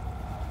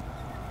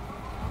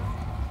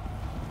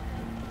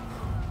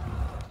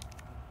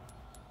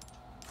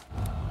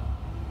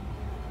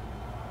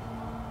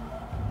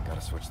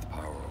 Gotta switch the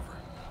power over.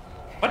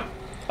 What?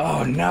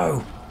 Oh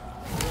no!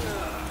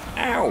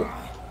 Ow!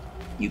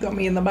 You got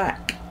me in the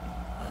back.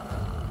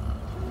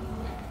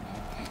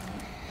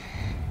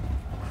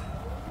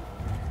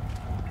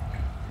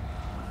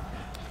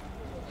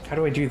 How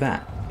do I do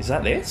that? Is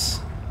that this?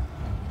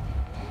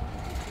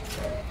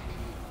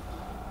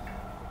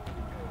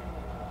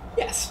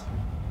 Yes.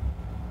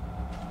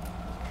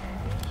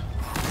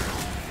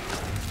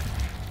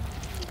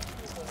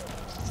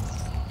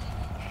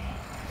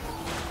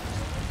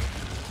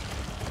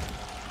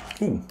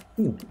 Ooh,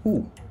 ooh,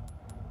 ooh.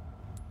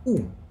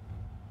 Ooh.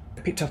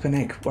 I picked up an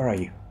egg. Where are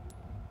you?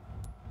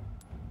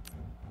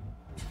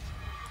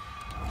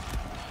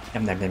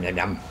 Yum, yum, yum, yum,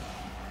 yum.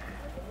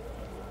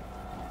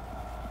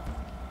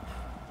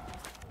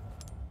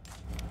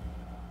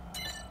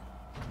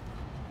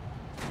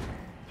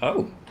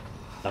 Oh,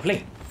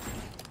 lovely.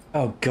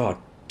 Oh god,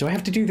 do I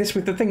have to do this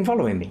with the thing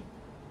following me?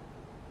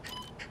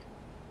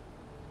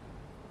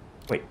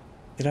 Wait,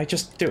 did I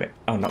just do it?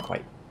 Oh, not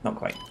quite, not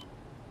quite.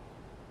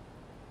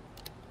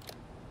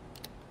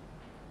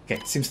 Okay,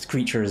 seems the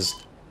creature has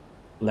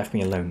left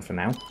me alone for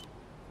now.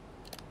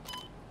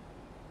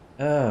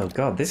 Oh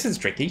god, this is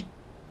tricky.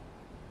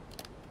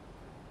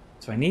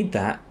 So I need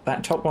that.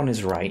 That top one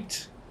is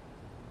right.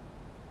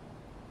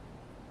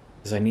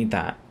 Because I need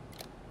that.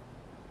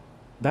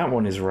 That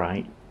one is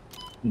right.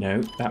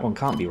 No, that one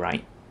can't be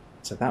right.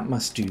 So that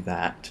must do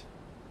that.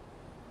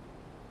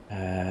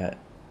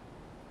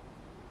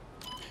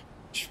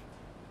 Which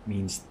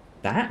means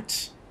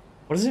that?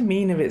 What does it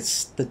mean if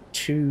it's the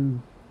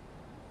two...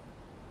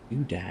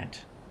 doodad?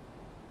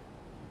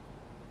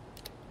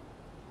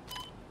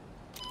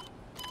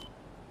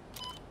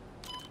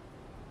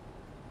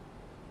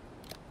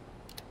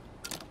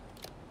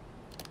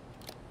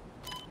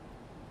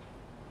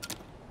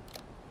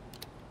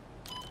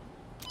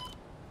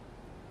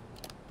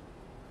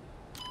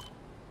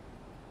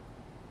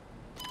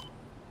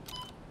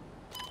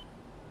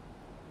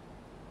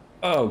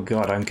 Oh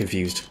god, I'm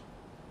confused.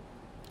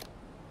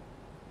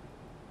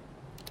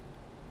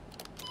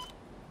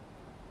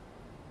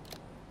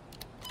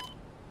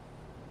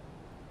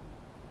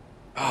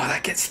 Oh,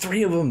 that gets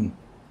 3 of them.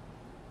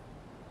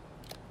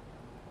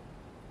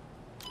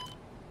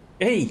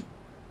 Hey,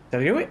 did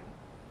I do it?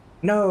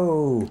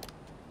 No.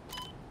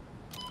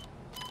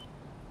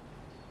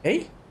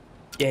 Hey?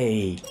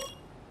 Yay.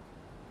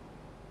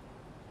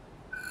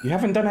 You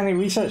haven't done any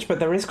research, but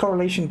there is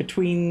correlation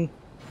between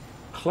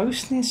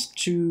closeness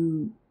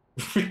to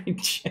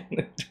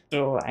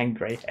genital and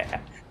grey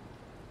hair.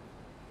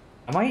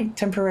 Am I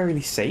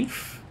temporarily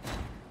safe?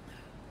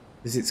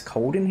 Because it's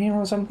cold in here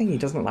or something? He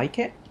doesn't like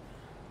it?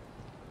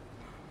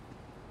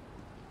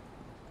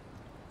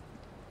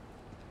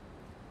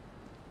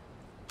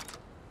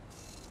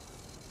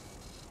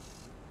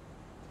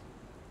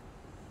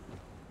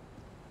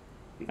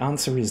 The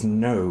answer is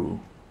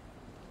no.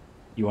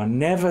 You are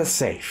never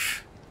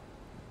safe.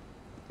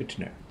 Good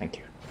to know. Thank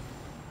you.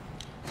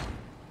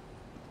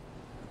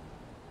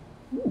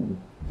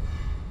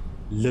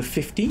 Le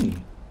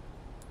 15.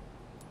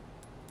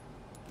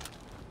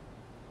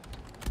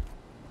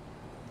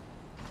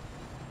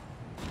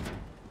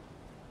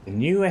 The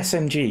new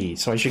SMG,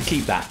 so I should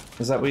keep that.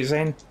 Is that what you're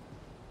saying?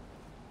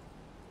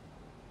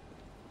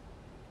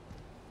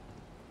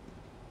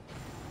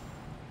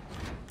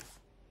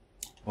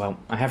 Well,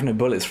 I have no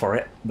bullets for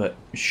it, but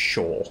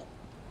sure.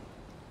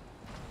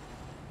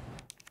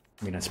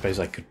 I mean, I suppose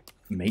I could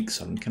make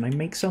some. Can I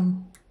make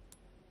some?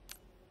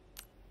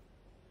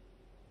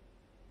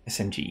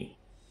 SMG.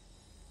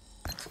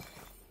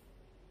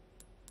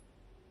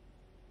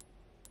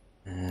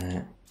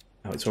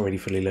 Oh, it's already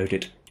fully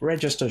loaded.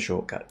 Register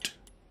shortcut.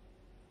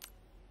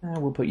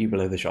 We'll put you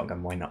below the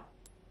shotgun, why not?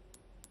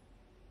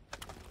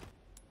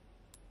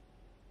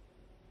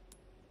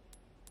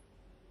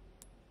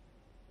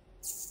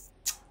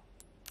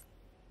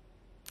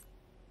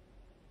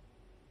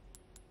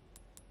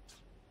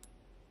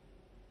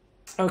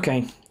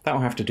 Okay,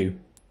 that'll have to do.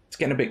 It's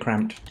getting a bit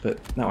cramped,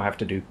 but that'll have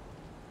to do.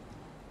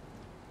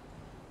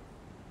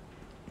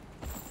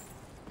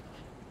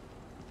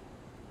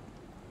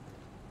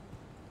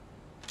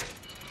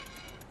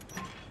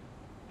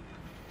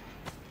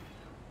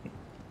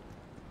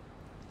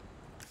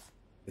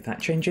 Did that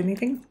change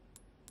anything?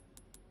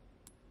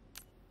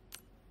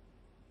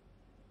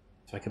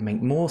 So I can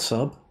make more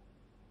sub.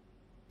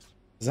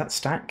 Does that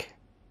stack?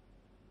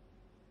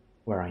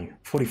 Where are you?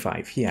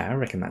 45. Yeah, I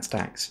reckon that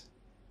stacks.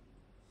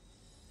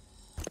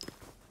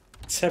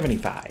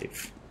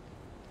 75.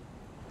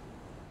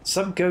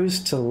 Sub goes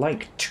to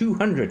like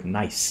 200.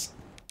 Nice.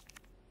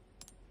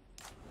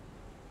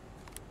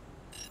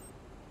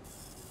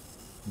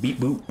 Beep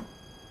boop.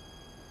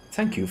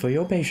 Thank you for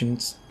your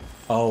patience.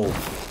 Oh.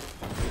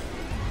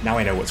 Now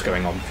I know what's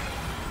going on.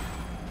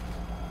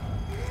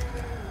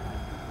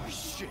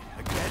 Shit,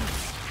 again?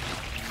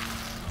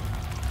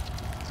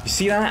 You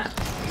see that?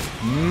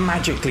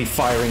 Magically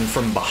firing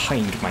from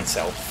behind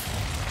myself.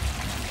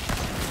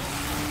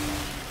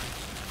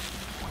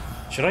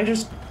 Should I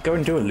just go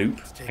and do a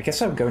loop? I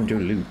guess I'll go and do a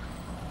loop.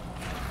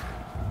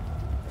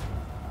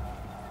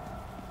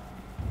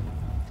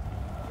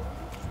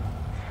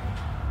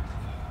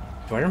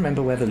 Do I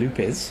remember where the loop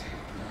is?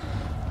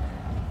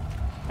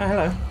 Oh,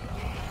 hello.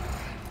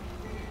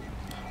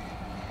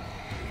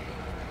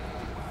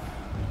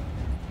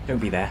 Don't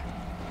be there.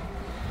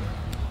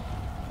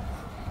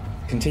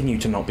 Continue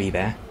to not be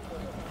there.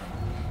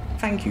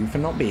 Thank you for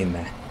not being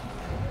there.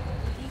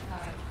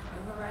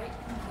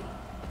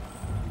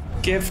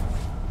 Give.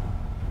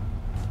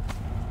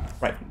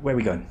 Right, where are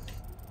we going?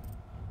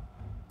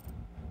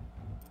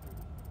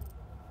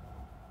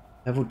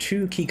 Level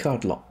 2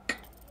 keycard lock.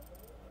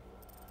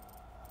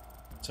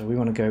 So we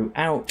want to go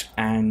out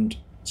and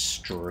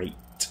straight.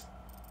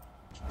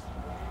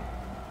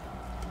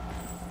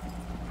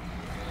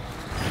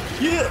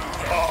 Yeah!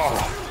 Oh.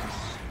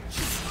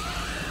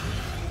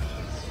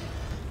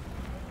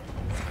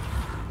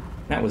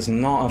 That was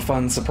not a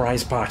fun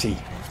surprise party.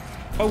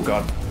 Oh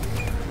god.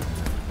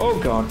 Oh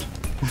god.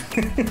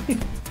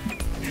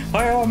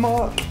 Hi,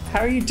 Mark. How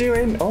are you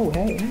doing? Oh,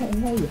 hey.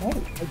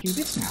 I do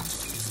this now.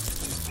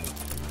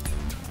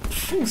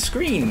 Full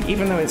screen,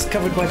 even though it's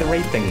covered by the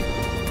raid thing.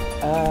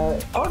 Oh,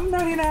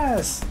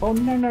 naughtiness! Oh,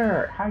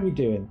 no. How are you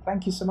doing?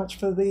 Thank you so much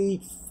for the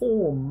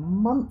 4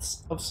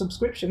 months of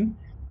subscription.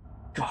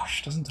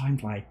 Gosh, doesn't time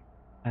fly?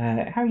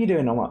 How are you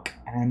doing, Omok?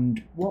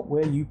 And what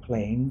were you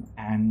playing?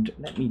 And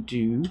let me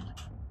do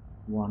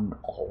one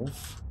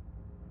of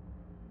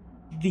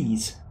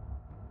these.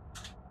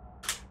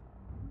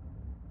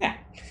 Yeah.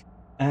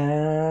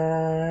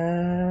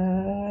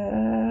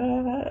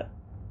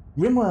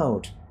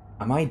 Rimworld.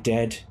 Am I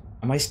dead?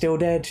 Am I still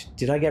dead?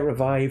 Did I get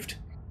revived?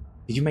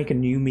 Did you make a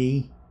new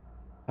me?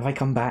 Have I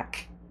come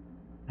back?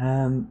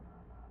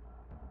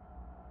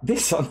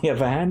 This, on the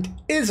other hand,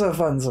 is a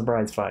fun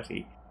surprise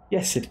party.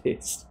 Yes, it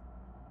is.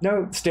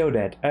 No, still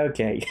dead.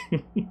 Okay.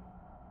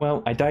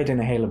 Well, I died in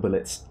a hail of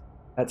bullets.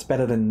 That's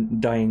better than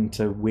dying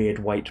to weird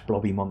white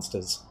blobby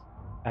monsters.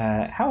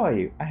 How are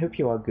you? I hope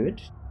you are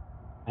good.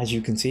 As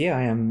you can see,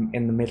 I am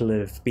in the middle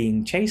of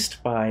being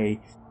chased by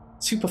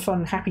super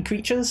fun, happy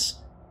creatures.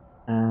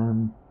 They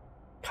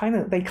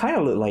kind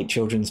of look like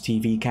children's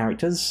TV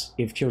characters,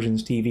 if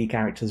children's TV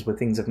characters were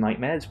things of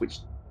nightmares, which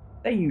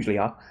they usually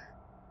are.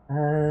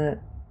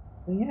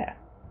 Yeah,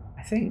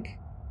 I think.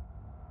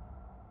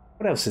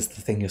 What else is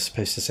the thing you're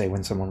supposed to say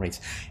when someone raids?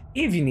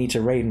 If you need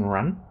to raid and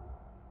run,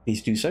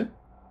 please do so.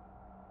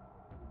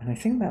 And I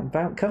think that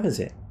about covers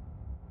it.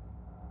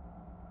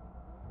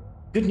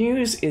 Good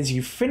news is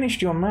you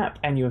finished your map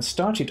and you have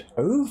started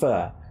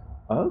over.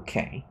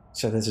 Okay,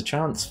 so there's a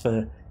chance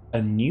for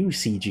a new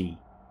CG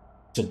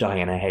to die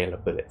in a hail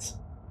of bullets.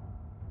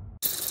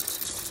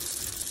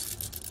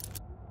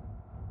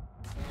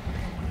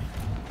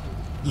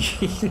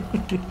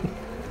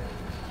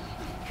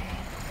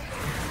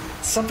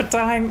 Supper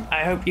time!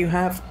 I hope you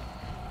have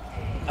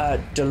a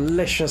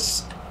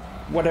delicious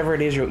whatever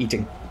it is you're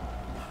eating.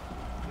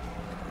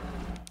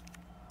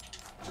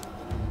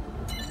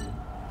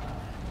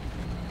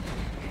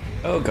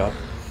 Oh god.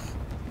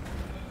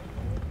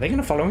 Are they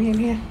gonna follow me in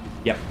here?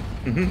 Yep.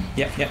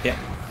 Yep.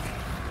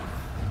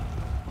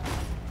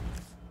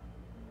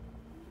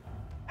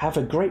 Have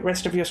a great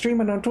rest of your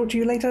stream and I'll talk to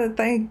you later.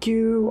 Thank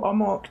you,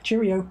 Amok.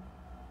 Cheerio.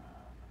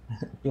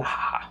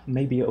 Blah.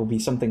 Maybe it'll be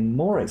something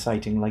more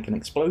exciting like an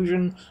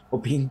explosion or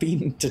being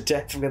beaten to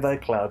death with a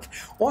club.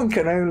 One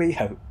can only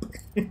hope.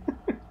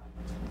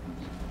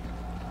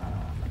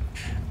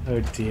 Oh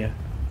dear.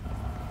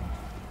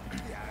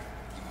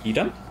 You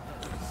done?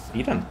 Are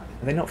you done?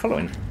 Are they not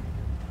following?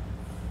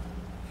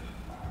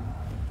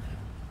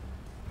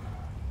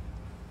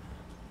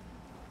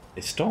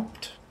 They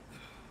stopped.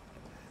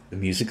 The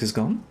music has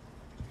gone.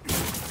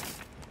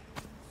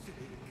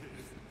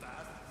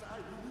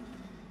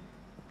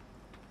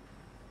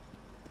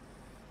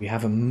 We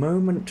have a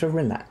moment to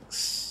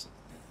relax.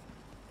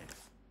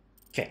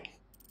 Okay.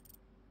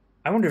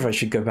 I wonder if I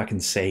should go back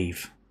and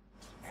save.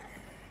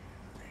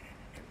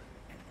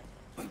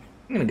 I'm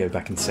gonna go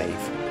back and save.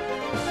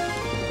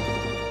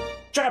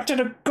 Trapped in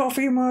a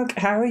coffee mug!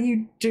 How are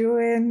you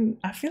doing?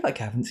 I feel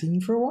like I haven't seen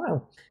you for a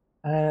while.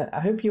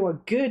 I hope you are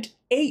good.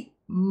 8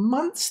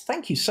 months?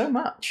 Thank you so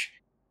much.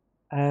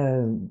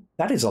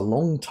 That is a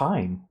long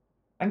time.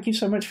 Thank you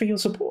so much for your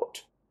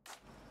support.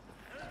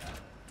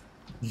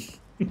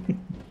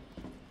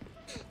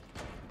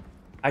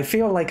 I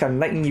feel like I'm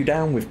letting you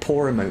down with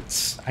poor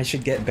emotes. I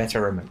should get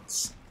better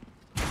emotes.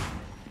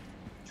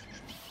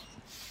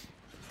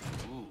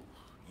 Ooh,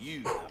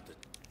 you have to...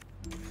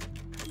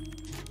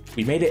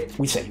 We made it.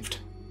 We saved.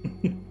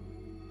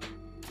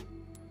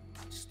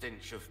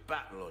 Stench of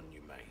battle on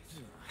you, mate.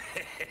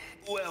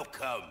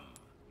 Welcome.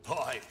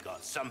 I've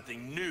got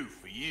something new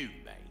for you,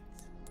 mate.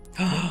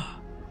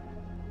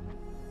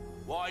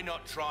 Why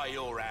not try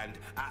your hand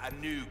at a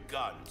new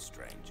gun,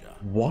 stranger?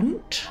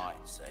 Want? Might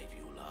save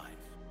your life.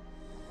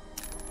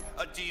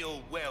 A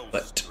deal well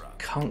But struck.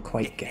 can't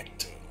quite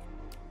get.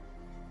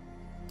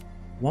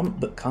 Want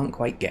but can't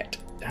quite get.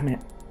 Damn it.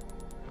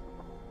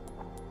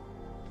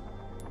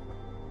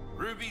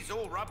 Ruby's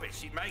all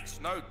rubbish. It makes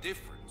no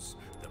difference.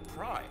 The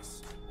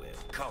price will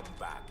come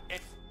back.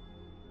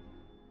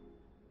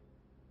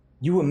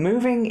 You were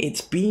moving.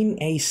 It's been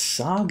a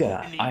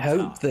saga. I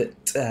hope that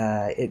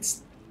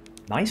it's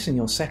nice and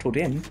you're settled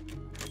in.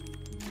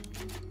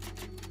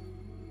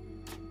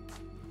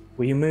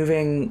 Were you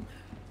moving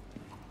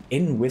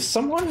in with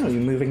someone? Are you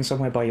moving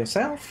somewhere by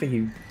yourself? Do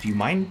you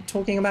mind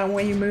talking about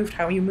where you moved,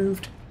 how it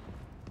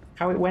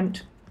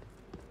went?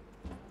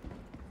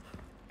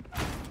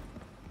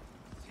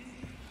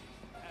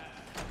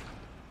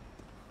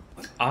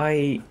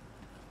 I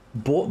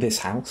bought this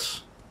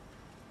house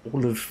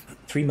all of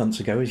 3 months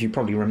ago, as you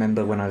probably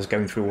remember when I was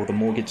going through all the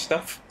mortgage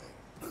stuff.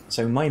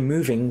 So my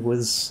moving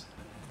was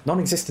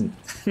non-existent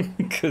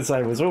because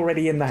I was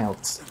already in the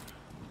house.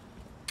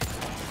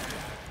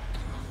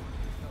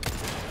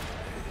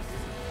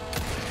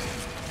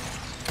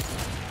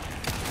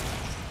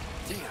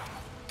 Damn.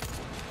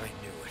 I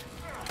knew it.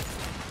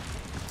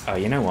 Oh,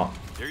 you know what?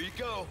 There you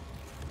go.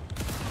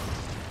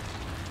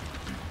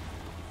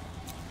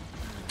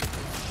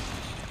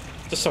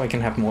 Just so I can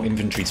have more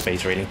inventory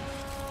space, really.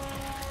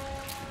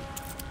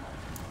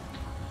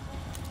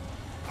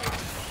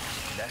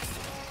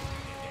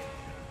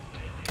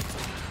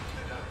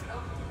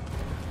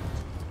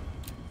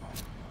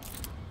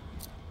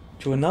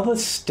 To another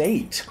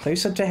state,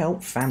 closer to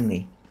help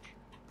family.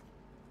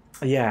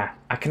 Yeah,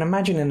 I can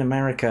imagine in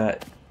America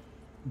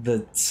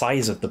the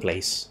size of the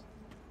place.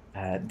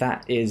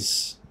 That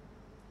is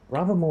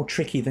rather more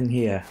tricky than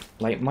here.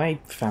 Like, my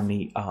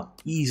family are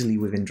easily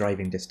within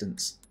driving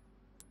distance.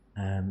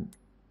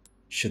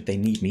 Should they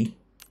need me.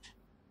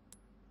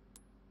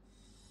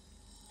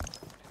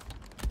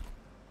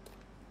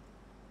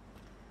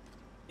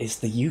 Is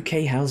the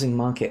UK housing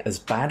market as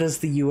bad as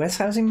the US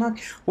housing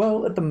market?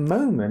 Well, at the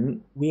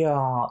moment, we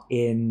are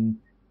in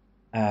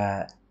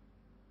a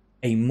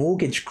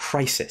mortgage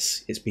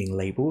crisis, it's being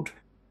labelled,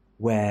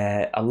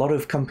 where a lot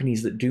of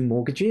companies that do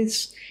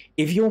mortgages,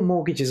 if your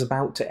mortgage is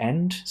about to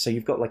end, so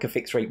you've got like a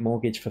fixed rate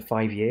mortgage for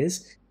 5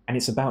 years, and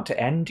it's about to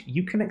end,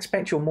 you can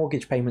expect your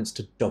mortgage payments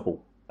to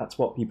double. That's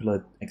what people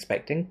are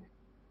expecting.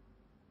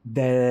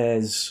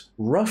 There's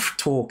rough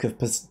talk of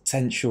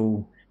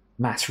potential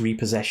mass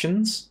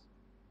repossessions.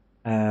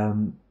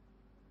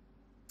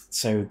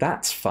 So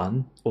that's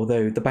fun,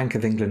 although the Bank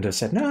of England have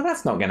said, no,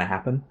 that's not going to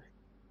happen.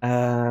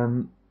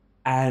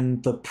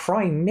 And the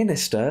Prime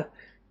Minister,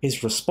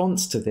 his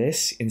response to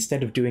this,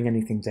 instead of doing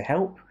anything to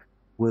help,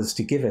 was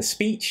to give a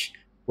speech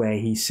where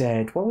he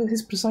said, what were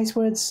his precise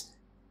words?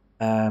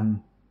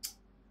 Something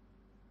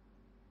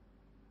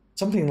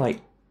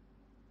like,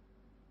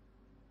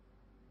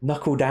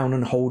 knuckle down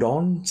and hold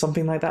on,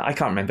 something like that. I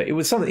can't remember. It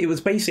was something. It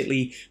was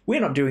basically,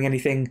 we're not doing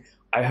anything.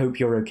 I hope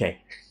you're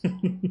okay.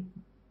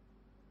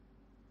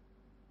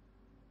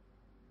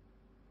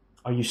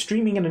 Are you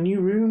streaming in a new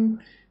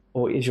room,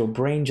 or is your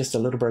brain just a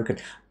little broken?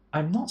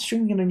 I'm not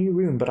streaming in a new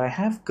room, but I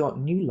have got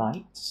new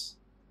lights,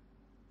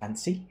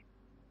 fancy,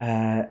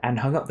 and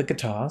hung up the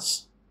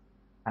guitars,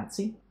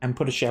 fancy, and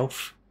put a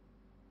shelf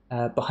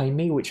behind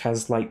me, which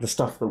has like the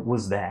stuff that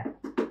was there.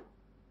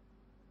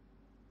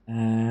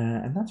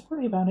 And that's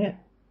probably about it.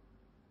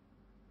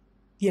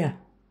 Yeah,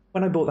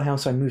 when I bought the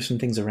house, I moved some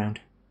things around.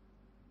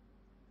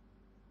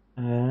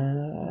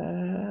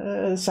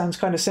 Sounds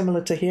kind of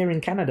similar to here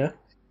in Canada.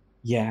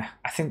 Yeah,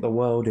 I think the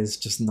world is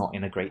just not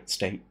in a great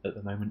state at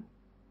the moment.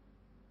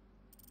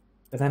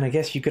 But then I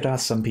guess you could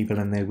ask some people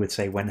and they would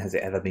say, when has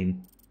it ever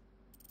been?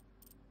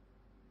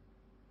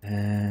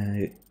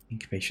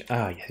 Incubation.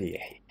 Ah, yeah.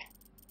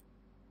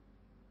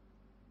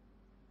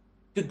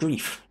 Good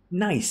grief.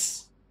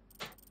 Nice.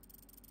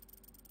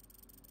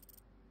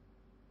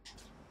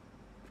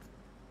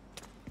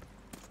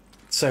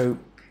 So,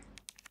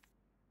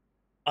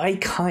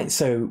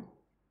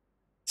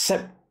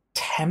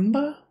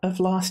 September of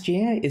last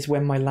year is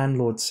when my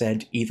landlord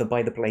said either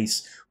buy the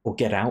place or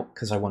get out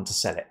because I want to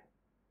sell it.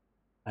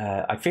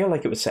 I feel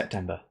like it was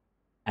September.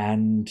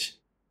 And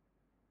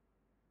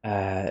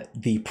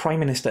the Prime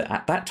Minister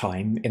at that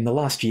time, in the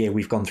last year,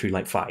 we've gone through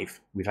like 5.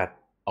 We've had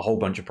a whole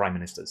bunch of Prime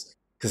Ministers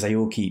because they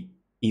all keep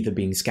either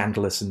being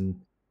scandalous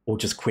or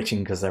just quitting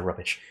because they're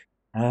rubbish.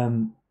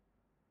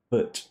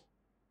 But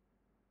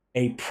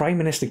a Prime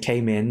Minister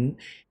came in.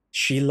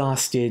 She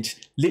lasted,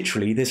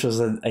 literally, this was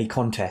a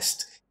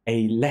contest.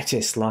 A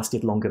lettuce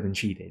lasted longer than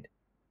she did.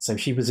 So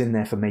she was in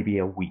there for maybe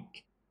a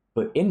week.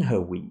 But in her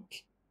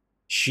week,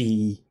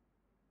 she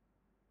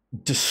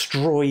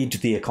destroyed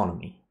the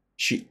economy.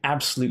 She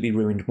absolutely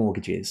ruined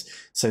mortgages.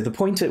 So the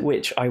point at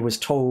which I was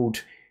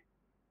told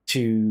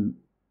to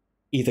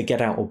either get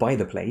out or buy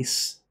the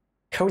place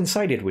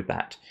coincided with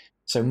that.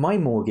 So my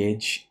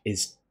mortgage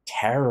is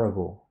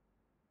terrible.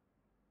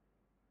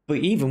 But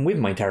even with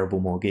my terrible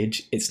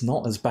mortgage, it's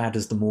not as bad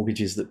as the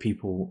mortgages that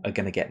people are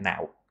going to get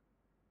now.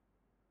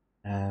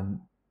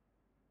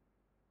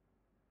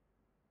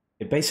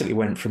 It basically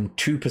went from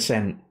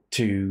 2%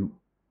 to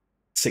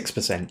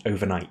 6%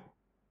 overnight.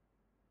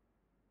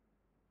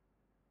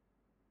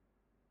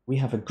 We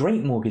have a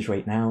great mortgage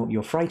rate now.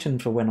 You're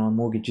frightened for when our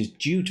mortgage is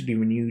due to be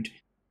renewed.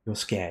 You're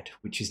scared,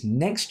 which is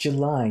next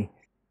July.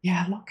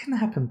 Yeah, a lot can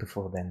happen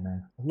before then,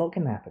 though. A lot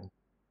can happen.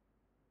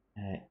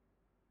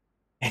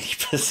 Any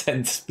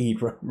percent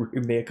speed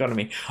ruin the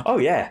economy. Oh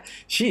yeah,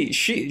 she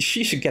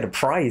should get a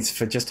prize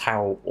for just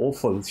how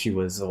awful she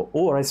was,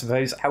 or I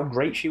suppose how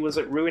great she was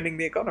at ruining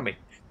the economy.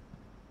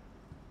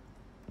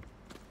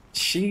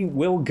 She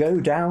will go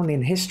down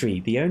in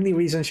history. The only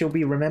reason she'll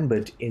be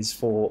remembered is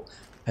for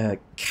a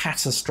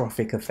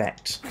catastrophic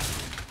effect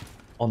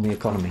on the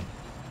economy.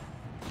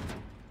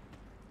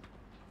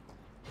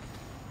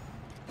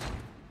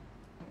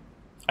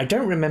 I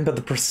don't remember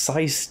the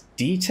precise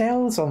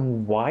details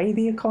on why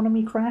the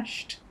economy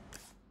crashed.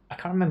 I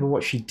can't remember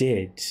what she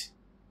did.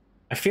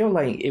 I feel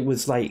like it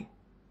was like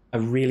a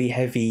really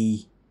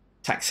heavy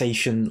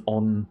taxation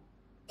on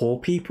poor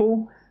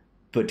people,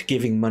 but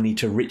giving money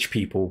to rich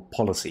people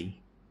policy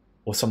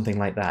or something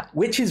like that,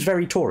 which is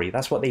very Tory.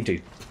 That's what they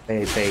do.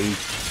 They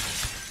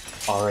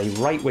are a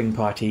right-wing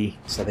party,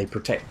 so they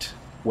protect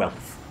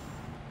wealth.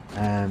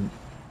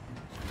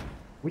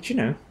 Which, you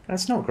know,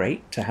 that's not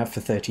great to have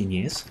for 13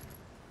 years.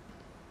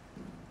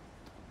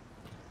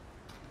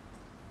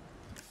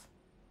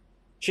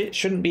 Shit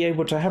shouldn't be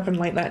able to happen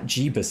like that.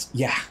 Jeebus.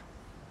 Yeah.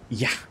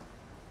 Yeah.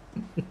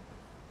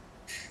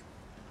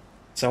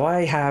 So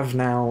I have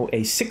now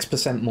a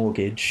 6%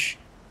 mortgage,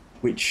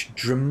 which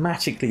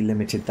dramatically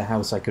limited the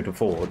house I could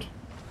afford.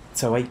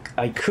 So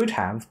I could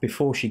have,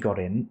 before she got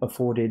in,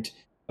 afforded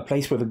a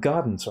place with a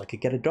garden so I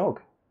could get a dog.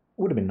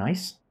 It would have been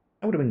nice.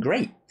 That would have been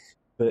great.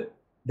 But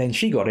then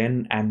she got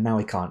in, and now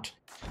I can't.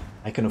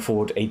 I can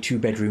afford a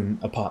 2-bedroom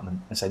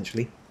apartment,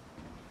 essentially.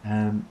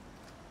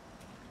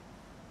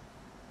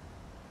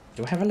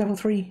 Do I have a level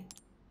 3?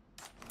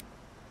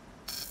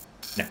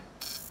 No.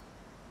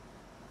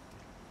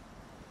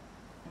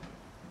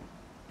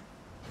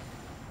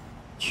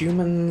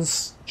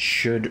 Humans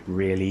should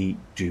really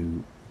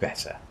do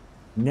better.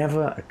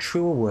 Never a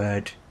truer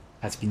word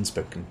has been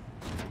spoken.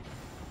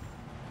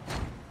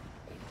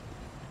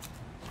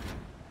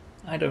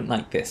 I don't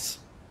like this.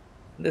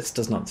 This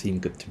does not seem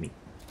good to me.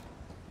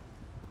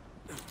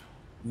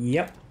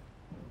 Yep.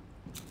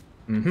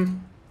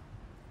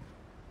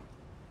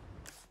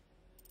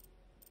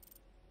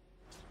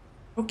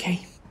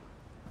 Okay.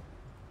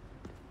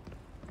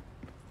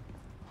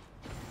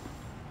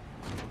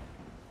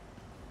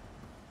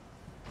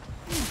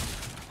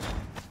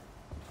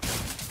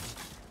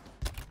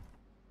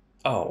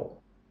 Oh.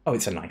 Oh,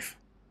 it's a knife.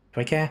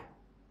 Do I care?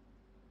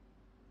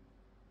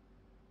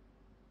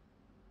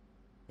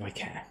 Do I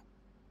care?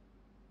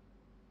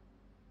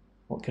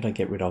 What could I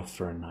get rid of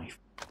for a knife?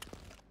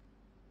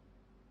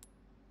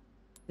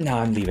 No,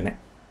 I'm leaving it.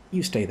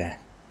 You stay there.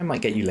 I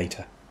might get you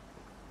later.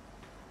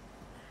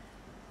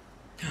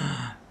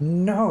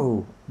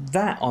 No!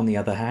 That, on the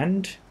other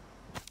hand...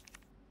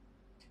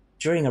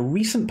 During a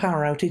recent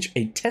power outage,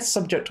 a test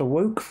subject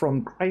awoke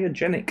from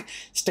cryogenic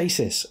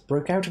stasis,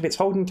 broke out of its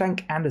holding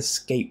tank, and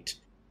escaped.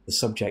 The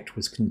subject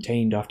was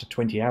contained after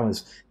 20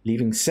 hours,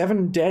 leaving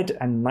 7 dead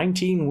and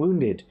 19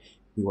 wounded.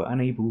 We were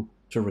unable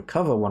to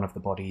recover one of the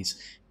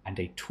bodies and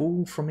a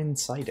tool from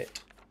inside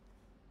it.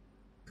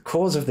 The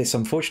cause of this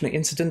unfortunate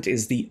incident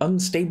is the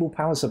unstable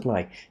power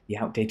supply. The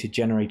outdated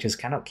generators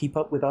cannot keep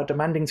up with our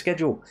demanding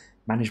schedule.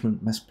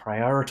 Management must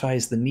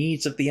prioritize the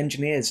needs of the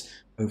engineers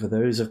over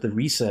those of the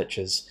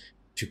researchers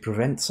to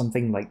prevent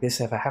something like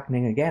this ever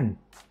happening again.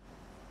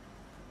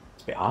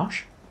 It's a bit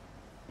harsh.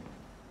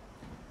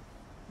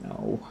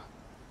 No.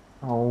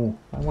 Oh,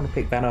 I want to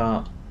pick that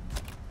up.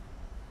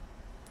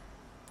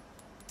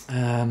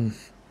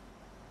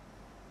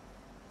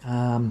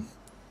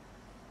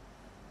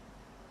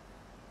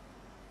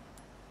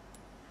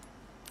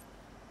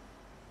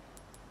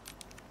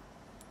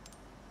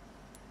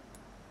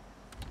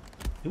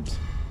 Oops.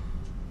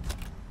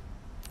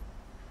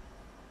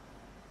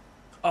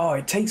 Oh,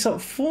 it takes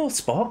up 4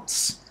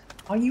 spots?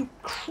 Are you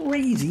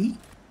crazy?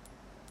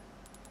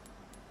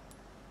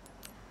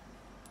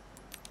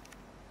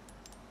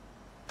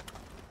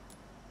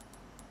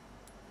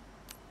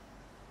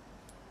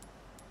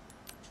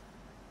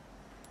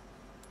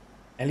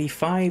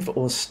 LE5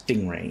 or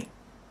Stingray?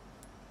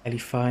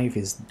 LE5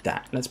 is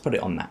that. Let's put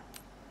it on that.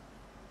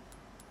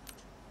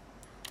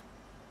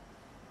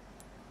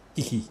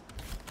 Hehe.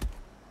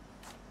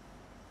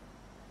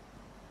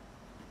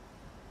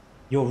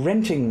 You're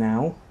renting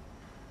now,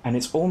 and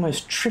it's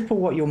almost triple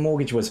what your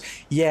mortgage was.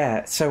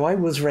 Yeah, so I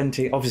was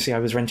renting, obviously I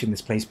was renting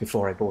this place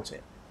before I bought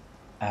it.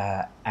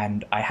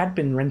 And I had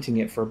been renting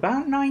it for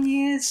about 9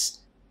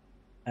 years.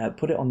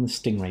 Put it on the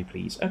Stingray,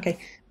 please. Okay.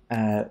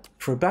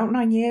 For about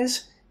 9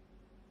 years,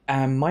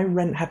 my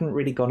rent hadn't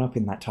really gone up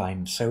in that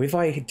time. So if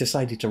I had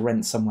decided to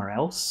rent somewhere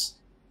else,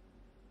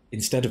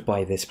 instead of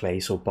buy this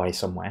place or buy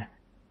somewhere,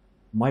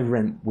 my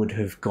rent would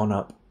have gone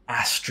up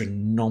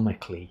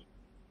astronomically.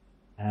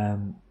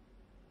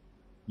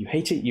 You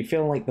hate it. You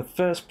feel like the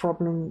first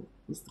problem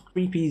was the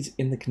creepies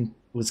in the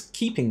was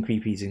keeping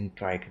creepies in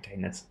cryo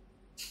containers.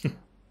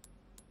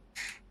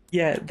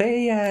 Yeah,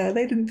 they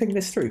didn't think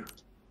this through.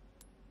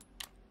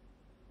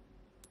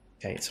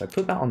 Okay, so I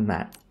put that on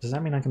that. Does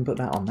that mean I can put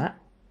that on that?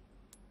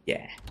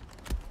 Yeah.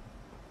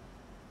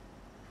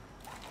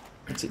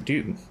 What's it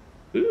do?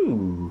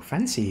 Ooh,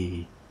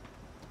 fancy.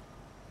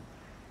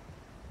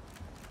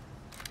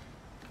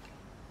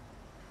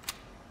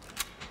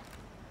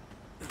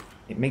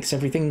 It makes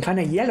everything kind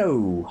of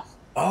yellow.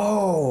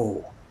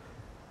 Oh!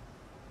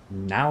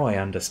 Now I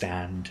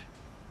understand.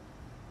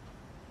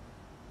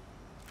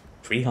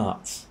 3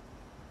 hearts.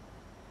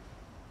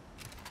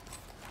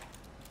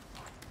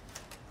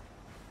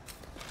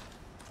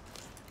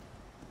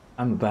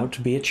 I'm about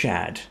to be a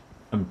Chad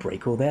and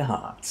break all their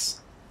hearts.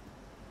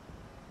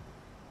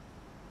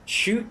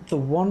 Shoot the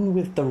one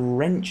with the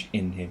wrench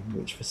in him,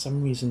 which for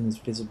some reason is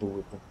visible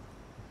with the...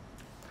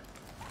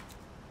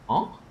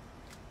 Huh?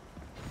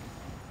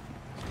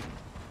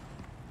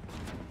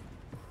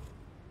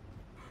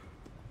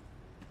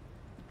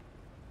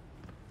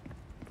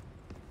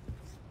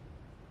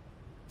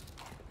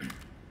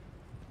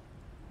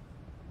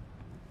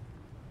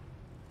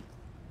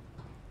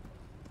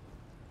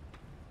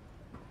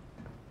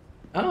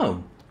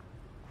 Oh.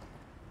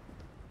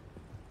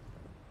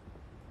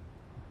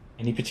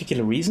 Any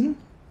particular reason?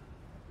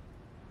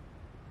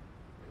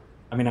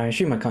 I mean, I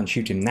assume I can't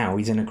shoot him now.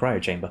 He's in a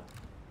cryo chamber.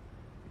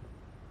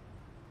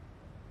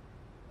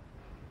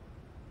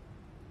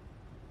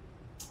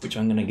 Which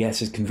I'm gonna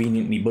guess is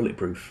conveniently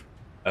bulletproof.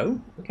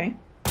 Oh, okay.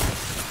 Can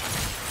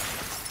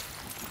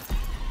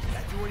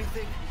I do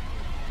anything?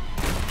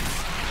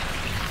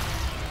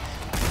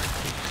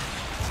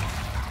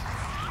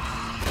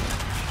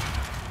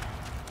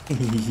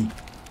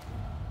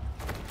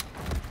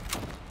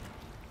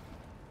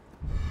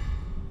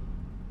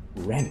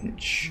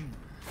 Wrench.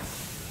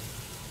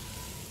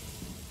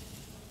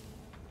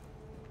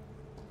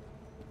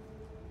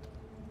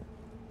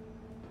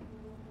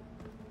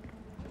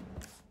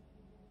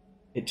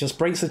 It just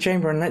breaks the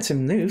chamber and lets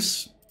him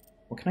loose.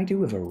 What can I do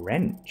with a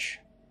wrench?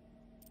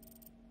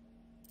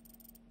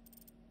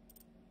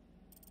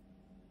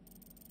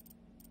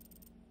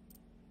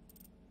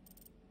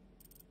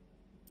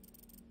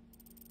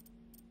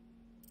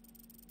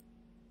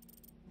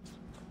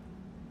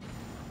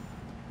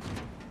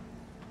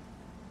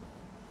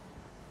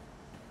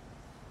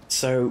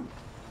 So,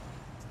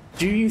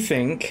 do you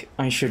think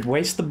I should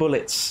waste the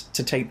bullets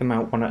to take them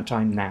out one at a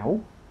time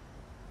now?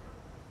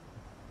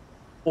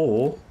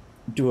 Or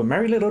do a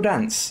merry little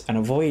dance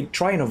and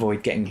try and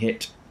avoid getting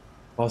hit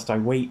whilst I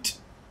wait?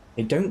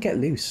 They don't get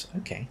loose.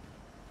 Okay.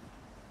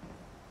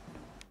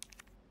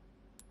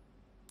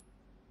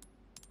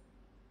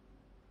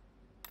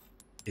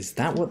 Is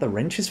that what the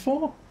wrench is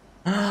for?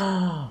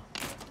 Ah,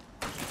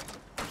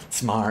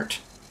 smart.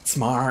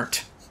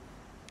 Smart.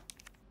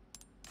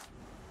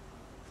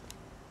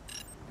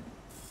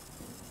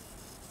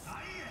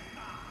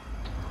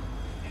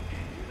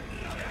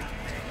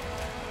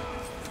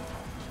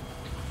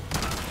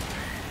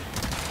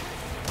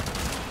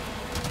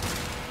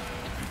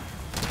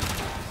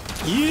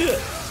 Yeah!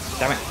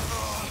 Damn it.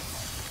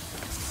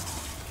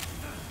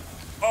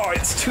 Oh,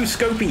 it's too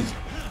scopy.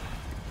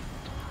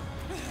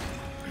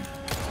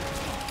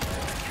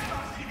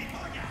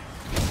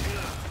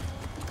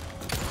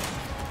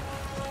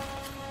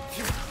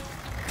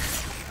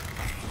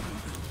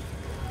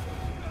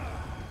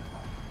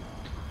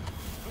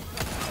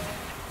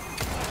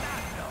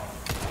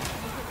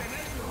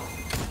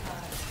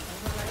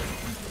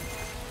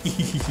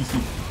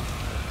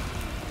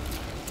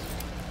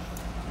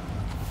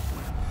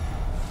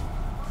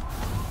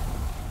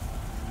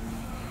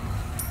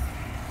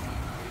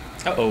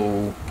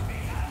 Uh-oh.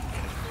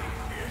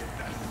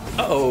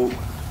 Uh-oh.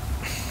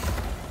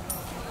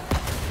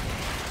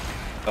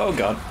 Oh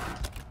god.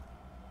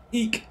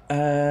 Eek.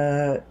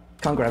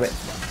 Can't grab it.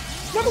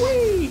 Run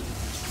away!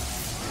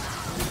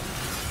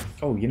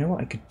 Oh, you know what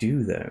I could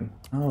do though?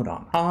 Hold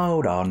on.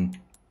 Hold on.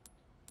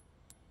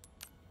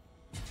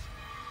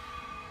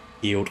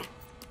 Healed.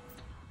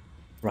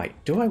 Right,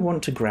 do I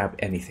want to grab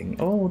anything?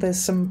 Oh, there's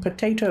some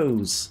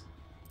potatoes.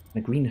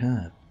 And a green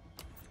herb.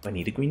 Do I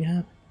need a green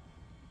herb?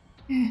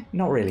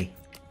 Not really.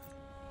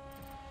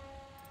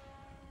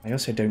 I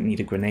also don't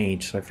need a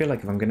grenade, so I feel like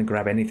if I'm going to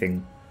grab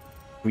anything,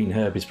 green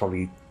herb is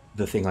probably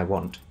the thing I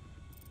want.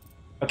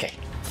 Okay,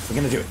 we're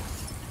going to do it.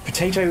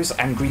 Potatoes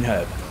and green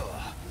herb.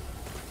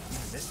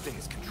 This thing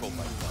is controlled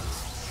by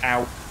Vods.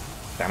 Ow.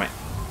 Damn it.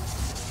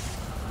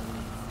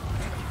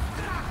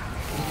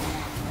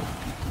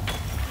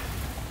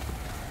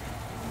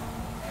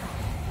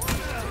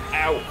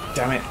 Ow.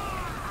 Damn it.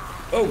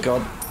 Oh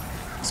god.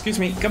 Excuse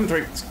me. Coming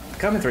through.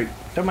 Coming through.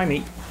 Don't mind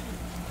me.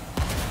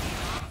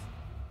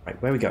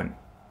 Right, where are we going?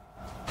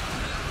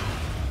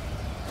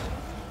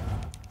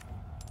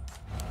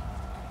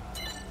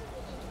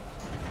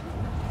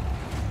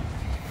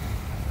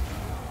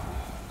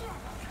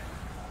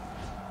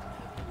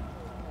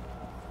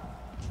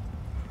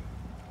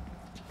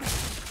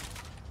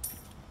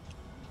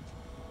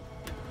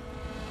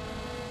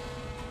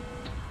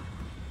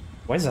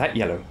 Why is that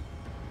yellow?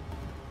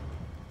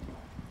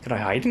 Could I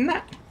hide in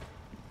that?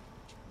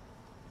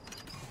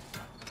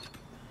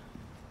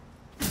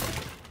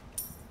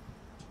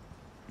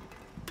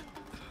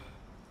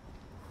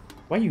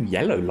 Why are you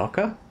yellow,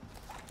 Locker?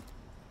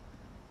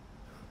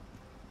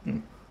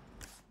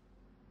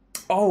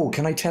 Oh,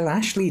 can I tell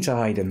Ashley to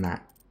hide in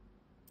that?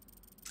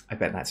 I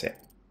bet that's it.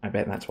 I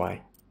bet that's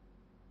why.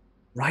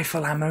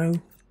 Rifle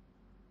ammo?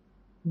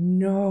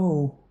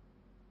 No.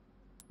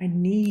 I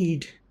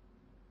need...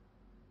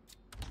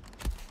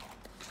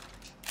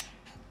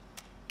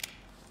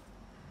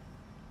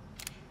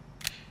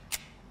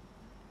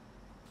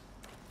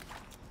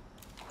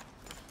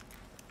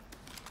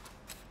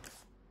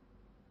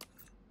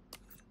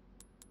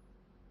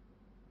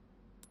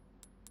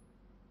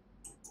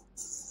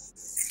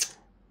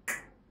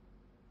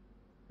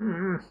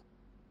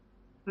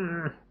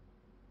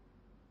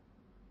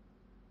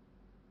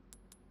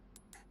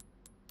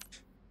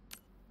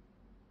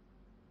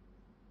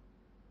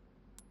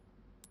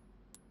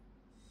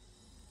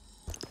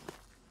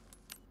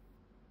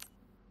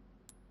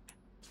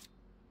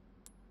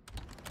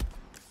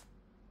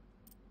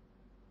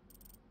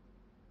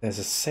 There's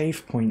a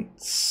save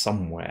point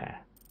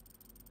somewhere.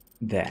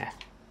 There.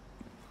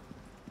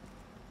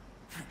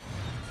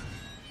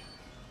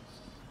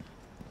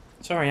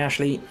 Sorry,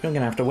 Ashley. You're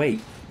gonna have to wait.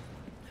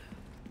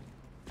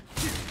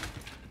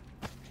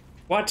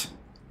 What?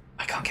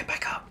 I can't get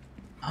back up.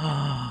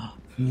 Ah,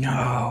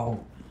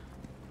 no.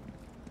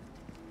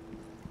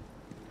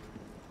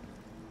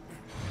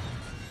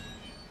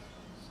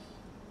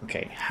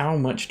 Okay, how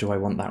much do I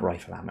want that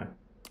rifle ammo?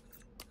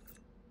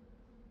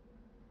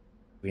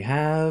 We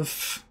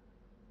have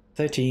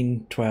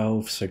 13,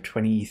 12, so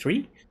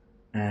 23.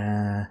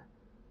 I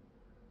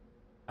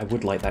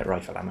would like that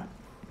rifle ammo.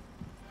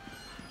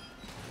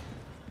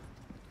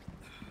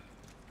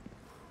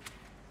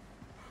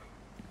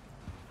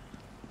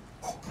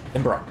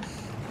 Ember.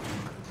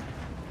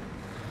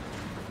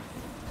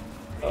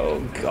 Oh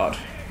god.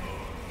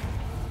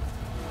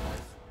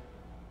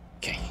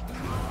 Okay.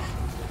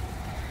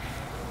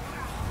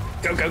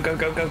 Go go go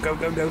go go go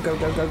go go go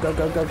go go go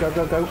go go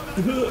go go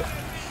go.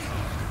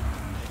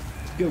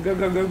 Go go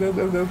go go go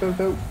go go go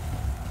go.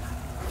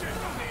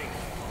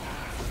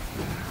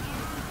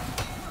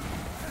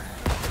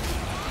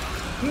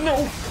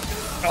 No.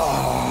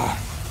 Ah.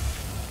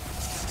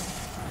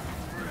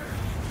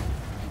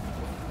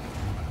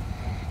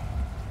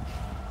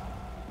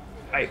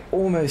 I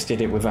almost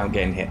did it without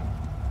getting hit.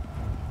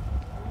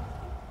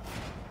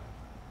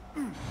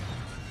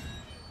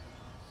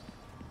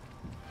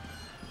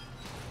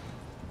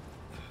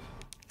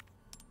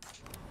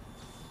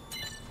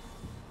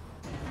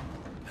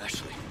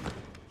 Ashley.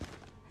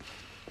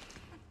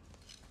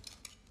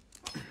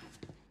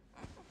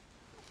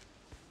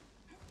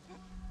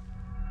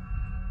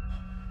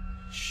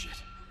 Shit.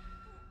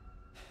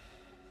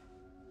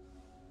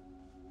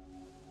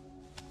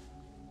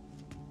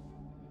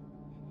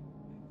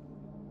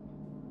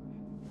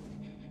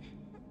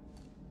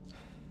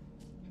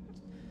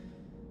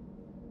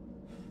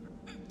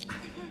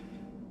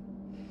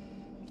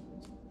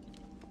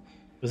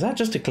 Was that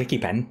just a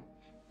clicky pen?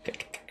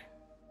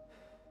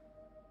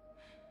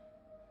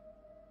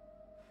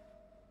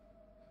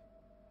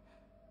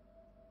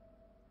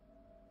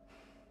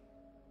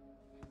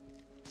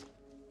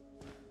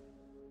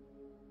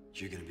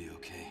 You're gonna be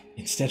okay.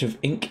 Instead of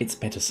ink,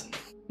 it's medicine.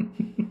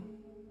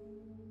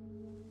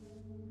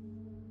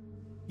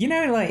 You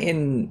know, like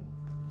in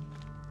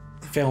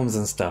films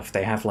and stuff,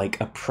 they have like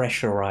a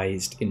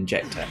pressurized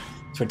injector.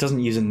 So it doesn't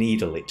use a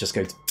needle, it just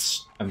goes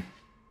psst and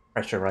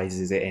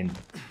pressurizes it in.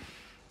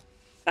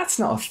 That's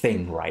not a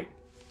thing, right?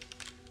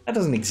 That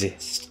doesn't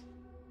exist.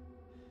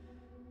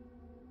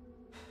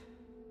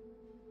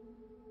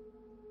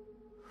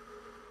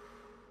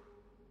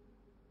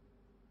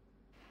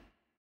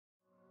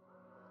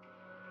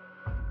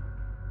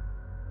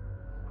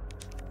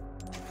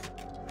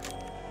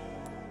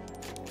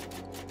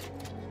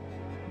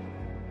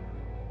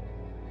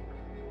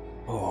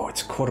 Oh,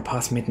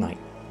 it's midnight.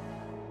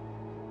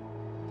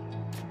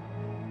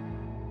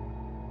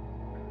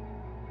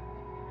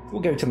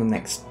 We'll go to the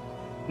next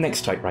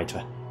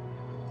typewriter.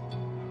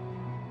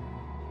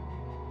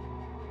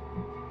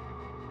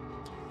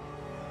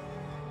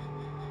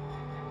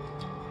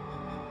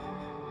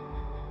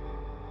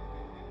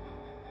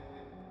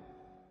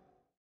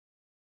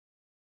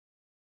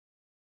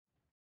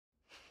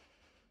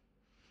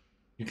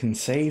 You can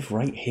save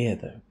right here,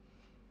 though.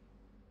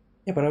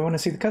 Yeah, but I want to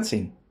see the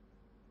cutscene.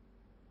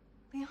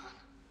 Leon?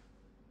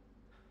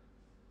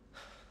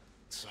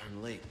 Sorry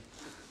I'm late.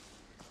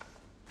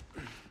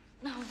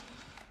 No.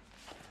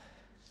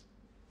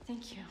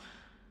 Thank you.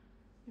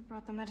 You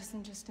brought the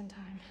medicine just in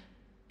time.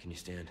 Can you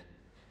stand?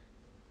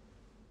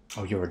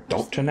 Oh, you're a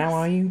doctor now,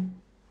 are you?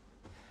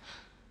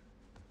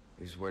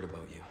 He was worried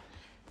about you.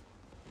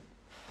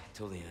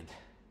 Till the end.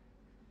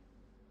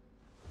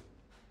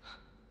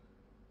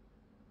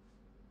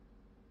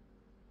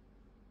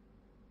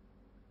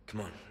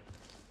 Come on.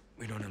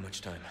 We don't have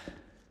much time.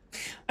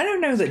 I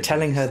don't know that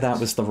telling her that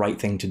was the right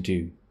thing to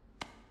do.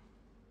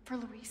 For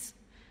Luis.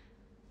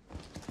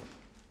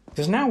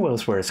 Because now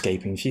whilst we're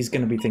escaping, she's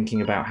going to be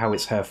thinking about how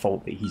it's her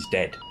fault that he's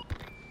dead.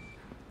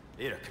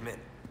 Ada, come in.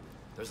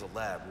 There's a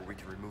lab where we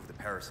can remove the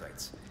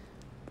parasites.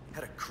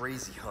 Had a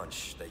crazy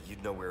hunch that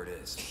you'd know where it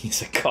is.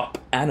 He's a cop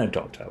and a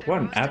doctor. What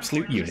an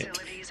absolute unit.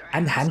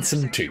 And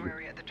handsome too.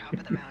 At the top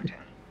of the mountain.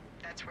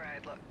 That's where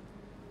I'd look.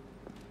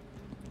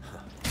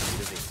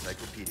 Ada's the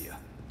encyclopedia.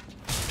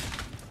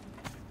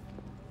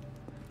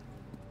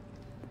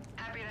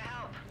 Happy to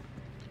help.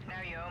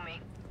 Now you owe me.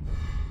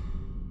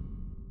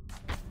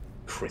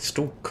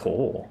 Crystal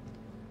core.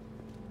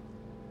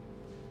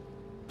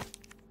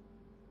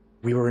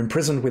 We were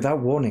imprisoned without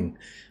warning.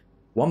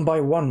 One by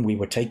one, we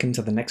were taken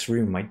to the next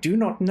room. I do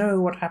not know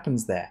what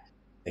happens there.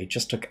 They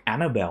just took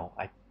Annabelle.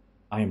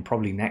 I am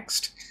probably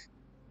next.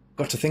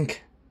 Got to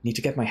think. Need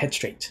to get my head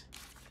straight.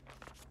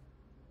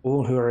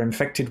 All who are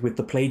infected with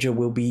the plagia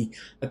will be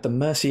at the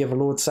mercy of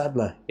Lord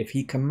Sadler. If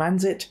he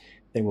commands it,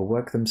 they will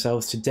work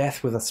themselves to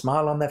death with a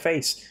smile on their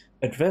face.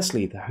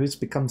 Adversely, the hosts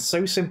become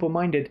so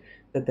simple-minded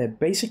that they're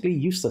basically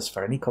useless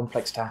for any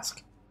complex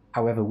task.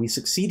 However, we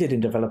succeeded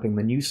in developing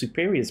the new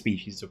superior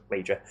species of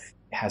plagia.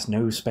 It has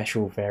no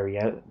special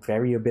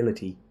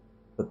variability,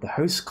 but the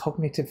host's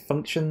cognitive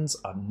functions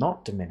are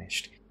not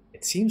diminished.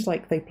 It seems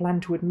like they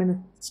plan to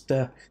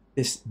administer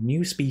this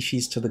new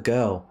species to the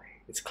girl.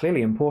 It's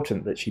clearly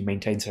important that she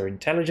maintains her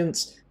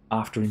intelligence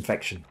after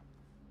infection.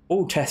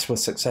 All tests were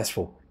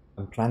successful,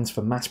 and plans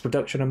for mass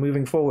production are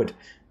moving forward.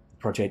 The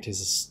project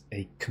is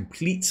a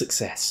complete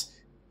success,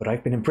 but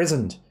I've been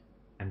imprisoned,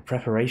 and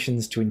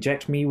preparations to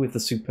inject me with the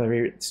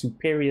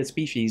superior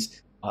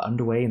species are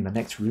underway in the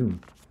next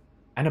room.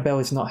 Annabelle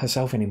is not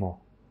herself anymore.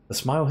 The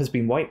smile has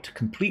been wiped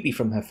completely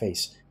from her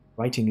face.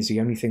 Writing is the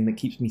only thing that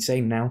keeps me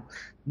sane now.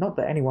 Not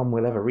that anyone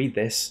will ever read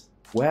this.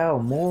 Well,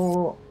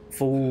 more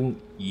fool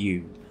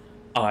you.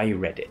 I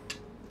read it.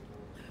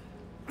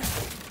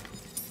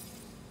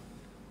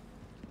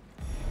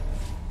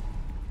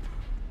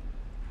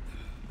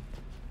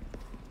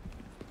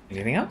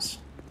 Anything else?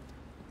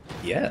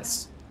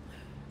 Yes.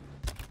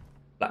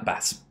 Black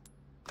bass.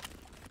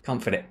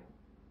 Can't fit it.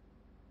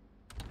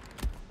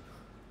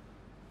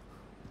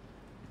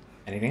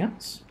 Anything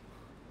else?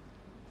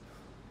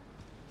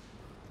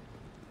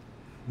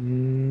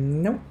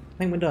 Nope. I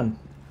think we're done.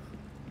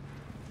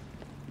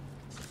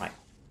 Right.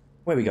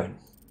 Where are we going?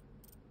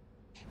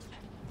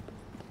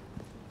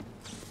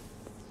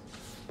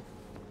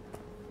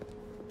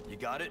 You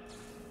got it?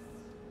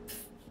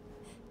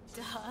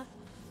 Duh.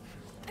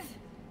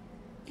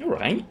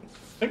 Alright.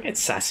 Don't get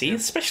sassy,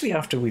 especially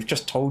after we've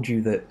just told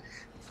you that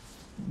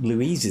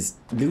Luis is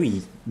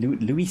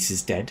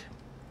dead.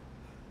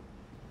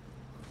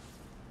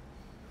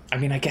 I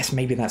mean, I guess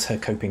maybe that's her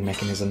coping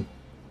mechanism.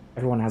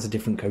 Everyone has a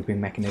different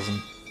coping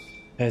mechanism.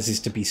 Hers is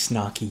to be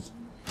snarky.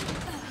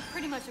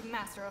 Pretty much a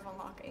master of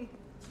unlocking.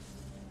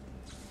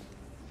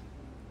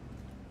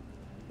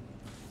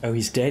 Oh,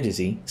 he's dead, is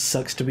he?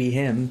 Sucks to be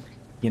him.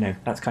 You know,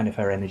 that's kind of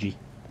her energy.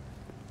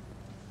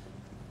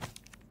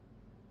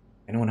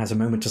 Anyone has a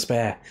moment to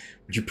spare.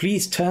 Would you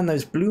please turn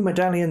those blue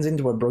medallions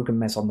into a broken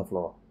mess on the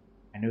floor?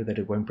 I know that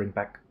it won't bring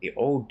back the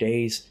old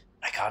days.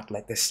 I can't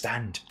let this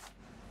stand.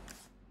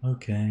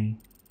 Okay.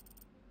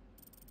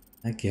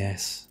 I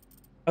guess.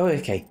 Oh,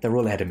 okay. They're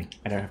all ahead of me.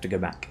 I don't have to go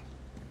back.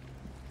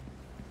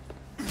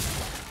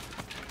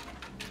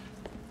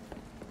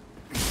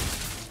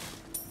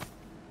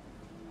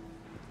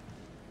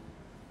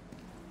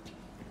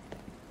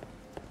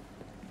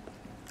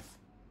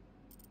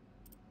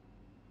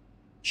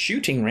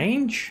 shooting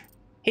range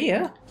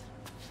here.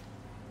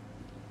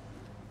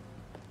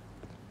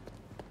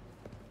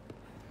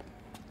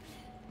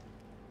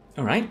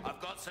 All right.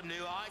 I've got some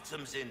new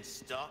items in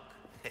stock.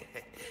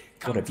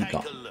 What have you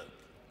got? Take a look.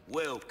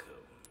 Welcome.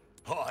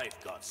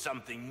 I've got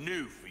something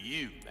new for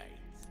you, mate.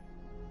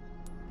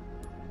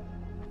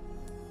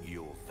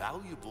 Your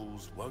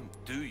valuables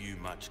won't do you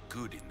much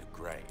good in the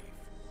grave.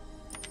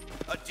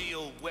 A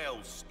deal well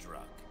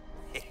struck.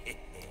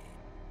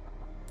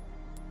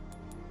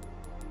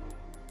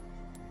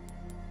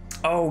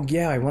 Oh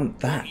yeah, I want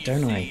that, What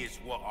don't you I? see is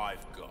what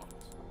I've got.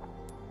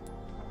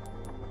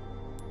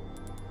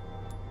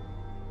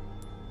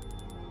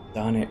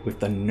 Darn it, with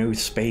the no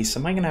space.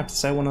 Am I gonna have to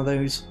sell one of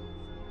those?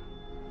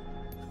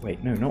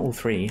 Wait, no, not all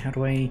three. How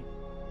do I...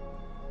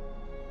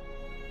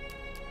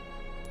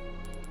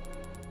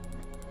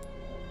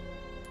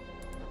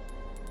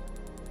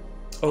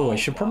 Oh, I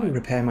should probably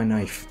repair my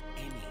knife.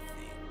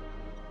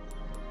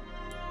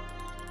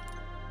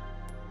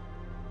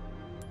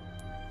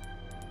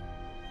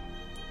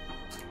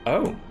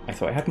 Oh, I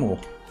thought I had more.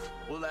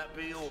 Will that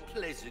be your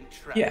pleasant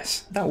trap?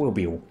 Yes, that will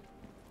be all.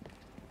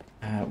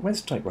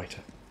 Where's the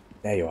typewriter?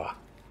 There you are.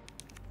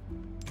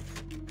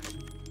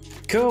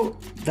 Cool.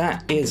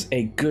 That is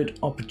a good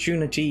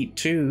opportunity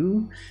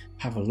to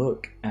have a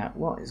look at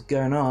what is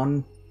going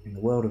on in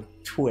the world of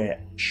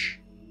Twitch.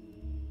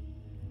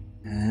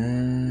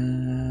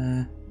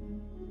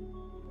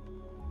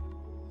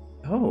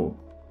 Oh,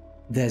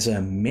 there's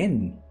a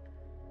Min.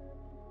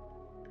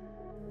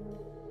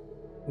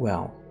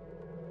 Well,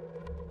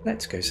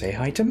 let's go say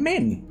hi to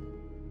Min.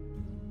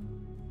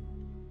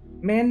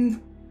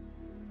 Min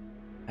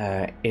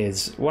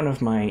is one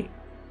of my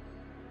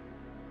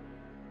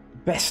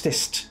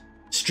bestest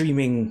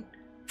streaming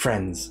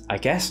friends, I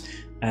guess.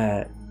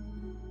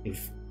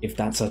 If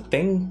that's a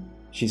thing,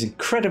 she's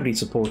incredibly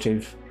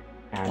supportive,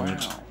 and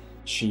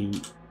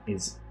she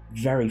is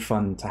very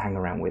fun to hang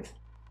around with.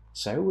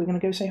 So we're gonna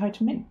go say hi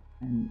to Min.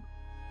 And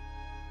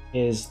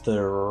here's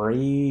the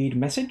raid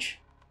message.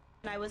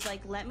 I was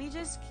like, let me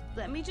just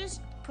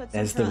put some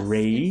There's the trust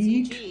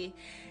raid. in CG.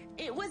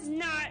 It was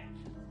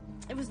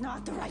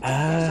not the right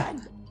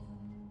decision.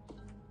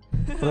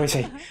 What do I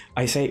say?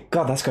 I say,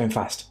 God, that's going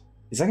fast.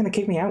 Is that gonna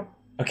kick me out?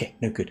 Okay,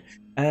 no good.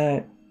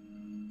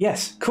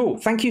 Yes, cool.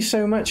 Thank you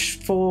so much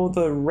for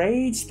the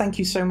raids. Thank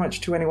you so much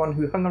to anyone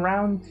who hung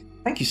around.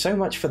 Thank you so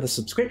much for the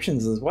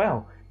subscriptions as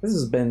well. This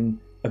has been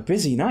a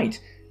busy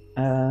night.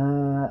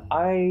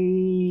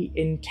 I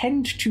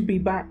intend to be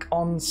back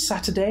on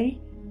Saturday,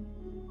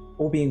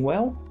 all being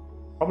well.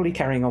 Probably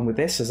carrying on with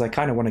this, as I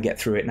kind of want to get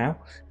through it now,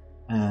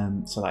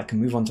 so that I can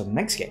move on to the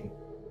next game.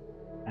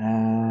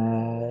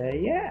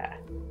 Yeah.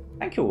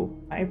 Thank you all.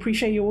 I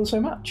appreciate you all so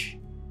much.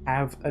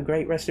 Have a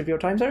great rest of your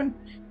time zone.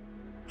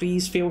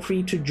 Please feel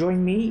free to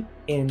join me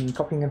in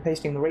copying and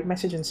pasting the raid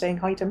message and saying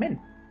hi to Min.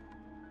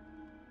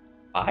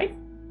 Bye.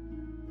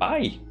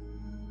 Bye.